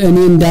እንደኔ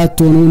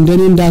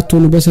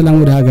እንዳትሆኑ በሰላም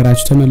ወደ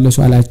ሀገራችሁ ተመለሱ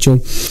አላቸው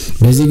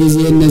በዚህ ጊዜ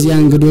እነዚህ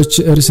እንግዶች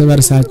እርስ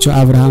በርሳቸው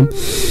አብርሃም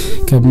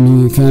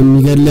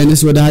ከሚገለንስ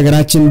ይልቅስ ወደ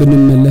ሀገራችን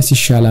ብንመለስ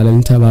ይሻላል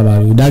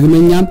ተባባሉ።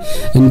 ዳግመኛም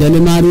እንደ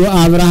ልማዱ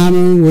አብርሃም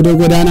ወደ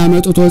ጎዳና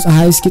መጥቶ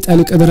ፀሐይ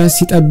እስኪጠልቅ ድረስ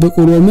ሲጠብቅ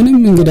ውሎ ምንም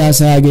እንግዳ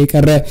ሳያገኝ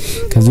ቀረ።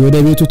 ከዚህ ወደ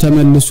ቤቱ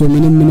ተመልሶ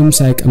ምንም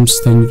ሳይቀምስ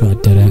ተኝቶ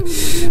አደረ።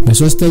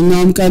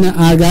 በሶስተኛውም ቀን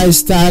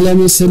አጋዕዝተ ዓለም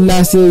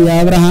ስላሴ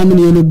የአብርሃምን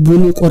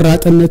የልቡን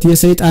ቆራጥነት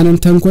የሰይጣንን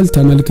ተንኮል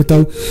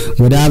ተመልክተው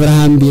ወደ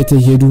አብርሃም ቤት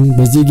ሄዱ።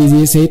 በዚህ ጊዜ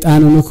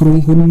ሰይጣን ምክሩን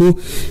ሁሉ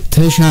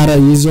ተሻረ።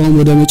 ይዘውም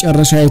ወደ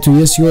መጨረሻይቱ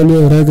የሲኦል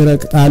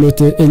ረግረግ ጣሉት።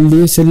 እሊ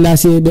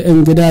ስላሴ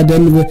በእንግዳ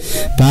ደንብ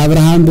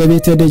በአብርሃም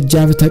በቤተ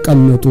ደጃፍ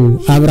ተቀመጡ።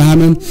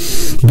 አብርሃምም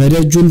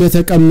በደጁ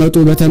እንደተቀመጡ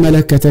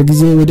በተመለከተ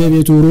ጊዜ ወደ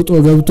ቤቱ ሩጦ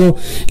ገብቶ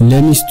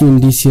ለሚስቱ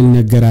እንዲህ ሲል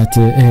ነገራት።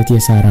 እህቴ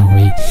ሳራ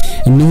ሆይ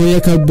እነሆ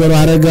የከበሩ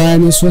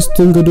አረጋውያን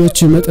 3 እንግዶች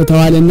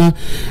መጥተዋልና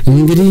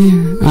እንግዲህ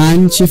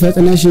አንቺ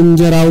ፈጥነሽ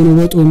እንጀራውን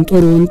ወጡን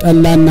ጥሩን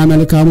ጠላና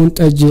መልካሙን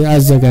ጠጅ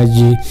አዘጋጂ፣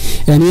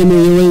 እኔም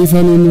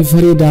የወይፈኑን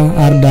ፍሪዳ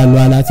አርዳለሁ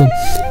አላት።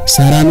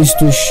 ሳራ ሚስቱ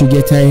እሺ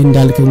ጌታዬ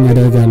እንዳልከኝ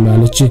አደርጋለሁ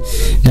አለች።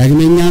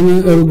 ዳግመኛም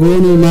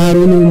እርጎን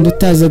ማሩን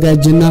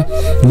እንድታዘጋጅና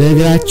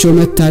ለእግራቸው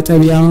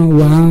መታጠቢያ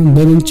ውሃ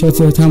በምንቸት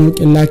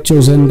ታሞቅላቸው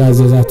ዘንድ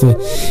አዘዛት።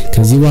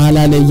 ከዚህ በኋላ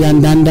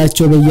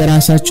ለእያንዳንዳቸው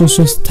በየራሳቸው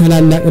 3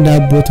 ታላላቅ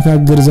ዳቦ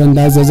ተጋግር ዘንድ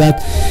አዘዛት።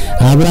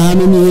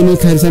 አብርሃምም ይህን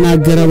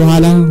ከተናገረ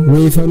በኋላ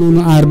ወይፈኑን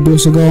አርዶ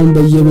ስጋውን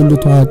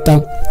በየብልቱ አወጣ።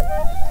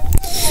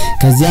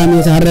 ከዚያም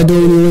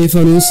የታረደውን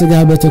የወይፈኑን ስጋ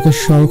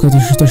በትከሻው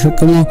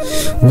ተሸክሞ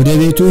ወደ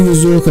ቤቱ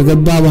ይዞ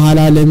ከገባ በኋላ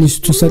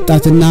ለሚስቱ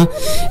ሰጣትና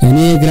እኔ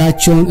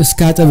እግራቸውን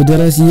እስካጠብ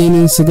ድረስ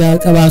ይህንን ስጋ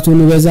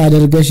ቅባቱን በዛ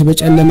አድርገሽ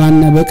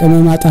በጨለማና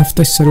በቅመም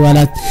አጣፍተሽ ስሪው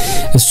አላት።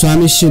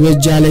 እሷም እሺ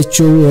በእጅ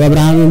አለችው።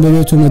 አብርሃም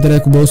በቤቱ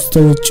መድረክ በውስጥ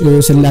ውጭ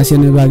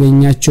ስላሴን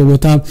ባገኛቸው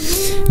ቦታ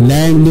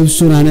ላይም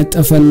ልብሱን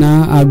አነጠፈና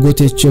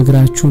አጎቴች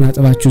እግራችሁን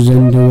አጥባችሁ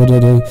ዘንድ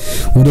ወደ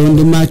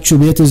ወንድማችሁ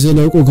ቤት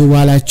ዘለቁ ግቡ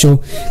አላቸው።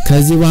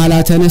 ከዚህ በኋላ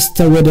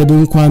ተነስተው ወደ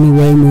ድንኳኑ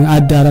ወይም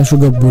አዳራሹ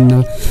ገቡና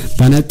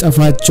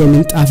ባነጠፋቸው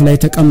ምንጣፍ ላይ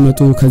ተቀመጡ።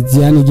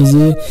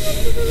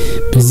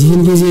 በዚህን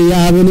ጊዜ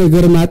የአብን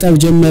እግር ማጠብ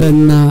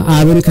ጀመረና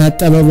አብን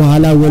ካጠበ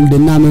በኋላ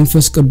ወልድና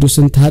መንፈስ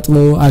ቅዱስን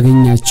ታጥበው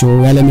አገኛቸው።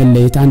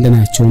 ያለመለየት አንድ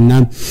ናቸውና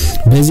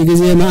በዚህ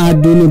ጊዜ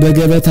ማዕዱን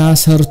በገበታ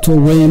ሰርቶ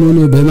ወይኑን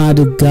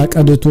በማድጋ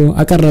ቀድቶ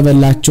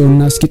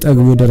አቀረበላቸውና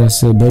እስኪጠግቡ ድረስ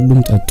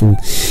በሉም ጠጡ።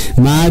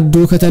 ማዕዱ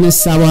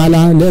ከተነሳ በኋላ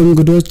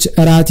ለእንግዶች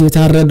እራት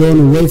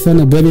የታረደውን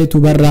ወይፈን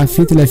በቤቱ በራ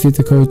ፊት ለፊት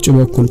ከውጭ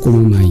በኩል ቆሞ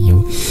አየው።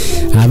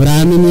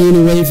 አብርሃም ይህን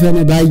ወይፈን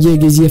ባየ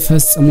ጊዜ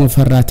ፈጽሞ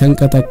ፈራ፣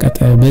 ተንቀጠቀጠ።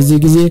 በዚህ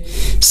ጊዜ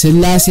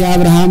ስላሴ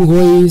አብርሃም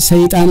ሆይ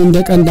ሰይጣን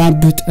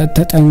እንደቀንዳብህ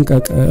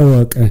ተጠንቀቅ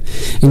እወቅ።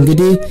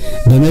 እንግዲህ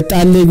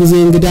በመጣልህ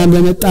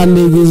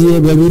ጊዜ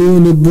በብሩህ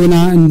ልቦና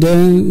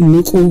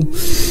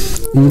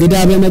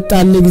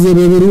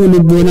በብሩህ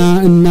ልቦና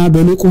እና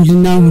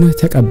በንቁህና ሆነ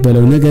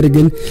ተቀበለው። ነገር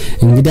ግን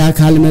እንግዳ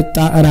ካልመጣ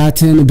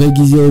እራትን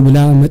በጊዜው ብላ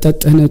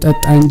መጠጥህን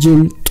ጠጣ እንጂ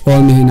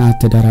ጦምህን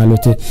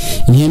አትደራሉት።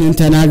 ይህንን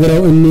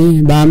ተናግረው እኔ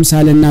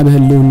በአምሳልና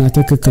በህልውና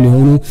ትክክል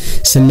የሆኑ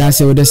ስላሴ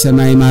ወደ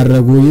ሰማይ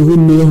ማረጉ።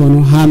 ይሁሉ የሆኑ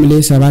ሐምሌ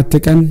 7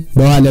 ቀን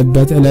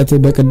በዋለበት ዕለት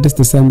በቅድስት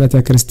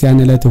ሰንበተ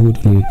ክርስቲያን ዕለት እሑድ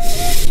ነው።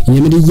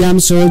 የምድያም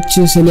ሰዎች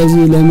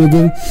ስለዚህ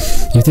ለምግብ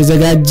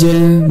የተዘጋጀ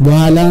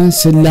በኋላ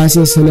ስላሴ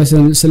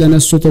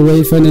ስለነሱት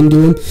ወይፈን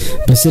እንዲሁም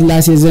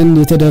በስላሴ ዘንድ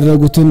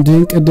የተደረጉትን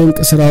ድንቅ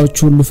ስራዎች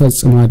ሁሉ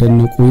ፈጽሞ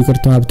አደነቁ።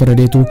 ይቅርታው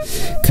አብትረዴቱ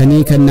ከኔ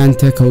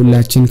ከናንተ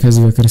ከሁላችን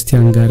ከህዝበ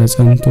ክርስቲያን ጋር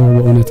ጸንቶ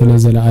በእውነት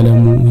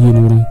ለዘላለሙ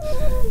ይኑር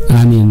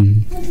አሜን።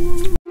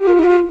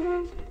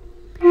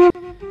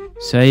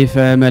 ሰይፈ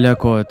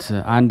መለኮት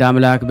አንድ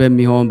አምላክ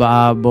በሚሆን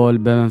በአብ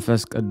በወልድ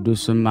በመንፈስ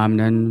ቅዱስም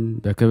አምነን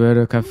በክብር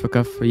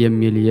ከፍ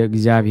የሚል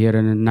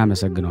የእግዚአብሔርን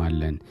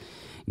እናመሰግነዋለን።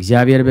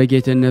 እግዚአብሔር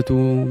በጌትነቱ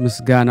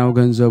ምስጋናው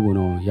ገንዘቡ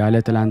ነው። ያለ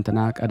ትላንትና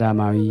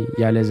ቀዳማዊ፣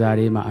 ያለ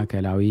ዛሬ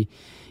ማዕከላዊ፣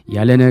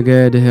 ያለ ነገ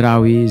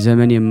ድህራዊ፣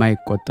 ዘመን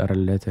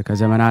የማይቆጠርለት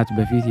ከዘመናት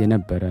በፊት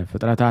የነበረ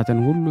ፍጥረታትን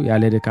ሁሉ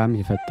ያለ ድካም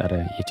የፈጠረ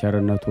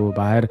የቸርነቱ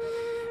ባህር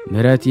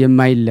ምሕረት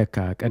የማይለካ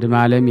ቅድመ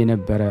ዓለም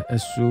የነበረ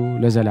እሱ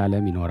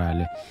ለዘላለም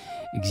ይኖራል።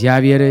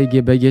 እግዚአብሔር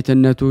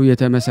በጌትነቱ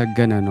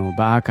የተመሰገነ ነው።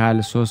 በአካል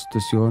 3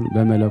 ሲሆን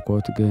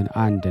በመለኮት ግን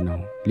አንድ ነው።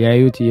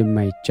 ሊያዩት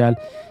የማይቻል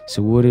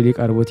ስውር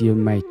ሊቀርቡት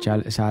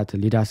የማይቻል እሳት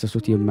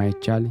ሊዳሰሱት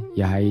የማይቻል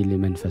የኃይል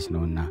መንፈስ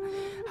ነውና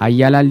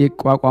ኃያላን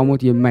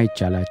ሊቋቋሙት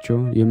የማይቻላቸው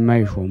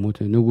የማይሾሙት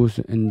ንጉስ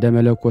እንደ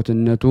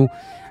መለኮትነቱ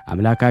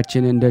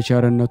አምላካችን እንደ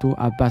ቸርነቱ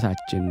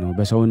አባታችን ነው።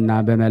 በሰውና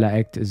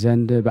በመላእክት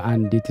ዘንድ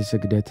በአንዲት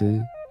ስግደት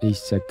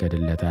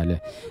ይሰገድለታል።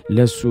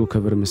 ለሱ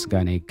ክብር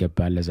ምስጋና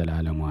ይገባል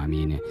ለዘላለሙ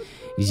አሜን።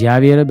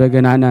 እግዚአብሔር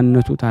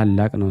በገናናነቱ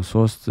ታላቅ ነው።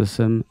 3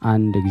 ስም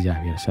አንድ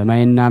እግዚአብሔር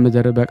ሰማይና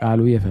ምድር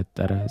በቃሉ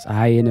የፈጠረ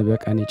ፀሐይን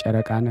በቀን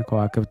ጨረቃን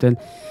ከዋክብትን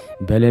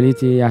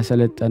በሌሊት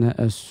ያሰለጠነ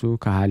እሱ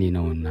ከሃሊ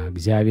ነውና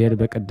እግዚአብሔር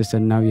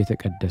በቅድስናው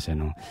የተቀደሰ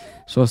ነው።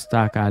 3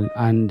 አካል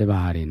አንድ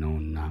ባህሪ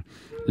ነውና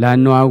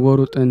ላነዋወሩ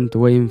ጥንት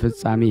ወይም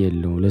ፍጻሜ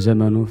የለው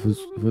ለዘመኑ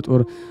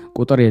ፍጡር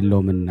ቁጥር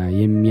የለውምና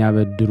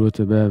የሚያበድሩት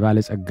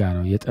በባለጸጋ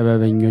ነው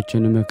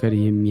የጥበበኞችን ምክር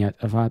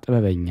የሚያጠፋ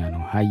ጥበበኛ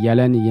ነው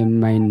ኃያላን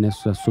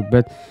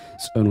የማይነሳሱበት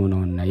ጽኑ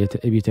ነውና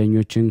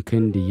የትዕቢተኞችን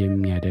ክንድ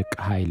የሚያደቅ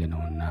ኃይል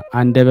ነውና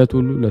አንደበት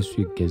ሁሉ ለሱ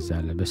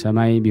ይገዛል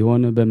በሰማይ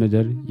ቢሆን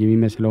በምድር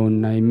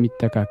የሚመስለውና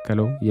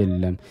የሚተካከለው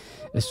የለም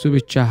እሱ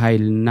ብቻ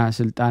ኃይልና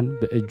ስልጣን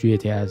በእጁ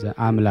የተያዘ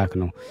አምላክ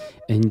ነው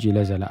እንጂ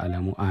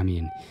ለዘላለሙ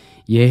አሜን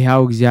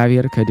የሕያው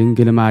እግዚአብሔር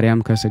ከድንግል ማርያም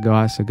ከስጋዋ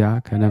ስጋ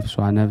ከነፍሷ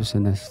ነፍስ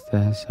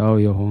ነስተህ ሰው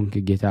የሆንክ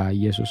ጌታ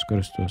ኢየሱስ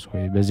ክርስቶስ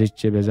ሆይ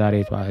በዚች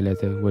በዛሬቷ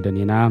ዕለት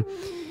ወደኔና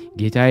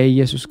ጌታዬ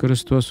ኢየሱስ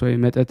ክርስቶስ ሆይ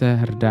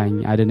መጥተህ እርዳኝ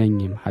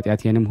አድነኝም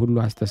ኃጢአቴንም ሁሉ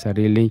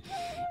አስተሰርይልኝ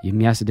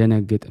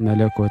የሚያስደነግጥ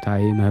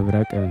መለኮታዊ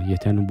መብረቅ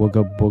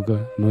የተንቦገቦገ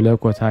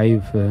መለኮታዊ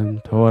ፍም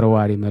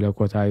ተወርዋሪ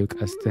መለኮታዊ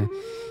ቀስት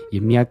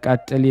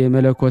የሚያቃጥል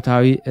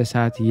የመለኮታዊ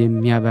እሳት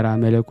የሚያበራ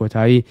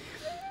መለኮታዊ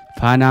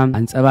ፋናም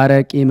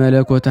አንጸባራቂ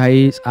መለኮታዊ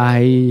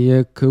ፀሐይ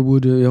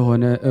የክቡድ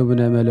የሆነ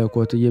እብነ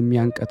መለኮት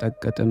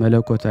የሚያንቀጠቅጥ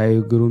መለኮታዊ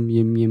ግሩም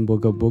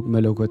የሚንቦገቦግ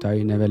መለኮታዊ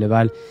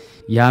ነበልባል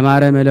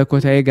ያማረ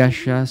መለኮታዊ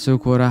ጋሻ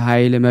ስኮረ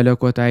ኃይል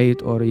መለኮታዊ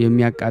ጦር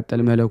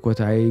የሚያቃጥል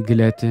መለኮታዊ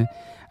ግለት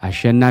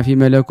አሸናፊ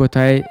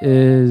መለኮታዊ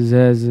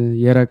ዘዝ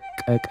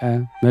የረቀቀ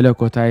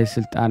መለኮታዊ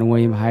ስልጣን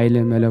ወይም ኃይል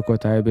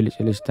መለኮታዊ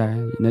ብልጭልጭታ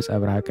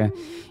ነጸብራቀ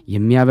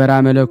የሚያበራ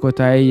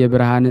መለኮታዊ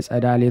የብርሃን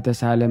ጸዳል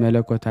የተሳለ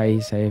መለኮታዊ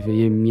ሰይፍ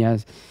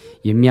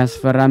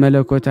የሚያስፈራ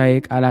መለኮታዊ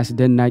ቃል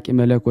አስደናቂ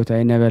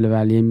መለኮታዊ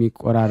ነበልባል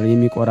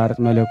የሚቆራርጥ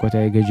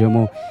መለኮታዊ ገጀሞ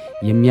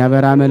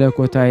የሚያበራ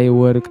መለኮታዊ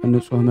ወርቅ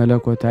ንጹህ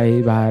መለኮታዊ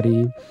ባህሪ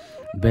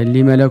በሊ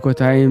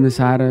መለኮታዊ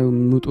ምሳር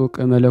ሙጡቅ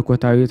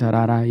መለኮታዊ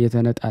ተራራ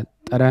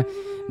የተነጣጠረ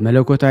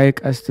መለኮታዊ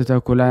ቀስት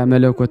ተኩላ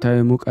መለኮታዊ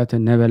ሙቀት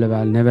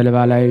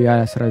ነበልባላዊ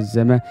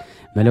ያስረዘመ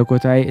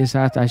መለኮታዊ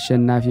እሳት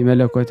አሸናፊ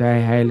መለኮታዊ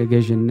ኃይል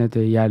ገዥነት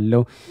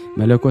ያለው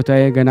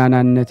መለኮታዊ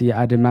ገናናነት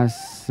የአድማስ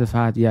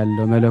ስፋት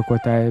ያለው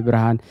መለኮታዊ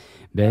ብርሃን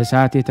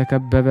በእሳት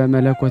የተከበበ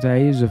መለኮታዊ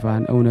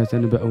ዙፋን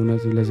እውነትን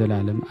በእውነት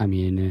ለዘላለም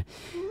አሜን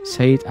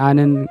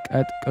ሰይጣንን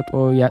ቀጥቅጦ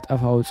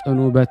ያጠፋው ጽኑ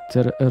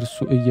በትር እርሱ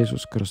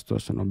ኢየሱስ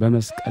ክርስቶስ ነው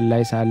በመስቀል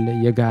ላይ ሳለ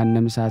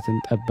የገሃነም እሳትን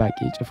ጠባቂ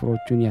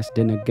ጭፍሮቹን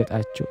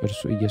ያስደነገጣቸው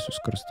እርሱ ኢየሱስ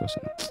ክርስቶስ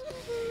ነው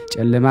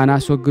ጨለማን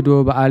አስወግዶ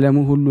በዓለሙ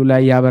ሁሉ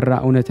ላይ ያበራ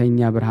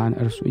እውነተኛ ብርሃን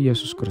እርሱ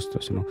ኢየሱስ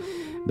ክርስቶስ ነው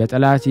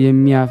በጠላት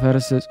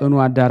የሚያፈርስ ጽኑ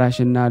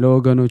አዳራሽና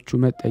ለወገኖቹ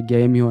መጠጊያ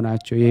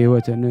የሚሆናቸው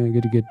የሕይወትን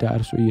ግድግዳ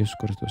እርሱ ኢየሱስ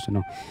ክርስቶስ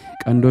ነው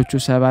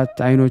ቀንዶቹ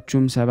 7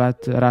 አይኖቹም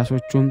 7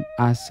 ራሶቹም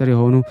 10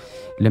 የሆኑ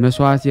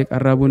ለመስዋዕት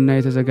የቀረቡና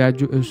የተዘጋጁ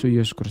እርሱ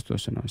ኢየሱስ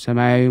ክርስቶስ ነው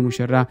ሰማያዊ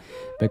ሙሽራ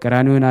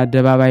በቀራንዮ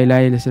አደባባይ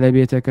ላይ ስለ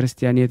ቤተ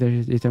ክርስቲያን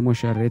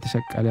የተሞሸረ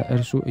የተሰቀለ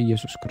እርሱ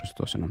ኢየሱስ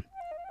ክርስቶስ ነው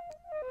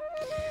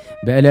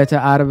በዕለተ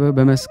ዓርብ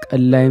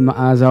በመስቀል ላይ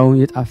መዓዛው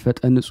የጣፈጠ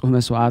ንጹህ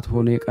መስዋዕት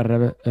ሆኖ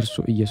የቀረበ እርሱ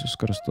ኢየሱስ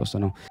ክርስቶስ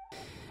ነው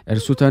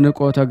እርሱ ተንቆ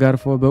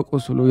ተገርፎ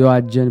በቁስሉ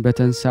የዋጀን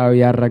በተንሳው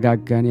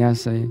ያረጋጋን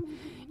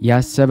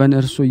ያሰበን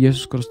እርሱ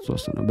ኢየሱስ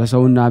ክርስቶስ ነው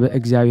በሰውና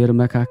በእግዚአብሔር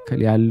መካከል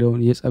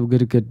ያለውን የጸብ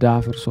ግድግዳ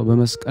አፍርሶ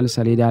በመስቀል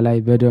ሰሌዳ ላይ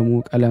በደሙ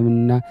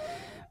ቀለምና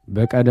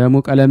በቀደሙ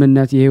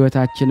ቀለምነት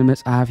የሕይወታችን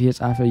መጽሐፍ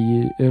የጻፈ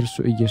እርሱ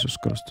ኢየሱስ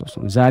ክርስቶስ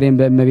ነው ዛሬም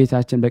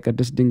በእመቤታችን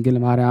በቅድስት ድንግል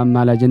ማርያም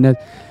አማላጅነት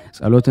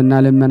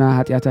ጸሎትና ልመና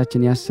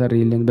ኃጢያታችን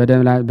ያሰርይልን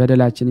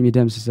በደላችን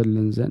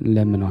ይደምስስልን ዘንድ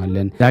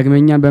ለምነዋለን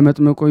ዳግመኛም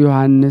በመጥምቁ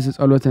ዮሐንስ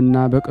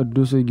ጸሎትና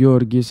በቅዱስ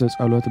ጊዮርጊስ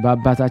ጸሎት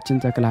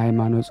በአባታችን ተክለ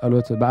ሃይማኖት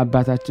ጸሎት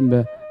በአባታችን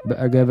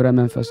በገብረ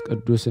መንፈስ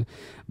ቅዱስ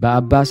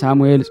በአባ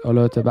ሳሙኤል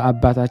ጸሎት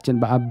በአባታችን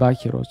በአባ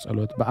ኪሮስ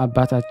ጸሎት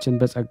በአባታችን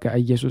በጸጋ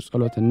ኢየሱስ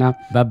ጸሎትና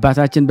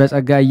በአባታችን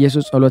በጸጋ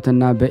ኢየሱስ ጸሎትና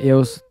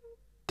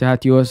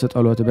በኤዎስጣቴዎስ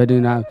ጸሎት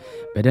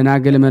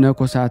በደናግል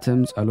መነኮሳትም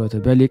ጸሎት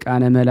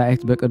በሊቃነ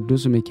መላእክት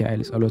በቅዱስ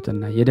ሚካኤል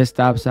ጸሎትና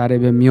የደስታ አብሳሪ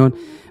በሚሆን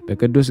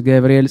በቅዱስ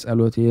ገብርኤል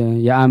ጸሎት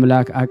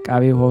የአምላክ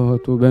አቃቤ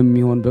ሆህቱ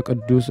በሚሆን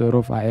በቅዱስ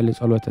ሩፋኤል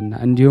ጸሎትና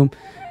እንዲሁም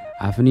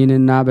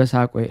አፍኒንና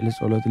በሳቆኤል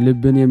ጸሎት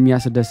ልብን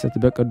የሚያስደስት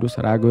በቅዱስ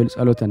ራጉኤል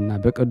ጸሎትና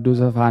በቅዱስ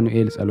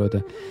ፋኑኤል ጸሎት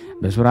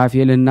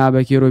በሱራፌልና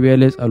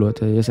በኪሩቤል ጸሎት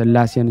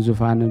የሰላሴን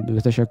ዙፋን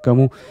በተሸከሙ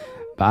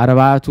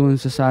በአርባዕቱ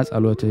እንስሳ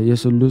ጸሎት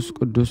የስሉስ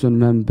ቅዱስን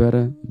መንበር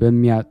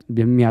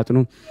በሚያጥኑ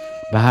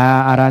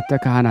በ24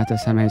 ካህናተ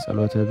ሰማይ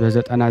ጸሎት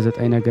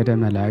በ99 ነገደ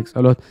መላእክት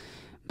ጸሎት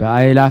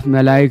በአይላፍ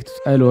መላእክት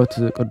ጸሎት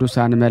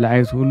ቅዱሳን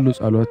መላእክት ሁሉ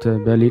ጸሎት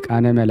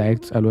በሊቃነ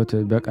መላእክት ጸሎት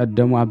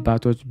በቀደሙ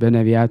አባቶች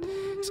በነቢያት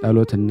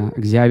ጸሎትና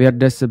እግዚአብሔር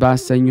ደስ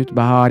ባሰኙት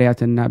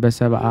በሐዋርያትና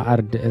በሰብአ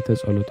አርድእት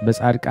ጸሎት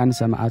በጻድቃን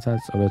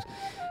ሰማዕታት ጸሎት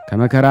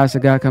ከመከራ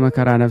ሥጋ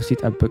ከመከራ ነፍስ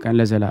ይጠብቀን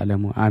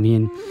ለዘላለሙ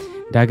አሜን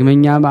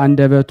ዳግመኛም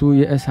አንደበቱ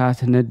የእሳት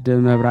ንድ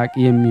መብራቅ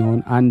የሚሆን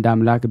አንድ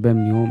አምላክ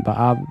በሚሆን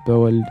በአብ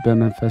በወልድ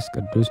በመንፈስ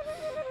ቅዱስ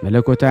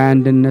መለኮታዊ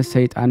አንድነት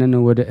ሰይጣንን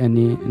ወደ እኔ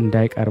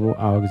እንዳይቀርቡ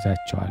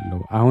አወግዛቸዋለሁ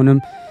አሁንም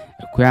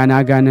እኩያን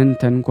አጋንንት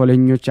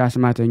ተንኮለኞች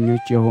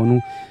አስማተኞች የሆኑ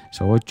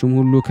ሰዎችም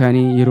ሁሉ ከኔ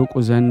ይርቁ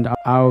ዘንድ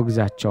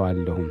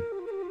አወግዛቸዋለሁ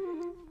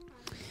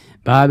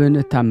በአብን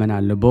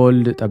እታመናለሁ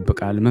በወልድ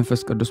እጠብቃለሁ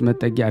መንፈስ ቅዱስ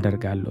መጠጊያ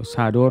አደርጋለሁ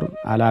ሳዶር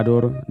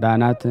አላዶር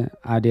ዳናት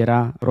አዴራ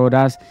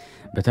ሮዳስ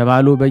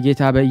በተባሉ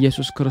በጌታ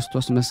በኢየሱስ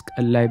ክርስቶስ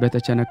መስቀል ላይ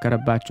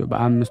በተቸነከረባቸው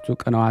በአምስቱ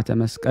ቅንዋተ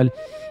መስቀል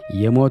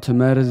የሞት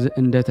መርዝ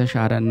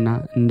እንደተሻረና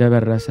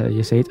እንደበረሰ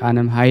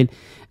የሰይጣንም ኃይል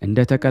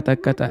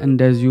እንደተቀጠቀጠ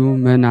እንደዚሁ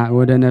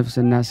ወደ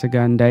ነፍስና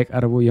ስጋ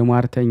እንዳይቀርቡ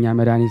የሟርተኛ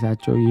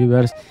መድኃኒታቸው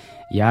ይበርስ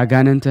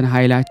ያጋንንትን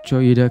ኃይላቸው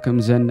ይደክም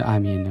ዘንድ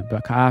አሜን።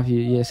 ከአፍ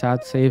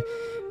የእሳት ሰይፍ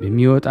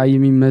በሚወጣ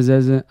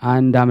የሚመዘዝ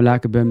አንድ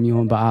አምላክ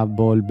በሚሆን በአብ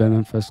በወልድ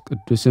በመንፈስ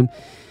ቅዱስም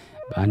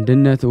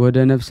በአንድነት ወደ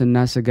ነፍስና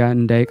ስጋ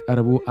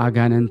እንዳይቀርቡ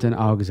አጋንንትን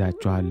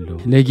አወግዛቸዋለሁ።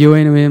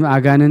 ለጊወይን ወይም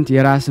አጋንንት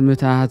የራስ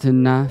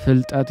ምታትና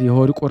ፍልጠት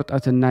የሆድ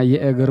ቁርጠትና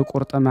የእግር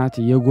ቁርጥማት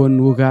የጎን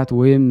ውጋት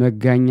ወይም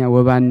መጋኛ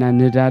ወባና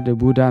ንዳድ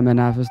ቡዳ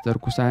መናፍስት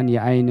ርኩሳን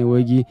የአይን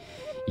ወጊ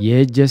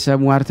የእጀ ሰብ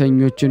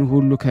ሟርተኞችን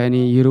ሁሉ ከኔ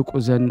ይርቁ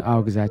ዘንድ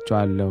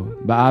አወግዛቸዋለሁ።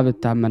 በአብ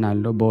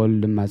እታመናለሁ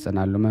በወልድ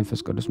እማጸናለሁ መንፈስ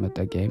ቅዱስ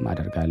መጠጊያዬም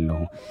አደርጋለሁ።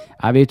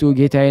 አቤቱ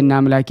ጌታዬና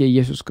አምላኬ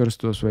ኢየሱስ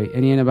ክርስቶስ ሆይ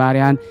እኔን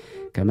ባሪያን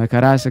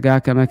ከመከራ ስጋ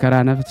ከመከራ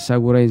ነፍስ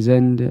ተሰውረኝ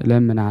ዘንድ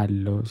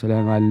ለምንሃለሁ።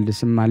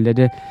 ስለማልደ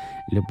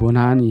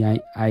ልቦናን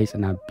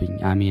አይጽናብኝ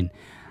አሜን።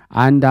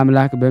 አንድ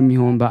አምላክ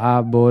በሚሆን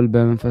በአብ በወልድ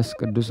በመንፈስ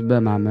ቅዱስ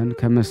በማመን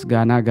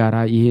ከምስጋና ጋራ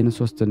ይህን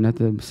ሶስትነት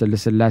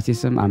ስለስላሴ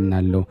ስም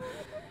አምናለሁ።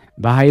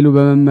 በኃይሉ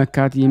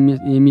በመመካት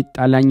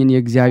የሚጣላኝን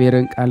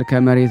የእግዚአብሔርን ቃል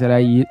ከመሬት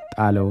ላይ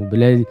ይጣለው።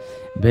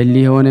 በሊ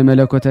የሆነ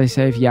መለኮታዊ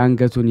ሰይፍ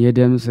የአንገቱን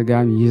የደም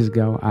ስጋም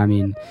ይዝጋው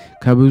አሜን።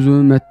 ከብዙ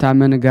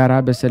መታመን ጋራ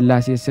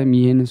በስላሴ ስም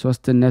ይህን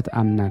ሶስትነት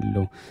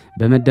አምናለሁ።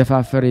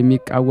 በመደፋፈር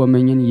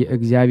የሚቃወመኝን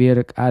የእግዚአብሔር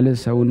ቃል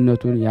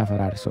ሰውነቱን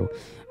ያፈራርሰው።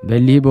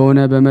 በሊህ በሆነ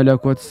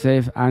በመለኮት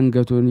ሰይፍ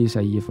አንገቱን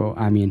ይሰይፈው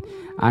አሜን።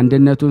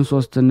 አንድነቱን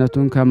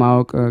ሶስትነቱን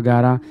ከማወቅ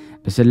ጋራ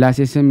በስላሴ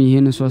ስም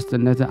ይህን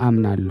ሶስትነት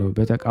አምናለሁ።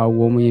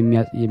 በተቃወሙ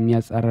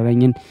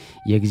የሚያጸረረኝን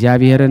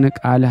የእግዚአብሔርን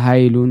ቃል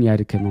ኃይሉን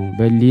ያድክመው።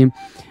 በሊህም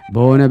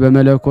በሆነ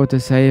በመለኮት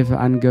ሰይፍ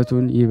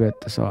አንገቱን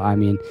ይበጥሰው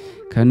አሜን።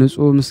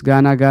 ከንጹህ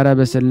ምስጋና ጋራ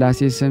በስላሴ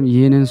ስም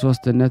ይህንን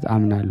ሶስትነት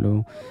አምናለሁ።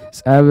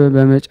 ጸብ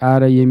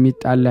በመጫረ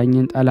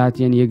የሚጣላኝን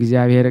ጠላቴን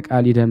የእግዚአብሔር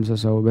ቃል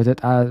ይደምሰሰው።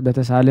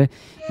 በተሳለ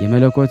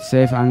የመለኮት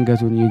ሰይፍ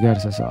አንገቱን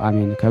ይገርሰሰው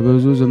አሜን።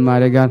 ከብዙ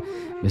ዝማሬ ጋር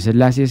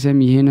በስላሴ ስም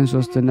ይህንን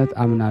ሶስትነት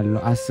አምናለሁ።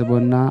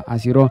 አስቦና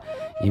አሲሮ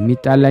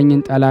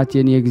የሚጣላኝን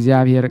ጠላቴን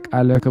የእግዚአብሔር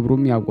ቃል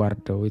ክብሩም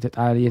ያጓርደው።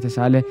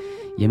 የተሳለ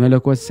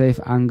የመለኮት ሰይፍ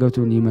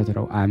አንገቱን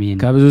ይመትረው አሜን።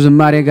 ከብዙ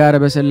ዝማሬ ጋር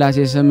በስላሴ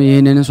ስም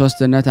ይህንን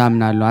ሶስትነት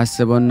አምናለሁ።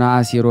 አስቦና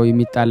አሲሮ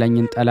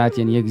የሚጣላኝን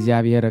ጠላቴን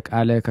የእግዚአብሔር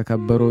ቃል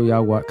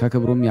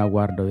ከክብሩም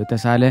ያጓርደው።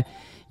 የተሳለ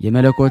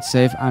የመለኮት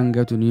ሰይፍ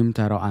አንገቱን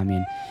ይምተረው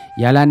አሜን።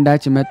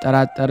 ያላንዳች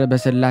መጠራጠር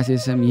በስላሴ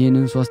ስም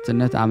ይህንን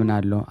ሶስትነት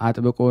አምናለሁ።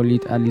 አጥብቆ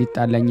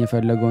ሊጣላኝ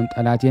የፈለገውን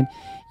ጠላቴን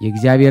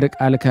የእግዚአብሔር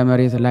ቃል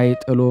ከመሬት ላይ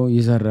ጥሎ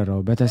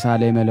ይዘረረው።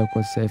 በተሳለ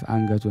የመለኮት ሰይፍ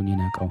አንገቱን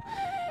ይነቀው።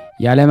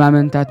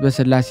 ያለማመንታት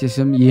በስላሴ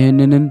ስም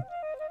ይህንን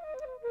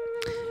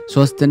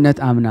ሶስትነት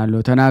አምናለሁ።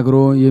 ተናግሮ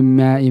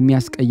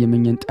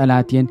የሚያስቀይመኝን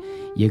ጠላቴን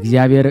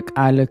የእግዚአብሔር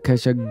ቃል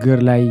ከችግር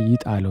ላይ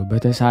ይጣለው።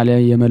 በተሳለ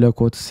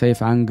የመለኮት ሰይፍ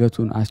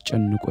አንገቱን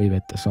አስጨንቆ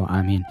ይበጥሰው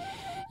አሜን።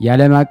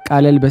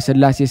 ያለማቃለል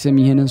በስላሴ ስም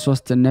ይህንን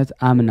ሶስትነት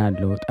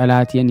አምናለሁ።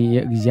 ጠላቴን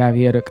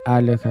የእግዚአብሔር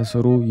ቃል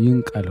ከስሩ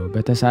ይንቀለው።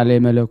 በተሳለ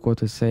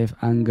የመለኮት ሰይፍ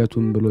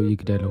አንገቱን ብሎ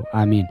ይግደለው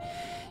አሜን።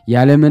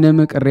 ያለምንም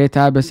ቅሬታ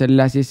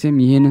በስላሴ ስም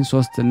ይህንን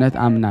ሶስትነት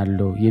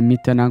አምናለሁ።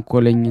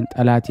 የሚተናኮለኝን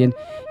ጠላቴን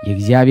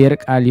የእግዚአብሔር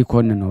ቃል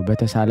ይኮንነው።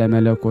 በተሳለ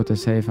መለኮት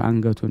ሰይፍ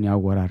አንገቱን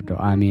ያወራርደው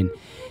አሜን።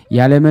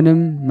 ያለምንም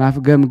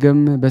ማፍገምገም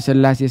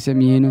በስላሴ ስም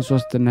ይህንን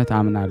ሶስትነት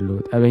አምናለሁ።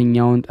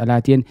 ጠበኛውን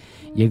ጠላቴን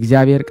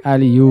የእግዚአብሔር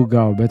ቃል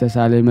ይውጋው።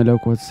 በተሳለ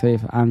መለኮት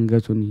ሰይፍ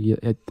አንገቱን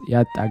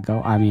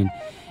ያጣጋው አሜን።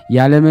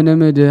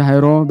 ያለምንም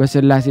ድህሮ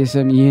በስላሴ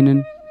ስም ይህንን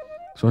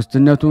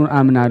ሶስትነቱን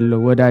አምናለሁ።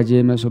 ወዳጄ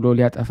መስሎ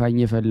ሊያጠፋኝ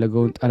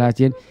የፈለገውን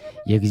ጠላቴን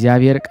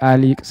የእግዚአብሔር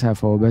ቃል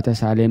ይቅሰፈው።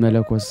 በተሳለ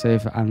መለኮት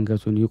ሰይፍ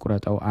አንገቱን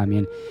ይቁረጠው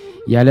አሜን።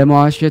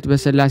 ያለማዋሸት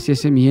በስላሴ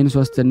ስም ይህን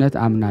ሶስትነት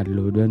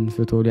አምናለሁ።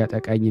 ደንፍቶ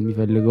ሊያጠቃኝ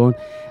የሚፈልገውን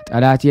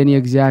ጠላቴን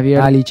የእግዚአብሔር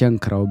ቃል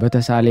ይቸንክረው።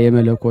 በተሳለ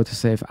የመለኮት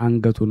ሰይፍ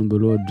አንገቱን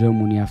ብሎ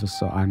ደሙን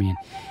ያፍሰው አሜን።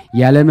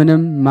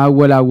 ያለምንም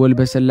ማወላወል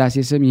በስላሴ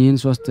ስም ይህን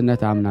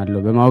ሶስትነት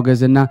አምናለሁ።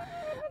 በማውገዝና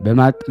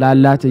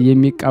በማጥላላት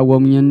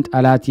የሚቃወሙኝን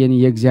ጠላቴን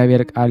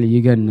የእግዚአብሔር ቃል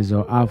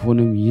ይገንዘው።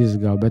 አፉንም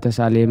ይዝጋው።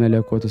 በተሳለ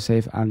የመለኮት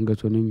ሰይፍ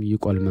አንገቱንም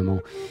ይቆልመመው።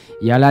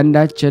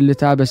 ያላንዳች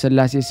ቸልታ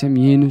በስላሴ ስም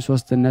ይህን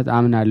ሶስትነት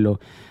አምናለሁ።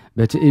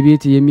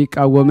 በትዕቢት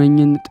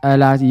የሚቃወመኝን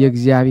ጠላት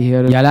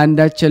የእግዚአብሔር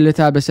ያላንዳች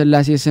ቸልታ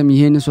በስላሴ ስም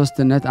ይህን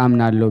ሶስትነት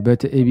አምናለሁ።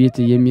 በትዕቢት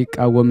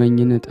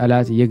የሚቃወመኝን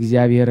ጠላት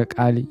የእግዚአብሔር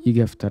ቃል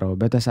ይገፍትረው።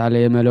 በተሳለ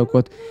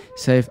የመለኮት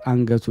ሰይፍ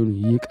አንገቱን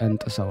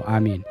ይቀንጥሰው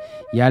አሜን።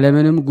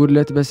 ያለምንም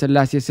ጉድለት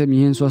በስላሴ ስም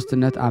ይህን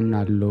ሶስትነት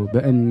አምናለሁ።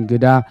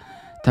 በእንግዳ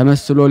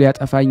ተመስሎ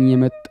ሊያጠፋኝ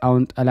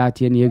የመጣውን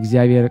ጠላቴን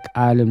የእግዚአብሔር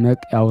ቃል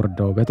መቅ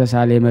ያውርደው።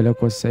 በተሳለ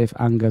የመለኮት ሰይፍ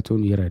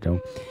አንገቱን ይረደው።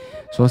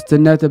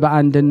 ሶስትነት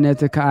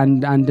በአንድነት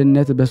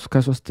ከአንድነት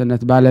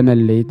ከሶስትነት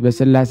ባለመለየት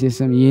በስላሴ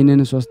ስም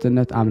ይህንን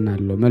ሶስትነት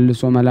አምናለሁ።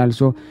 መልሶ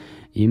መላልሶ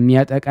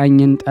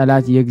የሚያጠቃኝን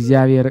ጠላት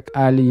የእግዚአብሔር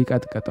ቃል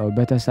ይቀጥቀጠው።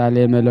 በተሳለ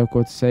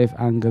መለኮት ሰይፍ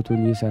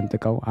አንገቱን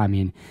ይሰንጥቀው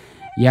አሜን።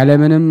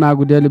 ያለምንም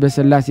ማጉደል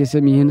በስላሴ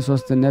ስም ይህን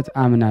ሶስትነት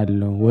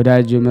አምናለሁ።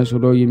 ወዳጅ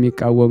መስሎ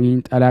የሚቃወምኝ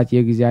ጠላት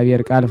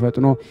የእግዚአብሔር ቃል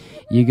ፈጥኖ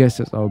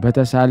ይገስጸው፣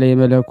 በተሳለ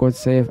የመለኮት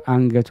ሰይፍ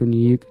አንገቱን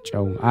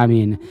ይቅጨው።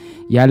 አሜን።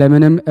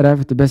 ያለምንም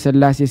እረፍት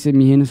በስላሴ ስም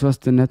ይህን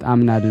ሶስትነት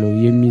አምናለሁ።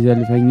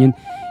 የሚዘልፈኝን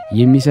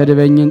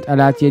የሚሰድበኝን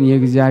ጠላቴን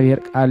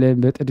የእግዚአብሔር ቃል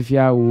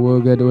በጥድፊያ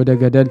ወደ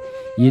ገደል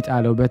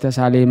ይጣለው፣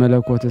 በተሳለ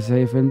የመለኮት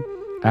ሰይፍም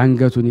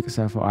አንገቱን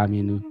ይቅሰፈው።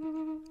 አሜን።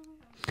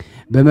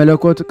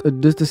 በመለኮት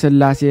ቅድስት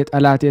ስላሴ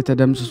ጠላቴ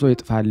ተደምስሶ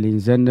ይጥፋልኝ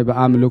ዘንድ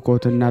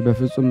በአምልኮትና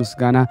በፍጹም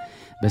ምስጋና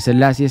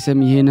በስላሴ ስም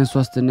ይህን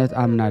ሶስትነት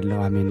አምናለሁ።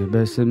 አሜን።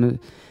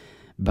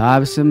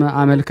 በአብ ስም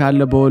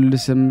አመልካለሁ፣ በወልድ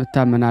ስም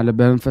እታመናለሁ፣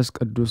 በመንፈስ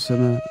ቅዱስ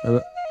ስም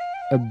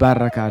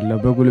እባረካለሁ፣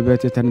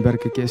 በጉልበት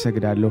ተንበርክኬ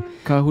እሰግዳለሁ።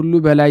 ከሁሉ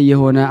በላይ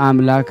የሆነ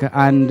አምላክ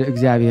አንድ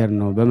እግዚአብሔር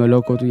ነው።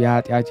 በመለኮቱ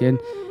የኃጢአቴን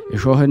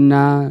እሾህና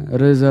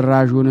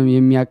ርዝራዡንም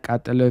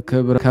የሚያቃጥል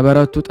ክብር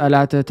ከበረቱ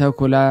ጠላት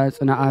ተኩላ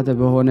ጽናዓት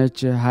በሆነች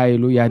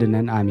ኃይሉ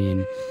ያድነን። አሜን።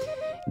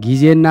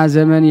 ጊዜና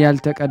ዘመን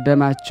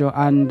ያልተቀደማቸው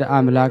አንድ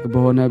አምላክ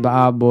በሆነ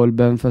በአብ በወልድ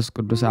በመንፈስ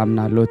ቅዱስ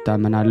አምናለሁ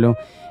እታመናለሁ።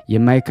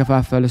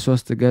 የማይከፋፈል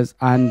ሶስት ገጽ፣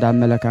 አንድ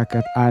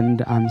አመለካከት፣ አንድ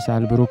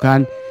አምሳል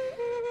ብሩካን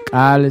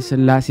ቃል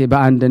ስላሴ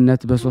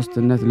በአንድነት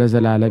በሶስትነት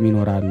ለዘላለም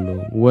ይኖራሉ።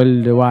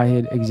 ወልድ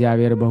ዋሕድ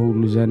እግዚአብሔር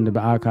በሁሉ ዘንድ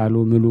በአካሉ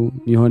ምሉ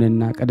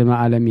ይሆንና ቅድመ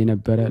ዓለም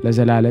የነበረ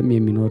ለዘላለም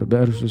የሚኖር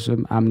በእርሱ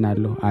ስም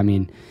አምናለሁ።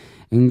 አሜን።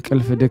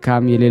 እንቅልፍ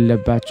ድካም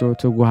የሌለባቸው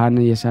ትጉሃን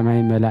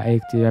የሰማይ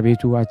መላእክት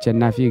አቤቱ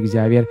አሸናፊ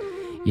እግዚአብሔር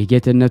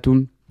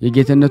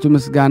የጌትነቱ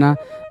ምስጋና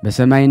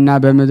በሰማይና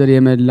በምድር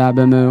የመላ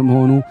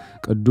በመሆኑ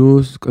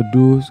ቅዱስ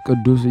ቅዱስ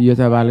ቅዱስ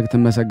እየተባልክ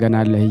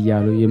ትመሰገናለህ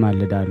እያሉ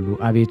ይማልዳሉ።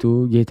 አቤቱ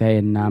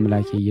ጌታዬና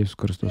አምላኬ ኢየሱስ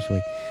ክርስቶስ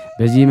ሆይ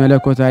በዚህ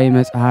መለኮታዊ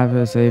መጽሐፍ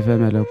ሰይፈ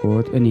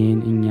መለኮት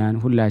እኛን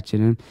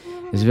ሁላችንን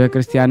ሕዝበ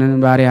ክርስቲያንን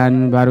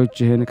ባሪያንን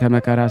ባሮችህን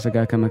ከመከራ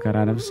ሥጋ ከመከራ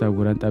ነፍስ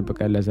ሰውረን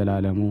ጠብቀን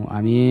ለዘላለሙ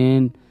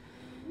አሜን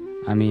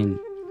አሜን።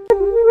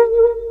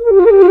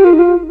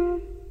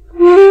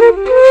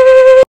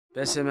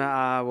 በስመ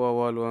አብ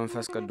ወወልድ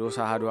ወመንፈስ ቅዱስ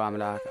አሐዱ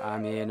አምላክ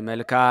አሜን።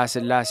 መልክአ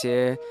ስላሴ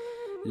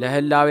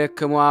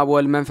ለህላዌክሙ አብ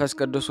ወልድ መንፈስ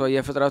ቅዱስ ሆይ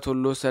የፍጥረት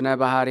ሁሉ ስነ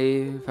ባህሪ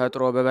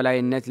ፈጥሮ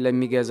በበላይነት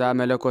ለሚገዛ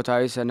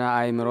መለኮታዊ ስነ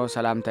አእምሮ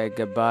ሰላምታ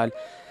ይገባል።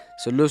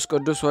 ስሉስ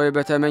ቅዱስ ሆይ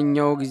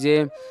በተመኘው ጊዜ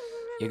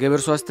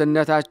የግብር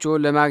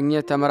ሶስትነታችሁን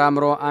ለማግኘት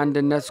ተመራምሮ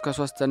አንድነት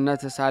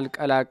ከሶስትነት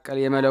ሳልቀላቀል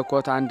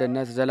የመለኮት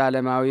አንድነት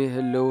ዘላለማዊ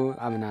ህልው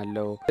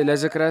አምናለሁ።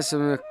 ለዝክረ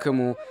ስምክሙ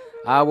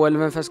አብ ወልድ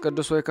መንፈስ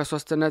ቅዱስ ሆይ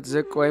ከሶስትነት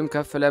ዝቅ ወይም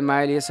ከፍ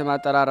ለማይል የስም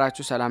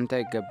አጠራራችሁ ሰላምታ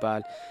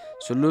ይገባል።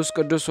 ስሉስ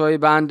ቅዱስ ሆይ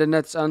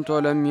በአንድነት ጸንቶ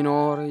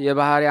ለሚኖር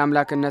የባህሪ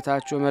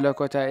አምላክነታችሁ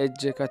መለኮታዊ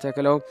እጅ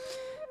ከተክለው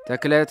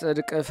ተክለ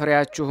ጽድቅ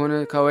ፍሬያችሁን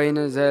ከወይን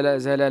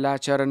ዘለላ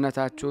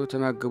ቸርነታችሁ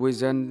ትመግቡኝ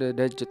ዘንድ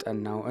ደጅ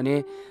ጠናው እኔ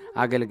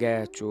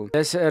አገልጋያችሁ።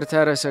 ለስዕርተ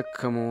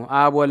ርስክሙ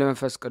አብ ወልድ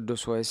መንፈስ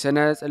ቅዱስ ሆይ ስነ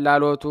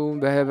ጽላሎቱ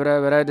በህብረ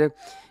በረድ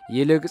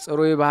ይልቅ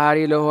ጽሩይ ባህሪ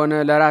ለሆነ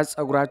ለራስ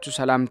ጸጉራችሁ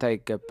ሰላምታ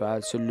ይገባል።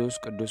 ስሉስ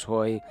ቅዱስ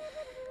ሆይ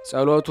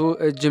ጸሎቱ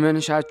እጅ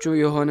መንሻችሁ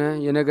የሆነ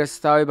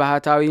የነገስታዊ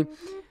ባህታዊ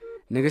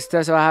ንግስተ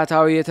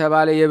ባህታዊ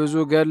የተባለ የብዙ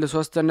ገድል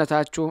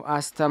ሶስትነታችሁ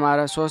አስተማረ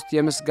ሶስት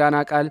የምስጋና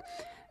ቃል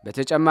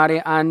በተጨማሪ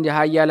አንድ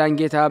የኃያላን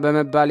ጌታ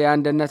በመባል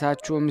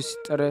የአንድነታችሁ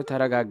ምስጢር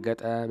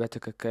ተረጋገጠ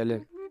በትክክል።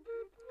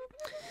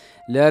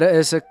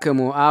 ለርእስክሙ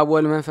አብ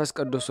ወልድ መንፈስ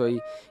ቅዱስ ሆይ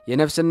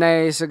የነፍስና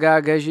የሥጋ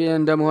ገዢ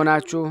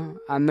እንደመሆናችሁ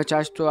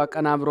አመቻችቶ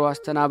አቀናብሮ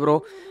አስተናብሮ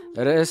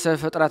ርእስ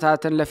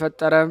ፍጥረታትን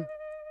ለፈጠረ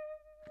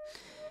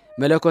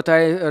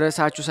መለኮታዊ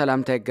ርዕሳችሁ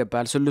ሰላምታ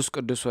ይገባል። ስሉስ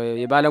ቅዱስ ሆይ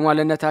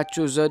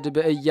የባለሟልነታችሁ ዘድ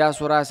በኢያሱ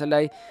ራስ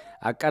ላይ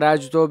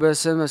አቀዳጅቶ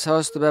በስም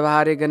ሶስት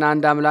በባህሪ ግን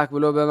አንድ አምላክ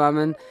ብሎ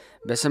በማመን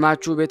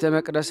በስማችሁ ቤተ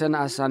መቅደስን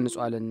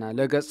አሳንጿልና።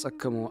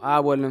 ለገጽክሙ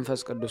አብ ወልድ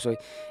መንፈስ ቅዱስ ሆይ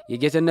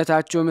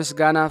የጌትነታችሁ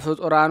ምስጋና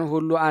ፍጡራን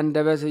ሁሉ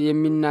አንደበት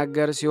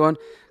የሚናገር ሲሆን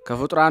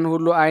ከፍጡራን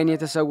ሁሉ አይን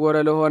የተሰወረ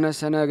ለሆነ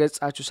ስነ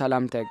ገጻችሁ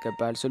ሰላምታ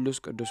ይገባል። ስሉስ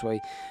ቅዱስ ሆይ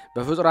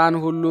በፍጡራን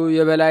ሁሉ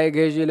የበላይ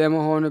ገዢ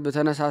ለመሆን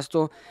በተነሳስቶ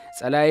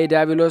ጸላይ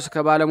ዲያብሎስ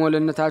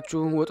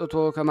ከባለሞልነታችሁ ወጥቶ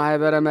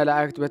ከማህበረ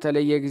መላእክት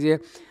በተለየ ጊዜ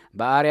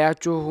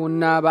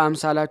በአርያችሁና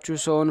በአምሳላችሁ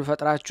ሰውን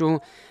ፈጥራችሁ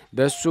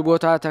በሱ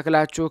ቦታ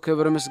ተክላችሁ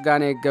ክብር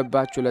ምስጋና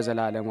ይገባችሁ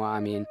ለዘላለሙ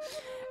አሜን።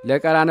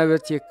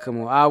 ለቀራነብት ይክሙ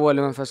አብ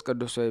ወልድ መንፈስ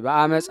ቅዱስ ሆይ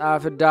በአመጻ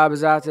ፍዳ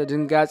ብዛት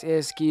ድንጋጼ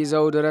እስኪ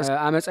ይዘው ድረስ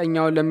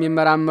አመፀኛውን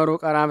ለሚመራመሩ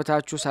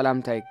ቀራነብታችሁ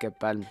ሰላምታ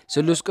ይገባል።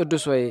 ስሉስ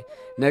ቅዱስ ሆይ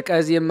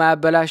ነቀዝ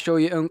የማያበላሸው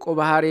የእንቁ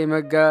ባህሪ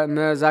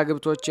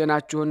መዛግብቶቼ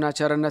ናችሁና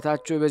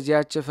ቸርነታችሁ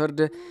በዚያች ፍርድ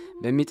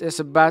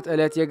በሚጥስባት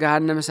ዕለት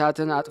የገሃነም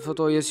እሳትን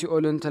አጥፍቶ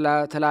የሲኦልን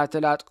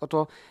ትላትል አጥቅቶ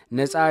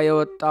ነፃ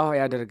የወጣው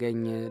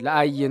ያደርገኝ።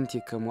 ለአይንት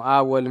ይክሙ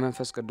አብ ወልድ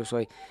መንፈስ ቅዱስ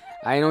ሆይ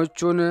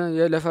አይኖቹን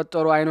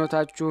ለፈጠሩ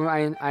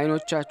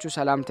አይኖቻችሁ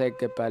ሰላምታ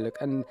ይገባል።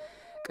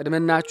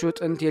 ቅድምናችሁ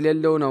ጥንት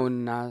የሌለው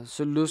ነውና።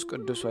 ስሉስ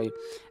ቅዱስ ሆይ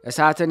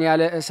እሳትን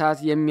ያለ እሳት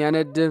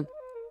የሚያነድ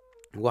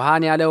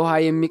ውሃን ያለ ውሃ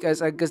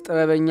የሚቀጸቅዝ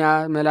ጥበበኛ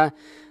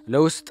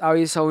ለውስጣዊ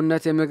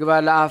ሰውነት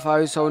የምግባር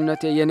ለአፋዊ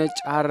ሰውነት የነጭ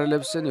ሐር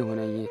ልብስን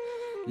ይሁነኝ።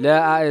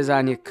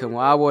 ለአእዛኒክሙ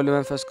አብ ወልድ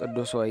መንፈስ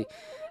ቅዱስ ሆይ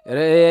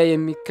ርዕየ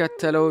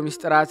የሚከተለው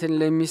ምስጢራትን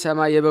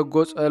ለሚሰማ የበጎ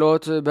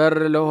ጸሎት በር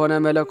ለሆነ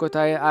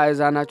መለኮታዊ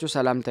አእዛናችሁ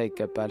ሰላምታ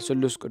ይገባል።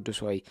 ስሉስ ቅዱስ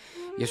ሆይ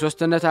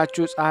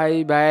የሶስትነታችሁ ፀሐይ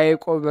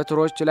በያዕቆብ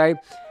በትሮች ላይ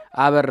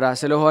አበራ።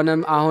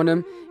 ስለሆነም አሁንም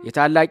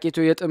የታላቂቱ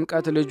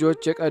የጥምቀት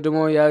ልጆች የቀድሞ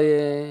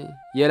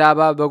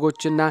የላባ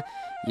በጎችና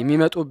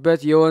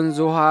የሚመጡበት የወንዝ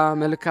ውሃ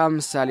መልካም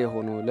ምሳሌ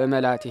ሆኖ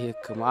ለመላት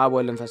ይህክሙ። አብ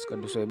ወልድ መንፈስ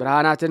ቅዱስ ሆይ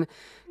ብርሃናትን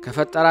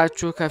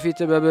ከፈጠራችሁ ከፊት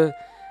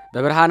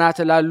በብርሃናት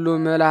ላሉ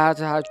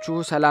መላእክታችሁ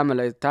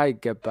ሰላምታ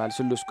ይገባል።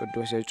 ስሉስ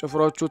ቅዱስ ሆይ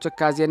ጭፍሮቹ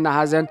ትካዜና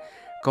ሐዘን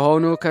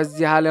ከሆኑ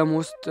ከዚህ ዓለም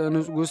ውስጥ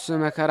ንጉስ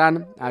መከራን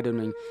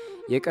አድኑኝ።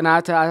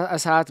 የቅናት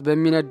እሳት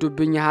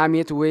በሚነዱብኝ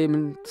ሐሜት ወይም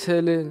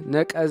ትል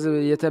ነቀዝ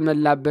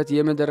የተመላበት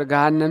የምድር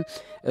ገሃነም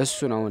እሱ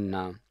ነውና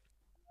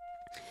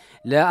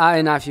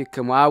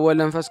ለአእናፊክሙ። አብ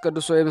ወልድ መንፈስ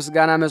ቅዱስ ሆይ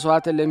ምስጋና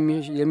መስዋዕት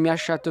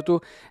የሚያሻትቱ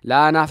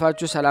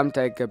ለአናፋችሁ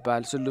ሰላምታ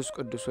ይገባል። ስሉስ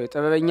ቅዱስ ሆይ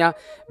ጥበበኛ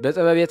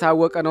በጥበብ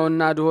የታወቀ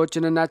ነውና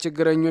ድሆችንና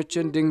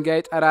ችግረኞችን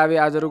ድንጋይ ጠራቢ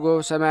አድርጎ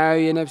ሰማያዊ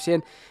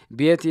የነፍሴን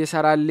ቤት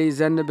ይሰራልኝ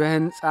ዘንድ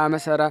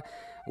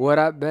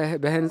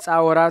በህንጻ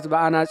ወራት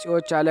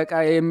በአናጺዎች አለቃ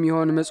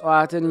የሚሆን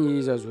ምጽዋትን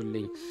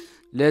ይዘዙልኝ።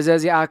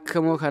 ለዘዚ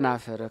አክሙ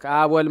ከናፈር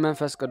ከአብ ወልድ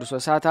መንፈስ ቅዱስ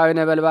እሳታዊ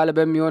ነበልባል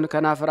በሚሆን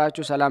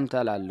ከናፈራችሁ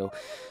ሰላምታ ላለሁ።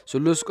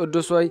 ስሉስ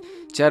ቅዱስ ሆይ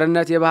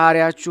ቸርነት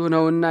የባህሪያችሁ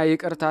ነውና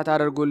ይቅርታ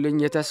ታደርጉልኝ።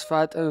 የተስፋ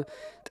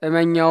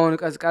ጥመኛውን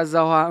ቀዝቃዛ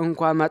ውሃ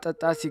እንኳን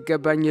ማጠጣት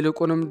ሲገባኝ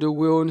ይልቁንም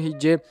ድዌውን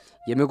ሂጄ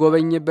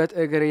የምጎበኝበት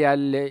እግር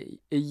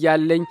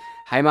እያለኝ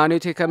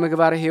ሃይማኖቴ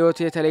ከምግባር ሕይወት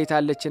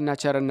የተለይታለችና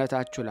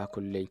ቸርነታችሁ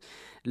ላኩልኝ።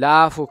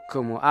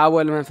 ላፉክሙ አብ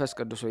ወልድ መንፈስ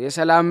ቅዱስ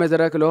የሰላም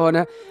መድረክ ለሆነ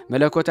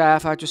መለኮታዊ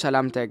አፋችሁ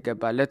ሰላምታ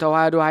ይገባል።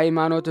 ለተዋህዶ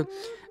ሃይማኖት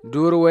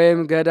ዱር ወይም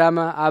ገዳማ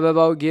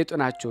አበባው ጌጡ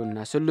ናቸውና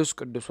ስሉስ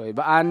ቅዱስ ሆይ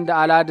በአንድ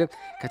አላድ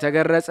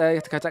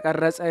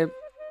ከተቀረጸ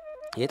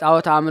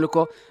የጣዖት አምልኮ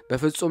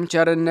በፍጹም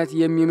ቸርነት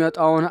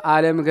የሚመጣውን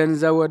ዓለም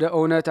ገንዘብ ወደ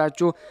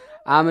እውነታችሁ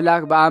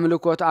አምላክ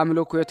በአምልኮት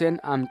አምልኮቴን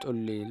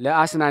አምጡልኝ።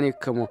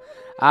 ለአስናኒክሙ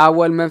አብ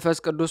ወልድ መንፈስ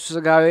ቅዱስ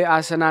ስጋዊ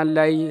አስናን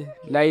ላይ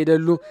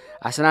ይደሉ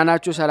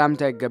አስናናችሁ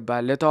ሰላምታ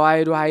ይገባል።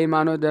 ለተዋህዶ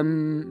ሃይማኖት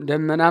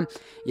ደመና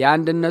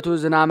የአንድነቱ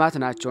ዝናማት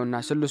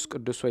ናቸውና ስሉስ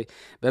ቅዱስ ሆይ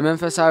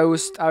በመንፈሳዊ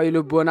ውስጣዊ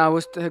ልቦና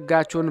ውስጥ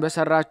ሕጋችሁን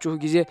በሰራችሁ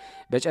ጊዜ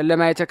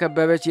በጨለማ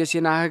የተከበበች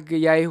የሲና ሕግ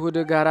የአይሁድ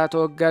ጋራ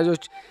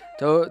ተወጋጆች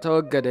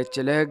ተወገደች።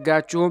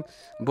 ለሕጋችሁ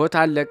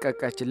ቦታን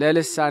ለቀቀች።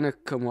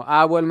 ለልሳንክሙ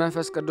አብ ወልድ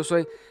መንፈስ ቅዱስ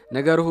ሆይ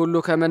ነገር ሁሉ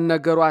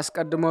ከመነገሩ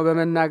አስቀድሞ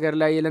በመናገር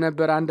ላይ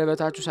ለነበረ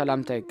አንደበታችሁ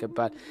ሰላምታ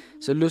ይገባል።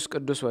 ስሉስ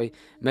ቅዱስ ሆይ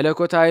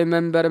መለኮታዊ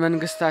መንበር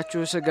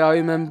መንግስታችሁ ስጋዊ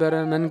መንበር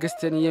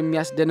መንግስትን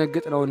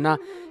የሚያስደነግጥ ነውና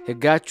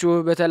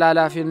ሕጋችሁን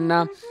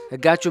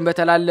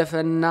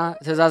በተላለፈና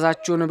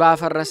ትእዛዛችሁን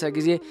ባፈረሰ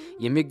ጊዜ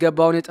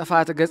የሚገባውን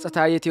የጥፋት ገጽታ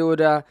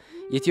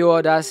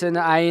የቴዎዳስን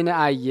አይን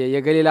አየ።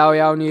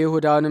 የገሊላውያን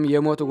የይሁዳውንም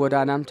የሞት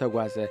ጎዳናም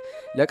ተጓዘ።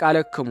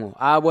 ለቃልክሙ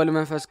አብ ወልድ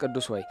መንፈስ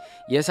ቅዱስ ሆይ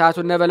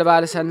የእሳቱን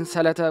ነበልባል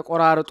ሰንሰለት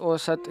ቆራርጦ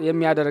ሰጥ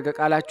የሚያደርግ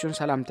ቃላችሁን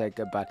ሰላምታ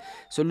ይገባል።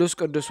 ስሉስ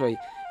ቅዱስ ሆይ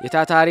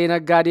የታታሪ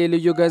ነጋዴ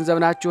ልዩ ገንዘብ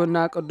ናችሁና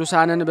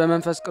ቅዱሳንን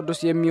በመንፈስ ቅዱስ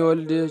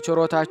የሚወልድ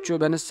ችሮታችሁ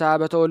በንስሐ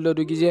በተወለዱ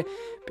ጊዜ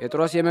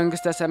ጴጥሮስ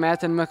የመንግስተ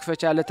ሰማያትን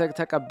መክፈቻ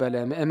ለተቀበለ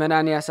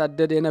ምእመናን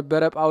ያሳደደ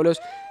የነበረ ጳውሎስ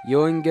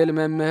የወንጌል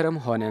መምህርም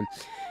ሆነ።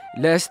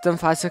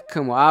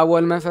 ለእስትንፋስክሙ አብ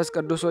ወልድ መንፈስ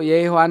ቅዱስ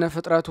የሕያዋን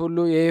ፍጥረት ሁሉ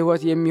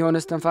የሕይወት የሚሆን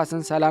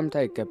እስትንፋስን ሰላምታ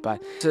ይገባል።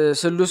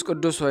 ስሉስ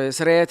ቅዱስ ሆይ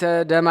ስርየተ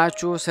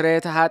ደማችሁ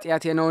ስርየተ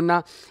ኃጢአቴ ነውና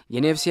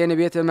የነፍሴን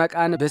ቤት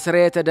መቃን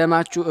በስርየተ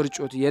ደማችሁ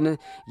እርጩት።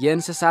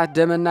 የእንስሳት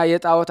ደምና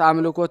የጣዖት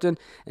አምልኮትን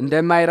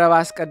እንደማይረባ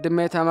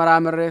አስቀድሜ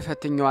ተመራምሬ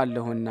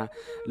ፈትኜዋለሁና።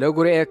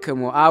 ለጉርኤክሙ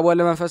አብ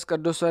ወልድ መንፈስ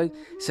ቅዱስ ሆይ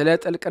ስለ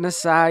ጥልቅ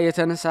ንስሐ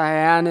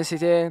የተንሳያን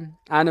ሲቴ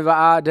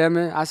አንባአ ደም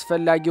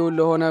አስፈላጊውን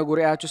ለሆነ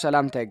ጉርኤያችሁ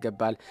ሰላምታ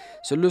ይገባል።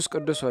 ስሉስ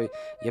ቅዱስ ሆይ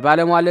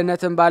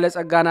የባለሟልነትን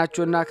ባለጸጋ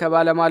ናችሁና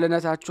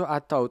ከባለሟልነታችሁ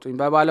አታውጡኝ።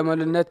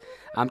 በባለሟልነት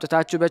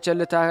አምጥታችሁ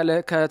በቸልታ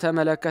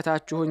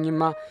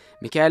ከተመለከታችሁኝማ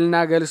ሚካኤልና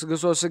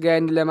ገስግሶ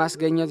ስጋዬን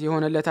ለማስገኘት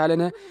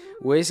ይሆንለታልን?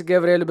 ወይስ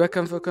ገብርኤል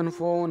በክንፍ ክንፎ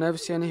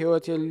ነፍሴን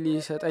ሕይወቴን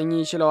ሊሰጠኝ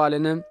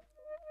ይችላልን?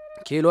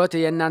 ኪሎት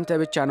የእናንተ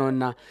ብቻ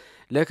ነውና።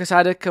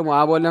 ለክሳድክሙ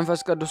አብ ወልድ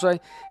መንፈስ ቅዱስ ሆይ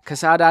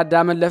ክሳድ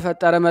አዳምን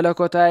ለፈጠረ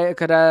መለኮታዊ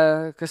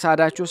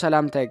ክሳዳችሁ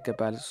ሰላምታ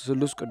ይገባል።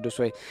 ስሉስ ቅዱስ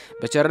ሆይ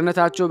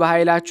በቸርነታችሁ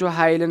በኃይላችሁ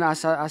ኃይልን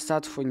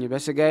አሳትፉኝ።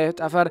 በስጋዬ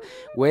ጠፈር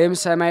ወይም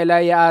ሰማይ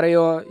ላይ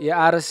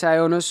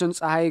የአርሳዮንስን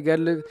ፀሐይ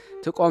ገል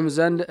ትቆም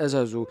ዘንድ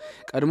እዘዙ።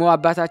 ቀድሞ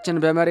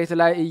አባታችን በመሬት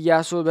ላይ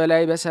ኢያሱ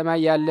በላይ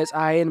በሰማይ ያለ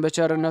ፀሐይን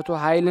በቸርነቱ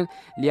ኃይልን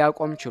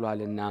ሊያቆም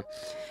ችሏልና።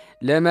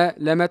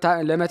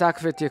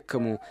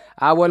 ለመታክፍትክሙ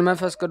አብ ወልድ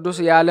መንፈስ ቅዱስ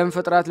የዓለም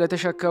ፍጥረት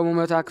ለተሸከሙ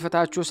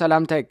መታክፍታችሁ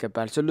ሰላምታ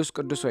ይገባል። ስሉስ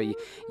ቅዱስ ሆይ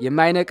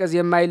የማይነቅዝ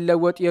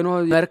የማይለወጥ የኖህ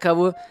መርከቡ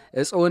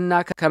እጽውና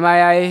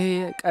ከማያይህ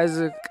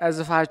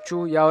ቀዝፋችሁ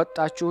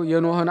ያወጣችሁ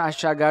የኖህን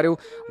አሻጋሪው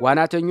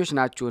ዋናተኞች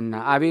ናችሁና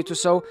አቤቱ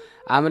ሰው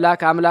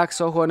አምላክ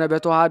ሰው ሆነ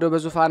በተዋህዶ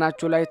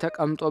በዙፋናችሁ ላይ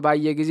ተቀምጦ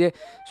ባየ ጊዜ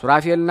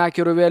ሱራፌልና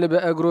ኪሩቤል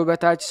በእግሩ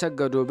በታች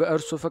ሰገዱ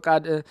በእርሱ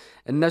ፍቃድ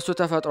እነሱ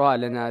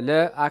ተፈጥረዋልና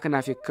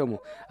ለአክናፊክሙ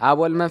አብ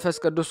ወልድ መንፈስ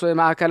ቅዱስ ሆይ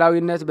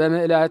ማዕከላዊነት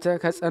በምዕላተ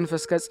ከጽንፍ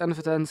እስከ ጽንፍ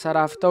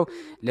ተንሰራፍተው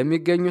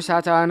ለሚገኙ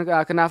ሳታን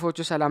አክናፎቹ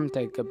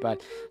ሰላምታ ይገባል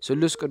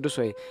ስሉስ ቅዱስ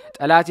ሆይ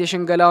ጠላት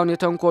የሽንገላውን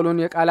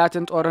የተንኮሉን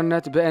የቃላትን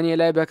ጦርነት በእኔ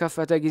ላይ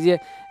በከፈተ ጊዜ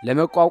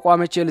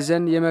ለመቋቋም እችል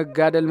ዘንድ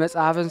የመጋደል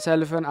መጽሐፍን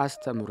ሰልፍን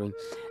አስተምሩኝ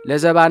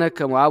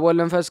ለዘባነከሙ አብ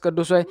ወልድ መንፈስ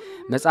ቅዱስ ሆይ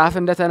መጽሐፍ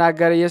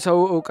እንደተናገረ የሰው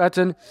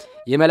ዕውቀትን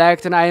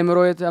የመላእክትን አይምሮ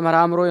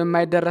የተመራምሮ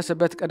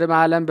የማይደረስበት ቅድመ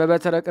ዓለም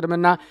በበተረ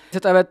ቅድምና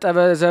ተጠበጠበ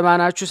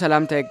ዘማናችሁ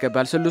ሰላምታ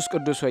ይገባል ስሉስ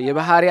ቅዱስ ሆይ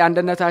የባህሪ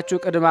አንድነታችሁ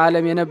ቅድመ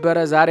ዓለም የነበረ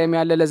ዛሬም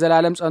ያለ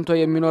ለዘላለም ጸንቶ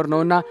የሚኖር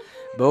ነውና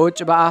በውጭ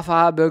በአፋ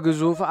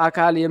በግዙፍ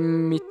አካል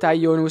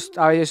የሚታየውን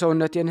ውስጣዊ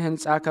የሰውነቴን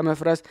ህንጻ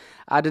ከመፍረስ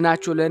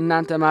አድናችሁ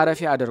ለእናንተ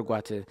ማረፊያ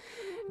አድርጓት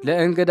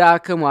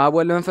ለእንግዳክሙ አብ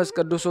ወልድ መንፈስ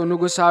ቅዱስ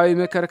ንጉሳዊ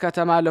ምክር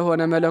ከተማ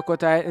ለሆነ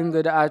መለኮታዊ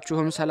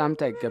እንግዳችሁም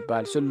ሰላምታ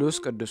ይገባል ስሉስ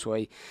ቅዱስ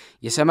ሆይ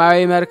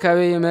የሰማያዊ መርከብ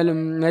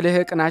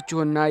መልህቅ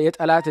ናችሁና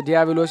የጠላት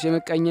ዲያብሎስ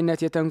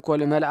የምቀኝነት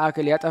የተንኮል መልአክ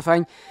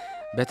ሊያጠፋኝ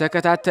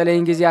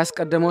በተከታተለኝ ጊዜ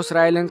አስቀድሞ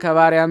እስራኤልን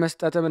ከባሪያ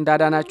መስጠትም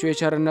እንዳዳናችሁ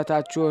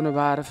የቸርነታችሁን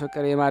ባህር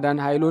ፍቅር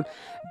የማዳን ኃይሉን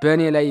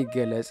በእኔ ላይ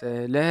ይገለጽ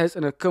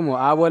ለሕጽንክሙ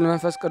አብ ወልድ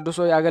መንፈስ ቅዱስ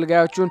ሆይ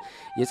አገልጋዮቹን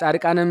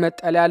የጻድቃንን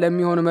መጠለያ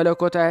ለሚሆኑ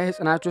መለኮታዊ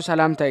ሕጽናችሁ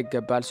ሰላምታ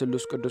ይገባል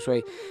ስሉስ ቅዱስ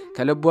ሆይ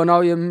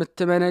ከልቦናው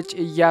የምትመነጭ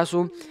ኢያሱ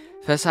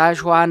ፈሳሽ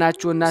ውሃ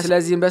ናችሁና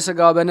ስለዚህም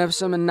በስጋው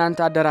በነፍስም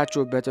እናንተ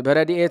አደራችሁበት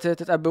በረድኤት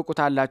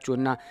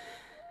ተጠብቁታላችሁና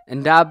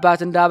እንደ አባት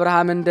እንደ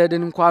አብርሃም እንደ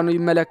ድንኳኑ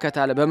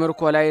ይመለከታል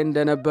በመርኮ ላይ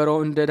እንደነበረው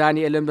እንደ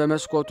ዳንኤልም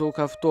በመስኮቱ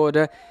ከፍቶ ወደ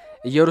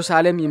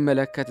ኢየሩሳሌም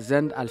ይመለከት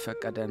ዘንድ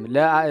አልፈቀደም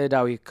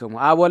ለአእዳዊክሙ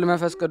አብ ወልድ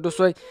መንፈስ ቅዱስ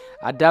ሆይ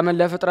አዳምን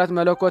ለፍጥረት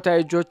መለኮታዊ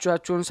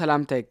እጆቻችሁን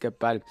ሰላምታ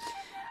ይገባል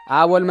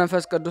አብ ወልድ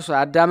መንፈስ ቅዱስ ሆይ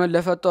አዳምን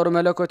ለፈጠሩ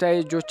መለኮታዊ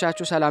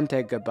እጆቻችሁ ሰላምታ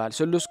ይገባል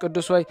ስሉስ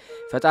ቅዱስ ሆይ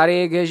ፈጣሪ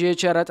ገዢ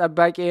ቸር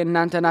ጠባቂ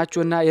እናንተ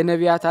ናችሁና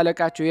የነቢያት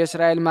አለቃችሁ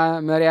የእስራኤል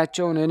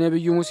መሪያቸው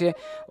ነብዩ ሙሴ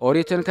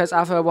ኦሪትን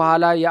ከጻፈ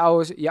በኋላ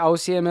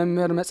የአውሴ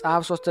መምህር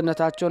መጽሐፍ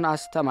ሶስትነታቸውን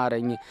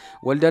አስተማረኝ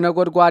ወልደ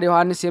ነጎድጓድ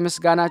ዮሐንስ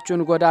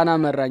የምስጋናችሁን ጎዳና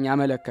መራኝ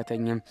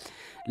አመለከተኝም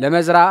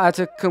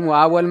ለመዝራአትክሙ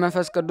አብ ወልድ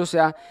መንፈስ ቅዱስ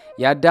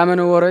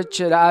ያዳምን ወርች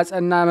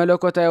ለአጸና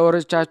መለኮታዊ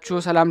ወርቻችሁ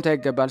ሰላምታ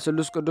ይገባል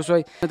ስሉስ ቅዱስ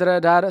ሆይ ምድረ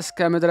ዳር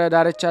እስከ ምድረ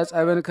ዳርቻ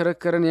ጸብን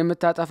ክርክርን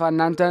የምታጠፋ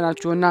እናንተ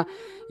ናችሁና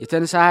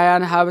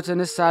የተንሳያን ሀብት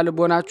ንስሐ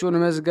ልቦናችሁን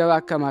መዝገብ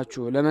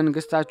አከማችሁ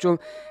ለመንግስታችሁ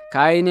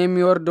ከአይን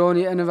የሚወርደውን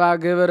የእንባ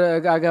ግብር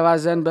አገባ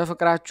ዘንድ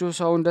በፍቅራችሁ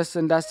ሰውን ደስ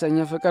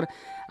እንዳሰኘ ፍቅር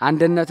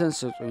አንድነትን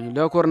ስጡኝ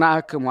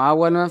ለኩርናአክሙ አብ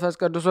ወልድ መንፈስ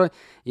ቅዱስ ሆይ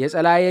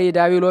የጸላየ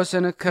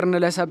ዲያብሎስን ክርን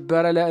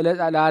ለሰበረ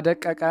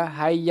ለአደቀቀ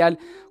ኃያል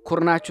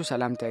ኩርናችሁ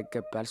ሰላምታ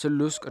ይገባል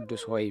ስሉስ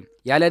ቅዱስ ሆይ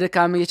ያለ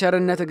ድካም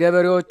የቸርነት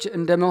ገበሬዎች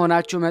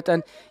እንደመሆናችሁ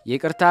መጠን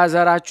ይቅርታ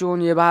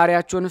ዘራችሁን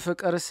የባህሪያችሁን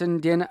ፍቅር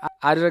ስንዴን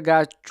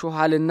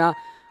አድርጋችኋልና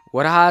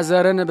ወርሃ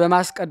ዘርን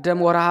በማስቀደም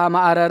ወርሃ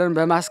ማዕረርን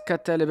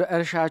በማስከተል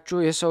በእርሻችሁ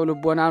የሰው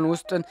ልቦናን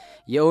ውስጥን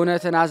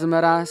የእውነትን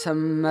አዝመራ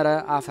ሰመረ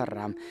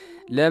አፈራም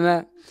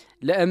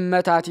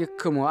ለእመታት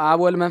ይክሙ አብ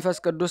ወልድ መንፈስ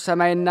ቅዱስ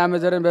ሰማይና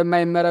ምድርን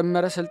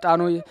በማይመረመር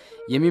ስልጣኑ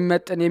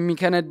የሚመጥን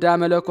የሚከነዳ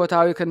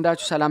መለኮታዊ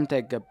ክንዳችሁ ሰላምታ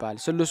ይገባል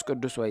ስሉስ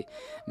ቅዱስ ሆይ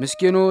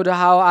ምስኪኑ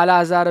ደሃው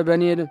አልዓዛር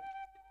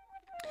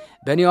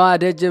በኒዋ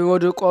ደጅ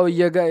ወድቆ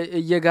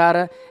እየጋረ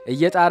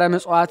እየጣረ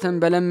መጽዋዕትን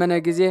በለመነ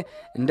ጊዜ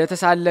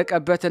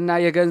እንደተሳለቀበትና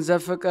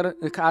የገንዘብ ፍቅር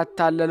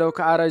ካታለለው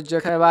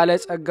ካረጀ ከባለ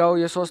ጸጋው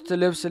የሶስት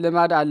ልብስ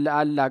ልማድ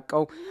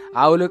አላቀው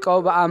አውልቀው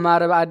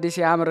በአማረ በአዲስ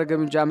ያምር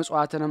ግምጃ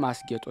መጽዋዕትን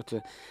አስጌጡት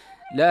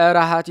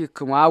ለራሃት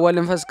ይክሙ አብ ወልድ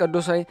መንፈስ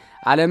ቅዱስ ሆይ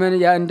ዓለምን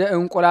እንደ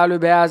እንቁላሉ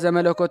በያዘ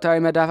መለኮታዊ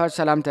መዳፋች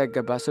ሰላምታ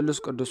ይገባል ስሉስ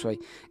ቅዱስ ሆይ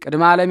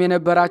ቅድመ ዓለም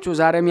የነበራችሁ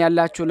ዛሬም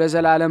ያላችሁ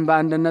ለዘላለም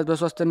በአንድነት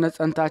በሶስትነት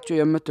ጸንታችሁ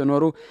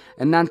የምትኖሩ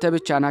እናንተ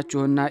ብቻ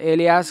ናችሁና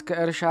ኤልያስ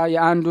ከእርሻ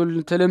የአንዱን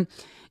ትልም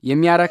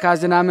የሚያረካ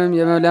ዝናምም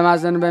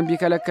ለማዘንበን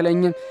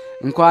ቢከለክለኝም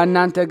እንኳን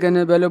እናንተ ግን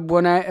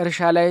በልቦና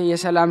እርሻ ላይ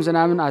የሰላም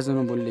ዝናምን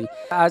አዝኑቡልኝ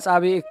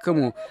አጻቢክሙ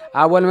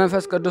አብ ወልድ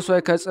መንፈስ ቅዱስ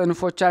ሆይ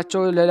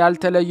ከጽንፎቻቸው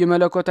ላልተለዩ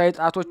መለኮታዊ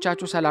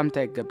ጣቶቻችሁ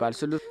ሰላምታ ይገባል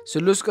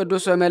ስሉስ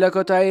ቅዱስ ሆይ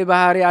መለኮታዊ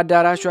ባህሪ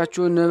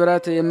አዳራሻችሁ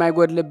ንብረት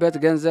የማይጎድልበት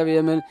ገንዘብ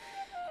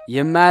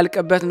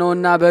የማያልቅበት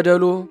ነውና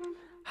በደሉ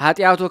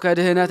ኃጢያቱ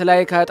ከድህነት ላይ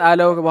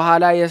ከጣለው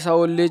በኋላ የሰው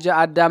ልጅ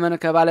አዳምን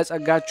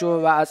ከባለጸጋችሁ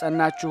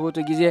ባጸናችሁት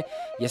ጊዜ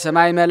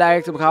የሰማይ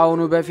መላእክት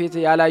ካሁኑ በፊት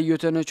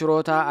ያላዩትን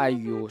ችሮታ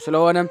አዩ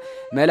ስለሆነም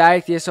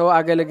መላእክት የሰው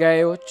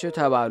አገልጋዮች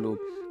ተባሉ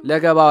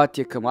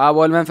ለገባዋትክሙ አብ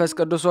ወልድ መንፈስ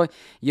ቅዱስ ሆይ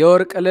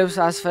የወርቅ ልብስ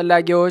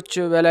አስፈላጊዎች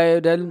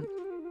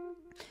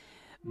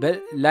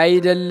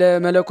ላይደለ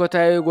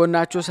መለኮታዊ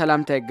ጎናችሁ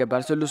ሰላምታ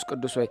ይገባል ስሉስ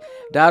ቅዱስ ሆይ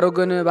ዳሩ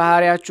ግን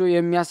ባህሪያችሁ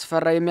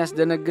የሚያስፈራ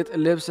የሚያስደነግጥ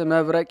ልብስ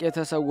መብረቅ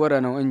የተሰወረ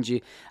ነው እንጂ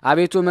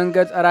አቤቱ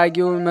መንገድ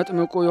ጠራጊው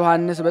መጥምቁ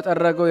ዮሐንስ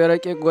በጠረገው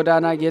የረቂቅ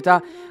ጎዳና ጌታ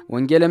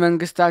ወንጌል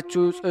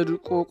መንግስታችሁ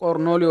ጽድቁ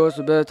ቆርኔሌዎስ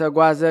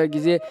በተጓዘ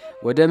ጊዜ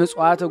ወደ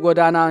ምጽዋት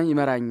ጎዳና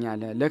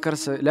ይመራኛል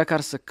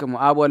ለከርስክሙ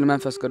አብ ወልድ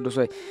መንፈስ ቅዱስ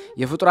ሆይ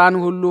የፍጡራን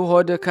ሁሉ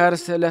ሆድ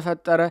ከርስ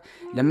ለፈጠረ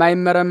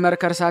ለማይመረመር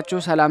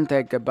ከርሳችሁ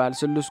ሰላምታ ይገባል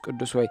ስሉስ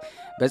ቅዱስ ሆይ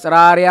በጽራ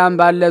በአርያም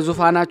ባለ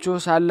ዙፋናችሁ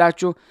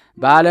ሳላችሁ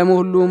በዓለም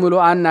ሁሉ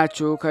ምሉዓን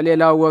ናችሁ።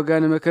 ከሌላው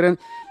ወገን ምክርን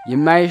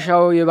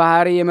የማይሻው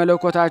የባህሪ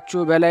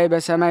የመለኮታችሁ በላይ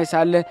በሰማይ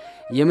ሳለ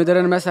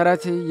የምድርን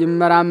መሰረት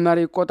ይመራመር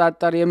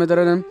ይቆጣጠር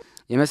የምድርንም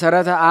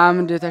የመሰረተ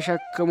አምድ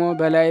ተሸክሞ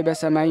በላይ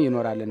በሰማይ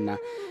ይኖራልና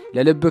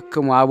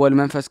ለልብክሙ አብ ወልድ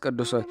መንፈስ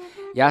ቅዱስ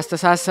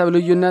ያስተሳሰብ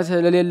ልዩነት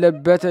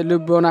ለሌለበት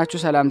ልቦናችሁ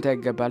ሰላምታ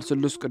ይገባል።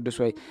 ስሉስ ቅዱስ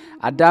ሆይ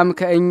አዳም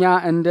ከእኛ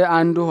እንደ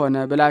አንዱ ሆነ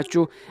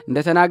ብላችሁ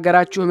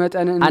እንደተናገራችሁ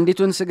መጠን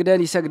አንዲቱን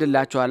ስግደት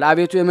ይሰግድላችኋል።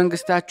 አቤቱ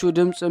የመንግስታችሁ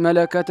ድምጽ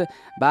መለከት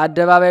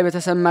በአደባባይ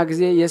በተሰማ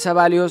ጊዜ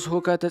የሰባሊዮስ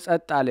ሁከት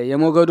ጸጥ አለ፣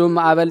 የሞገዱም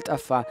ማዕበል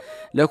ጠፋ።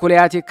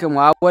 ለኩልያቲክሙ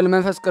አብ ወልድ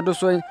መንፈስ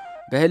ቅዱስ ሆይ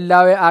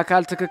በህላዌ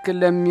አካል ትክክል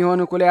ለሚሆን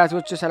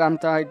ኩልያቶች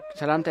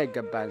ሰላምታ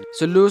ይገባል።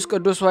 ስሉስ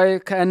ቅዱስ ሆይ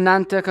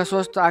ከእናንተ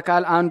ከሶስት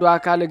አካል አንዱ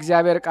አካል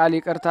እግዚአብሔር ቃል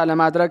ይቅርታ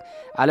ለማድረግ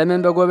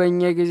ዓለምን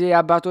በጎበኘ ጊዜ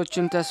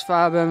የአባቶችን ተስፋ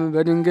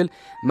በድንግል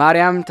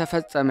ማርያም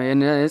ተፈጸመ።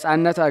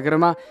 የነጻነት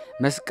ግርማ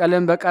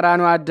መስቀልን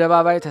በቀራንዮ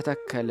አደባባይ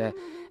ተተከለ።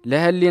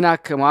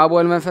 ለህሊናክሙ አብ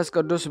ወልድ መንፈስ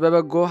ቅዱስ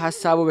በበጎ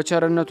ሐሳቡ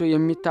በቸርነቱ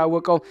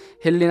የሚታወቀው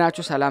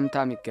ህሊናችሁ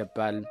ሰላምታም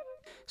ይገባል።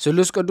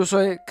 ስሉስ ቅዱስ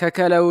ሆይ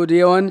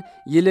ከከለውዲዮን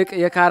ይልቅ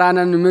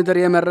የካራናን ምድር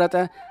የመረጠ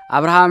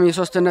አብርሃም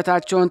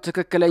የሶስትነታቸውን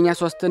ትክክለኛ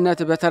ሶስትነት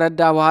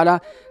በተረዳ በኋላ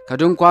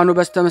ከድንኳኑ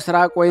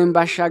በስተምስራቅ ወይም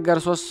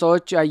ባሻገር ሶስት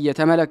ሰዎች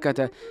ተመለከተ።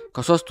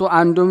 ከሶስቱ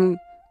አንዱም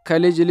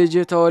ከልጅ ልጅ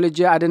ተወልጄ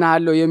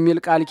አድናለሁ የሚል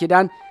ቃል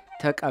ኪዳን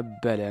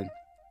ተቀበለ።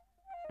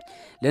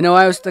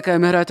 ለነዋይ ውስጥ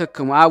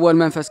ከምህረትክሙ አብ ወልድ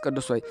መንፈስ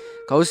ቅዱስ ሆይ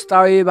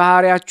ከውስጣዊ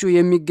ባህሪያችሁ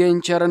የሚገኝ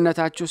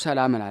ቸርነታችሁ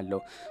ሰላም እላለሁ።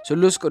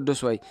 ስሉስ ቅዱስ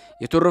ሆይ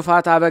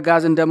የቱርፋት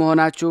አበጋዝ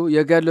እንደመሆናችሁ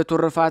የገድል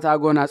ቱርፋት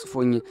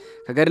አጎናጽፉኝ።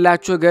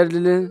 ከገድላችሁ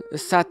ገድል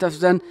እሳተፍ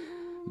ዘንድ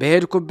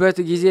በሄድኩበት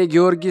ጊዜ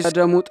ጊዮርጊስ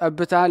ደሙ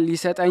ጠብታ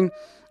ሊሰጠኝ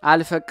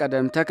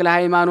አልፈቀደም። ተክለ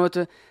ሃይማኖት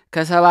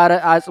ከሰባረ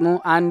አጽሙ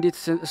አንዲት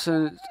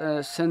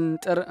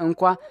ስንጥር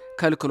እንኳ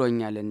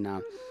ከልክሎኛልና።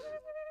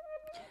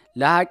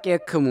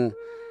 ለሐቄክሙ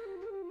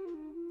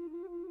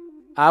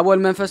አብ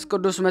ወልድ መንፈስ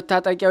ቅዱስ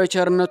መታጠቂያው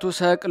ቸርነቱ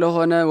ሰቅ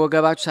ለሆነ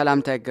ወገባችሁ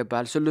ሰላምታ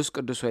ይገባል። ስሉስ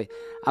ቅዱስ ሆይ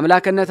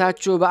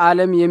አምላክነታችሁ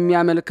በዓለም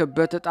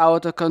የሚያመልክበት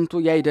ጣዖት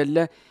ከንቱ ያይደለ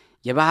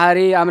የባህሪ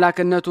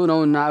አምላክነቱ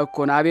ነውና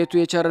እኮን አቤቱ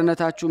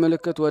የቸርነታችሁ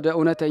ምልክት ወደ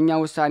እውነተኛ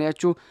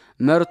ውሳኔያችሁ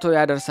መርቶ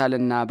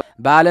ያደርሳልና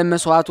በዓለም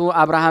መስዋዕቱ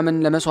አብርሃምን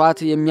ለመስዋዕት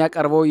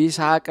የሚያቀርበው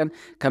ይስሐቅን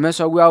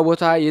ከመሰዊያው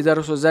ቦታ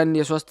ይደርሱ ዘንድ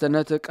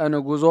የሶስትነት ቀን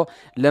ጉዞ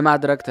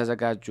ለማድረግ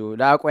ተዘጋጁ።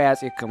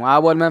 ለአቆያጽክሙ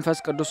አብ ወልድ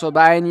መንፈስ ቅዱስ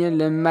በአይን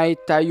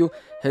ለማይታዩ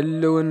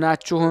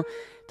ህልውናችሁ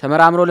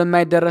ተመራምሮ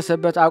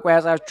ለማይደረስበት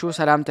አቆያጻችሁ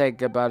ሰላምታ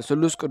ይገባል።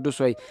 ስሉስ ቅዱስ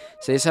ሆይ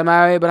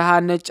የሰማያዊ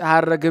ብርሃን ነጭ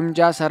ሐር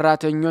ግምጃ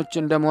ሰራተኞች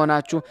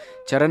እንደመሆናችሁ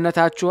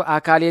ቸርነታችሁ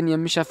አካሌን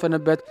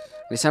የሚሸፍንበት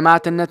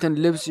የሰማዕትነትን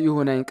ልብስ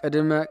ይሁነኝ።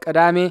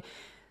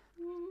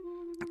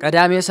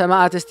 ቀዳሜ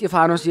ሰማዕት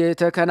እስጢፋኖስ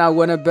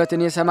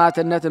የተከናወነበትን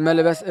የሰማዕትነት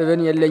መልበስ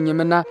እብን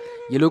የለኝምና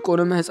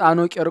ይልቁንም ሕፃኑ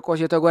ቂርቆስ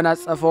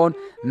የተጎናጸፈውን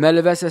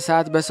መልበስ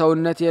እሳት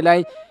በሰውነቴ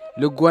ላይ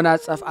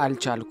ልጎናጸፍ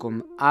አልቻልኩም።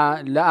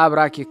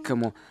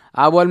 ለአብራኪክሙ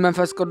አብ ወልድ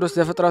መንፈስ ቅዱስ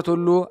ለፍጥረት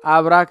ሁሉ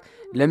አብራክ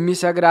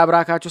ለሚሰግድ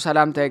አብራካችሁ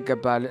ሰላምታ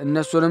ይገባል።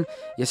 እነሱንም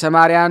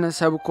የሰማርያን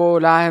ሰብኮ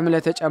ለአህም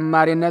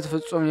ለተጨማሪነት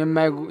ፍጹም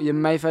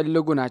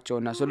የማይፈልጉ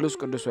ናቸውና። ስሉስ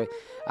ቅዱስ ሆይ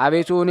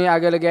አቤቱ እኔ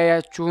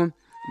አገልጋያችሁ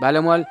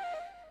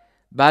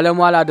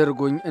ባለሟል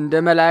አድርጉኝ፣ እንደ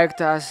መላእክት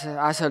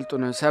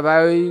አሰልጡን።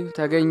 ሰባዊ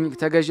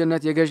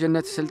ተገዥነት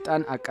የገዥነት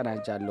ስልጣን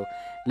አቀናጃለሁ።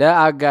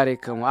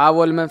 ለአጋሪክሙ አብ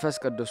ወልድ መንፈስ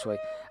ቅዱስ ሆይ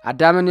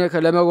አዳምን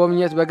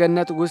ለመጎብኘት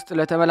በገነት ውስጥ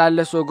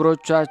ለተመላለሱ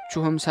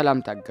እግሮቻችሁም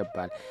ሰላምታ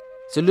ይገባል።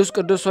 ስሉስ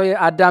ቅዱስ ሆይ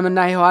አዳምና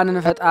ሔዋንን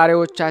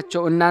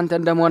ፈጣሪዎቻቸው እናንተ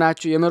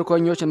እንደመሆናችሁ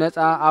የምርኮኞች ነፃ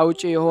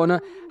አውጪ የሆነ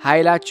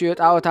ኃይላችሁ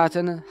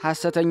የጣዖታትን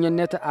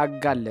ሐሰተኝነት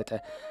አጋለጠ።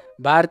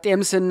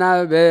 በአርጤምስና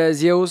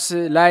በዜውስ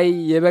ላይ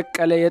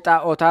የበቀለ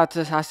የጣዖታት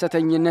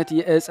ሐሰተኝነት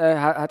የእፀ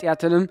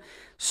ኃጢአትንም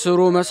ስሩ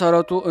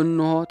መሰረቱ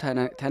እንሆ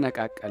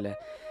ተነቃቀለ።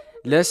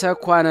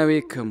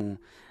 ለሰኳነዊክሙ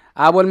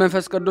አብ ወልድ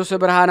መንፈስ ቅዱስ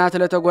ብርሃናት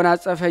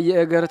ለተጎናጸፈ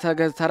የእግር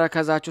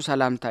ተረከዛችሁ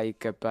ሰላምታ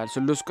ይገባል።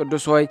 ስሉስ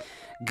ቅዱስ ሆይ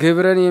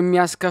ግብርን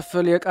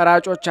የሚያስከፍል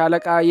የቀራጮች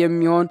አለቃ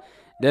የሚሆን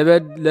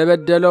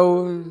ለበደለው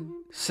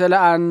ስለ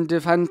አንድ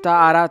ፈንታ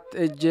 4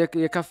 እጅ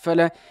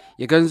የከፈለ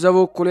የገንዘቡ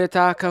ኩሌታ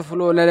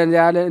ከፍሎ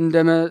ለለያለ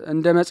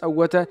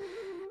እንደመጸወተ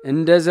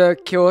እንደ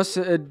ዘኬዎስ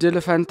እድል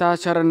ፈንታ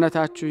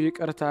ቸርነታችሁ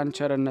ይቅርታን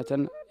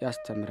ቸርነትን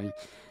ያስተምረኝ።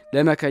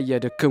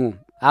 ለመከየድክሙ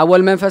አብ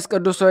ወልድ መንፈስ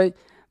ቅዱስ ሆይ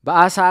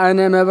በአሳነ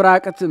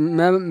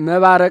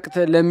መባረቅት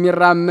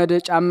ለሚራመድ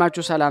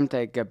ጫማችሁ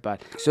ሰላምታ ይገባል።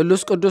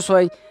 ስሉስ ቅዱስ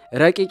ሆይ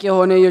ረቂቅ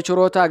የሆነ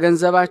የችሮታ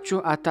ገንዘባችሁ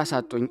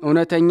አታሳጡኝ።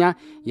 እውነተኛ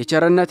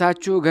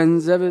የቸርነታችሁ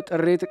ገንዘብ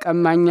ጥሪት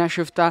ቀማኛ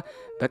ሽፍታ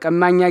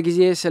በቀማኛ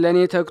ጊዜ ስለኔ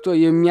ተክቶ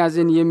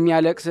የሚያዝን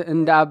የሚያለቅስ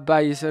እንደ አባ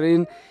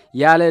ይስሪን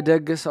ያለ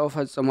ደግ ሰው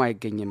ፈጽሞ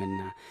አይገኝምና።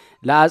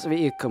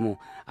 ለአጽብኢክሙ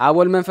አብ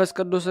ወልድ መንፈስ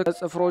ቅዱስ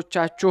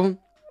ጽፍሮቻችሁ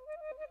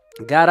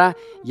ጋራ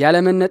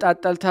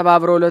ያለመነጣጠል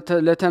ተባብረው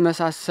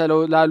ለተመሳሰለው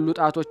ላሉ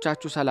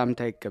ጣቶቻችሁ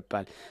ሰላምታ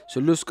ይገባል።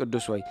 ስሉስ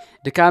ቅዱስ ሆይ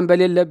ድካም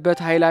በሌለበት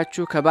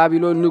ኃይላችሁ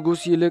ከባቢሎን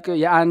ንጉስ ይልቅ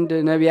የአንድ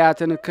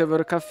ነቢያትን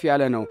ክብር ከፍ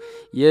ያለ ነው።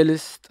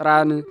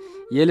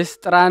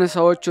 የልስጥራን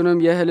ሰዎችንም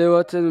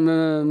የህልወትን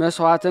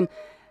መስዋዕትን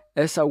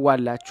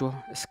እሰዋላችሁ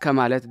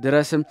እስከማለት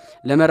ድረስም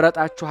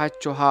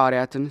ለመረጣችኋቸው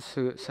ሐዋርያትን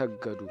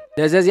ሰገዱ።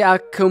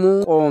 ለዘዚአክሙ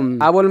ቆም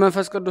አቦል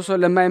መንፈስ ቅዱስ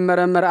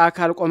ለማይመረመር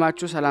አካል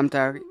ቆማችሁ ሰላምታ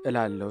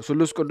እላለሁ።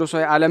 ስሉስ ቅዱስ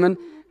ሆይ ዓለምን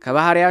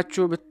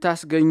ከባህሪያችሁ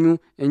ብታስገኙ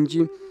እንጂ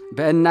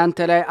በእናንተ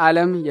ላይ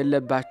ዓለም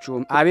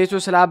የለባችሁም። አቤቱ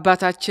ስለ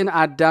አባታችን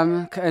አዳም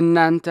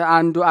ከእናንተ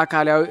አንዱ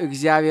አካላዊ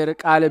እግዚአብሔር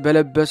ቃል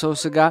በለበሰው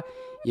ሥጋ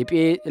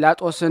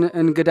የጲላጦስን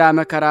እንግዳ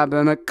መከራ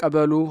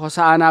በመቀበሉ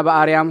ሆሳዕና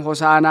በአርያም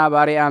ሆሳዕና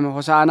በአርያም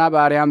ሆሳዕና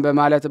በአርያም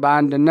በማለት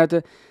በአንድነት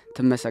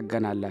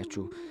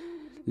ትመሰገናላችሁ።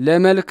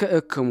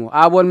 ለመልክእክሙ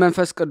አቦል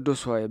መንፈስ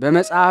ቅዱስ ሆይ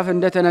በመጽሐፍ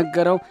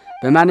እንደተነገረው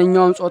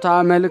በማንኛውም ጾታ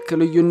መልክ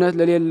ልዩነት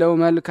ለሌለው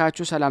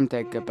መልካችሁ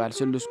ሰላምታ ይገባል።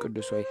 ስሉስ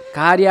ቅዱስ ሆይ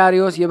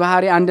ከሃዲያሪዮስ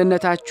የባህሪ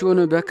አንድነታችሁን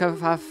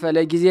በከፋፈለ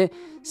ጊዜ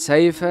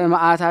ሰይፈ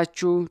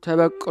መዓታችሁ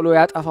ተበቅሎ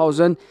ያጠፋው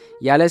ዘንድ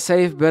ያለ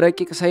ሰይፍ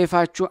በረቂቅ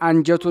ሰይፋችሁ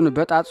አንጀቱን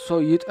በጣጥሶ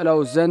ይጥለው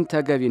ዘንድ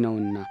ተገቢ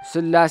ነውና።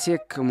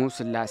 ስላሴክሙ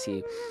ስላሴ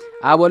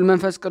አቦል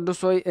መንፈስ ቅዱስ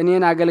ሆይ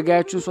እኔን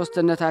አገልጋያችሁን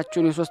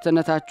ሶስትነታችሁን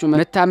የሶስትነታችሁ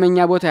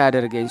መታመኛ ቦታ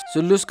ያደርገኝ።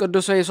 ስሉስ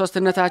ቅዱስ ሆይ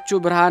የሶስትነታችሁ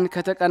ብርሃን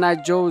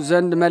ከተቀናጀው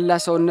ዘንድ መላ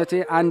ሰውነቴ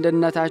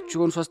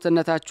አንድነታችሁን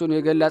ሶስትነታችሁን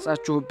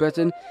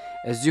የገለጻችሁበትን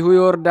እዚሁ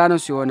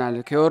ዮርዳኖስ ይሆናል።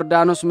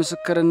 ከዮርዳኖስ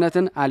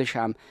ምስክርነትን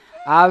አልሻም።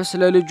 አብ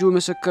ስለ ልጁ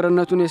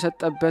ምስክርነቱን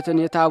የሰጠበትን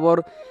የታቦር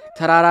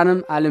ተራራንም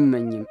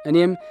አልመኝም።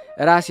 እኔም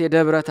ራስ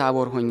የደብረ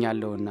ታቦር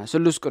ሆኛለሁና።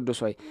 ስሉስ ቅዱስ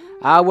ሆይ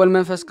አብ ወልድ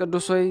መንፈስ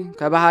ቅዱስ ሆይ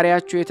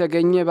ከባህሪያችሁ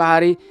የተገኘ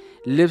ባህሪ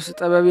ልብስ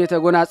ጥበብ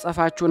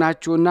የተጎናጸፋችሁ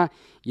ናችሁና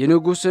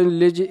የንጉሥን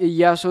ልጅ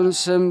ኢያሱን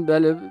ስም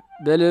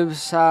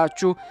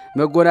በልብሳችሁ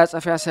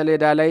መጎናጸፊያ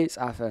ሰሌዳ ላይ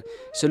ጻፈ።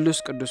 ስሉስ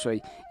ቅዱስ ሆይ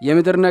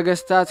የምድር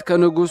ነገስታት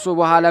ከንጉሱ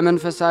በኋላ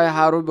መንፈሳዊ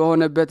ሐሩር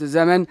በሆነበት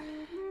ዘመን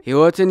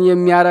ሕይወትን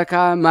የሚያረካ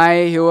ማየ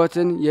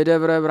ሕይወትን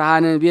የደብረ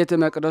ብርሃን ቤተ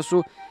መቅደሱ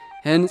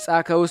ሕንጻ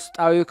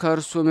ከውስጣዊ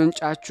ከርሱ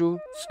ምንጫችሁ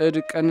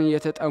ጽድቅን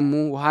የተጠሙ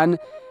ውሃን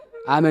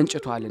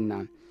አመንጭቷልና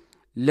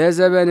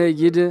ለዘበነ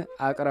ይድ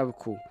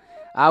አቅረብኩ።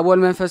 አቦል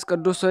መንፈስ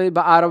ቅዱስ ሆይ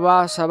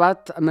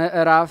በ47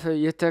 ምዕራፍ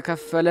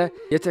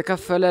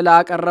የተከፈለ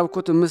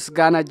ላቀረብኩት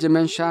ምስጋና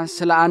ጅመንሻ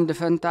ስለ አንድ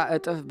ፈንታ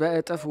እጥፍ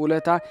በእጥፍ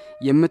ውለታ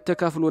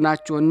የምትከፍሉ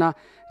ናችሁና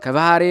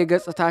ከባህሪ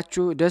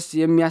ገጽታችሁ ደስ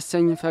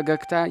የሚያሰኝ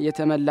ፈገግታ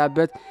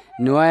የተመላበት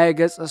ንዋየ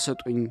ገጽ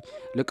ስጡኝ።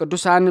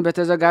 ለቅዱሳን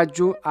በተዘጋጁ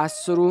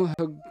 10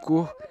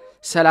 ሕጉህ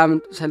ሰላም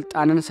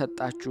ስልጣንን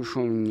ሰጣችሁ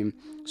ሹሙኝም።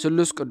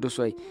 ስሉስ ቅዱስ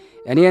ሆይ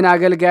እኔን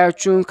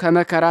አገልጋዮቹን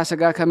ከመከራ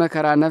ሥጋ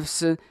ከመከራ ነፍስ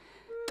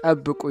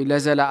ጠብቁኝ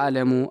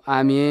ለዘላለሙ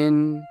አሜን።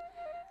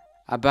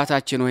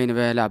 አባታችን ሆይ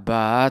እንበል።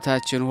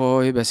 አባታችን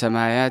ሆይ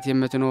በሰማያት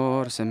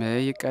የምትኖር ስምህ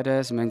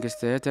ይቀደስ፣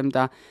 መንግሥትህ ትምጣ፣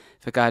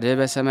 ፈቃድህ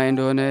በሰማይ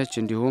እንደሆነች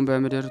እንዲሁም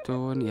በምድር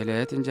ትሁን።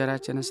 የዕለት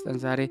እንጀራችንን ስጠን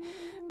ዛሬ፣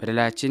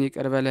 በደላችን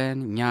ይቅር በለን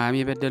እኛም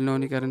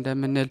የበደልነውን ይቅር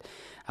እንደምንል፣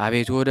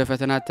 አቤቱ ወደ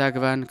ፈተና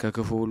አታግባን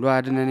ከክፉ ሁሉ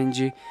አድነን እንጂ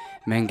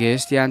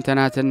መንግሥት ያንተ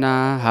ናትና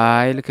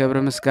ኃይል፣ ክብር፣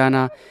 ምስጋና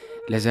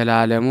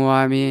ለዘላለሙ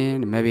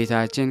አሜን።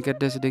 እመቤታችን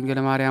ቅድስት ድንግል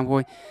ማርያም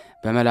ሆይ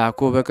በመልአኩ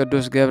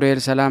በቅዱስ ገብርኤል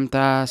ሰላምታ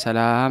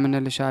ሰላም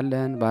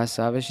እንልሻለን።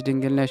 በሐሳብሽ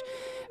ድንግል ነሽ፣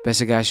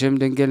 በሥጋሽም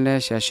ድንግል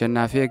ነሽ።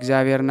 አሸናፊ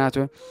እግዚአብሔር እናት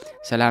ሆይ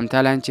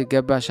ሰላምታ ላንቺ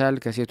ይገባሻል።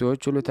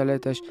 ከሴቶች ሁሉ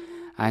ተለይተሽ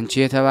አንቺ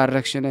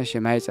የተባረክሽ ነሽ፣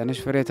 የማኅፀንሽ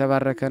ፍሬ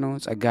የተባረከ ነው።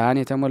 ጸጋን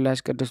የተሞላሽ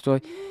ቅድስት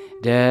ሆይ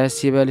ደስ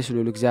ይበልሽ፣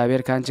 ልዑል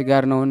እግዚአብሔር ካንቺ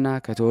ጋር ነውና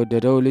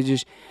ከተወደደው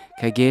ልጅሽ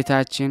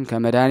ከጌታችን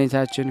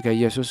ከመድኃኒታችን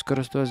ከኢየሱስ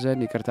ክርስቶስ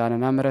ዘንድ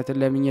ይቅርታንና ምሕረትን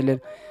ለምኝልን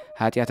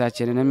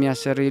ኃጢአታችንንም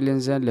ያሰርይልን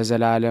ዘንድ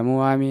ለዘላለሙ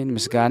አሜን።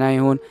 ምስጋና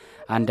ይሁን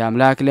አንድ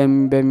አምላክ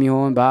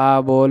በሚሆን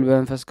በአብ በወልድ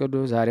በመንፈስ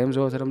ቅዱስ ዛሬም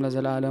ዘወትርም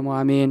ለዘላለሙ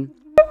አሜን።